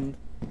second.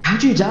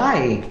 How'd you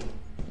die?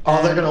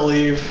 Oh, they're gonna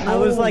leave. I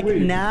was like,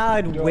 now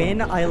I'd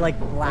win. I, like,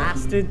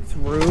 blasted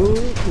through,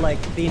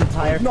 like, the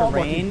entire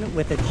terrain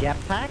with a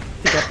jetpack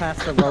to get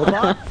past the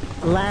robot,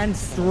 land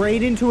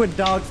straight into a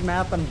dog's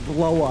mouth and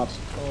blow up.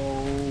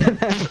 Oh.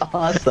 That's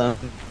awesome.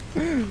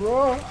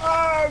 Bro,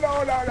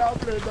 no,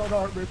 please don't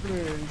hurt me,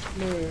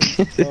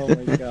 please. Oh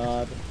my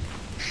god. Fuck.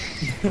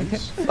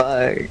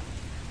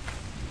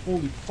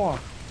 Holy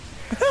fuck.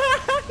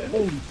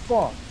 Holy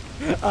fuck.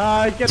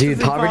 Dude,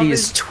 Poverty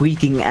is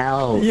tweaking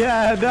out.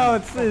 Yeah, no,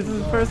 it's the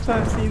first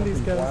time seeing these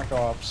guys. Black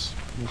Ops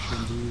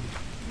mission,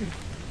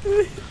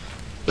 dude.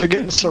 They're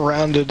getting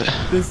surrounded.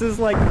 This is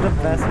like the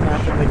best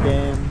map in the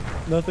game.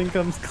 Nothing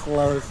comes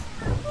close.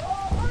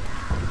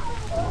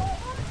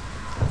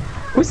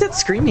 Who's that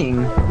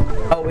screaming?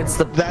 Oh, it's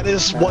the. That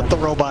is what the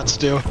robots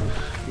do.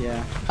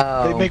 Yeah.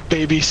 Oh. They make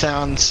baby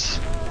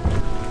sounds.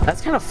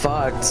 That's kind of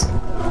fucked.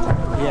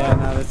 Yeah,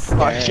 no, that's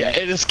scary. Oh, yeah,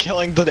 it is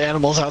killing the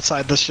animals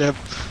outside the ship.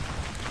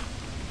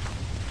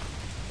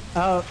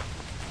 Oh,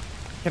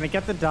 can I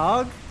get the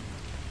dog?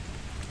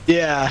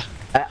 Yeah.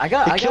 I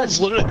got.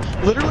 Kills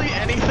literally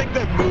anything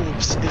that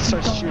moves. It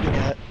starts shooting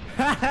at.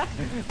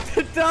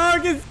 The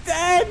dog is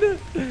dead.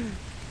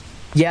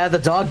 Yeah, the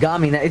dog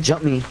got me. It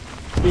jumped me.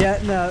 Yeah,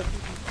 no,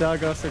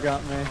 dog also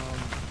got me.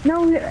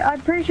 No,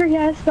 I'm pretty sure he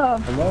has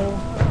stuff. Hello?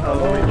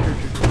 Hello?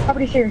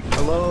 Property's here.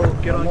 Hello?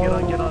 Get on, get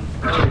on, get on.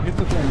 Hey, hit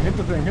the thing, hit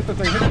the thing, hit the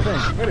thing, hit the thing.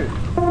 Hit it.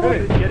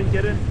 Hit it.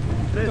 Get in.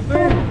 Hit the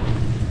thing.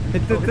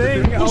 Hit the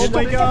thing! Oh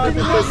my god,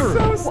 this is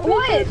so stupid!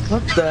 What?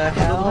 What the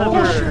hell?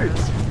 Oh shit!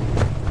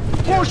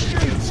 Oh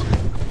shit!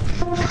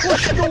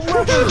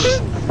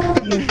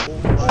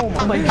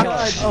 Oh my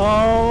god.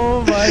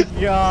 Oh my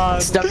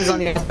god. Stuff is on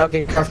the.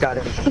 Okay, Carf got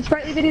it. Did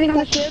Spryte leave anything on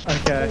the ship?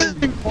 Okay.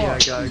 Yeah, I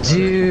got it.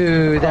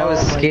 Dude, that was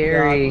Oh my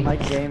scary. God, my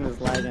game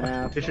is lagging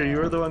out. Fisher, you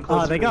were the one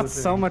close. Oh, they got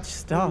so much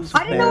stuff.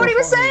 I didn't know what he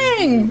was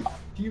saying!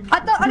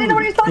 I didn't know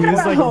what he was talking He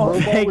was like about!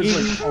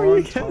 begging for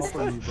you guys.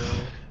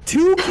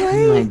 2K?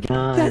 Oh my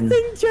god. That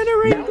thing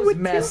generated That was with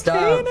messed 2K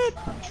up. in it?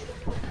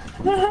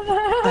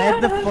 I had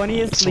the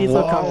funniest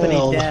Lethal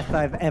Company death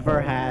I've ever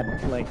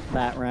had, like,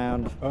 that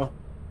round. Oh.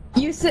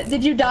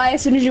 Did you die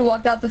as soon as you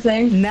walked out the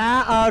thing?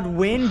 Nah, I'd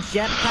win,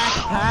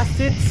 jetpack past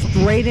it,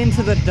 straight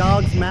into the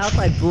dog's mouth,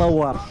 I'd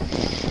blow up.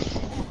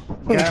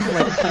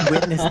 Gareth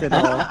witnessed it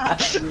all.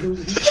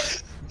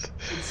 It's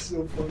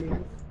so funny.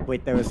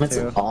 Wait, there was That's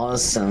two.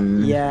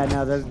 awesome. Yeah,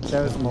 no,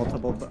 there was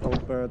multiple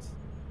old birds.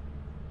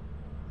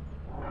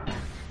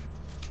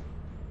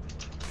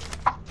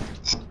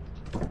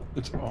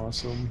 It's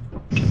awesome.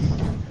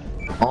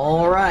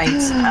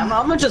 Alright, I'm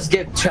gonna just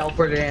get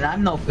teleported in.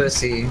 I'm no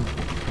pussy.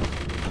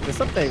 This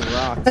update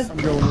rocks. I'm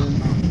going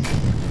in.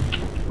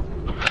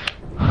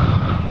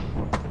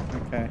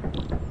 Okay.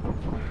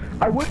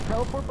 I would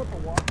teleport, but the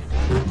walk.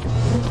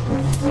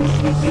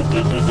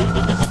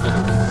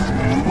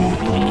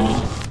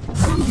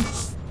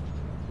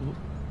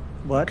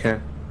 What? Okay.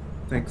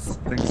 Thanks,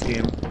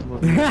 game.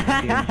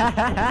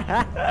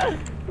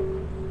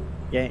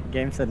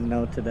 Game said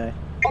no today.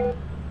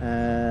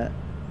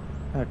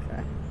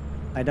 Okay.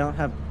 I don't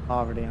have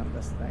poverty on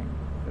this thing,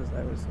 because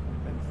I was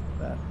convinced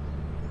that.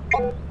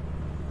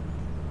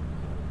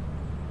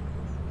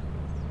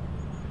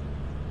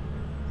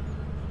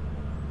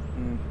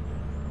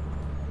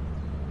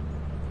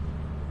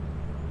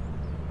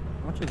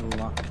 How much is a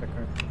lock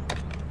picker?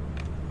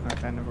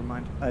 Okay, never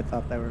mind. I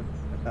thought that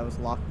was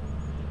locked.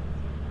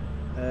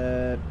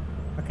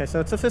 Okay, so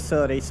it's a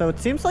facility. So it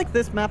seems like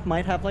this map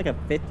might have like a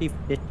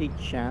 50-50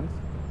 chance.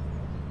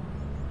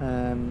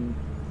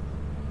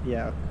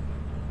 Yeah. Okay.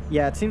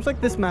 Yeah, it seems like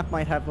this map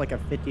might have like a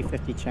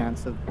 50-50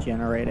 chance of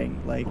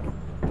generating like.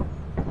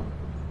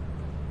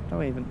 How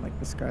do I even like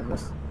describe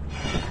this?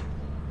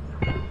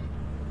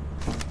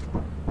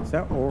 Is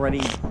that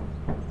already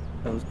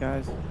those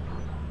guys?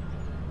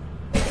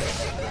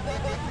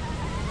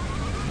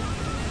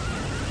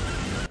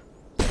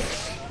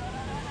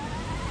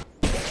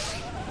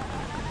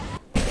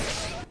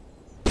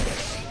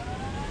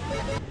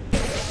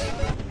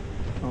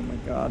 Oh my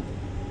god.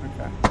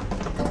 Okay.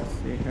 Let's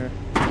see here.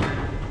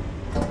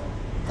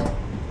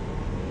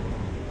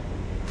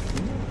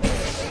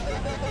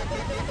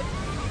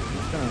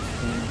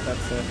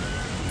 That's it.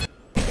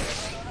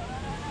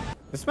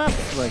 This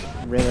map's like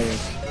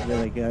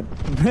really good.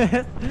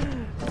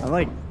 I'm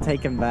like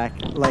taken back.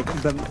 Like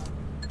the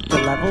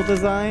level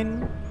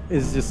design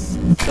is just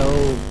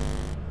so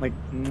like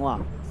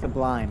mwah,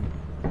 sublime.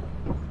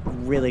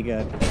 Really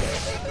good.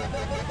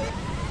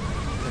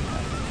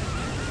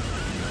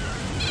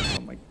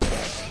 Oh my god.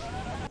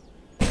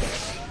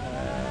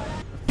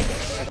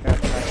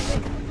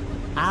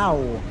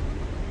 Ow!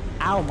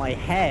 Ow, my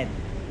head!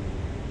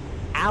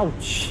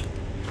 Ouch!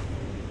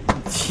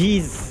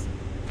 Jeez!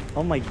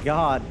 Oh my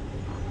god.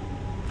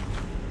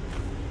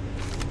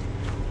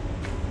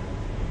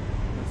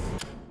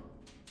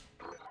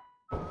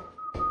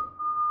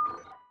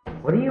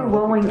 What are you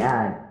rolling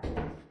at?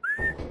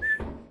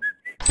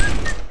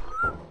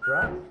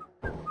 Drugs?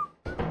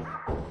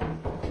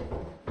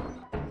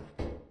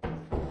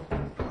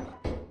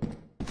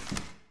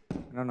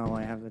 I don't know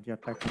why I have the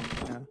jetpack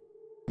on now.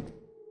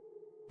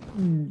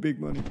 Big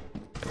money.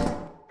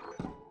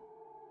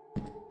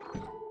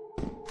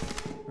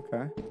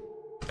 Okay.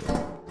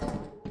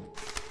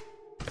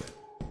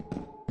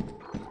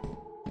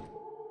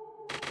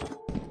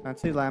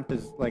 Fancy lamp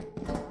is like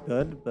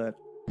good, but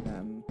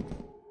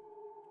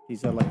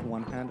these are like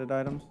one-handed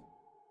items.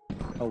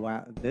 Oh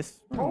wow,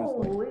 this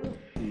room is like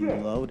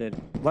loaded.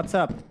 What's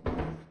up?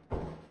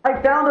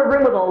 I found a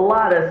room with a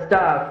lot of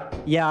stuff.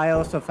 Yeah, I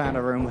also found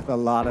a room with a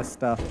lot of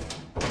stuff.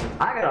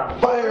 I got a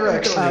fire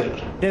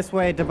exit. This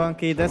way,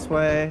 Debunky. This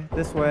way.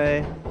 This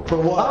way. For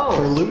what? Oh.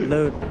 For loot.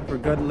 Loot. For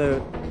good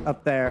loot.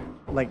 Up there.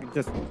 Like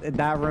just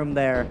that room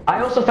there.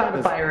 I also found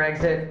a fire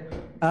exit.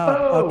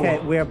 Oh, okay.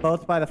 We are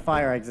both by the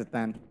fire exit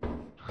then.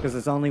 Because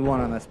there's only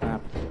one on this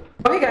map.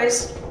 Okay,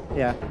 guys.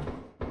 Yeah.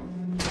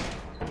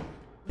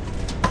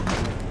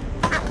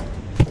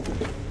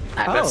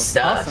 I got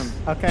stuff. Awesome.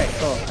 Okay,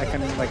 cool. I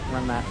can like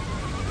run that.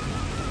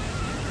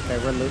 Okay,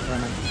 we're loot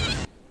running.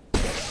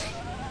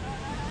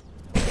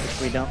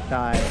 If we don't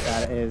die,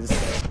 that is.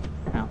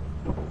 Ow.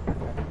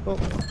 Okay, cool.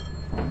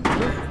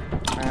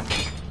 Crap.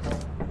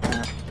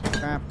 Crap.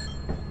 Crap.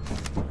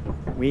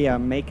 We are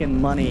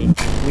making money.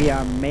 We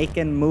are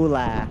making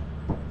moolah.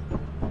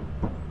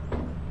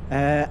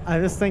 I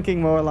was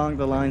thinking more along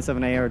the lines of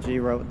an ARG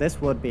road. This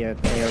would be an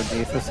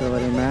ARG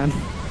facility, man.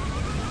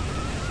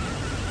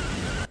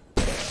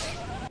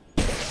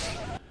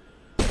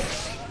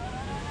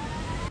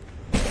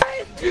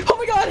 Oh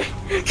my god!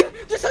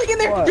 There's something in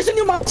there! What? There's a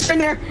new monster in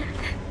there!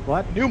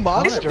 What? New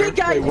monster? There's a big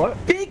guy! Wait, what?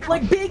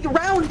 Big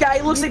round guy!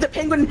 It looks like the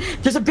penguin!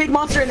 There's a big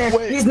monster in there!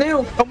 Wait, he's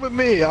new! Come with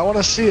me, I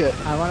wanna see it.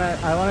 I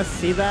wanna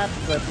see that,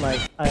 but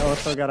like I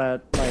also gotta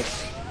like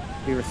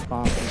be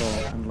responsible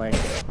and like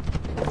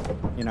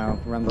you know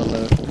run the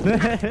loot.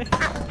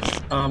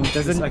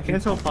 I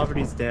can't tell if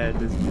Poverty's dead.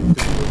 Does he look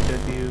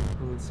dead to you,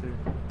 Elixir?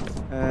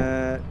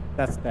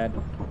 That's dead.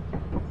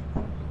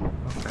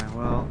 Okay,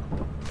 well.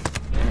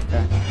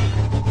 Okay.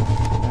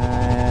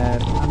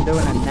 I'm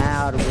doing a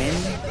now to win.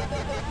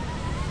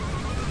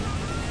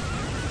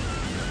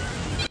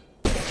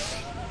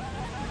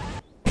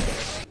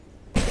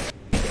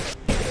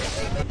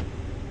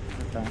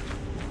 Okay.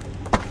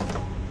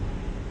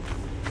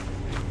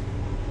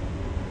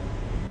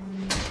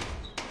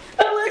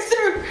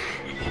 Elixir!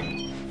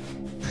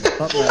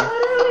 Butler.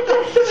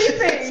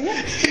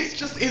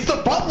 He's the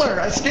butler.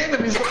 I scanned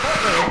him. He's the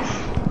butler.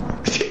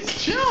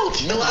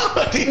 Chill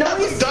out. He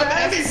hasn't done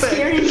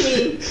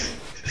anything.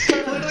 He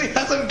literally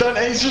hasn't done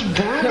anything. He's just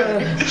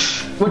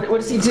brooming.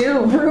 What does he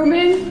do?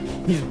 Brooming?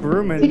 He's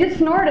brooming. He just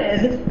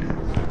snorted.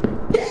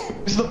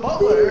 He's the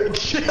butler.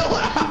 Chill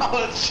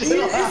out.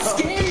 Chill out. It's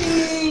scaring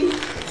me.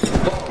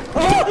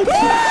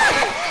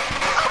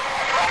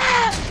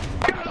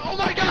 Oh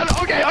my god.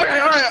 Okay.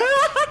 Alright.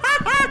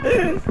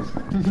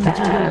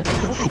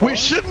 We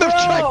shouldn't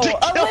have tried to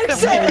kill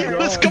him. He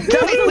was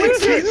completely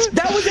peaceful.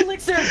 That was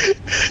Elixir.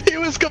 He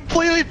was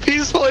completely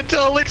peaceful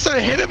until Elixir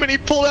hit him and he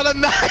pulled out a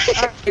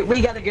knife. Right,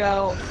 we gotta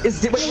go.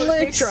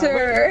 Elixir.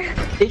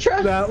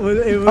 Atra?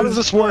 How does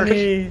this work?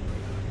 I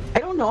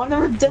don't know. I've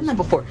never done that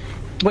before.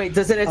 Wait,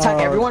 does it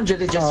attack everyone? Or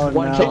did it just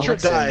one kill? Atra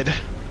died.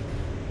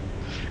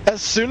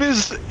 As soon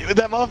as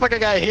that motherfucker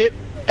got hit,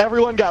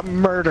 everyone got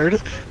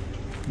murdered.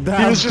 He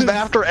was just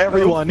after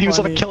everyone. He was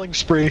on a killing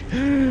spree.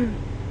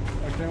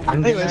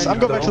 Anyways, I'm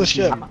going back to the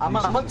ship. I'm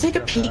gonna take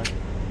a peek.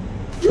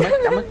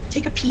 I'm gonna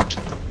take a peek.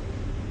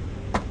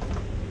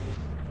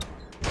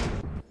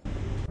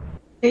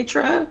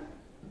 Atra?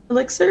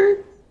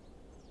 Elixir?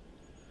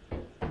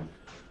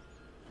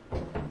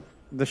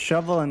 The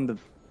shovel and the...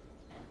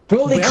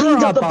 Bro, they Where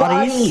cleaned are up the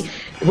bodies?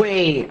 body!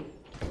 Wait.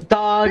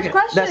 Dog,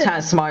 that's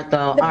kinda smart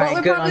though.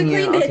 Alright, good on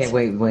you. Okay,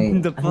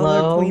 wait. The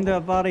butler cleaned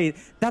our body.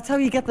 That's how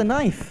you get the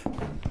knife.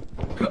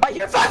 Are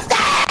you busted?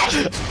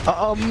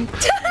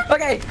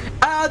 Okay,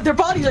 their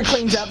bodies are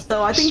cleaned up,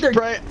 so I think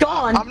they're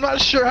gone. I'm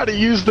not sure how to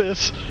use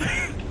this.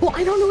 Well,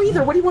 I don't know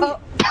either. What do you want?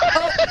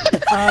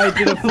 I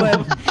did a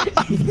flip.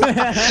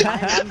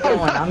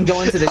 I'm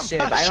going to the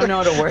ship. I don't know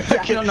how to work.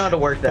 I don't know how to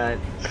work that.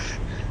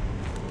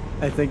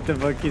 I think the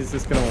monkey's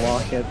just gonna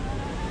walk it.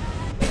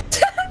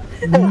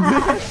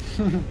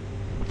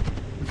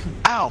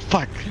 Ow,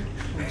 fuck.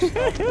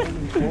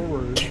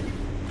 Forward.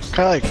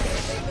 Kinda like...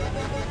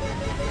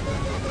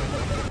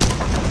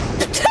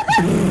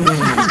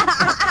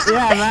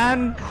 Yeah,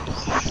 man.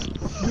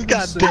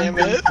 God damn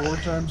it. 4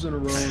 times in a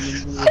row.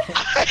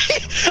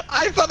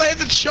 I thought I had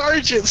to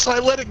charge it, so I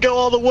let it go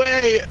all the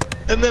way,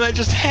 and then I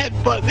just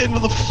headbutt into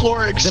the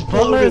floor, exploded. The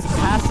butler is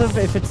passive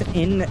if it's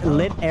in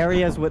lit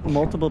areas with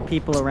multiple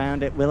people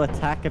around. It will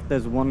attack if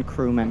there's one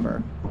crew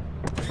member.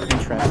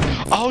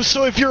 Interesting. Oh,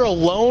 so if you're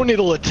alone,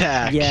 it'll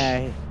attack.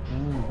 Yeah.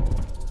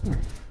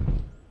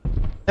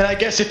 And I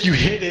guess if you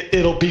hit it,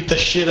 it'll beat the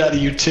shit out of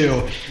you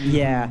too.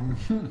 Yeah.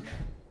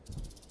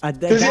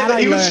 That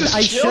I learned.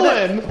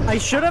 I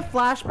should have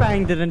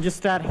flashbanged it and just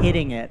started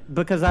hitting it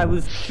because I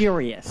was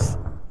curious.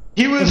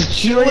 He was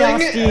chilling,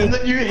 and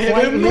then you hit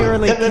him,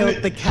 literally and then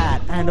killed the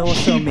cat and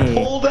also me. He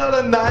pulled out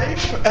a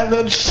knife and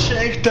then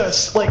shanked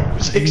us like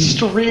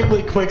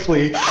extremely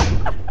quickly.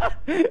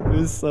 It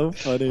was so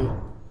funny.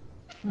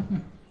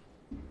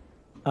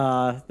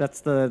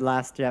 That's the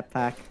last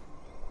jetpack.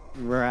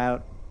 We're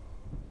out.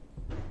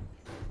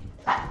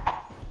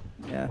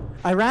 Yeah.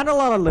 I ran a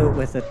lot of loot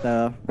with it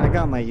though. I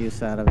got my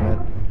use out of it.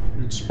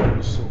 Dude, Spryte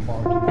is so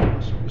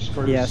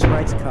cocked. Yeah,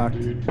 Spryte's cocked.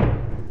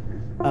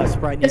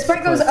 Spryte If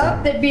Spryte goes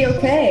up, that'd be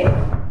okay.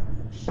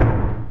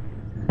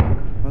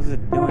 What is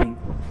it doing?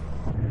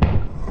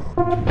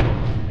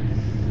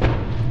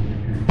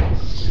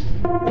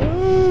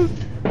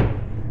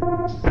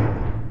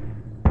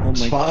 Oh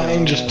my Fine,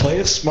 God. just play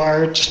it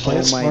smart. Just play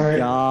it smart. Oh my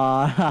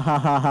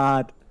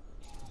God.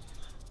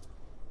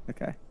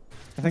 Okay.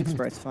 I think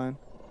Spryte's fine.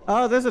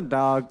 Oh, there's a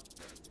dog.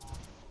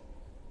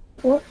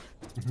 What?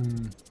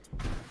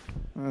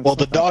 Well,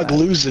 the dog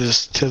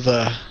loses to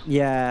the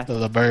to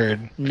the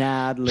bird.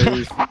 Nah, I'd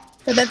lose.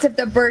 But that's if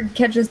the bird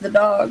catches the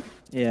dog.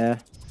 Yeah.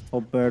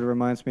 Old bird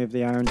reminds me of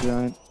the Iron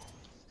Giant.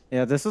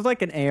 Yeah, this is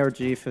like an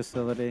ARG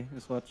facility,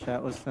 is what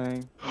chat was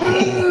saying.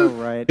 So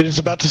right. It is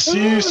about to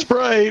see you,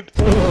 Spryte.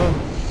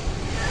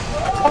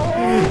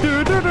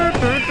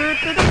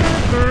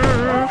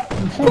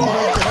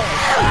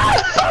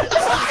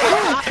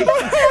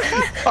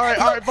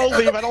 Alright, both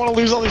leave. I don't want to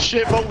lose all this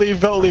shit. Both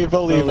leave. Oh my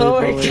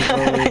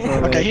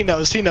God. Okay, he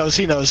knows.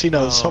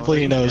 Hopefully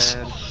he knows.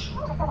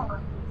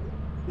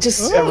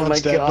 Just, oh my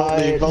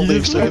God. Both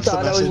leave, so I it's the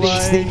thought I was being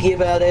message. sneaky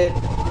about it.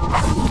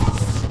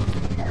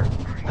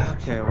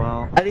 Okay,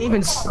 well. I didn't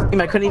even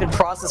scream. I couldn't even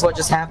process what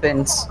just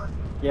happened.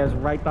 Yeah, it's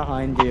right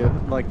behind you.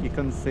 Like, you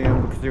couldn't see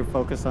him because you're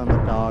focused on the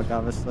dog,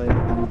 obviously.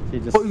 And he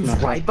just Oh, he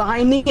was right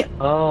behind me?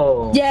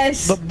 Oh.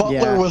 Yes! The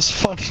butler was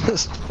funny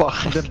as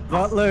fuck. The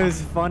butler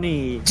is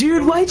funny.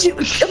 Dude, why'd you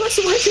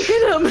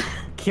hit him?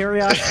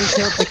 Curiosity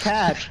killed the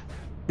cat.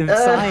 The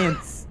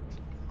science.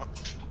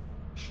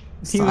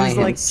 He was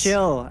like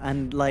chill,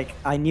 and like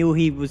I knew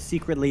he was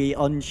secretly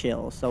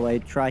unchill, so I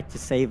tried to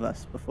save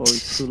us before it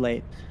was too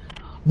late.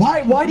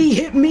 Why'd he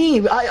hit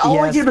me? All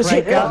I did was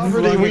hit him.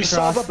 We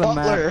saw the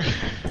butler.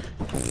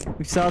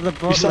 We saw the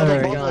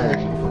butler.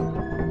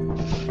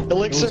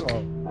 Elixir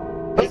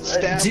gets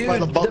stabbed by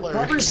the butler. The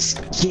butler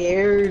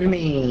scared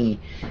me.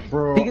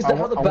 Bro, because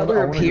how the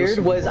butler appeared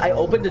was I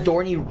opened the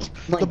door and he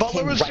like the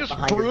butler was just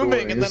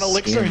brooming, and then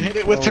Elixir hit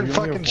it with her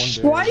fucking.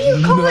 Why do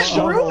you call it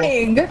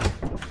brooming?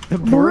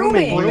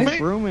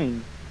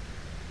 Brooming.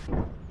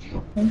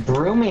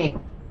 Brooming.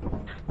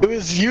 It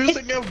was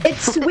using a.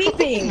 It's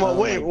sweeping. Well,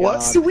 wait,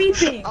 what?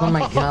 Sweeping. Oh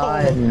my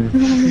God.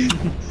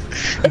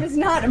 It is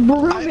not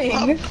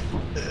brooming.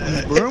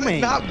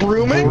 Brooming. Not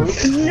brooming?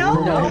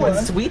 No,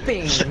 it's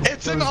sweeping.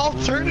 It's an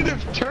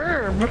alternative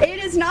term. It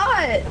is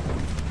not.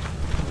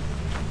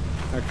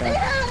 Okay.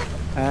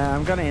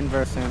 I'm gonna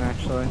inverse in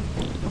actually.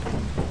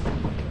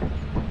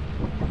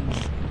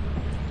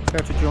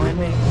 Care to join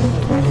me?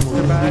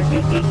 Mr. Bag?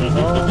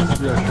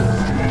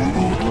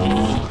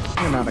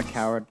 You're not a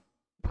coward.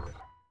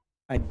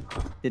 I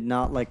did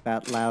not like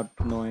that loud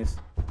noise.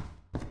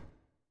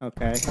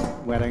 Okay,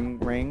 wedding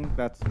ring,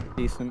 that's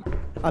decent.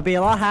 I'd be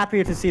a lot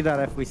happier to see that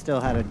if we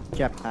still had a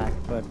jetpack,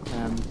 but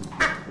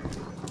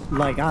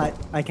like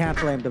I can't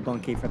blame the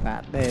bunkie for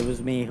that. It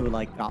was me who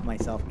like got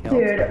myself killed.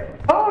 Dude.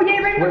 Oh, yay,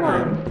 regular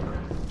one.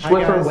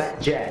 Swiffer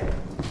wet jet.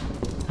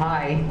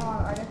 Hi. Oh,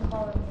 I didn't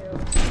follow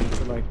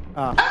you. Like,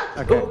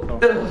 okay, cool.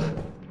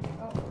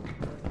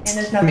 And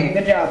there's nothing.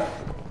 Good job.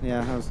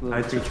 Yeah, that was a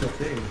little creature.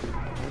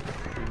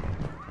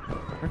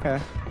 Okay.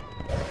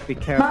 Be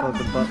careful,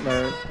 the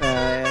butler.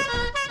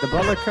 The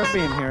butler could be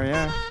in here,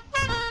 yeah.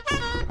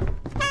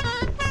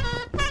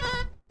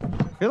 I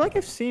feel like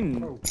I've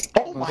seen.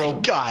 Oh my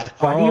God!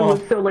 Why do you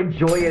look so like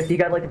joyous? You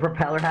got like the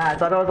propeller hat. I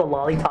thought I was a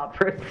lollipop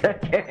for a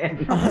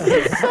second. So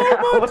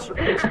much.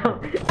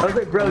 I was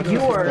like, bro,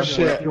 you are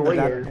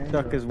joyous. That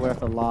duck is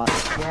worth a lot.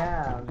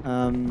 Yeah.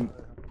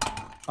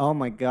 Oh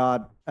my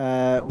God.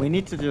 We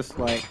need to just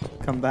like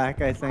come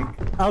back, I think.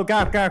 Oh,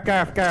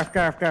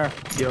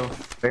 Garf. Yo.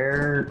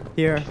 Where?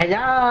 Here.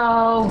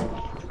 Hello.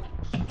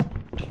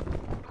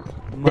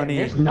 Money.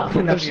 There's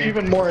nothing. There's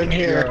even more in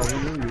here.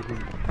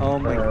 Oh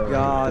my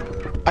God.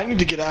 I need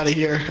to get out of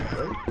here.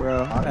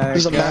 Bro.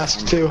 There's a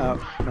mask too. Oh,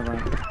 never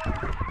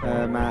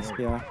mind. Mask,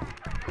 yeah.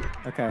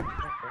 Okay.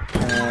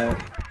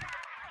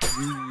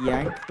 We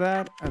yank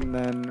that, and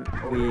then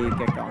we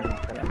get going.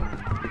 Yeah.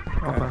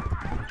 Okay.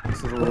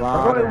 This is a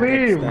lot of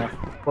good stuff.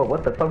 Whoa,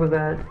 what the fuck was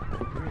that?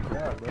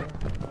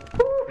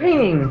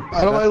 Painting!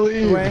 How do I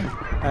leave?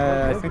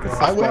 I think it's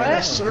this I way. went in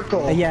a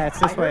circle. Yeah, it's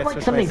this way. It's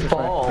this way. It's this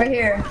way. Right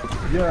here.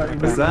 Yeah,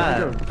 What's that?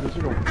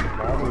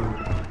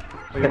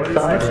 Wait, what is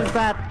that? How much is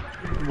that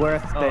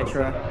worth,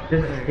 Detra?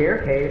 There's a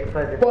staircase,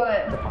 but it's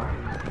What?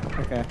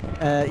 Okay.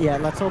 Yeah,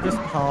 let's all just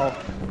haul.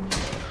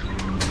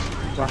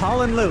 We're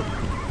hauling loot.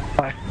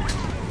 Bye.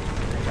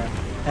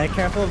 Okay.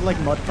 Careful of like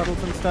mud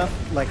puddles and stuff.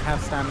 Like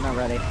have stamina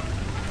ready.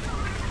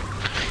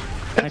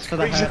 It's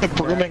crazy the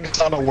brooming's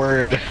not a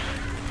word.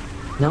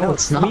 No,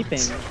 it's not.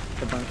 Sweeping,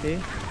 the bunkie.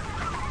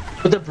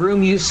 With a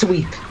broom, you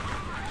sweep.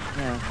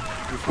 Yeah.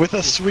 With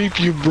a sweep,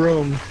 you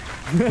broom.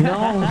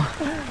 No.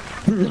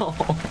 No.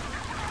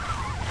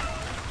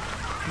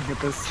 With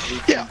the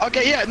sweep. Yeah,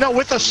 okay, yeah, no,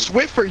 with a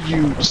Swiffer,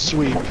 you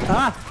sweep.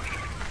 Ah!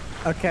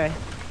 Okay.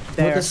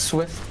 There. With a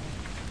swift.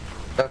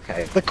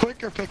 Okay. The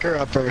quicker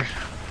picker-upper.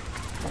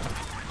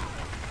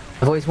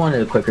 I've always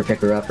wanted a quicker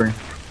picker-upper.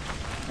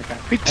 Okay.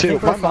 Me too,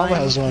 my mom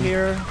has one.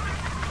 Here.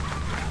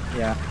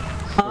 Yeah.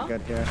 We're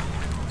good here.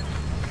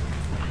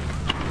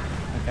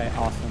 Okay,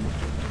 awesome.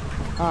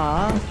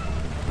 Ah.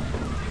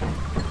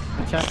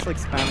 The chat's like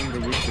spamming the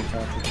YouTube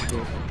chat. It's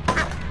cute.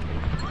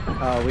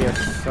 Oh, we are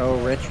so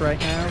rich right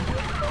now.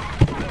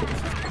 This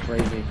is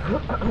crazy.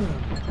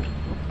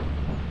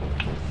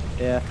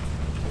 Yeah.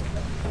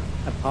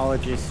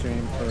 Apologies,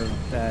 stream, for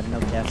no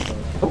guests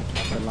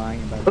for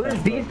lying about oh,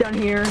 there's bees down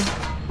here.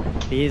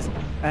 Bees.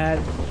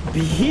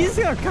 Bees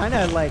are kind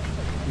of like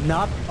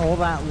not all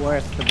that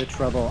worth for the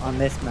trouble on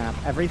this map.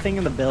 Everything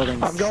in the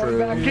building's I'm going true.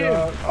 back in.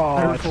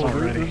 Oh, it's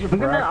already.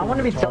 I want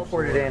to be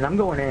teleported in. I'm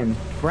going in.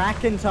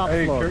 Bracken top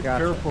floor.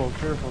 Careful.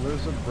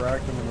 There's a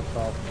Bracken on the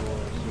top floor.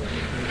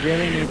 You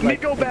really need Me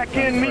go back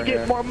in, me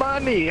get more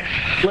money.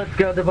 Let's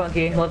go, the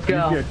bunkie. Let's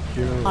go.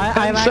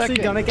 I'm actually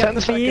gonna get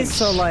the bees,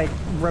 so like,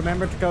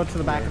 remember to go to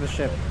the back of the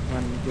ship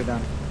when you're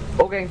done.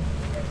 Okay.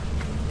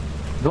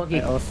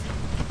 Bunkie. I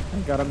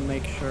gotta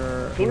make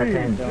sure I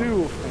don't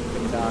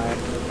die.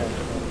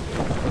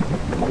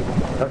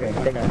 Okay.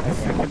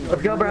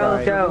 Let's go, bro.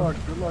 Let's go.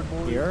 Good luck,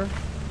 boys. Here?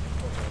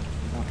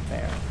 Not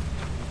there.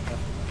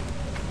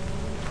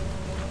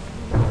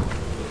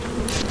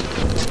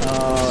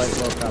 Oh, it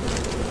woke up.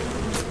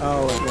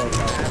 Oh, it woke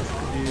up.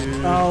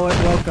 Oh, it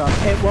woke up.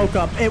 It woke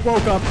up. It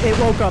woke up. It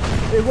woke up.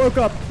 It woke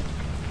up.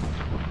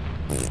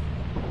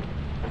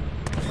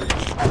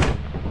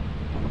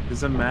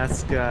 There's a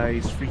masked guy.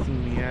 He's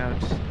freaking me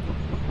out.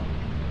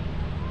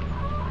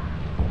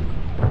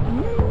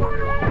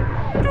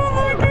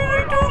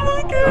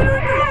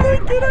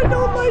 I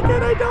don't like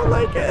it. I don't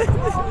like it.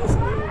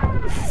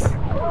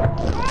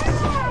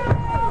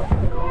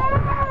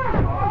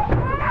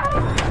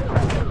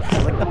 I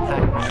like the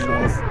Pac-Man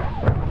noise.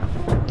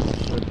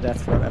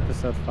 That's what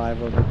episode 5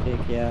 will be peak,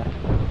 yeah.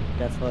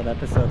 That's what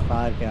episode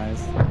 5, guys.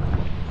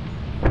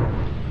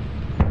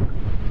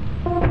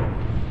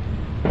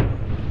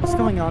 What's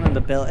going on in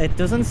the build? It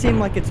doesn't seem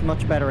like it's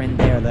much better in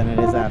there than it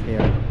is out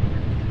here.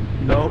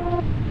 Nope.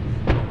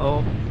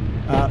 Oh.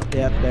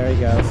 Yep, there he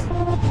goes.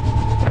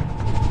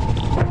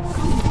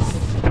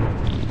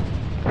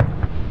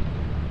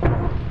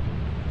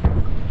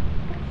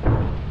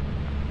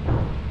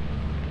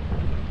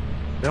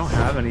 They don't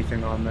have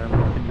anything on them.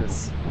 We can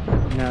just...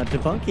 No,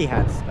 Debunky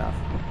had stuff.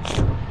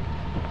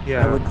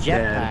 Yeah. I would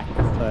jetpack,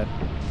 but...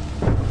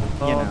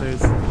 You know.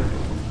 There's...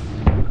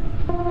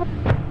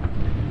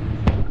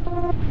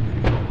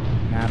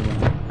 Mad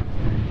one.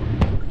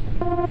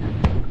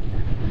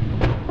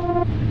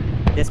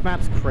 This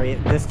map's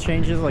great. This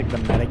changes like the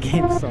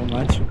metagame so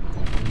much.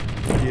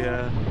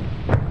 Yeah.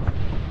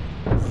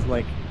 This is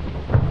like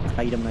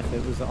item if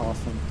it was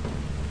awesome.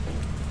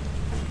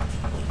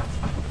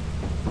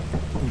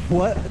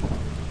 What?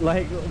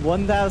 Like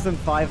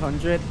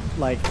 1,500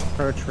 like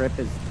per trip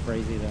is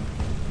crazy though.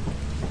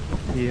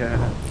 Yeah.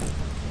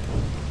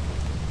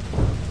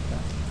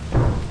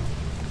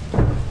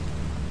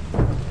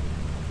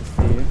 Let's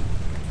see.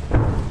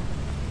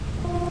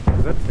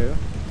 Is that 2?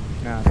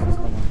 No, it's just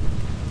the 1.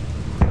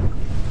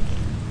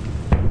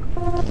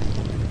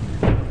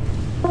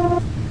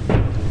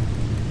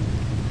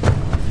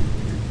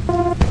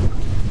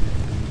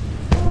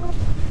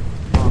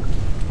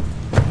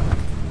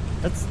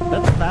 That's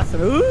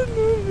fascinating. Ooh,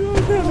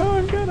 no,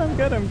 I'm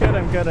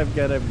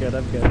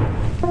good.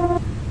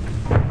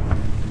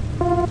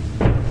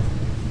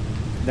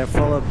 They're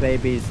full of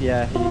babies,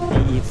 yeah,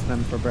 he eats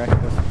them for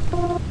breakfast.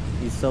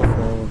 He's so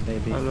full of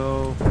babies.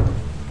 Hello.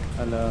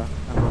 Hello,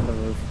 I'm on the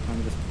roof.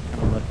 I'm just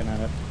kind of looking at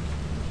it.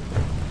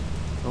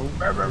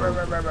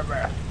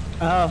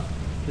 Oh,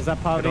 is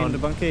that Poverty and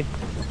Debunky?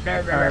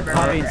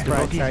 Poverty and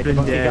Spryte, sorry,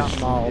 Debunky got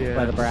mauled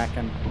by the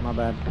Bracken. My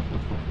bad.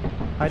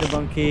 Hi,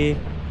 Debunky.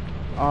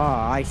 Oh,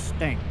 I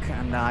stink,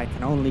 and I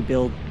can only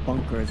build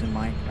bunkers in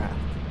Minecraft.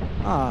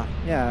 Ah,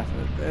 yeah,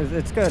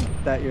 it's good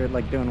that you're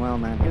like doing well,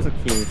 man. Here's a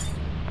key.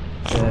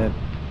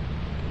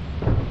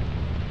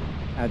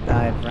 I've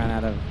run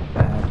out of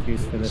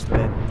juice for this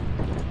bit.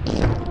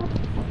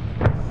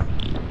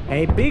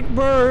 Hey Big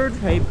Bird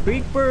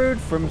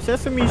from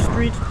Sesame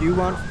Street, do you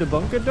want the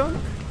bunker dunk?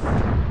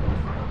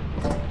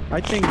 I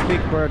think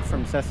Big Bird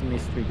from Sesame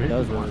Street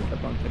does want the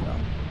bunker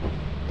dunk.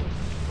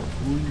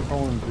 Who are you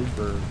calling Big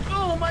Bird?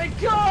 Oh my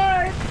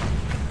god!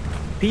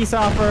 Peace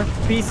offer,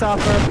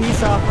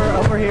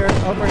 over here.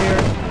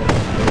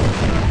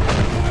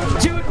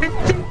 Dude, it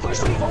didn't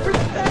push me over the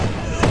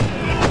fence!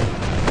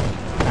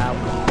 Ow.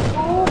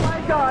 Oh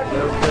my god!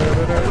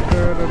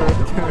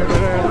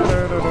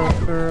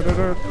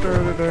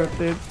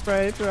 It's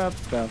Spryte drop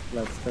stuff.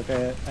 Let's look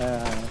at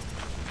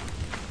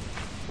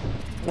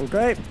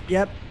okay,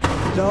 yep.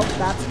 Nope,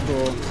 that's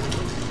cool.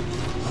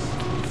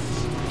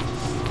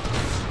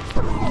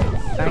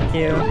 Thank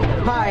you.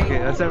 Hi. Okay,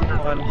 that's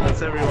everyone.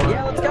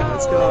 Yeah,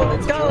 let's go.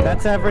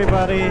 That's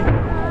everybody.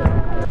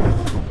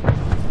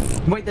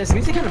 Wait, there's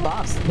music on the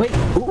box. Wait,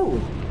 ooh.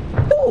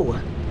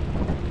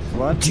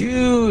 What?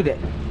 Dude,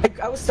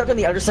 I was stuck on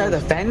the other side of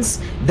the fence.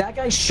 That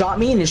guy shot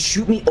me and just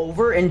shoot me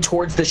over and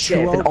towards the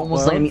ship and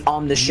almost landed me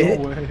on the ship.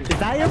 Is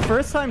that your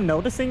first time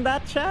noticing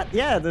that, chat?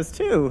 Yeah, there's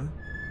 2.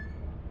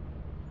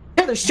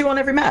 Yeah, there's 2 on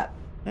every map.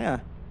 Yeah.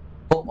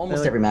 Well,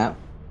 almost every map.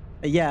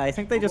 Yeah, I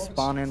think they just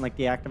spawn in, like,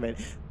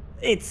 deactivate.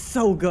 It's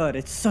so good.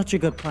 It's such a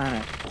good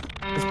planet.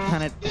 This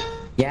planet...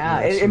 Yeah,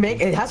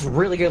 it has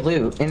really good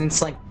loot, and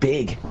it's, like,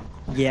 big.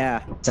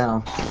 Yeah.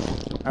 So...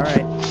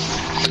 Alright.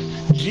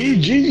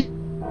 GG!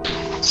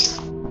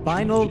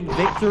 Final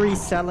victory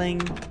selling.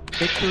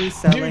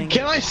 Dude,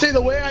 can I say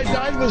the way I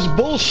died was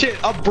bullshit?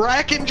 A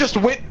bracken just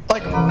went,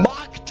 like,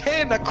 Mach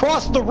 10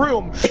 across the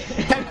room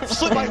and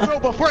slit my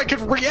throat before I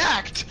could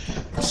react!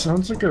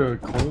 Sounds like a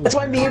coil. That's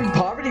why me and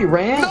Poverty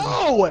ran.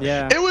 No!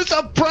 Yeah. It was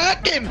a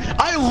bracken!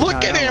 I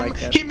look at him,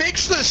 like he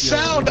makes the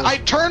sound, I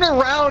turn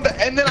around,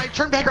 and then I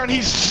turn back around,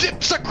 he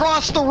zips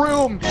across the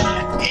room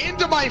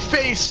into my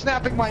face,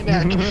 snapping my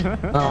neck.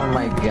 Oh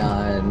my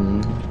god.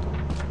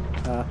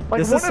 Like,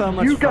 this one is so of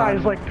much you fun.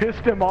 guys, like,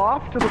 pissed him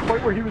off to the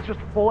point where he was just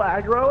full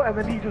aggro, and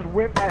then he just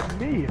went at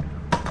me.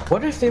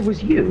 What if it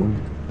was you?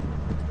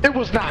 It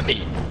was not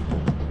me.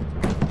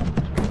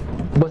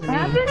 Was it me?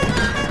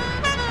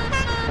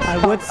 I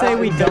would say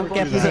we don't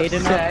get paid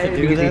enough to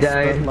do this,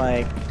 but,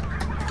 like,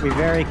 we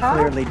very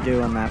clearly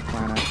do on that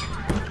planet.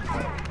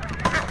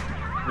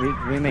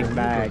 We make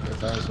bag.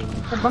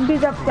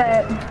 Bumpy's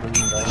upset.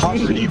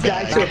 You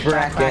guys are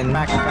bracken.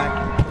 Back.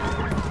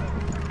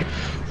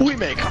 We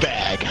make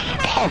bag.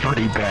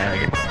 Poverty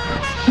bag.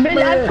 Mid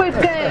ice cream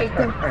cake.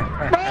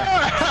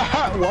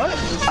 What?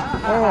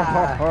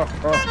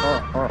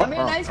 I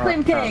mean ice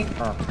cream cake.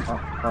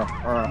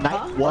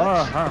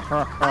 What?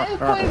 Ice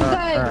cream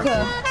cake.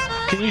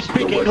 Can you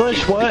speak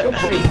English? What?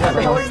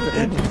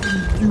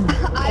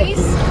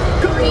 Ice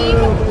cream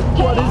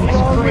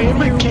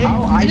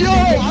cake. Yo,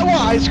 I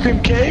want ice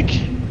cream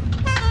cake.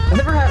 I've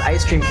never had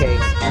ice cream cake.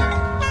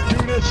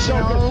 Dude, it's so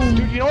good.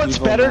 Dude, you know what's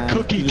better? Man,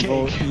 Cookie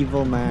cake.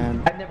 Evil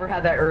man. I've never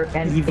had that.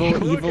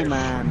 Evil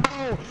man.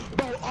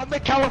 Bro, on the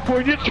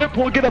California trip,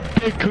 we'll get a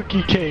big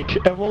cookie cake,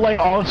 and we'll like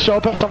all show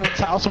up at someone's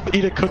house and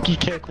eat a cookie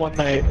cake one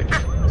night.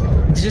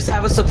 Just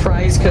have a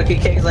surprise cookie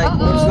cake, like. Wait,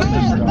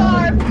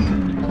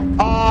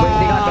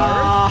 they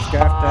got Fuck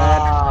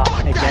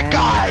that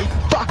guy!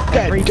 Fuck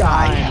that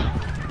guy!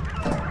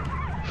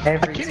 I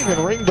can't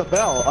even ring the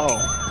bell. Oh.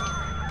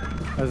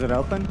 Is it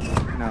open?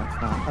 No,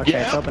 it's not.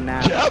 Okay, it's open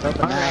now. Yep. It's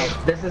open now. Alright,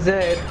 this is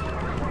it.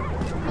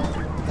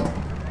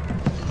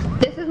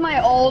 This is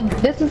my old.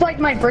 This is like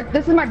my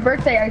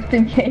birthday ice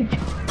cream cake.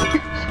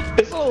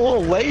 It's a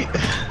little late.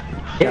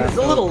 It's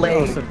a little late.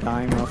 Also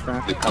dying real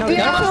fast. No,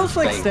 Gusto's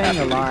like staying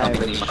alive.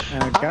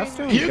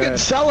 Gusto's you can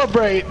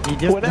celebrate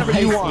whenever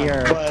you want,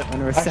 here but when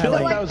we're I feel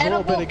like selling. that was a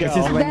little bit ago. Which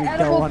is when you That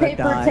don't edible want to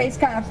paper die. tastes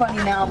kind of funny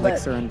now, but.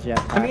 Elixir and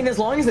jetpack. I mean, as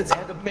long as it's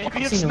edible.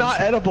 Maybe it's not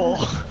edible.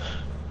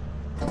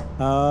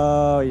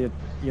 Oh,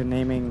 you're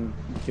naming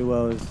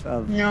duos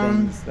of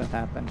things that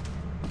happen.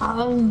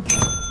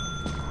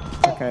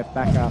 Okay,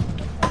 back up.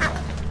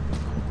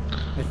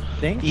 I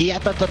think. Yeah.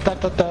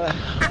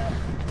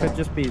 Could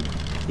just be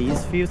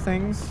these few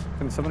things.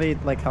 Can somebody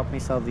like help me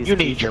sell these? You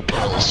need your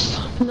pills.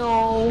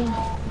 No.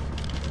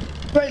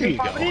 Wait, Here you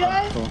go. poverty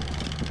die? Cool.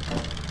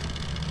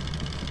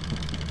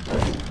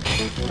 Wait,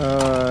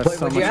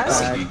 So what'd you much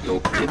ask? bag.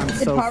 I'm Did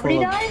so poverty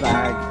full of die?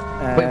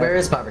 bag. Wait, where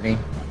is Poverty?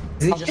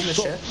 Is he just in the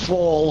ship?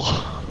 Full.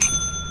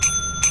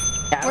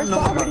 Yeah, I don't know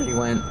where Poverty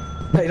went.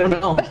 I don't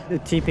know.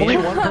 TP. Only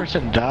one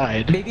person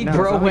died. Maybe No,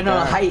 Bro somebody went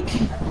on a died.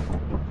 hike.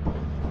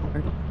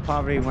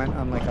 Poverty went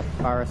on like a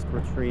forest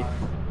retreat.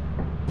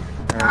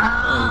 Or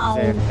Ow.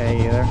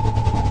 AFK either.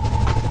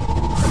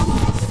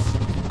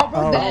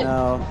 Oh dead.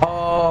 no.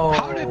 Oh.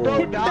 How did Bro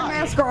Put the die?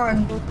 mask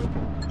on.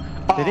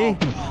 Did he?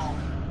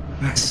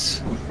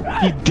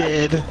 He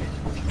did.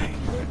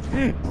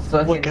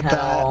 Fucking Look at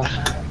hell.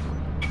 that.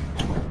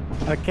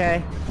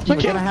 Okay.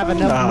 We're gonna have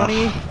enough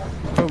money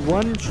for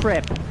one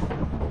trip.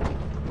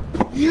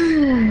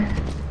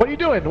 What are you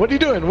doing? What are you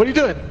doing? What are you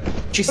doing?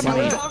 She's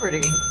selling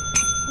Poverty.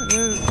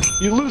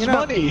 You lose You know-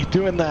 money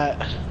doing that.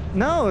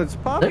 No, it's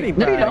poverty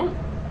No, you bag. don't.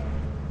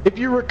 If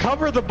you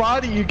recover the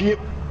body,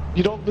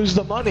 you don't lose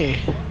the money.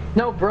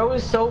 No, bro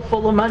is so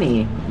full of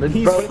money.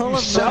 He's bro, full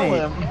of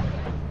money.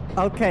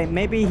 Okay,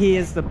 maybe he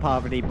is the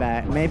poverty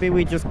bag. Maybe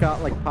we just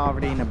got like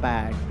poverty in a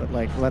bag. But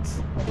like,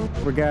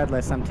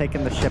 regardless, I'm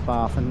taking the ship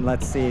off and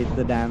let's see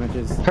the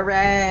damages.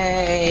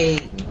 Hooray!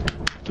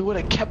 If we would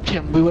have kept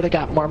him, we would have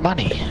got more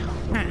money.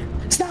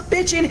 Stop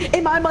bitching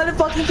in my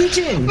motherfucking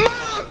kitchen!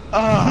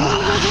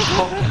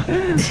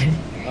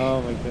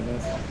 Oh my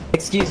goodness.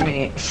 Excuse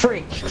me,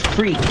 freak.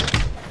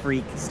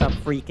 Stop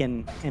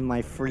freaking in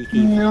my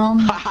freaky.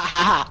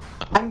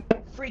 I'm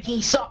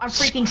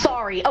freaking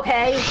sorry,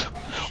 okay?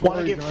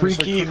 Wanna get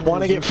freaky in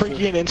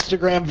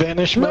Instagram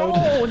vanish mode?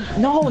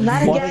 No,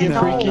 not Wanna again, get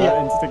freaky in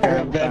no.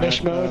 Instagram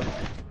vanish mode?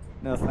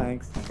 No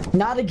thanks.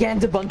 Not again,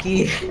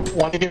 Debunky.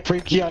 Wanna get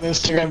freaky on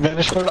Instagram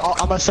vanish mode?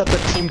 I'm gonna set the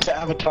team to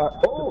avatar.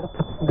 Oh,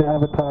 the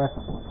avatar.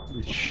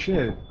 Holy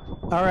shit.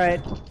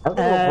 Alright.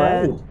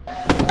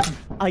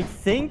 I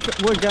think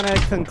we're gonna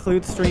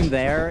conclude stream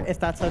there, if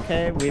that's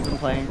okay. We've been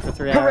playing for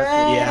 3 hours.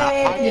 Hooray!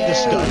 Yeah,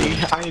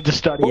 I need to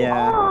study.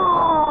 Yeah.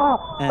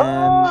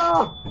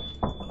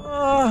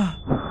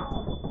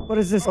 What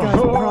is this guy's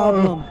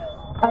problem?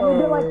 I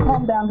need to like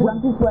calm down because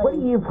I'm too sweaty. What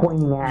are you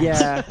pointing at?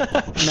 Yeah.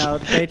 No,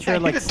 nature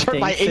like stinks turn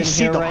my AC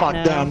in the here fuck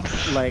right down.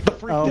 now. Like,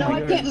 oh No, my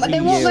I can't.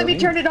 They won't let me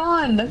turn it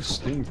on.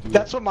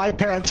 That's what my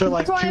parents are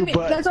like too,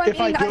 but if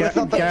I do, it's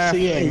not that I'm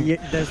seeing.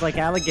 There's like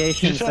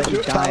allegations that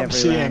you die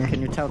every round.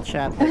 Can you tell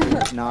chat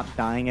that you're not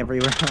dying every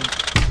round?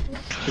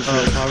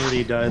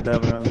 Poverty died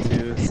that round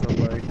too, so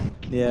like...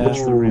 Yeah.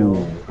 Who's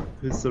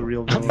the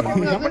real villain?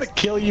 I'm gonna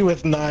kill you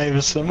with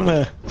knives. I'm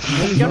gonna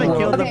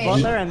kill the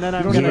butler and then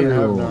I'm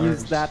gonna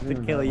use that to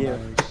kill you.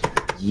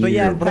 But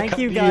yeah, thank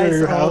you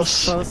guys all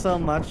so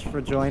much for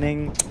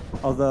joining.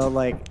 Although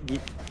like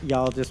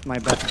y'all just my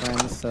best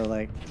friends, so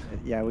like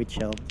yeah, we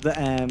chilled.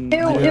 Thanks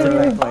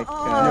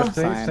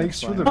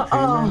for the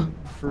payment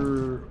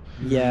for.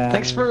 Yeah.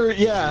 Thanks for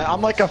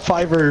I'm like a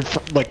Fiverr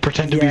like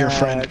pretend to be your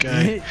friend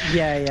guy.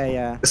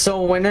 Yeah.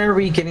 So when are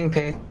we getting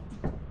paid?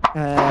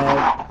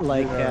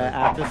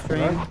 After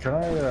stream.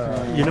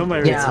 You know my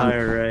rate's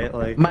higher, right?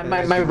 Like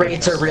my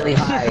rates are really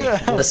high.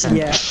 Listen,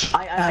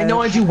 I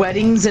know I do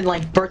weddings and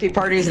like birthday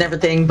parties and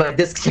everything, but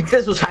this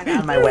was kind of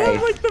on my way.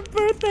 Like the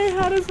birthday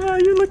hat as well.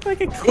 You look like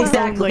a clown.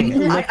 Exactly.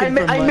 Like, I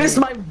missed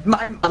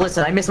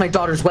listen. I missed my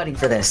daughter's wedding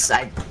for this.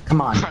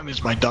 Come on. I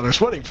missed my daughter's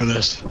wedding for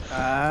this.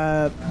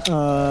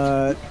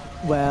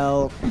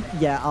 Well,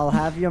 yeah, I'll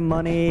have your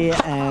money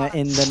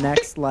in the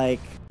next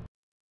like.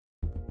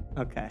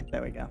 Okay,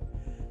 there we go.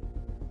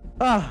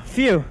 Oh,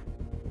 phew.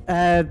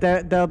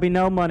 There'll be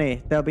no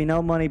money. There'll be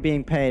no money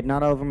being paid.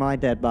 Not over my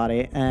dead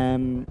body.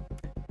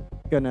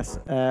 Goodness.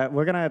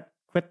 We're gonna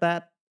quit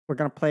that. We're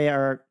gonna play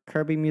our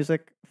Kirby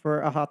music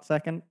for a hot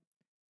second.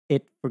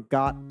 It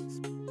forgot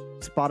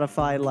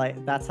Spotify,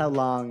 like, that's how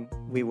long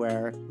we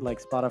were.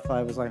 Like,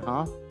 Spotify was like,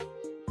 huh?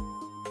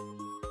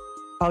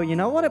 Oh, you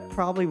know what it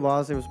probably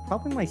was? It was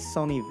probably my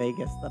Sony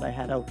Vegas that I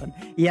had open.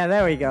 Yeah,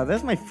 there we go.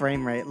 There's my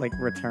frame rate, like,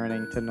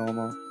 returning to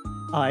normal.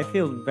 Oh, I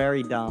feel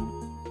very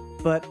dumb.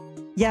 But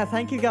yeah,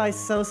 thank you guys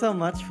so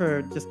much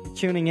for just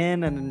tuning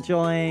in and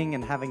enjoying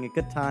and having a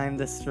good time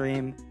this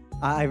stream.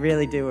 I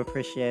really do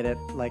appreciate it,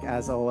 like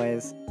as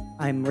always.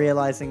 I'm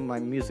realizing my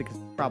music is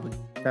probably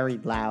very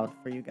loud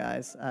for you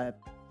guys.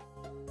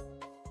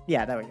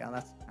 Yeah, there we go.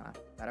 That's kind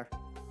of better.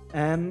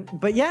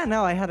 But yeah,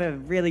 no, I had a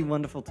really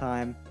wonderful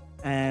time.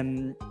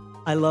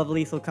 I love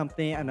Lethal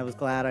Company, and I was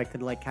glad I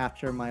could like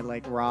capture my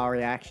like raw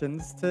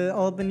reactions to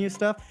all the new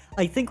stuff.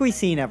 I think we've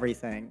seen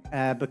everything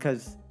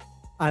because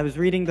I was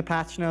reading the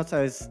patch notes.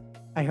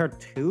 I heard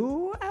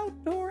 2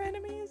 outdoor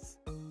enemies.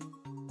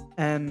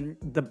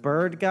 The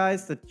bird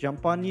guys that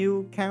jump on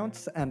you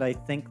counts, and I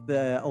think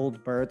the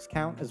old birds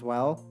count as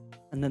well.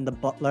 And then the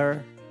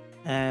butler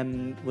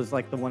was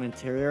like the one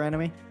interior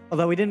enemy.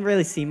 Although we didn't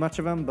really see much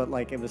of him, but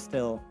like it was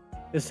still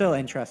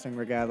interesting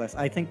regardless.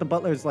 I think the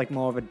butler's like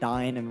more of a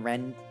dine and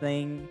rend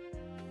thing,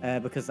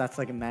 because that's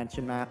like a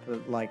mansion map.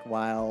 Like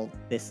while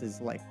this is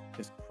like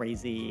just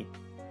crazy,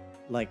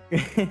 like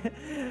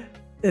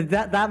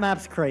that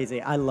map's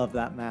crazy. I love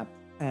that map.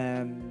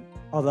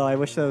 Although I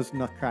wish there was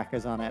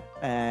nutcrackers on it.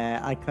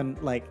 I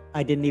couldn't like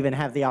I didn't even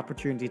have the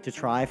opportunity to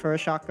try for a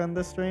shotgun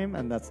this stream,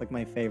 and that's like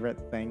my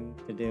favorite thing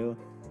to do.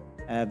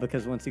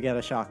 Because once you get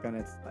a shotgun,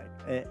 it's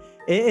like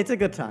it's a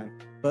good time.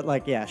 But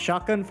like yeah,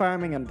 shotgun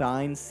farming and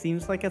dines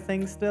seems like a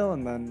thing still,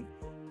 and then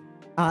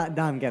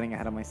now I'm getting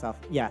ahead of myself.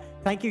 Yeah,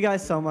 thank you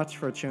guys so much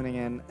for tuning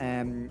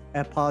in.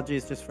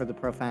 Apologies just for the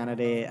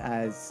profanity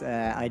as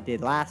I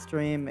did last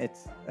stream.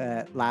 It's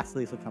last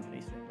Lethal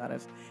Company stream, that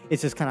is.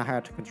 It's just kind of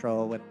hard to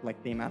control with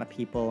like the amount of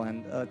people,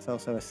 and it's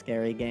also a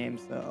scary game,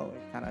 so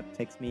it kind of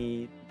takes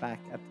me back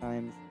at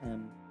times.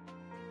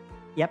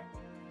 Yep.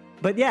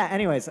 But yeah,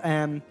 anyways,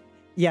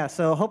 yeah,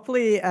 so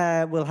hopefully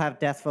we'll have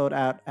Death Vote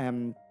out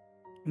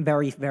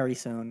very, very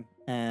soon.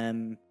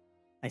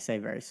 I say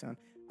very soon.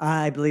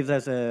 I believe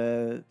there's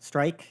a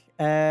strike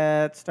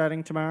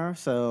starting tomorrow,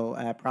 so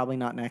probably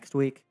not next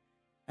week.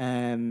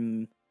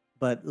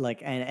 But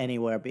like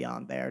anywhere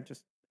beyond there,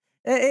 just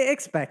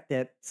Expect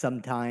it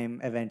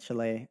sometime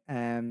eventually.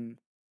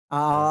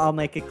 I'll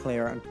make it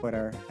clear on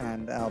Twitter,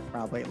 and I'll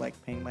probably like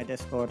ping my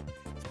Discord.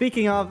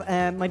 Speaking of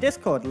my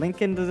Discord,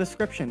 link in the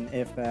description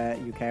if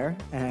you care.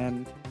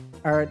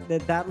 Or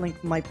that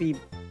link might be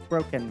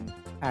broken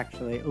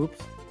actually. Oops.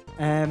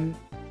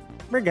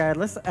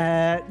 Regardless,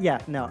 yeah,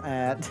 no.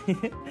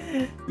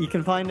 You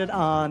can find it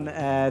on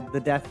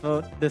the Death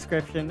Vote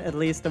description, at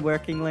least a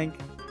working link.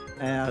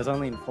 I was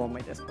only informed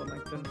my Discord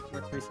link didn't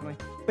work recently.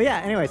 But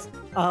yeah, anyways,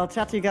 I'll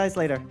chat to you guys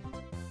later.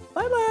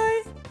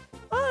 Bye-bye!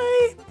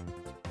 Bye!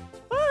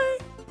 Bye!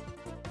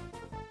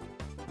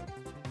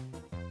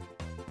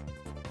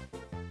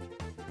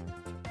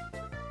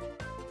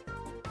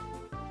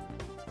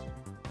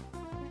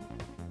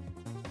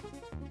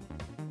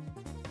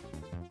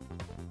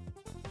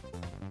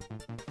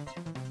 Bye!